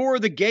right before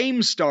the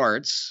game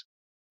starts,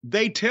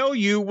 they tell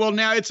you, well,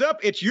 now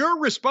it's your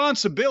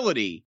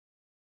responsibility,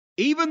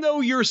 even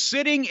though you're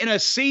sitting in a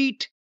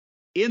seat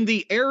in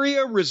the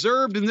area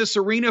reserved in this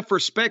arena for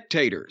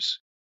spectators,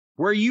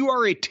 where you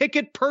are a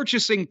ticket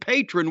purchasing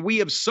patron. We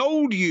have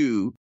sold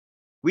you.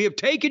 We have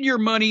taken your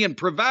money and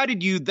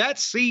provided you that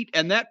seat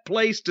and that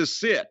place to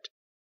sit.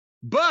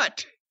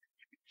 But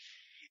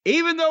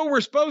even though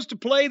we're supposed to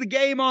play the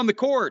game on the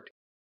court,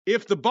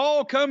 if the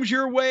ball comes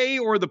your way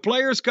or the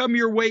players come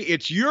your way,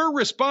 it's your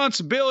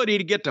responsibility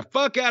to get the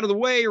fuck out of the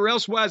way, or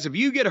elsewise, if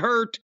you get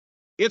hurt,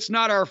 it's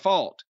not our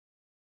fault.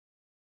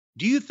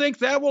 Do you think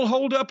that will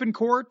hold up in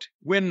court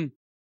when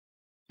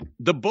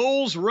the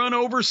Bulls run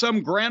over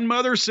some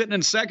grandmother sitting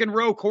in second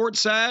row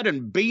courtside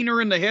and beat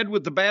her in the head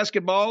with the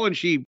basketball and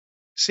she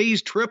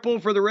sees triple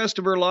for the rest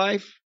of her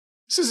life?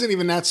 This isn't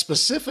even that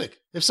specific.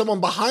 If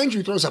someone behind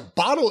you throws a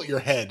bottle at your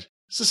head,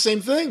 it's the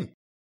same thing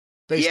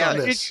based on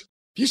this.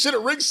 If you sit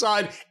at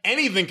ringside,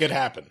 anything could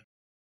happen.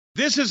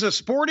 This is a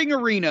sporting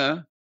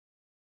arena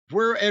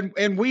where,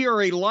 and we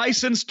are a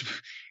licensed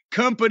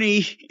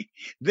company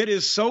that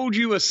has sold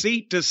you a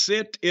seat to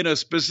sit in a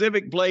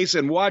specific place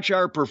and watch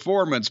our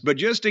performance. But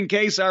just in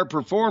case our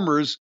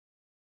performers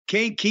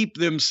can't keep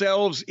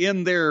themselves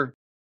in their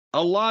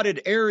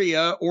allotted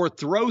area or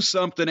throw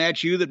something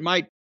at you that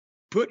might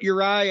put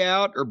your eye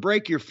out or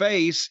break your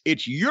face,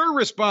 it's your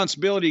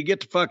responsibility to get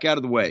the fuck out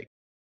of the way.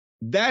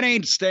 That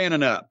ain't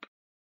standing up.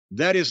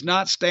 That is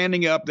not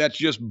standing up. That's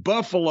just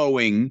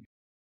buffaloing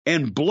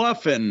and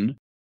bluffing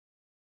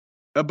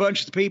a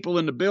bunch of people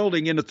in the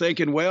building into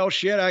thinking, well,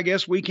 shit, I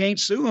guess we can't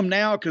sue them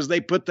now because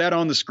they put that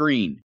on the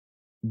screen.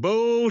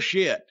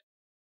 Bullshit.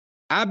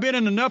 I've been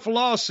in enough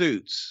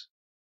lawsuits,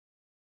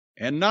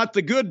 and not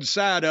the good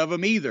side of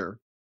them either.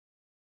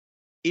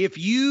 If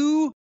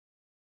you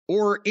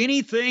or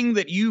anything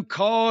that you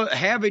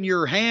have in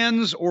your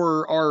hands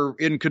or are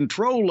in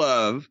control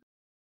of,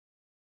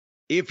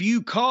 if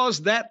you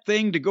cause that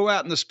thing to go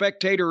out in the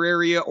spectator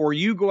area or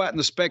you go out in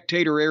the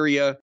spectator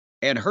area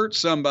and hurt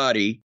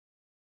somebody,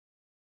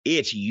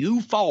 it's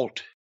you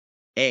fault.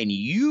 And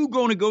you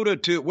going to go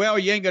to, well,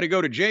 you ain't going to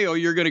go to jail.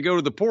 You're going to go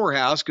to the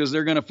poorhouse because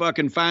they're going to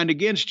fucking find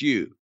against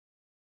you.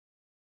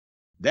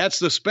 That's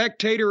the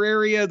spectator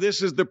area.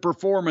 This is the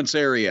performance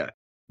area.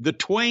 The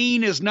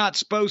twain is not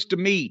supposed to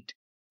meet.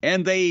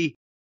 And the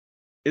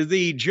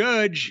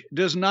judge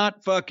does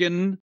not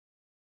fucking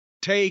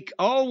take,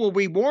 oh, well,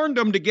 we warned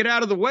them to get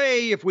out of the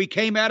way if we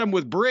came at them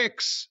with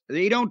bricks.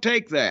 They don't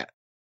take that.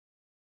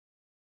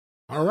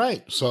 All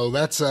right. So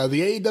that's the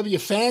AEW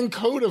fan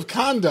code of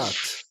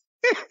conduct.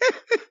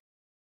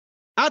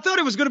 I thought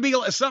it was going to be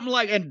something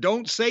like, and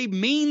don't say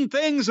mean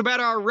things about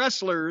our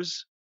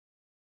wrestlers.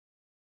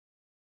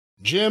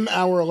 Jim,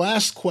 our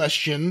last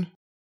question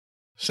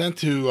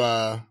sent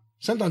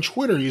on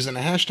Twitter using the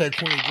hashtag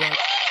 #CornyDrive.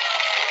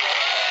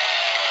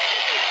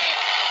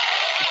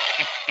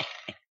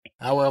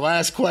 Our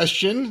last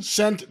question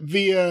sent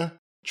via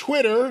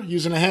Twitter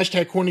using a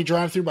hashtag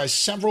 #CornyDriveThru by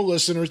several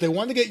listeners. They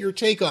wanted to get your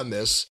take on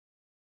this.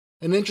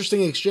 An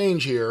interesting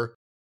exchange here.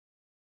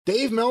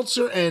 Dave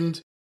Meltzer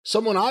and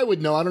someone I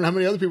would know, I don't know how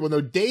many other people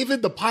know,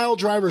 David the Pile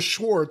Driver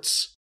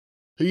Schwartz,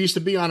 who used to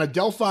be on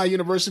Adelphi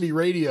University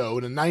Radio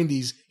in the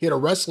 90s. He had a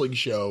wrestling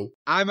show.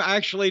 I'm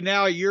actually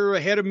now, you're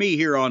ahead of me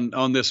here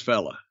on this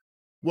fella.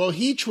 Well,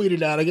 he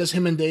tweeted out, I guess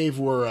him and Dave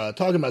were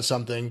talking about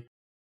something.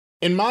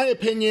 In my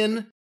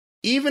opinion,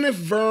 even if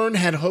Vern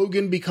had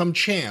Hogan become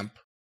champ,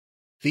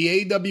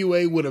 the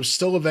AWA would have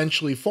still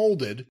eventually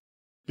folded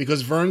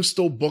because Vern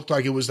still booked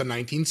like it was the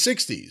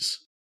 1960s.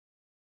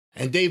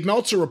 And Dave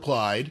Meltzer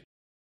replied,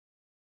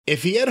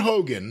 if he had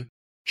Hogan,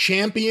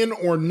 champion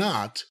or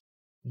not,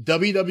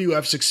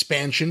 WWF's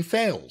expansion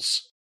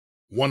fails.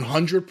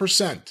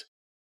 100%.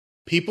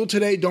 People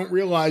today don't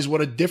realize what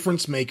a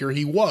difference maker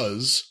he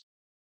was.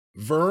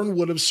 Vern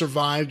would have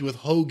survived with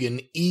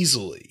Hogan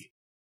easily.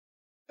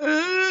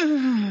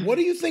 What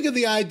do you think of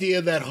the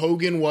idea that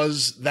Hogan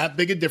was that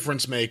big a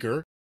difference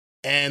maker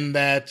and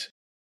that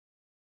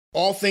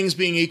all things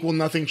being equal,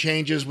 nothing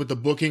changes with the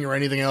booking or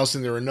anything else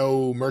and there are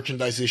no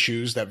merchandise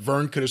issues, that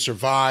Vern could have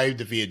survived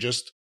if he had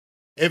just...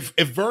 If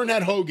Vern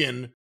had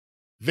Hogan,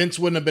 Vince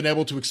wouldn't have been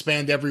able to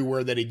expand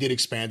everywhere that he did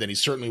expand, and he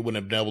certainly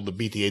wouldn't have been able to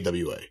beat the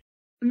AWA.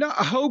 No,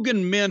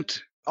 Hogan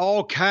meant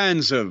all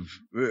kinds of...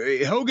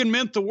 Hogan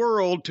meant the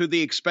world to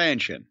the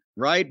expansion,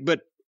 right?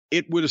 But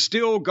it would have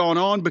still gone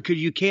on because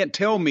you can't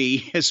tell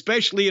me,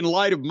 especially in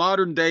light of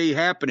modern day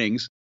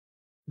happenings,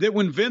 that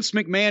when Vince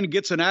McMahon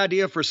gets an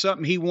idea for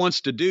something he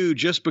wants to do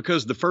just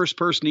because the first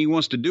person he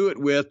wants to do it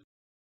with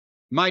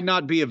might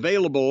not be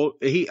available,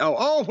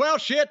 well,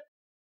 shit,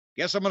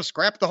 guess I'm going to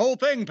scrap the whole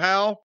thing,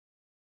 pal.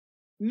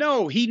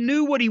 No, he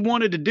knew what he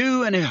wanted to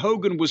do, and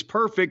Hogan was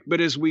perfect,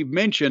 but as we've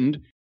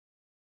mentioned,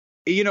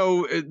 you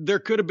know, there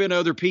could have been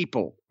other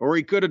people, or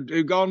he could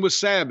have gone with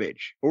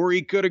Savage, or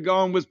he could have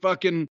gone with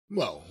fucking...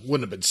 Well,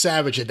 wouldn't have been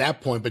Savage at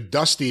that point, but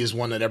Dusty is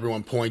one that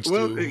everyone points to.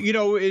 Well, you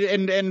know,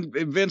 and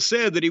Vince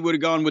said that he would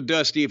have gone with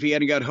Dusty if he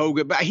hadn't got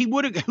Hogan, but he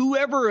would have,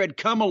 whoever had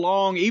come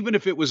along, even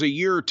if it was a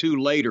year or two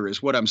later,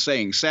 is what I'm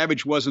saying.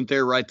 Savage wasn't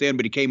there right then,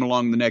 but he came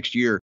along the next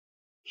year.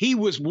 He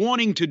was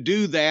wanting to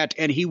do that,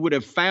 and he would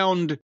have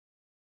found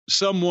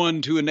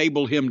someone to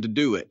enable him to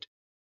do it.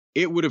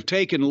 It would have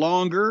taken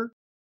longer.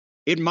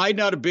 It might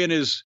not have been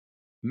as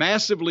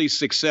massively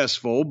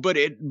successful, but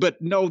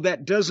no,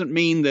 that doesn't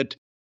mean that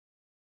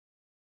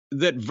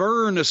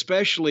Vern,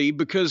 especially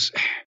because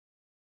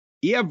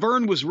Yeah,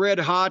 Vern was red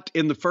hot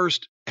in the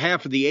first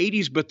half of the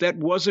 80s, but that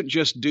wasn't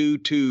just due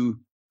to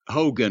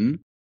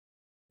Hogan.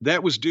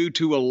 That was due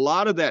to a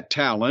lot of that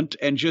talent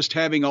and just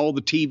having all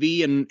the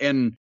TV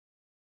and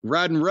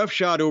riding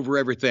roughshod over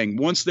everything.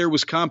 Once there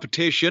was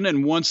competition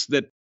and once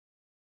that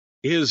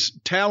his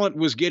talent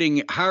was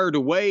getting hired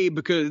away,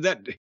 because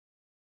that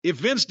if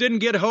Vince didn't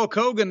get Hulk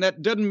Hogan,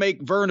 that doesn't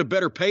make Vern a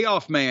better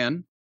payoff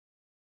man.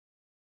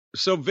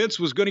 So Vince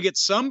was going to get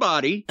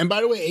somebody. And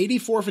by the way,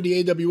 84 for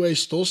the AWA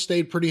still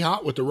stayed pretty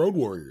hot with the Road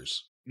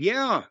Warriors.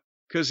 Yeah,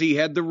 because he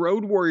had the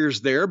Road Warriors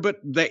there,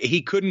 but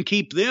he couldn't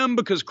keep them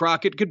because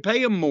Crockett could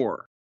pay him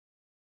more.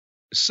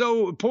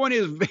 So the point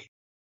is,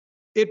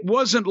 it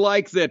wasn't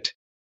like that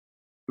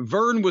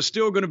Vern was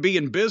still going to be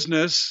in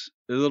business,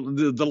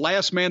 the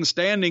last man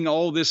standing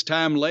all this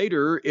time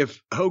later.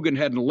 If Hogan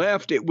hadn't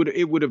left, it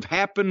would have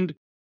happened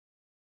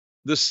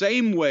the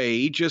same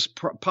way, just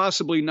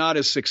possibly not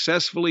as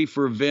successfully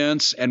for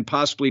Vince and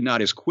possibly not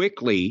as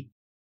quickly.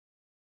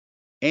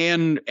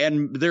 And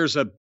there's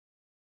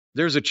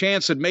a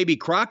chance that maybe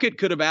Crockett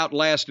could have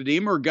outlasted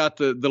him or got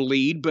the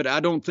lead, but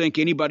I don't think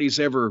anybody's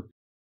ever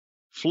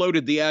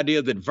floated the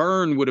idea that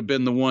Vern would have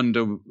been the one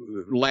to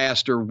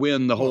last or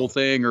win the whole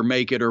thing or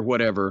make it or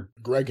whatever.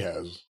 Greg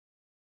has.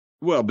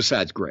 Well,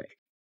 besides Greg.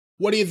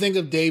 What do you think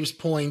of Dave's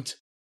point?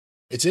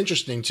 It's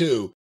interesting,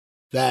 too,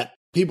 that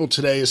people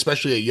today,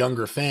 especially a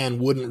younger fan,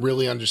 wouldn't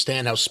really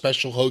understand how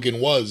special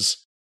Hogan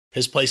was,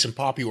 his place in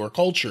popular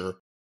culture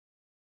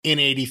in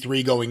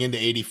 83 going into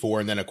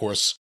 84. And then, of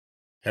course,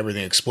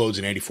 everything explodes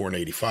in 84 and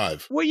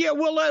 85. Well, yeah,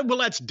 well,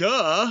 that's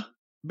duh.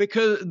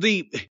 Because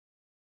the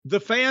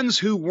fans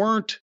who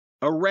weren't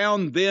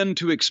around then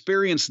to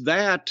experience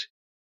that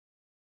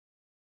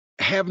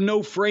have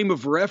no frame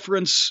of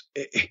reference.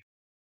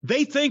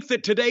 They think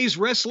that today's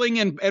wrestling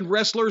and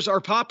wrestlers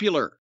are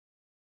popular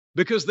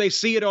because they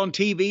see it on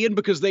TV and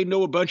because they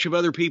know a bunch of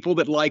other people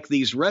that like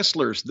these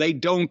wrestlers. They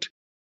don't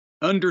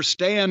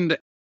understand,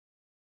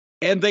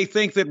 and they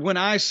think that when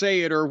I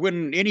say it or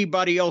when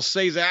anybody else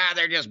says,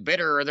 they're just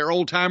bitter or they're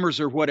old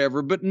timers or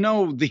whatever. But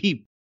no,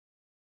 the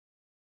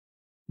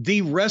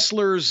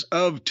wrestlers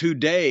of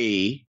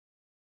today,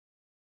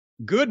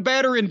 good,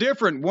 bad, or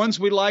indifferent, ones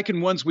we like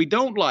and ones we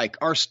don't like,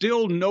 are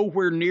still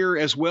nowhere near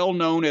as well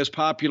known, as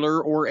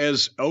popular, or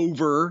as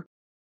over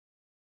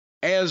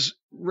as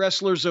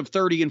wrestlers of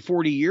 30 and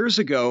 40 years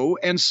ago.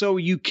 And so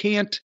you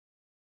can't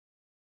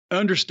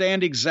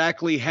understand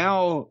exactly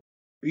how,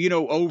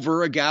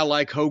 over a guy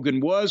like Hogan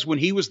was when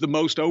he was the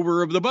most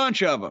over of the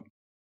bunch of them.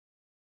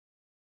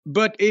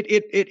 But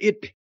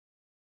Hogan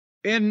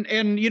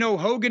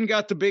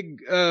got the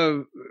big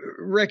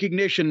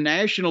recognition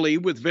nationally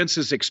with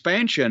Vince's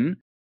expansion.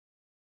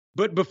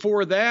 But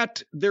before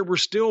that, there were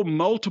still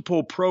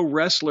multiple pro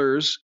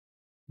wrestlers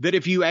that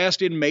if you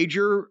asked in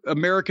major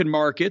American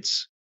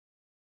markets,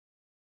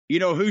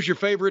 who's your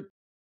favorite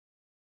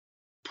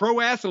pro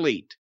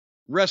athlete?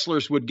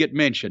 Wrestlers would get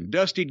mentioned.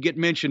 Dusty'd get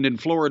mentioned in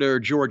Florida or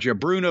Georgia.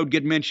 Bruno'd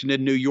get mentioned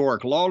in New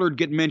York. Lawler'd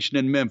get mentioned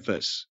in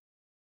Memphis.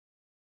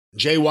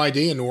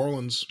 JYD in New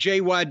Orleans.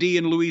 JYD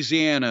in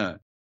Louisiana.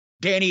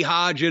 Danny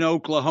Hodge in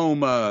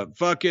Oklahoma.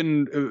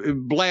 Fucking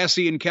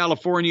Blassie in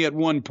California at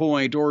one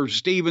point. Or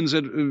Stevens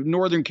in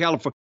Northern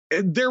California.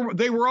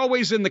 They were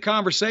always in the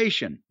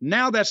conversation.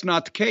 Now that's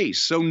not the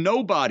case. So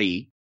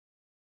nobody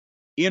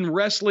in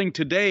wrestling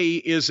today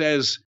is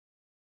as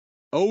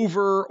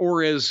over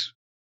or as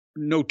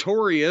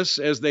notorious,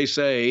 as they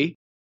say,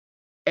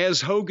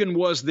 as Hogan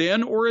was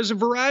then, or as a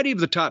variety of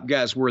the top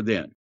guys were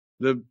then.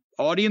 The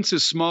audience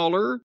is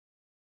smaller.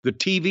 The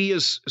TV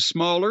is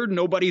smaller.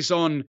 Nobody's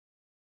on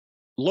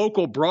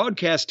local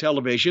broadcast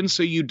television,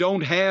 so you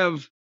don't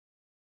have,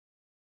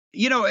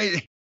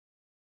 you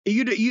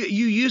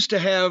used to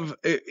have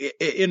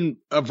in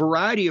a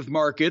variety of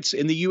markets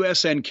in the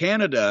U.S. and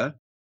Canada,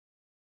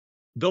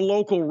 the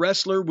local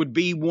wrestler would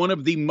be one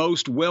of the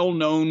most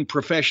well-known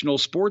professional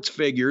sports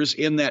figures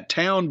in that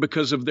town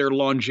because of their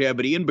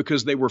longevity and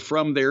because they were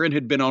from there and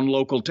had been on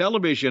local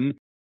television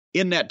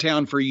in that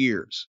town for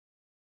years.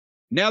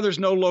 Now there's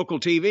no local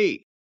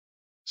TV.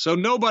 So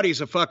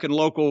nobody's a fucking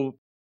local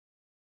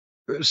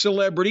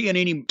celebrity in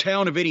any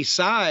town of any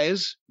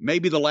size.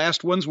 Maybe the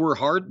last ones were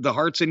the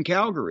Hearts in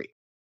Calgary.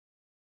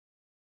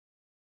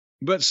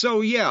 But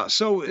so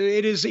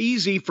it is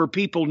easy for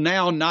people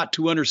now not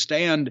to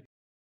understand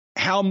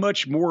how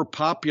much more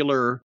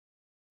popular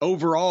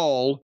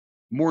overall,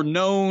 more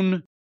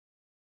known,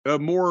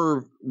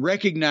 more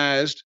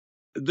recognized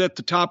that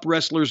the top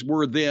wrestlers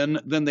were then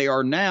than they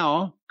are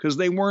now, because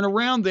they weren't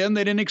around then.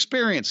 They didn't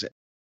experience it.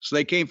 So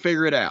they can't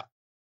figure it out.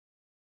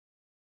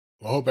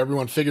 Well, I hope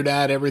everyone figured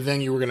out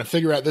everything you were going to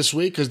figure out this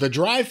week, because the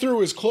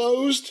drive-thru is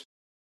closed.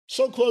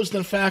 So closed,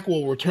 in fact,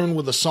 we'll return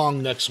with a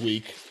song next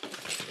week.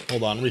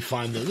 Hold on, let me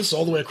find this. This is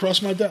all the way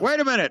across my desk. Wait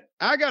a minute.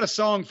 I got a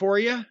song for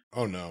you.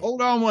 Oh, no.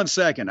 Hold on 1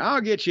 second.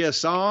 I'll get you a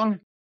song.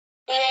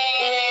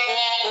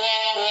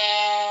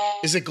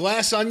 Is it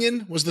Glass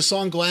Onion? Was the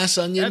song Glass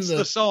Onion? That's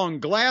the song,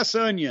 Glass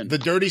Onion. The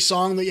dirty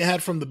song that you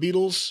had from the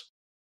Beatles?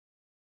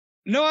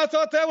 No, I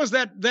thought that was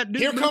that new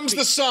Here movie. Comes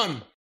the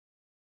Sun.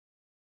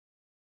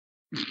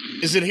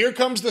 Is it Here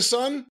Comes the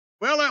Sun?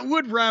 Well, that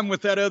would rhyme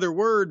with that other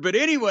word, but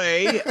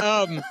anyway,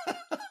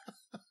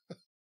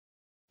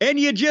 and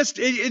you just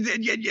said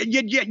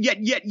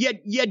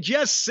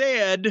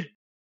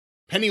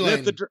Penny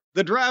Lane. that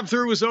the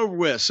drive-through was over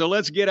with, so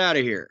let's get out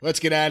of here. Let's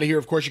get out of here.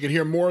 Of course, you can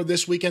hear more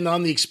this weekend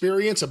on The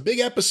Experience, a big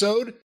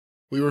episode.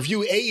 We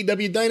review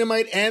AEW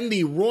Dynamite and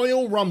the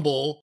Royal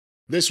Rumble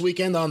this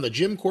weekend on the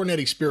Jim Cornette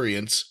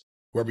Experience,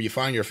 wherever you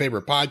find your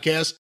favorite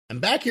podcast,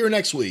 and back here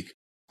next week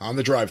on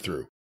The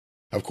Drive-Thru.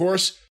 Of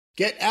course,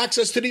 get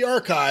access to the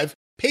archive,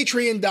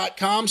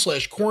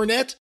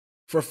 patreon.com/Cornette.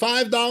 For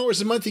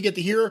 $5 a month, you get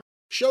to hear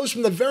shows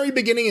from the very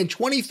beginning in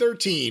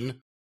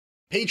 2013,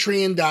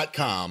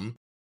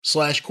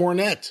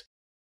 patreon.com/Cornette.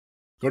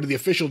 Go to the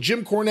official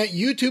Jim Cornette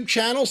YouTube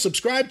channel.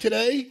 Subscribe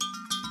today.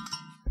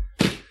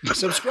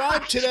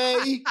 Subscribe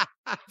today.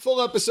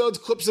 Full episodes,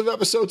 clips of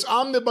episodes,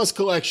 omnibus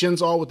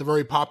collections, all with the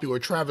very popular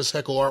Travis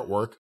Heckle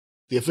artwork.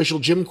 The official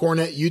Jim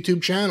Cornette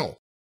YouTube channel.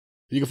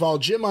 You can follow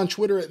Jim on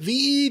Twitter at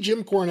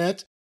Jim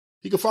Cornette.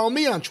 You can follow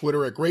me on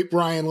Twitter at Great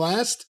Brian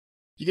Last.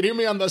 You can hear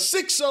me on the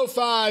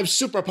 605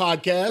 Super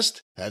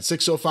Podcast at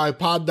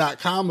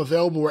 605pod.com,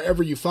 available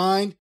wherever you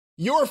find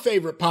your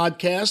favorite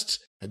podcasts.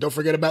 And don't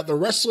forget about the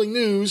wrestling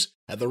news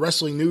at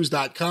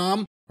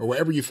thewrestlingnews.com or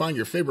wherever you find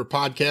your favorite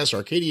podcasts,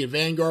 Arcadian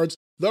Vanguard's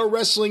The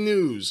Wrestling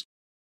News.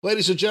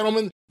 Ladies and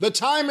gentlemen, the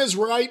time is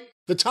right.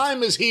 The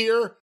time is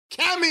here.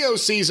 Cameo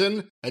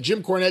season at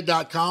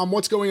JimCornette.com.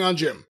 What's going on,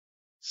 Jim?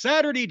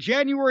 Saturday,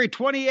 January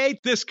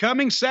 28th, this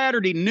coming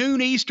Saturday,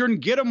 noon Eastern.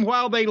 Get them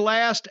while they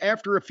last.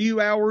 After a few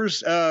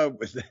hours,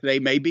 they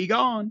may be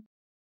gone.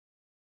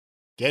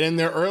 Get in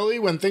there early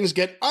when things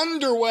get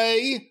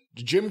underway.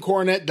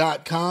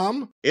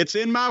 JimCornette.com. It's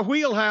in my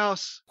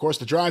wheelhouse. Of course,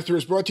 the drive-thru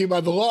is brought to you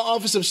by the Law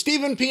Office of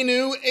Stephen P.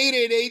 New,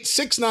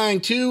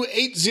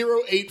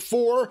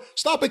 888-692-8084.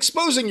 Stop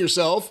exposing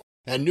yourself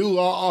at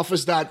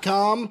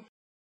newlawoffice.com.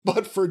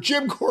 But for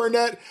Jim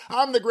Cornette,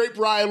 I'm the Great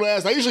Brian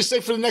Last. I usually say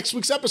for the next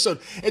week's episode.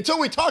 Until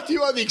we talk to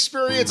you on The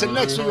Experience, and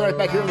next week right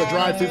back here on the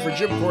drive-thru for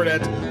Jim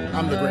Cornette,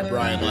 I'm the Great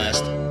Brian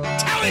Last.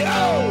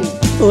 Tally-ho!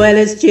 Well,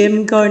 it's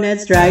Jim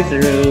Cornette's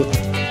drive-thru.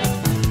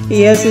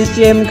 Yes, it's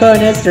Jim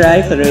Cornette's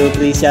drive-thru.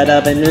 Please shut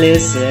up and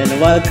listen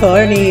while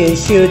Corny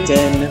is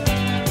shooting.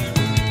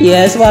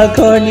 Yes, while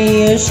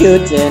Corny is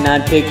shooting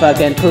on Pig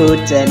fucking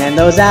Putin and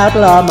those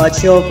outlaw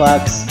macho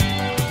fucks.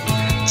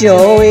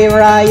 Joey,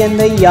 Ryan,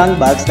 the young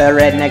bucks, the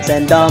rednecks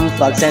and dumb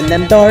fucks, and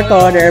them dork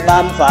order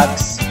bum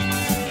fucks.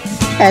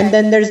 And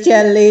then there's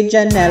Jelly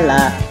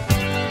Janela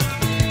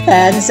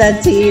and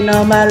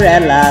Santino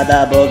Marella,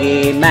 the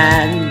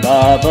boogeyman,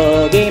 the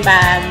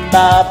boogeyman,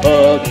 the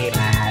boogeyman.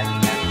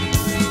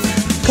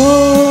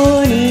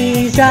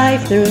 Corny's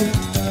drive-thru,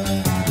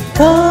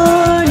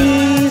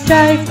 Corny's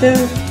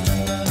drive-thru,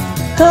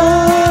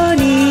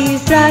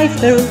 Corny's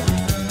drive-thru.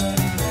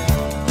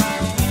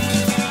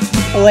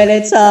 Well,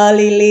 it's all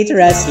elite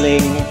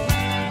wrestling.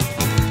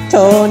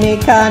 Tony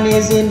Khan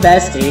is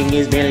investing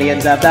his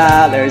millions of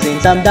dollars in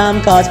some dumb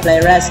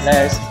cosplay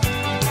wrestlers.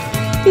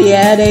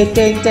 Yeah, they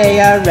think they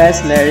are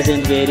wrestlers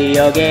in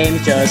video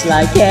games just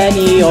like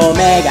Kenny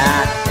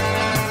Omega.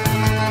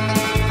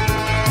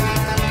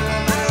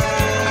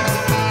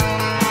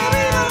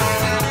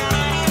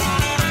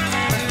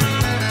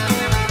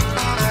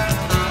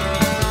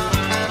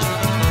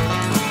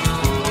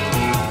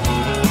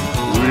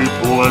 We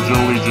pledge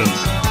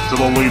allegiance to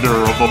the leader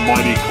of the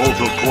mighty cult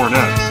of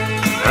Cornettes,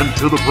 and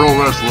to the pro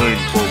wrestling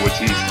for which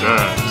he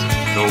stands.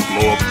 No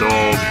blow-up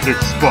dolls,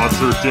 dick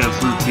spots, or dance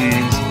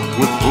routines,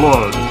 with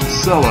blood,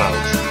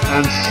 sellouts,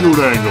 and shoot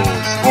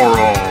angles for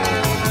all.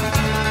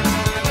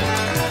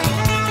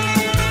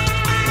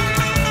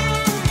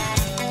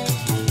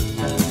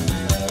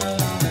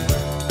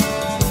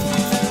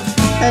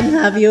 And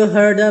have you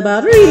heard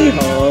about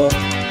Riho?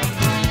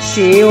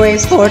 She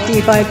weighs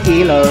 45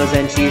 kilos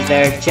and she's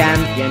their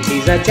champion.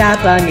 She's a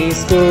Japanese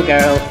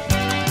schoolgirl.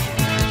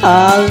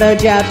 All the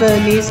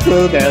Japanese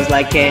schoolgirls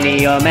like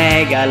Kenny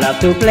Omega love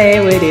to play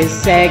with his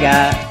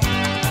Sega.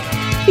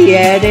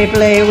 Yeah, they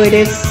play with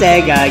his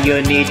Sega.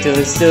 You need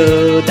to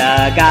sue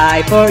the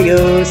guy for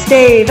you.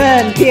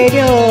 Steven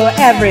Pino,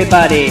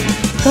 everybody.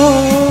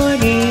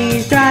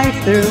 Corny's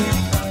drive-thru.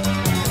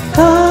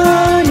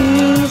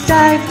 Corny's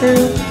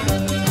drive-thru.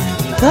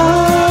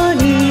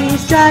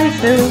 Corny's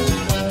drive-thru.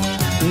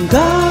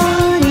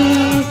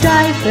 Corny's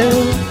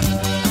drive-thru.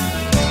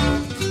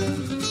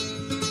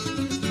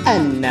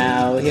 And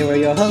now, here are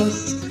your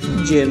hosts,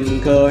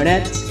 Jim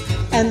Cornette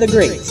and the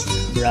great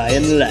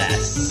Brian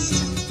Last.